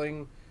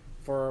bowling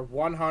for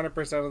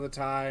 100% of the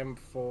time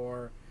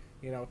for,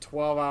 you know,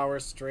 12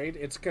 hours straight,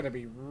 it's going to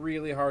be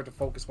really hard to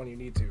focus when you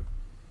need to,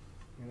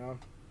 you know,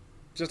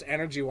 just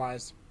energy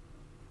wise.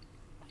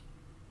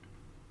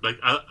 Like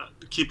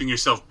keeping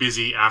yourself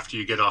busy after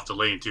you get off the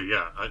lane too.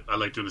 Yeah, I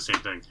like doing the same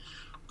thing.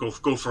 Go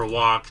for a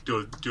walk,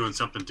 doing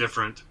something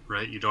different,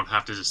 right? You don't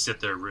have to just sit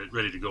there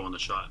ready to go on the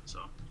shot. So,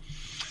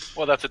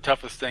 well, that's the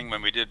toughest thing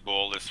when we did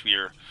bowl this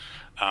year.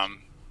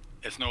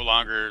 It's no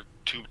longer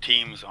two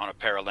teams on a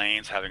pair of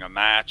lanes having a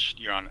match.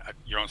 You're on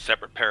your own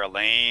separate pair of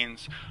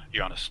lanes.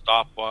 You're on a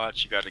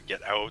stopwatch. You got to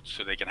get out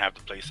so they can have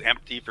the place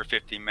empty for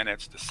 15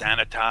 minutes to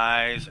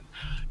sanitize. And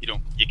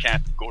you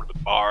can't go to the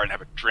bar and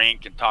have a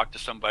drink and talk to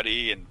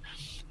somebody. And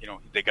you know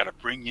they got to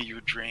bring you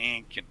your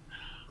drink. And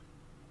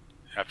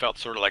I felt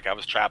sort of like I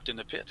was trapped in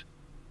the pit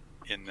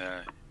in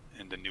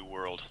the new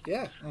world.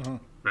 Yeah. Mm-hmm.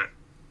 Right.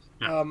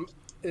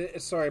 Yeah.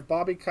 Sorry,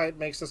 Bobby Kite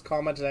makes this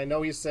comment, and I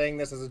know he's saying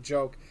this as a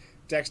joke.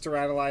 Dexter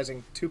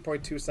analyzing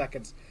 2.2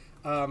 seconds.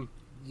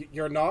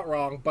 You're not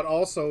wrong, but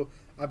also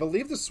I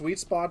believe the sweet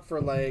spot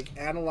for like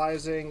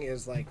analyzing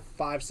is like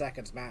 5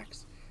 seconds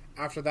max.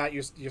 After that,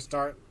 you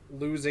start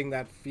losing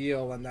that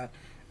feel and that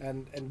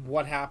and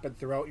what happened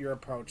throughout your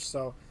approach.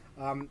 So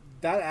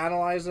that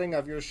analyzing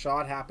of your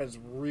shot happens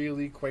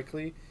really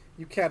quickly.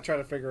 You can't try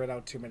to figure it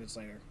out 2 minutes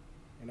later.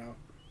 You know,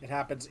 it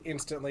happens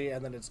instantly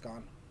and then it's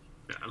gone.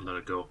 Yeah, let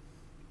it go.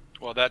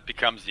 Well, that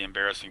becomes the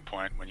embarrassing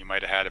point when you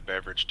might have had a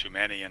beverage too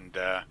many, and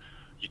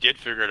you did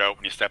figure it out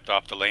when you stepped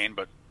off the lane,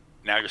 but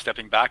now you're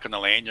stepping back on the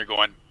lane, you're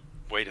going,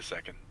 wait a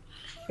second.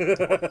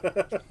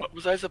 What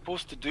was I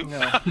supposed to do? No.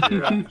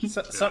 Yeah.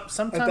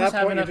 Sometimes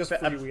having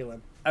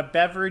a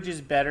beverage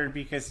is better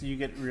because you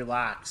get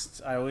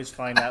relaxed. I always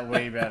find that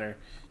way better.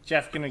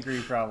 Jeff can agree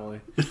probably.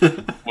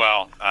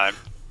 Well, I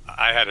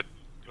had a...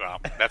 Well,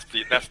 that's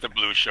the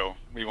Blue Show.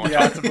 We won't.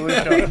 Yeah, it's a Blue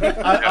Show.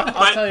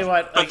 I'll tell you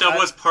what. But that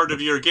was part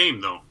of your game,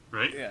 though,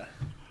 right? Yeah.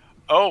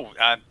 Oh,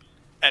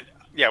 and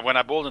yeah, when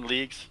I bowled in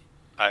leagues,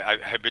 I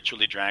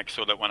habitually drank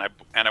so that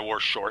I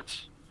wore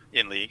shorts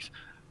in leagues,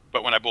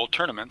 but when I bowled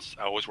tournaments,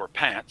 I always wore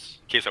pants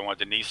in case I wanted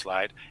to knee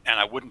slide, and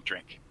I wouldn't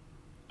drink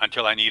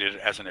until I needed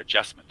it as an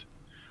adjustment.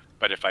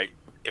 But if I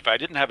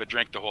didn't have a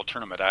drink the whole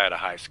tournament, I had a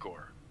high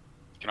score.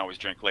 You can always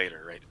drink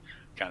later, right?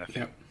 Kind of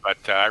thing. Yeah.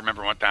 But I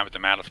remember one time at the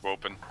Manitoba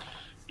Open,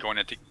 going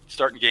into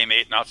starting game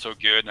 8, not so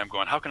good, and I'm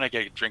going, how can I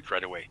get a drink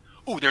right away?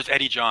 Oh, there's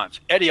Eddie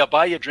Johns. Eddie, I'll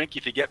buy you a drink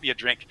if you get me a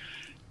drink.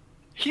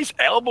 He's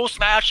elbow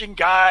smashing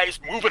guys,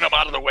 moving them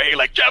out of the way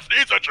like Jeff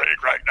needs a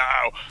drink right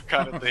now,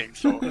 kind of thing.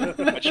 So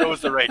I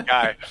chose the right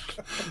guy.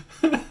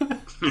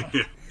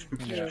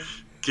 Yeah.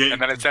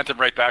 And then I sent him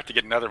right back to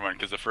get another one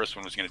because the first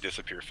one was going to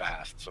disappear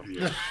fast. So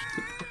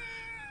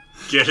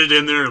get it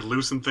in there and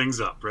loosen things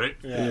up, right?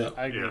 Yeah.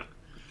 I agree. Yeah.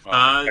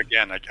 Well,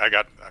 again, I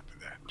got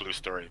blue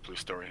story.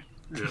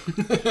 Yeah.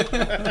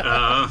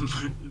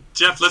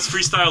 Jeff, let's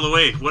freestyle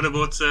away. What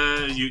about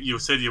you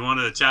said you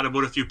wanted to chat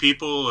about a few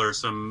people or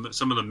some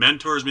of the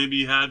mentors maybe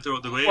you had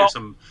throughout the way, or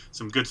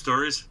some good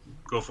stories?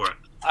 Go for it.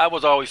 I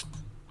was always,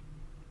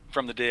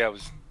 from the day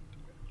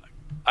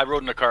I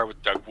rode in a car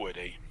with Doug Wood,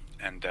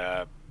 and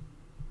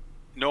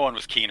no one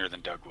was keener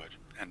than Doug Wood,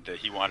 and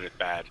he wanted it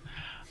bad.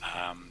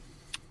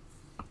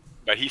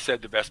 But he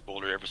said the best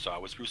bowler he ever saw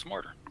was Bruce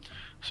Mortar.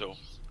 So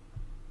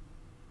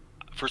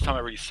first time I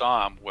really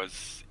saw him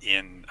was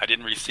I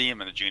didn't really see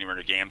him in the Junior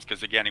Winter Games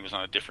because, again, he was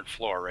on a different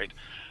floor, right?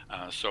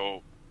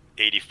 So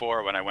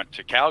 84, when I went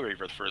to Calgary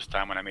for the first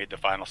time, when I made the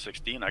final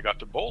 16, I got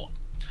to bowl him.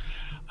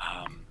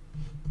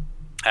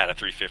 I had a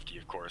 350,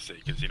 of course,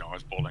 because, I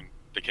was bowling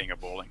the king of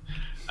bowling.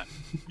 And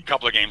a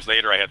couple of games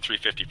later, I had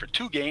 350 for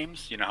 2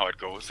 games. You know how it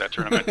goes. That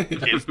tournament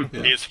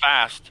is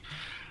fast.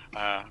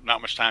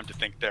 Not much time to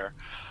think there.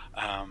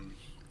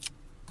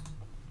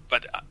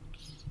 But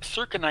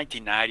circa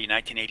 1990,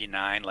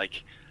 1989,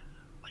 like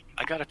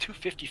I got a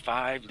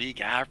 255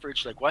 league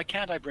average. Like, why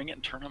can't I bring it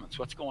in tournaments?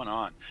 What's going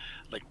on?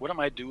 Like, what am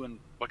I doing?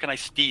 What can I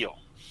steal?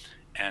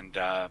 And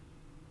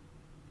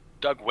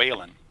Doug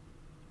Whalen,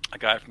 a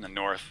guy from the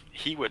north,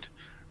 he would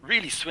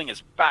really swing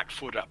his back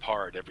foot up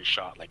hard every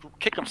shot, like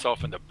kick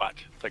himself in the butt,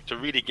 like to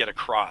really get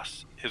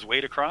his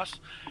weight across.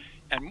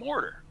 And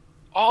Mortar,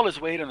 all his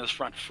weight on his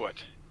front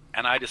foot.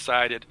 And I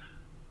decided,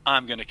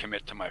 I'm going to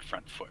commit to my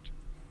front foot.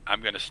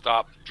 I'm going to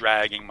stop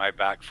dragging my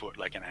back foot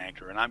like an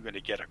anchor, and I'm going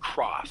to get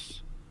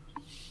across.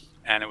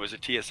 And it was a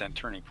TSN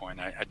turning point.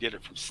 I did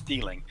it from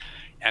stealing.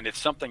 And it's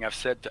something I've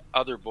said to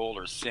other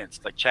bowlers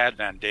since, like Chad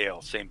Van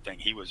Dale, same thing.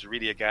 He was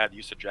really a guy that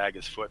used to drag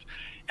his foot.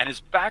 And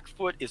his back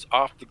foot is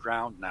off the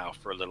ground now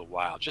for a little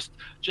while, just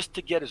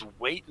to get his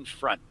weight in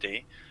front, eh?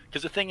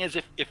 Because the thing is,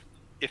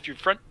 if you're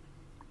front,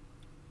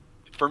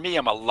 for me,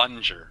 I'm a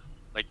lunger.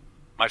 Like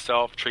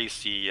myself,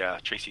 Tracy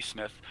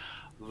Smith,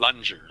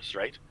 lungers,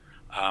 right?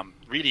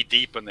 Really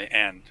deep in the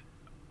end.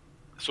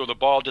 So the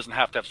ball doesn't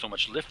have to have so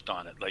much lift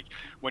on it. Like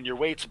when your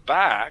weight's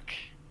back,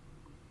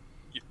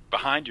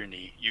 behind your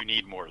knee, you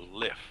need more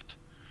lift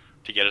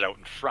to get it out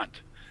in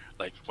front.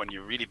 Like when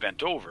you're really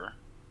bent over,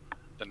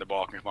 then the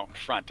ball can come out in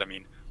front. I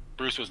mean,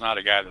 Bruce was not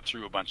a guy that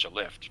threw a bunch of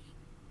lift.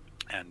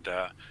 And,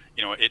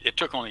 it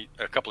took only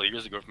a couple of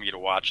years ago for me to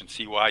watch and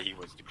see why he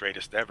was the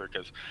greatest ever,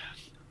 because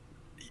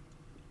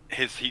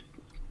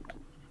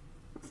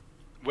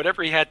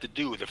whatever he had to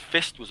do, the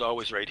fist was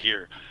always right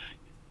here.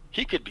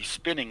 He could be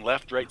spinning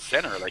left, right,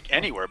 center, like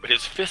anywhere, but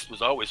his fist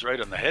was always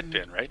right on the head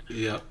pin, right?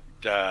 Yeah.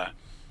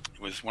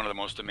 It was one of the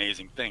most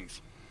amazing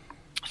things.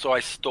 So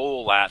I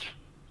stole that.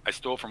 I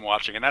stole from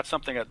watching, and that's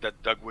something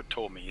that Doug Wood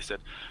told me. He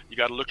said, you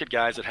got to look at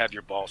guys that have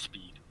your ball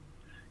speed.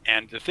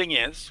 And the thing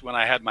is, when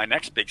I had my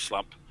next big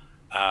slump,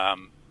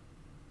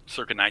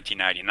 circa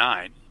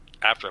 1999,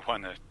 after I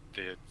won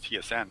the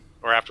TSN,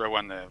 or after I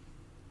won the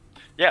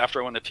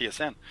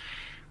TSN.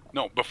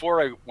 No,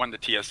 before I won the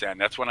TSN,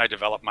 that's when I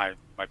developed my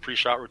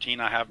pre-shot routine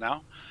I have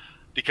now,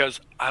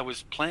 because I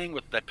was playing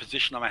with that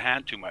position on my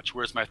hand too much.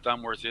 Where's my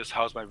thumb? Where's this?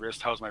 How's my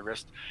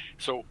wrist?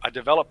 So I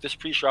developed this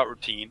pre-shot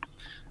routine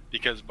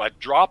because by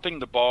dropping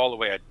the ball the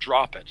way I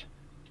drop it,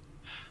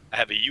 I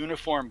have a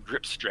uniform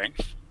grip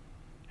strength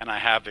and I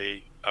have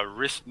a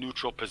wrist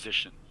neutral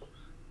position,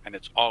 and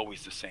it's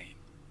always the same.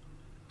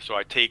 So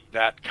I take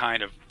that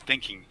kind of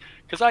thinking,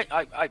 because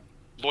I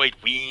Lloyd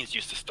Weens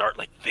used to start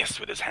like this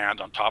with his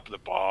hand on top of the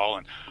ball,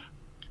 and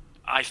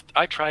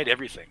I tried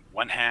everything.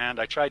 One hand,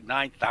 I tried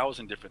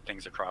 9,000 different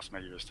things across my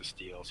years to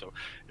steal. So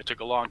it took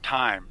a long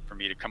time for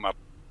me to come up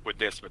with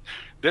this, but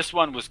this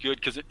one was good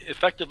because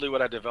effectively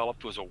what I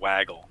developed was a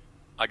waggle.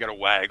 I got a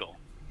waggle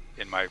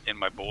in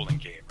my bowling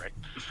game, right?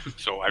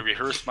 So I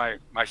rehearsed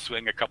my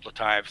swing a couple of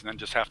times and then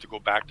just have to go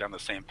back down the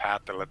same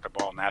path to let the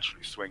ball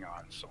naturally swing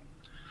on. So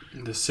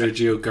the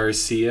Sergio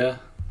Garcia.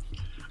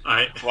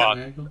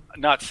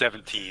 Not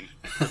 17.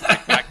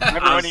 I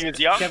remember when he was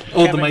young.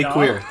 The Mike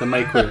Weir.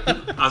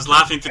 I was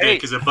laughing today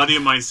because a buddy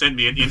of mine sent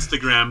me an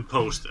Instagram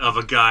post of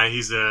a guy.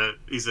 He's a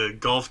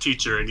golf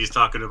teacher, and he's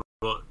talking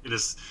about in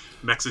his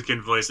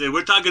Mexican voice. Hey,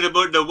 we're talking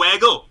about the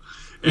waggle,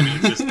 and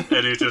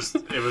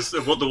it was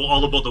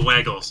all about the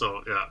waggle.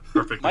 So yeah,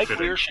 perfect. Mike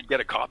Weir should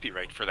get a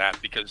copyright for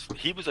that because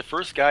he was the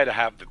first guy to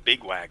have the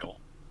big waggle.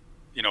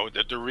 You know,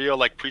 the real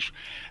like pre.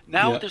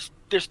 Now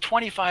there's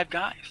 25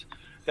 guys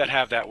that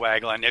have that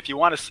waggle, and if you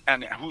want to,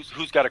 and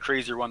who's got a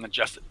crazier one than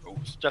Justin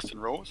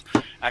Rose?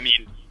 I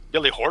mean,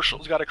 Billy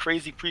Horschel's got a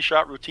crazy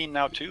pre-shot routine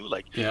now too.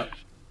 Like, yeah,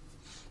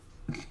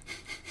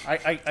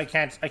 I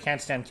can't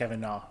stand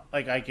Kevin Na.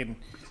 Like I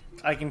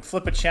can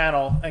flip a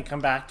channel and come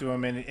back to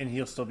him, and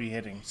he'll still be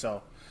hitting.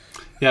 So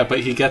yeah,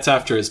 but he gets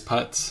after his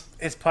putts.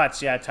 His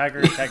putts, yeah.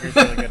 Tiger's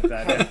really good at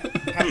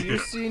that. Yeah. Have you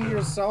seen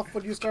yourself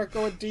when you start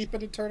going deep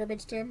into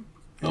tournaments, Tim?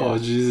 Oh,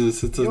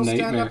 Jesus, it's a nightmare. You'll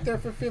stand up there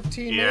for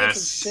 15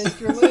 minutes and shake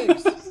your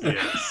legs.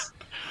 Yes.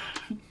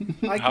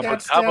 How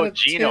about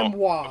Gino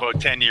about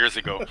 10 years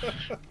ago?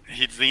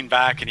 He'd lean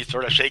back and he'd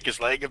sort of shake his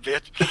leg a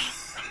bit.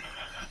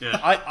 Yeah.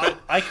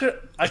 I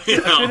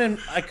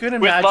couldn't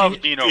imagine. Love,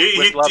 Gino.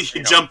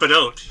 He'd jump it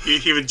out.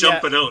 He would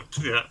jump it out.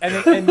 Yeah.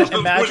 And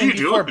imagine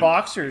before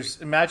boxers.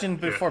 Imagine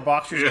before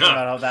boxers come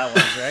out how that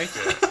was, right?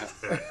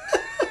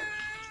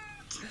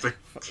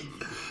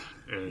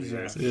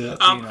 Yeah.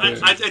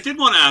 I did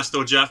want to ask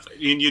though, Jeff.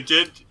 You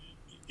did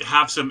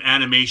have some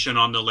animation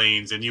on the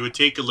lanes, and you would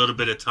take a little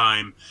bit of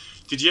time.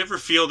 Did you ever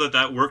feel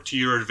that worked to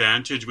your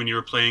advantage when you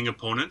were playing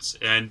opponents?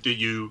 And did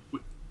you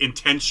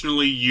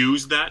intentionally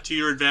use that to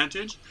your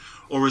advantage,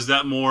 or was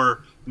that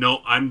more,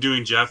 no, I'm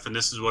doing Jeff, and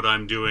this is what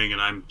I'm doing,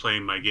 and I'm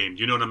playing my game?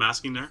 Do you know what I'm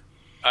asking there?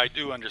 I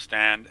do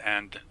understand,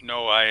 and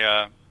no,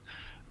 I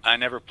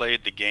never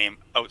played the game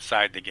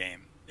outside the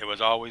game. It was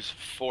always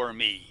for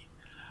me.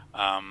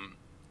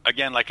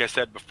 Again, like I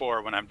said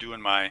before, when I'm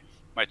doing my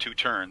 2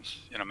 turns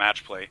in a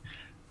match play,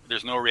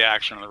 there's no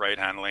reaction on the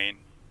right-hand lane,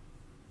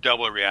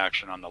 double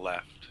reaction on the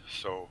left.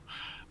 So,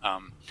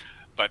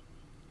 but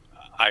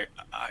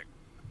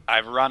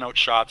I've run out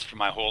shots for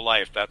my whole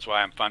life. That's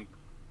why I'm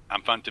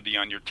fun to be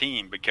on your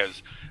team,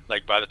 because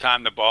like by the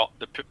time the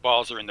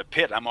balls are in the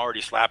pit, I'm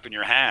already slapping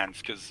your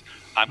hands because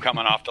I'm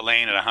coming off the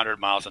lane at 100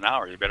 miles an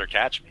hour. You better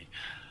catch me,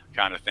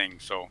 kind of thing.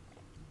 So,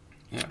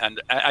 yeah.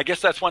 And I guess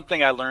that's one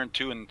thing I learned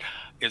too, and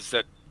is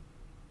that.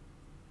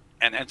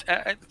 And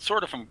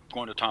sort of from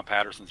going to Tom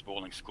Patterson's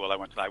bowling school,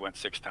 I went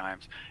 6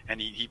 times, and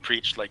he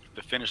preached like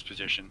the finish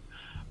position,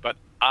 but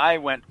I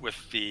went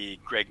with the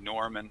Greg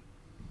Norman,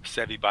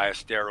 Seve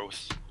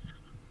Ballesteros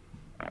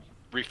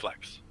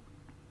reflex,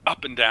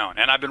 up and down.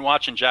 And I've been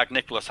watching Jack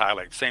Nicklaus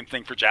highlights. Same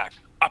thing for Jack,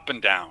 up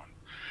and down.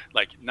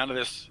 Like none of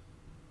this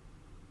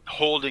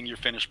holding your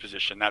finish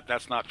position.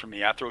 That's not for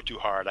me. I throw too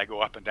hard. I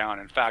go up and down.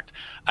 In fact,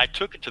 I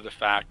took it to the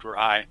fact where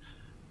I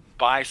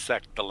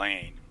bisect the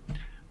lane,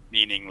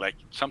 meaning like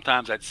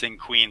sometimes I'd sing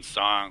Queen's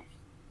song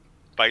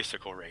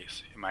Bicycle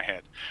Race in my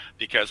head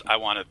because I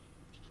want to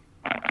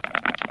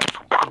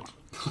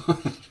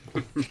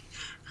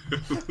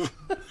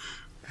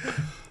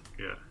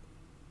yeah,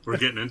 we're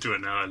getting into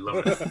it now. I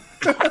love it.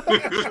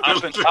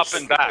 up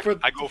and back.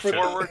 I go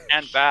forward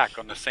and back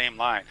on the same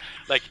line.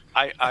 Like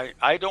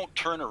I don't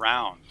turn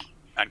around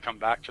and come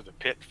back to the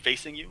pit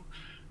facing you.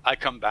 I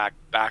come back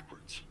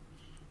backwards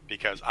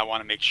because I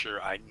want to make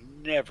sure I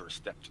never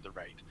step to the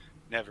right.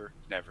 Never,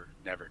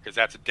 because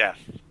that's death.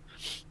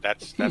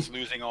 That's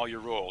losing all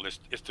your roll. Is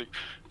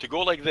to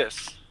go like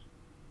this.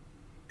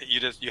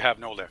 You have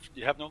no lift.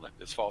 You have no lift.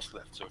 It's false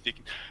lift. So if you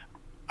can,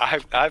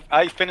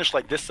 I finish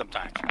like this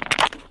sometimes.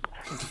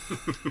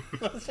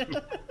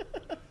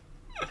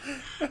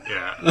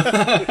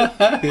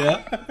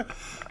 Yeah.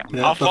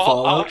 I'll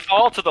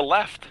fall to the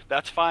left.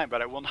 That's fine,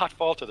 but I will not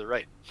fall to the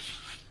right.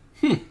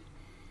 I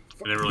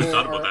never really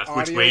thought about that.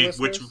 Which way?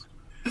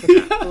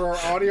 For our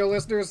audio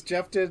listeners,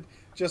 Jeff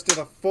just did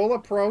a full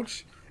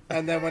approach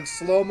and then went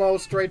slow-mo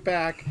straight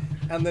back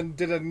and then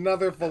did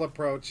another full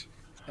approach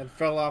and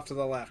fell off to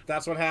the left.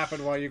 That's what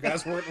happened while you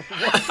guys weren't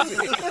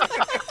watching.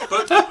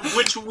 But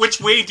which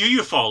way do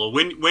you follow?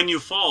 When you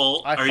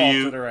fall, I fall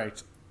to the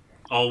right.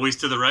 Always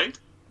to the right?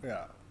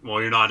 Yeah.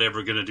 Well, you're not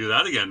ever going to do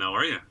that again now,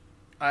 are you?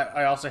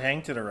 I also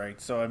hang to the right,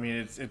 so I mean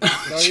it's No,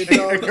 you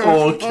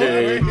don't.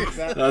 Okay,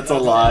 that's a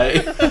lie.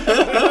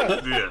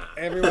 Yeah.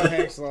 Everyone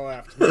hangs to the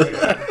left. Well,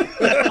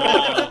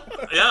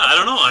 yeah, I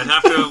don't know. I'd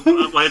have to.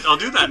 I'll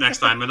do that next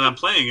time, and I'm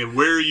playing. And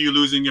where are you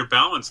losing your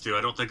balance to?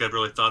 I don't think I've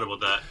really thought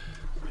about that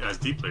as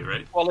deeply,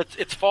 right? Well,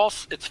 it's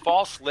false. It's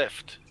false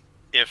lift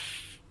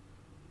if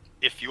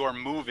you're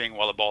moving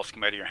while the ball's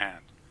coming out of your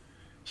hand.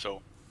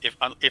 So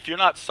if you're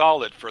not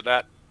solid for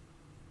that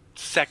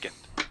second,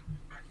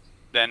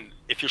 then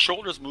if your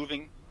shoulder's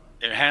moving,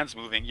 your hand's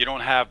moving, you don't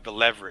have the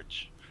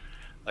leverage.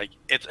 Like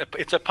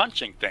it's a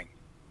punching thing.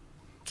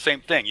 Same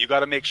thing. You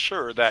got to make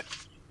sure that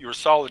you're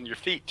solid in your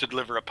feet to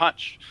deliver a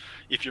punch.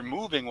 If you're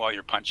moving while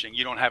you're punching,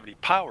 you don't have any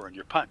power in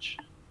your punch.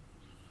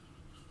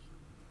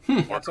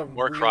 That's a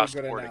really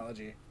good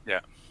analogy. Yeah.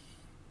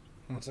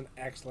 That's an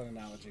excellent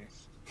analogy.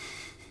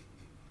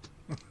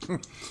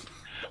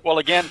 Well,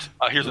 again,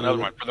 here's another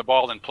one for the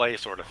ball in play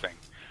sort of thing.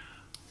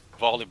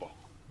 Volleyball.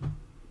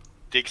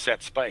 Dig,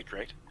 set, spike,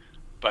 right?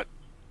 But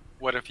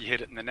what if you hit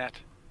it in the net?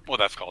 Well,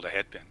 that's called a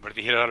headpin. What if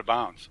you hit it out of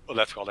bounds? Well,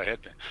 that's called a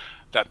headpin.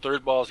 That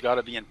third ball's got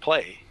to be in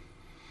play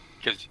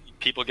because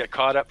people get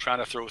caught up trying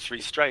to throw 3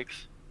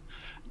 strikes.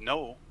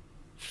 No,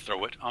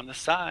 throw it on the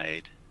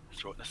side.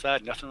 Throw it on the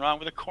side. Nothing wrong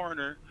with a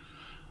corner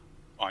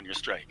on your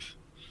strikes.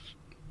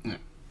 Yeah.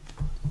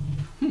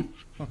 I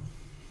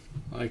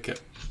like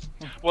it.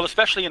 Well,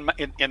 especially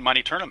in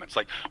money tournaments.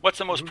 Like, what's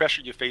the most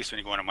pressure you face when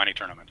you go in a money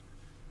tournament?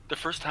 The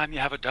first time you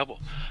have a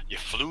double. You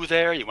flew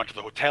there, you went to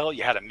the hotel,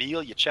 you had a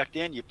meal, you checked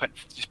in, you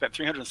spent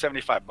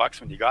 $375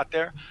 when you got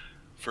there.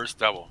 First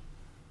double,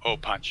 oh,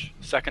 punch.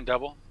 Second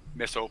double,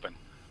 miss open.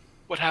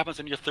 What happens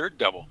in your third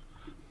double?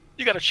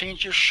 You got to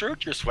change your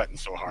shirt. You're sweating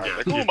so hard. Yeah,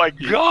 like, oh my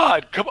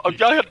God, come on,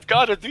 I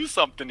got to do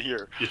something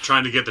here. You're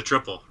trying to get the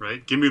triple,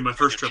 right? Give me my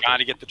first triple. Trying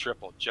to get the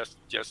triple. Just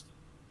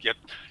get.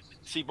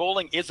 See,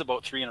 bowling is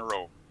about 3 in a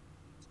row,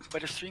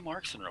 but it's 3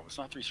 marks in a row. It's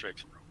not 3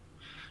 strikes in a row.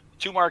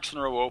 2 marks in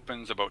a row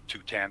opens about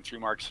 210. 3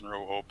 marks in a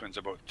row opens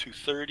about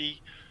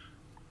 230.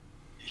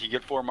 You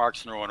get 4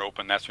 marks in a row and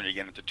open. That's when you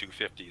get into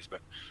 250s.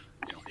 But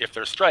if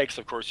there's strikes,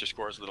 of course, your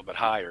score is a little bit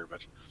higher.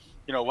 But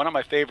one of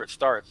my favorite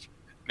starts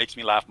makes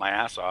me laugh my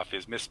ass off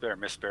is miss spare,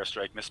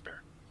 strike, miss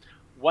spare.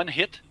 1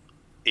 hit,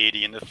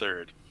 80 in the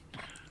third.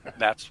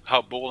 That's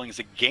how bowling's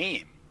a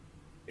game.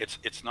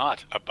 It's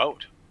not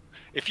about.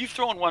 If you've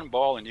thrown 1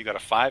 ball and you got a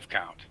 5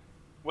 count,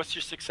 what's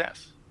your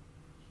success?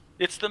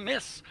 It's the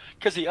miss,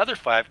 because the other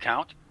 5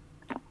 count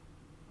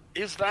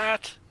is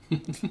that.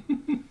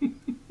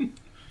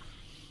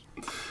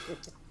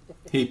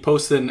 He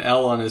posted an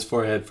L on his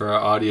forehead for our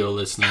audio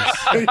listeners.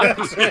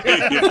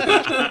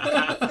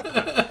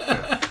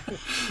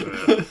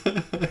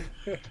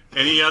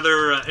 Any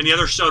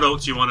other shout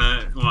outs you want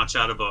to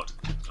chat about?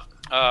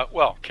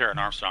 Well, Karen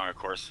Armstrong, of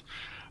course.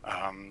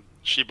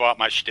 She bought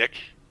my shtick.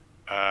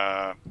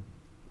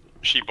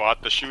 She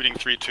bought the shooting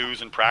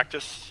 3-2s in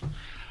practice.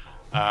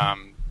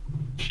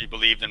 She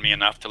believed in me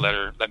enough to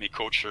let me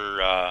coach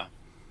her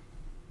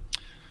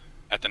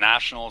at the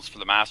Nationals for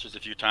the Masters a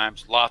few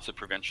times. Lots of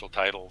provincial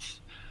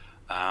titles.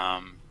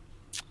 And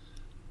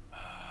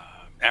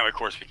of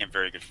course, we became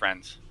very good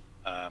friends.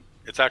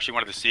 It's actually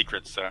one of the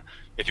secrets.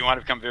 If you want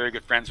to become very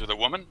good friends with a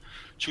woman,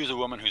 choose a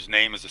woman whose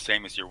name is the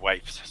same as your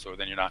wife's, so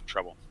then you're not in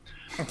trouble.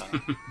 So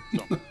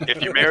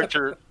if you're married to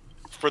her,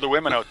 for the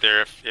women out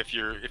there, if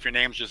your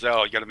name's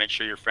Giselle, you got to make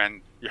sure your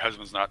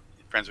husband's not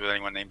friends with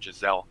anyone named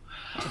Giselle.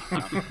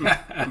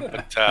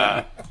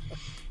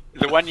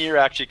 The one year,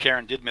 actually,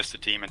 Karen did miss the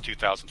team in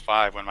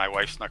 2005 when my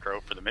wife snuck her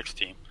out for the mixed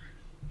team.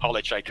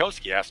 Holly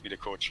Tchaikovsky asked me to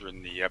coach her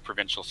in the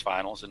provincials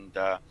finals, and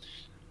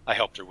I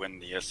helped her win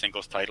the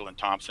singles title in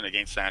Thompson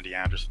against Sandy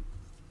Anderson.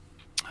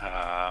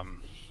 I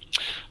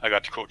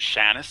got to coach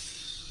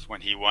Shannis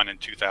when he won in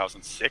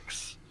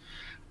 2006.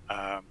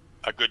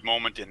 A good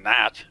moment in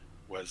that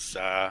was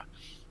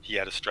he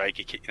had a strike,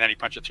 and then he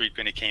punched a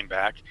 3-pin, he came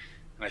back,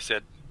 and I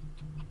said,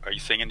 "Are you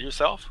singing to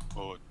yourself?"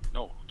 "Oh,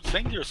 no,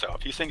 sing to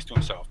yourself." He sings to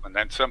himself. And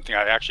that's something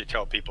I actually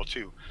tell people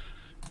too.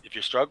 If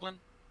you're struggling,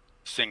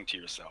 sing to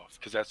yourself,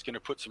 because that's going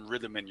to put some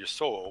rhythm in your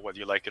soul, whether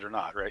you like it or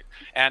not, right?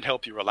 And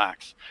help you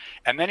relax.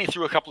 And then he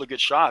threw a couple of good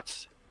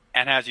shots,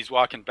 and as he's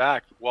walking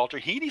back, Walter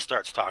Heaney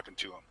starts talking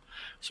to him.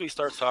 So he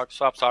stops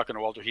talking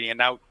to Walter Heaney, and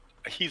now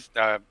he's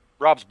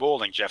Rob's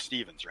bowling Jeff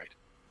Stevens, right,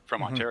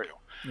 from Ontario.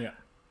 Yeah.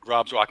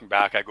 Rob's walking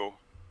back. I go,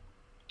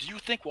 "Do you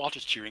think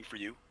Walter's cheering for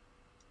you?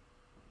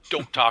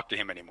 Don't talk to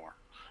him anymore,"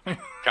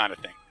 kind of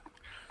thing.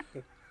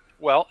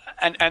 Well,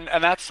 and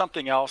that's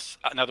something else,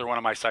 another one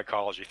of my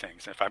psychology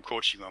things. If I'm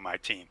coaching on my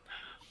team,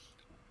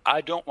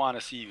 I don't want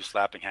to see you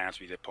slapping hands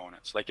with the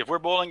opponents. Like if we're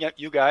bowling at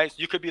you guys,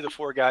 you could be the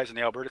 4 guys in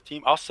the Alberta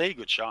team. I'll say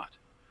good shot.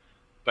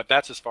 But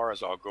that's as far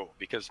as I'll go.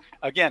 Because,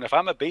 again, if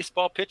I'm a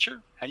baseball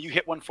pitcher and you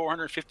hit one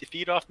 450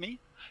 feet off me,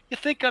 you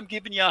think I'm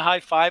giving you a high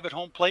five at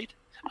home plate?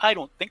 I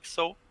don't think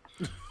so.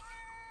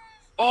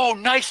 "Oh,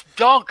 nice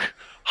dunk.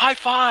 High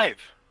five."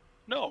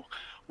 No.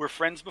 We're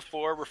friends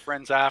before, we're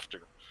friends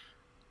after.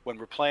 When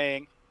we're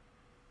playing,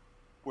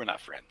 we're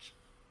not friends.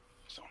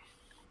 So,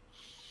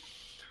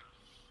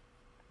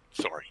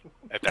 sorry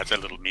if that's a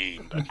little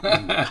mean. But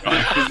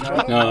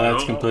No,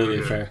 that's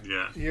completely fair.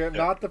 Yeah. You're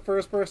not the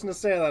first person to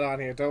say that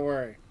on here. Don't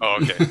worry. Oh,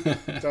 okay.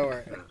 Don't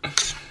worry.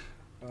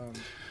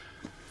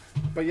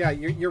 But yeah,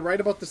 you're right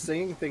about the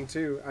singing thing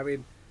too. I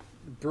mean,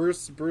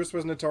 Bruce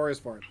was notorious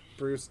for it.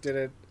 Bruce did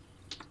it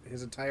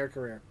his entire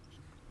career.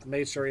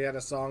 Made sure he had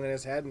a song in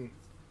his head and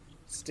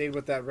stayed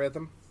with that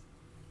rhythm.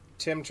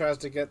 Tim tries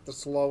to get the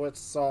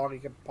slowest song he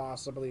could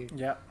possibly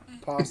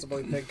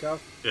think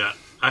of. Yeah,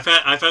 I've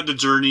had the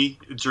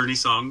Journey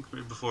song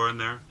before in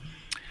there.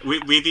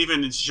 We've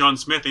even Sean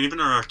Smith, and even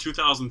our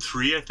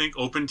 2003 I think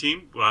Open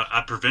team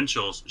at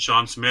provincials.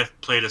 Sean Smith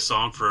played a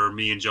song for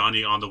me and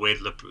Johnny on the way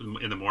to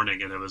in the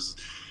morning, and it was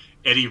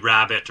Eddie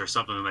Rabbit or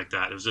something like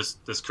that. It was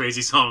just this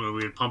crazy song, and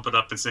we would pump it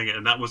up and sing it,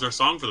 and that was our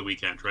song for the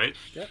weekend, right?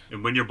 Yep.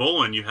 And when you're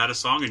bowling, you had a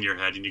song in your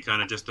head, and you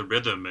kind of just the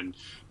rhythm and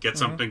get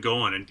something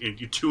going, and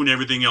you tune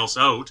everything else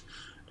out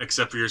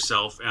except for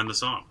yourself and the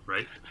song,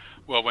 right?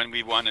 Well, when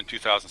we won in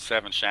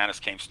 2007, Shannis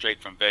came straight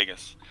from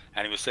Vegas,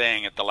 and he was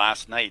saying at the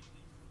last night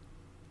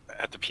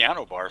at the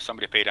piano bar,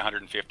 somebody paid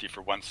 $150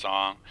 for one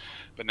song,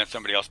 but then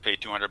somebody else paid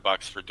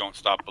 $200 for "Don't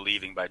Stop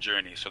Believing" by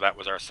Journey. So that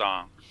was our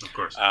song. Of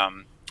course.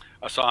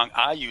 A song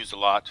I use a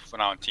lot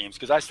when I'm on teams,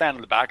 because I stand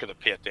in the back of the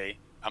pit.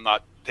 I'm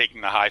not taking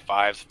the high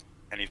fives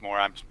anymore.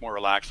 I'm more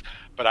relaxed.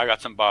 But I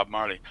got some Bob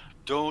Marley.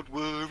 "Don't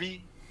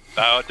worry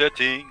about the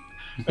thing,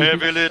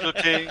 every little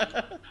thing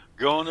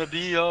gonna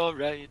be all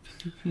right."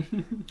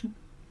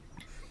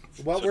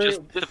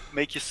 Just to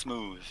make you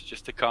smooth,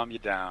 just to calm you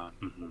down.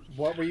 Mm-hmm.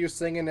 What were you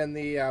singing in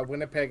the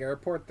Winnipeg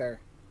airport there?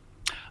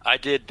 I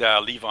did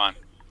 "Leave On"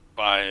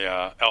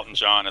 by Elton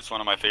John. It's one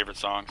of my favorite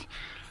songs.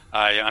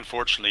 I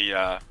unfortunately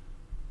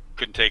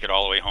couldn't take it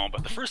all the way home,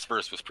 but the first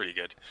verse was pretty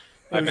good.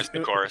 I missed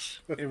the chorus.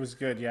 It was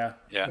good, yeah.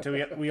 Yeah. Until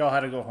we all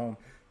had to go home.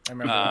 I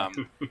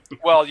remember.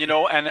 Well,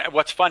 and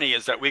what's funny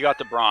is that we got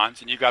the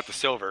bronze and you got the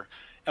silver,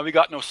 and we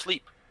got no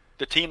sleep.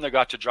 The team that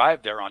got to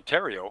drive there,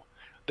 Ontario,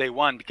 they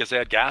won because they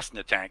had gas in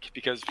the tank.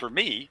 Because for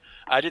me,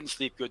 I didn't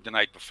sleep good the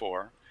night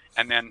before,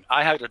 and then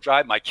I had to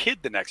drive my kid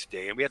the next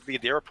day, and we had to be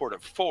at the airport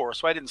at 4,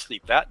 so I didn't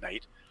sleep that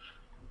night.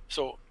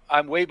 So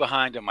I'm way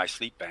behind on my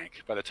sleep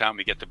bank by the time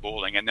we get to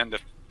bowling, and then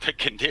the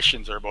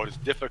conditions are about as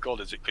difficult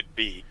as it could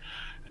be.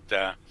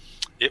 And,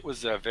 it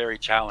was a very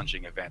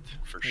challenging event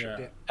for sure.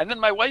 Yeah. And then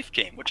my wife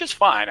came, which is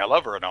fine. I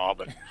love her and all,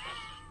 but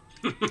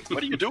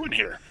what are you doing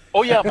here?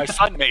 "Oh yeah, my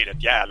son made it."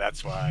 "Yeah,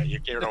 that's why you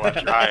can't watch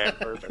your eye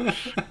further."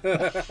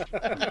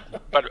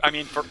 But I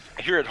mean, for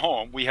here at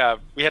home, we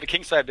had a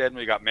king size bed when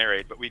we got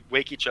married, but we'd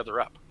wake each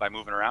other up by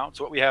moving around.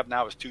 So what we have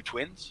now is 2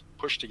 twins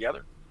pushed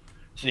together.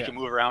 So you can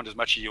move around as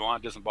much as you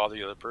want. It doesn't bother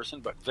the other person.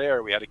 But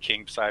there we had a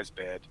king size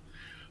bed.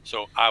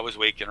 So I was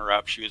waking her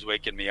up. She was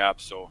waking me up.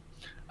 So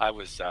I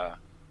was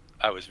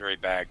very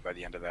bagged by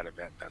the end of that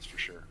event. That's for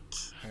sure.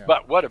 Yeah.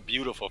 But what a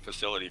beautiful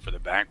facility for the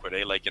banquet,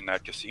 eh? Like in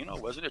that casino,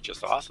 wasn't it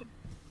just awesome?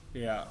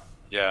 Yeah.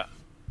 Yeah.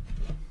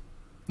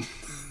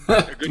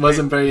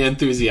 Wasn't very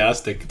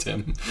enthusiastic,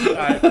 Tim.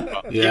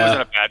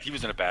 Yeah. He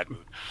was in a bad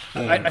mood.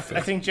 I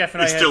think Jeff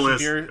and I had still some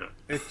is. beer.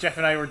 If Jeff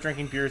and I were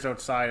drinking beers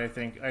outside, I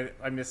think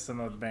I missed some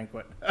of the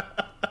banquet.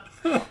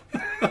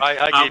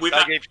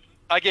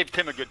 I gave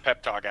Tim a good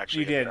pep talk,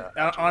 actually. You did.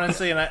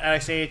 Honestly, and I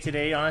say it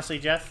today, honestly,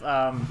 Jeff,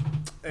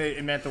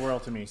 it meant the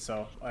world to me.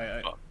 So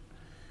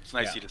it's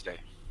nice of you to say.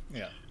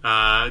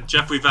 Yeah.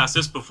 Jeff, we've asked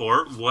this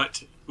before.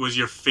 What was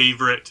your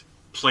favorite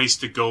place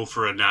to go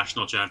for a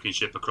national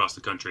championship across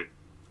the country?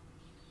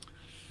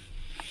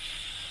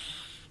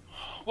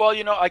 Well,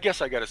 I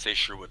guess I got to say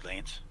Sherwood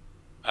Lanes.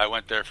 I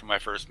went there for my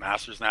first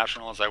Masters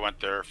Nationals. I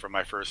went there for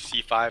my first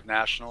C5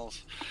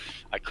 Nationals.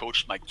 I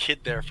coached my kid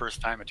there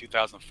first time in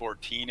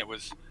 2014. It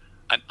was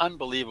an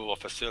unbelievable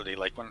facility.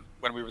 Like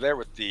when we were there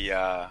with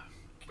the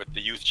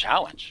Youth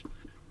Challenge,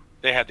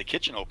 they had the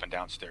kitchen open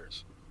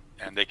downstairs,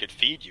 and they could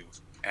feed you.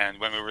 And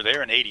when we were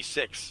there in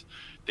 '86,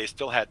 they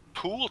still had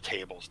pool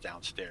tables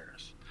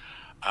downstairs.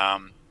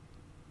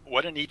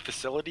 What a neat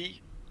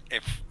facility.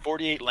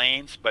 48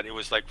 lanes, but it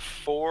was like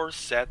 4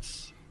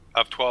 sets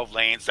of 12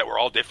 lanes that were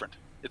all different.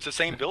 It's the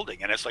same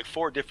building, and it's like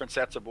 4 different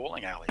sets of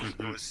bowling alleys.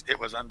 It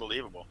was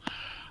unbelievable.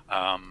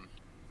 And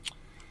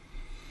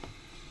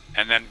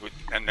then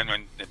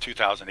when in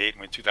 2008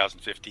 and in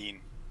 2015,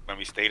 when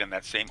we stayed in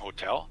that same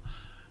hotel,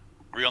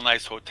 real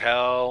nice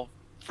hotel,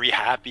 free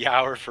happy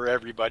hour for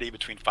everybody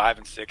between 5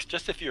 and 6,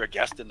 just if you're a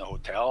guest in the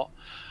hotel,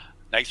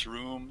 nice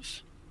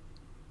rooms.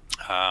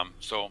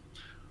 So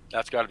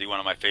that's got to be one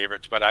of my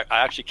favorites. But I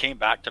actually came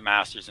back to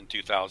Masters in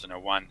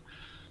 2001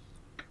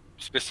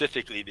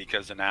 specifically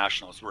because the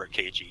Nationals were at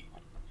KG,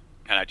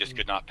 and I just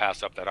could not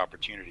pass up that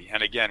opportunity.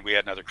 And again, we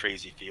had another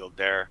crazy field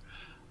there.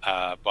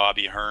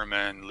 Bobby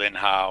Herman, Lynn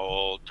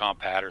Howell, Tom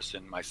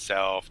Patterson,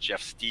 myself,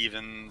 Jeff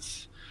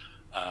Stevens,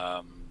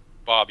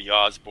 Bobby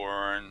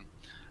Osborne,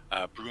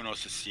 Bruno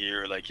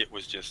Cecere. Like, it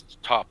was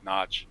just top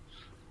notch.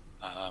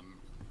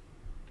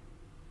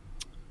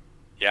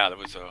 Yeah, that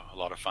was a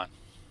lot of fun.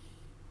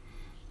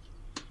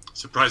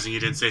 Surprising you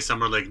didn't say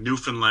somewhere like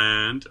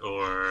Newfoundland,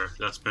 or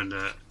that's been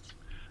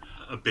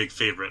a big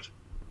favorite.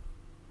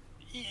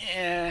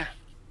 Yeah.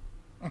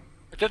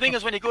 The thing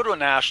is, when you go to a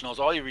Nationals,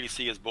 all you really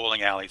see is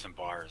bowling alleys and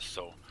bars.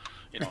 So,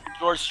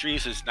 George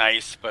Street is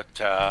nice, but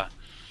I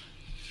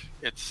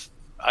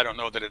don't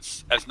know that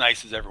it's as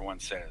nice as everyone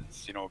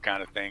says,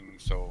 kind of thing.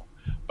 So,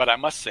 but I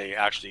must say,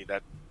 actually,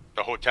 that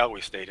the hotel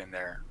we stayed in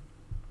there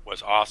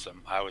was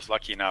awesome. I was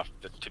lucky enough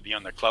to be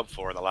on the club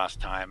floor the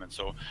last time, and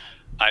so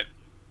I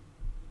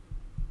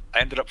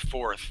ended up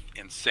 4th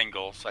in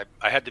singles.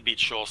 I had to beat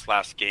Schultz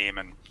last game,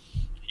 and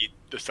he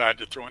decided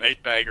to throw an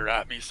 8-bagger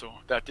at me, so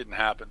that didn't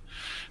happen.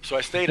 So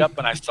I stayed up,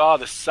 and I saw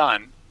the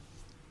sun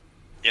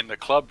in the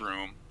club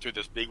room through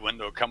this big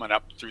window coming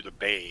up through the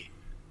bay.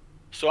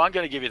 So I'm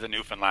going to give you the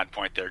Newfoundland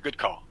point there. Good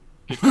call.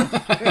 Yeah.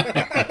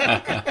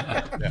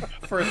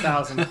 For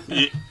 1,000.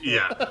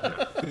 Yeah.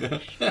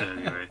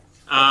 Anyway.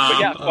 But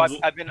yeah,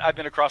 I've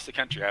been across the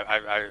country.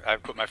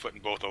 I've put my foot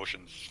in both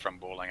oceans from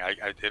bowling.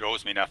 It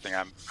owes me nothing.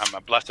 I'm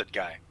a blessed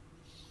guy.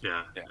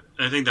 Yeah.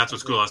 I think that's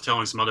what's cool. I was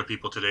telling some other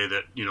people today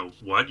that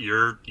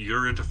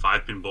you're into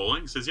 5-pin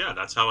bowling. He says, yeah,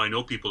 that's how I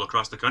know people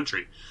across the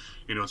country.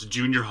 It's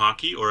junior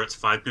hockey or it's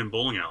 5-pin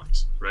bowling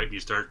alleys, right? And you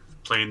start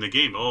playing the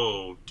game.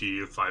 Oh,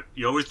 you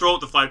always throw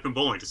out the 5-pin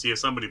bowling to see if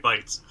somebody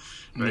bites,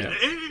 right?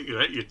 Yeah.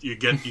 Right? You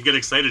get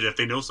excited if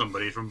they know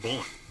somebody from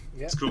bowling.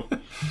 Yeah. It's cool.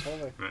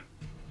 Totally. Right.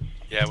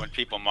 Yeah, when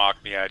people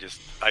mock me, I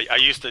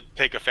used to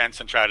take offense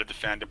and try to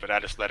defend it, but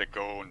I just let it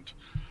go, and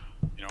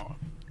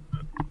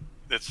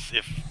it's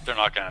if they're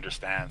not going to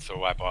understand, so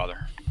why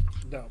bother?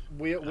 No,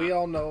 we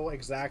all know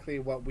exactly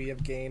what we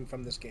have gained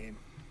from this game,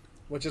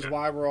 which is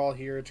why we're all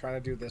here trying to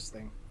do this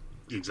thing.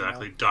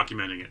 Exactly,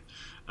 documenting it.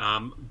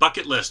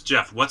 Bucket list,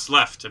 Jeff. What's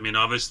left? I mean,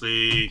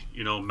 obviously,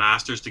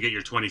 Masters to get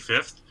your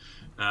 25th,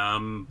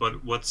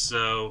 but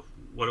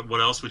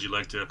what else would you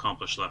like to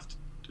accomplish left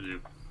to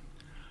do?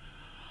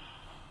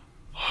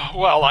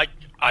 Well,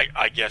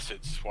 I guess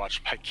it's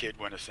watch my kid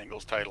win a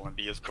singles title and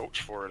be his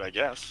coach for it, I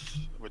guess,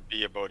 would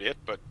be about it.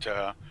 But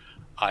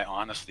I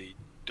honestly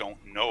don't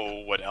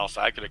know what else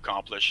I could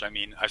accomplish. I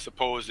mean, I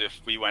suppose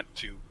if we went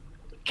to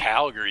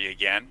Calgary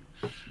again,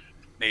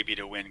 maybe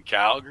to win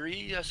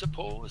Calgary, I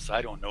suppose.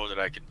 I don't know that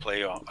I could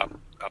play up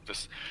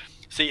this.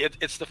 See,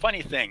 it's the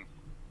funny thing.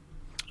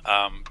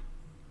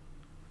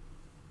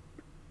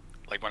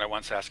 Like when I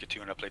won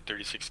Saskatoon, I played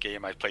 36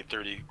 games. I played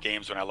 30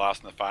 games when I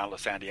lost in the final to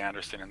Sandy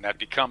Anderson, and that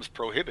becomes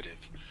prohibitive,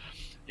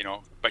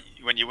 But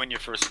when you win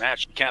your first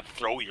match, you can't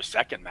throw your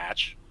second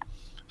match,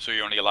 so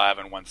you're only alive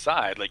on one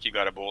side. Like, you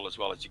got to bowl as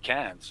well as you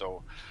can.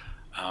 So,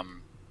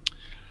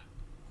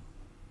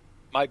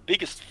 my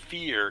biggest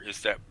fear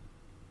is that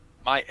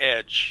my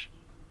edge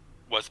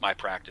was my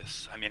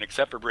practice. I mean,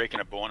 except for breaking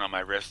a bone on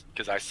my wrist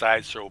because I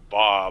side throw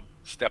Bob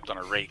stepped on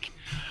a rake.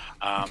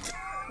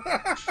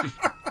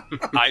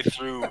 I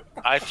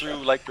threw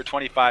like for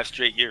 25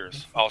 straight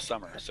years all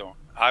summer. So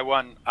I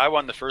won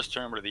the first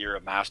tournament of the year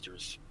at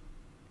Masters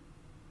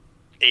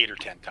 8 or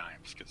 10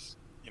 times because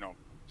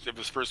it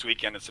was first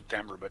weekend in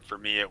September, but for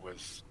me I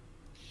was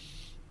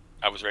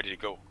ready to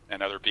go,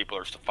 and other people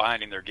are still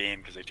finding their game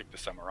because they took the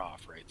summer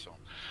off, right? So,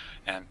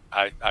 and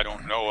I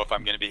don't know if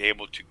I'm going to be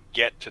able to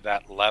get to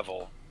that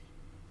level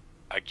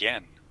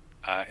again.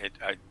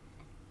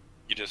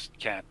 You just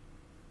can't.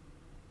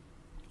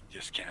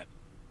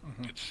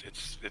 Mm-hmm.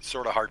 It's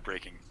sort of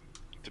heartbreaking.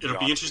 It'll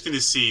be interesting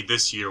to see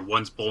this year,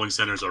 once bowling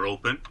centers are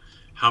open,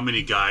 how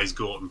many guys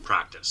go out and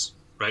practice,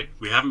 right?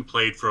 We haven't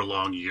played for a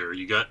long year.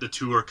 You got the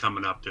tour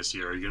coming up this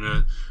year. You're going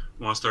to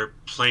want to start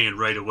playing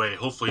right away.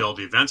 Hopefully all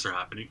the events are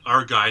happening.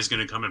 Are guys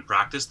going to come and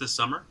practice this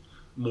summer?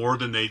 more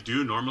than they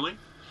do normally?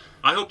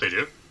 I hope they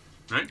do,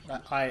 right?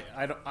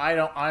 I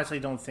don't honestly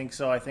don't think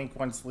so. I think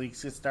once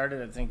leagues get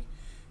started, I think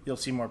you'll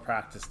see more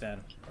practice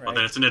then. Right? Well,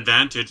 then it's an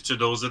advantage to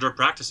those that are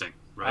practicing,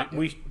 right?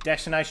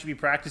 Dex and I should be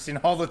practicing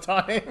all the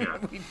time. Yeah.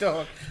 We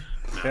don't.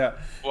 Yeah.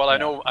 Well,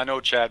 I know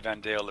Chad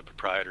Van Dale, the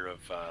proprietor of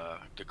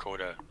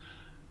Dakota,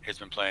 has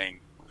been playing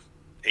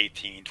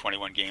 18,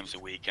 21 games a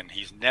week, and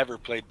he's never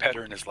played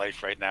better in his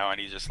life right now, and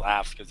he just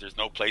laughs because there's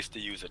no place to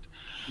use it.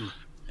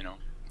 You know.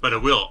 But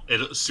it will.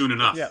 Soon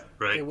enough,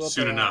 right? it will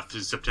Soon pay enough.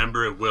 In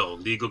September, it will.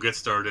 League will get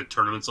started.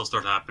 Tournaments will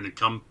start happening.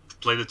 Come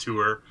play the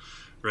tour,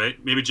 right?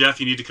 Maybe, Jeff,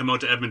 you need to come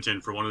out to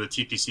Edmonton for one of the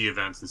TPC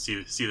events and see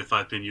the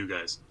 5-pin you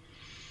guys.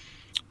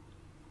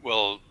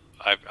 Well,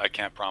 I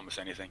can't promise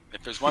anything.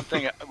 If there's one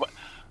thing,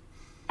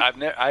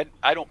 I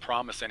don't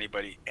promise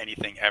anybody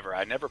anything ever.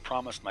 I never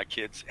promise my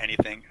kids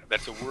anything.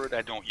 That's a word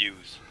I don't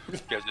use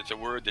because it's a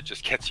word that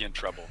just gets you in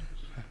trouble.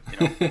 You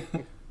know?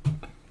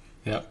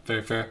 Yeah,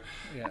 very fair.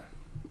 Yeah.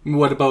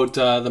 What about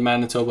the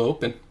Manitoba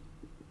Open?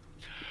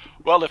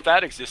 Well, if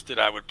that existed,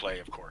 I would play,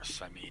 of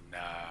course. I mean,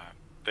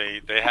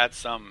 they had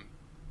some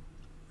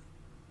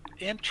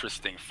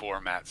interesting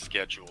format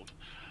scheduled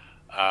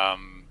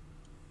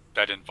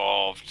that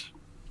involved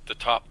the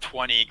top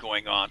 20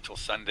 going on till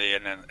Sunday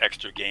and then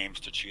extra games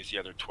to choose the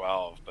other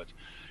 12.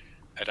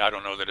 And I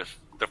don't know that if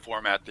the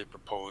format they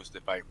proposed,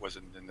 if I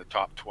wasn't in the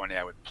top 20,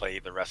 I would play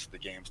the rest of the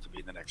games to be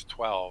in the next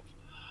 12.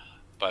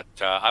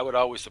 But I would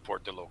always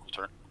support the local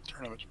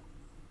tournament.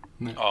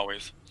 Yeah.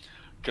 Always.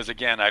 Because,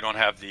 again, I don't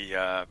have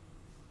the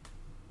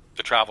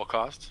travel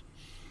costs.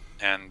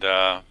 And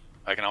I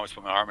can always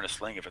put my arm in a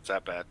sling if it's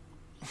that bad.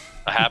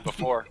 I have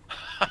before.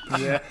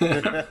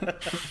 Yeah.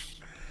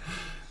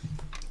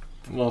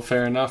 Well,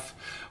 fair enough.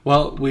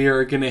 Well, we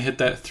are going to hit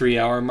that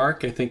 3-hour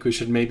mark. I think we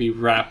should maybe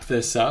wrap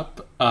this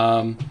up.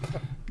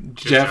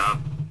 Jeff,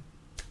 job.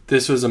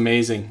 This was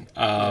amazing.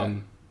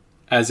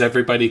 As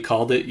everybody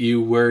called it,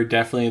 you were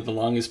definitely the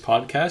longest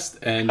podcast,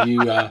 and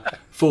you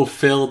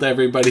fulfilled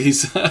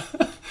everybody's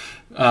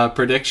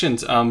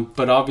predictions.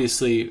 But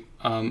obviously,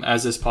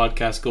 as this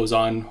podcast goes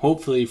on,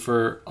 hopefully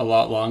for a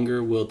lot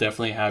longer, we'll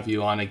definitely have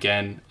you on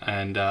again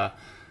and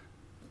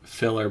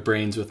fill our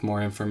brains with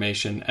more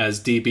information, as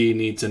DB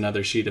needs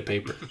another sheet of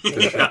paper.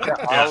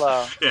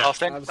 I'll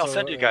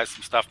send you guys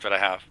some stuff that I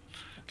have.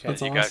 Okay.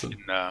 That's You awesome.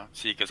 guys can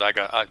see, because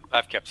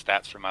I've kept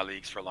stats for my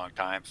leagues for a long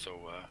time,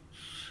 so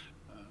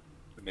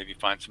maybe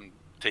find some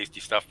tasty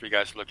stuff for you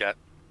guys to look at.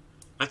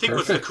 I think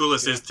what's the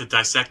coolest is to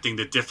dissecting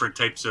the different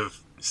types of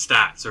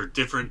stats or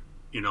different,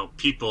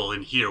 people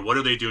in here. What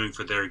are they doing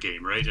for their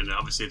game, right? And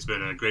obviously, it's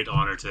been a great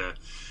honor to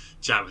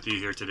chat with you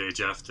here today,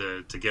 Jeff,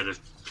 to get a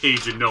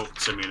page of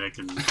notes. I mean,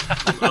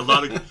 a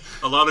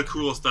lot of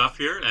cool stuff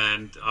here,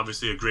 and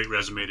obviously a great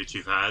resume that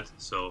you've had.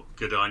 So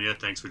good on you.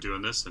 Thanks for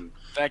doing this, and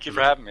Thank you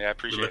for having me. I we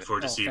appreciate look it.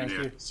 forward to thank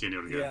you. seeing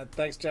you again. Yeah,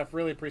 thanks, Jeff.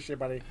 Really appreciate it,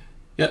 buddy.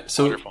 Yeah,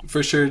 so Wonderful.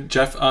 for sure,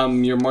 Jeff,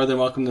 you're more than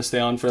welcome to stay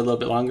on for a little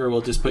bit longer.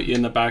 We'll just put you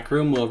in the back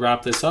room. We'll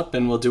wrap this up,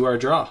 and we'll do our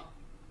draw.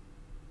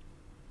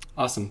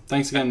 Awesome.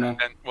 Thanks again, man.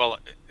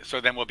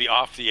 So then we'll be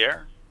off the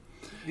air,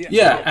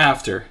 Yeah,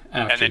 after.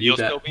 and then you you'll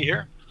bet. still be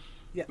here.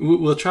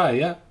 We'll try,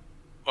 yeah.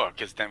 Oh,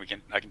 because then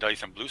I can tell you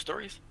some blue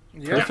stories.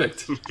 Yeah.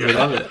 Perfect. We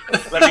love it.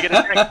 Let me get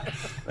a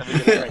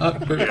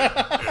drink.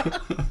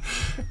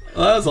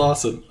 Well, that was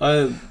awesome.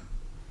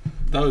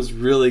 That was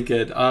really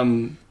good.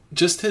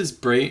 Just his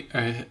brain,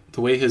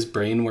 the way his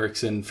brain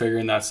works and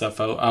figuring that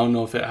stuff out. I don't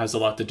know if it has a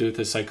lot to do with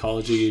his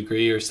psychology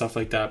degree or stuff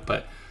like that,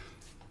 but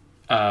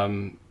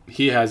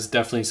he has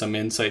definitely some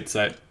insights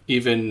that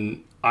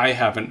even I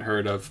haven't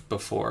heard of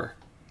before.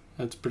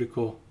 That's pretty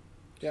cool.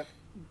 Yeah,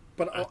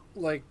 but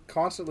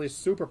constantly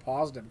super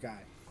positive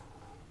guy,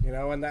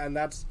 and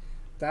that's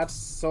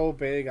so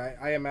big.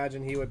 I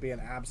imagine he would be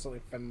an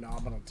absolutely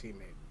phenomenal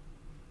teammate.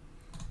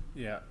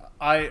 Yeah,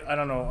 I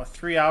don't know, a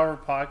 3-hour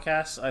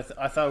podcast.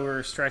 I thought we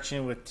were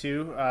stretching with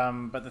 2,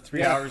 but the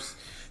 3 hours.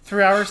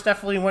 3 hours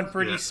definitely went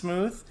pretty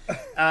smooth,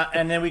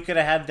 and then we could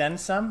have had then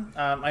some.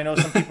 I know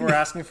some people were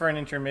asking for an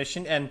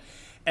intermission,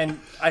 and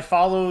I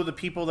follow the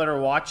people that are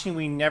watching.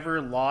 We never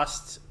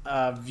lost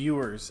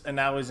viewers, and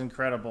that was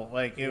incredible.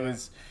 It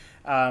was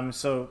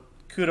so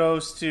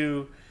kudos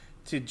to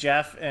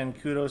Jeff, and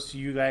kudos to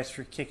you guys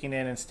for kicking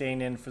in and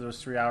staying in for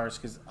those 3 hours,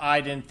 because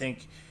I didn't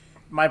think.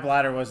 My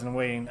bladder wasn't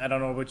waiting. I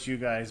don't know about you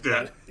guys,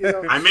 but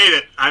I made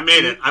it. I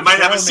might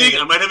have a secret.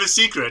 I might have a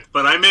secret,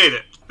 but I made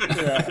it.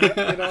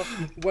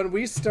 When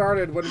we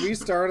started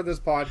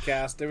this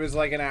podcast, it was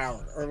like an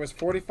hour, or it was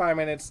 45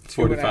 minutes to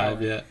 45, an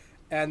hour. yeah.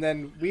 And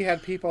then we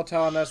had people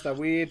telling us that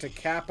we need to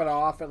cap it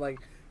off at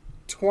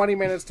 20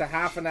 minutes to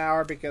half an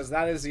hour because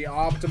that is the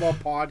optimal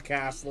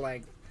podcast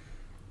length.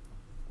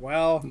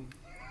 Well,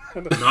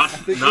 I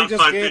think we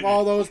just gave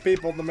all those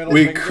people the middle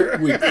finger.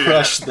 We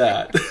crushed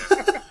that.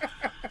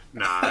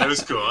 Nah, it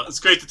was cool.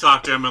 It's great to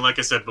talk to him, and like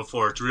I said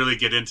before, to really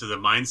get into the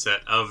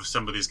mindset of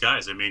some of these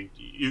guys. I mean,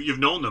 you've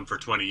known them for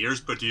 20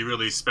 years, but do you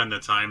really spend the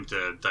time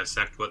to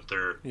dissect what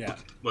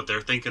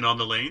they're thinking on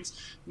the lanes?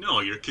 No,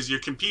 because you're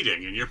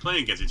competing and you're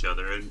playing against each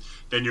other, and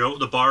then you're out at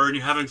the bar and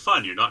you're having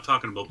fun. You're not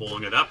talking about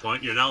bowling at that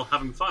point. You're now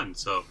having fun.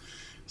 So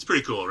it's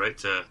pretty cool, right?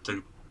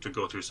 To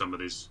go through some of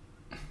these.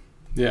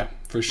 Yeah,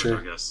 for sure.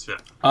 I guess,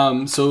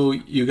 yeah. So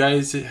you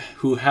guys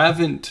who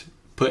haven't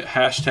put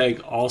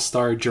hashtag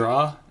All-Star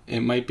Draw, it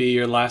might be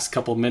your last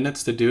couple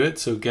minutes to do it.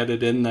 So get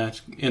it in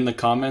the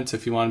comments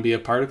if you want to be a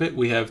part of it.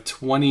 We have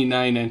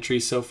 29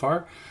 entries so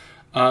far.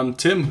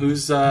 Tim,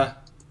 who's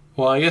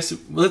well, I guess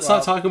let's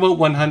not talk about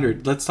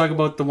 100. Let's talk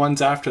about the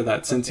ones after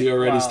that, since you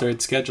already started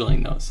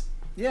scheduling those.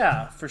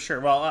 Yeah, for sure.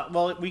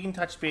 Well, we can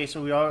touch base.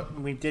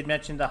 We did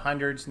mention the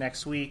hundreds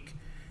next week.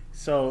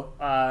 So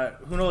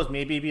who knows?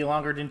 Maybe it'd be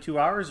longer than 2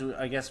 hours.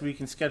 I guess we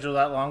can schedule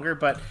that longer.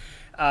 But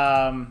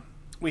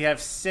we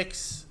have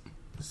 6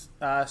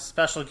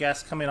 special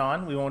guests coming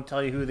on. We won't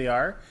tell you who they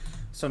are.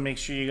 So make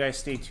sure you guys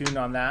stay tuned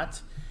on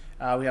that.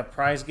 We have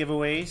prize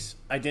giveaways.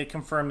 I did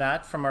confirm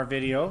that from our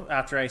video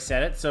after I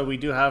said it. So we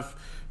do have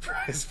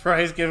prize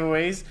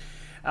giveaways.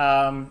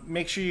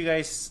 Make sure you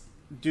guys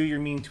do your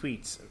mean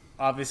tweets.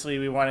 Obviously,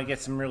 we want to get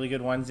some really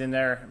good ones in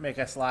there. Make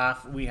us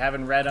laugh. We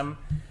haven't read them.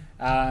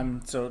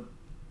 So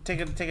take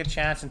a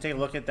chance and take a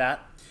look at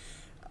that.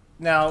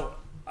 Now,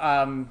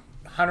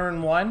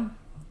 101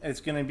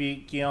 is going to be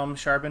Guillaume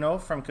Charbonneau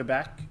from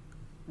Quebec.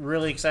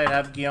 Really excited to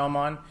have Guillaume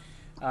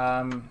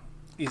on.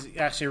 He's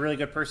actually a really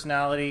good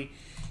personality.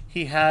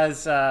 He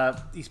has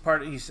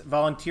he's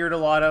volunteered a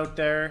lot out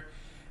there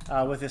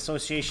with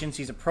associations.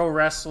 He's a pro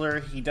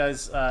wrestler. He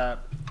does I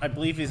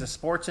believe he's a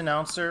sports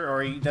announcer,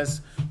 or he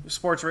does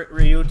sports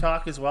radio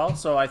talk as well.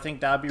 So I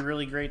think that'd be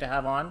really great to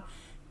have on.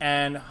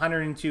 And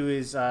 102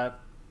 is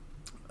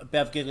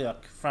Bev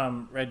Gigliock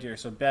from Red Deer.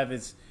 So Bev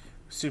is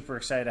super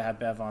excited to have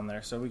Bev on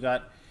there. So we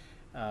got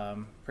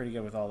pretty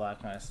good with all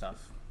that kind of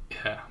stuff.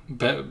 Yeah,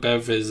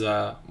 Bev is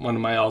one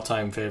of my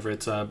all-time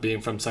favorites,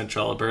 being from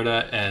Central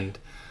Alberta, and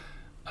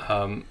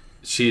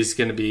she's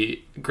going to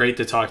be great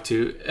to talk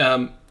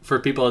to. For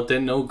people that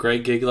didn't know,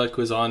 Greg Gigliock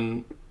was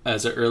on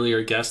as an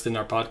earlier guest in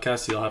our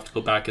podcast. You'll have to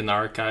go back in the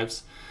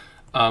archives.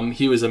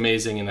 He was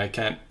amazing, and I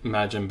can't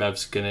imagine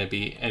Bev's going to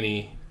be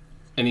any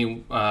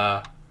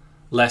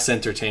less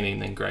entertaining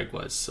than Greg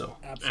was. So,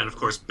 and of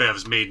course,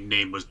 Bev's maiden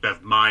name was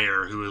Bev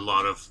Meyer, who a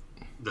lot of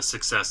the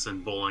success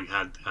in bowling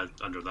had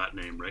under that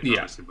name, right?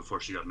 Yeah. Obviously, before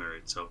she got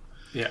married. So.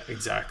 Yeah,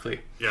 exactly.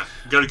 Yeah,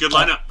 got a good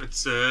lineup.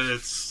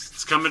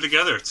 It's coming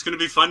together. It's going to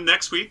be fun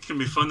next week. It's going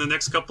to be fun the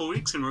next couple of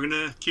weeks, and we're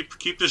going to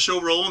keep the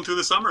show rolling through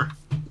the summer.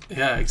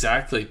 Yeah,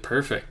 exactly.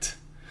 Perfect.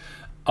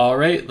 All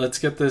right, let's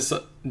get this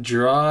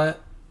draw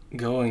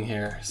going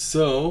here.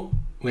 So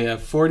we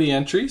have 40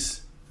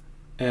 entries,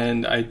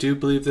 and I do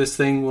believe this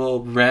thing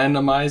will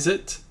randomize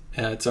it.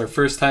 It's our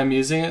first time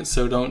using it,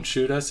 so don't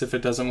shoot us if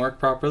it doesn't work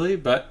properly,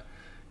 but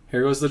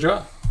here goes the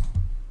draw.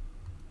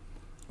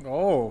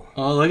 Oh,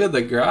 look at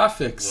the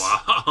graphics.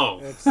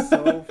 Wow. it's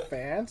so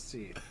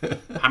fancy.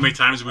 How many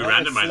times are we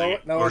randomizing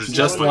it? No, Or it's is it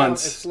Just slowing down.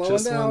 once. It's slowing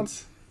Just down.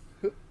 once.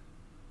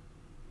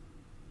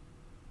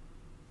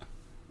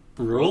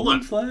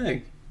 Rolling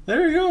flag.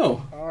 There you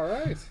go. All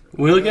right.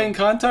 We'll get in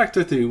contact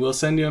with you. We'll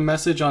send you a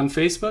message on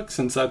Facebook,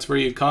 since that's where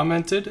you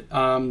commented,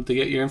 to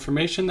get your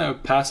information that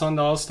would pass on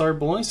to All-Star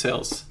Bowling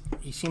Sales.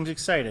 He seems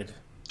excited.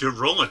 Dude,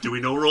 Roland. Do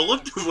we know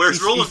Roland?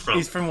 Where's Roland from?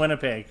 He's from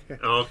Winnipeg.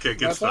 Okay,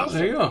 good That's stuff. awesome.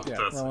 There you go. Yeah.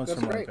 Roland's That's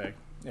from great. Winnipeg.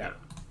 Yeah.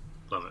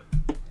 Love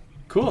it.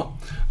 Cool.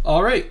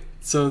 All right.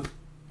 So,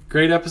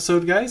 great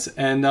episode, guys.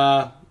 And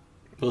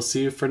we'll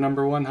see you for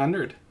number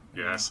 100.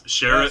 Yes.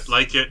 Share Yes. it,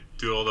 like it,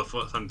 do all the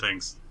fun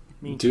things.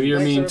 Do your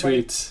Thanks, mean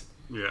everybody. tweets.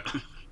 Yeah.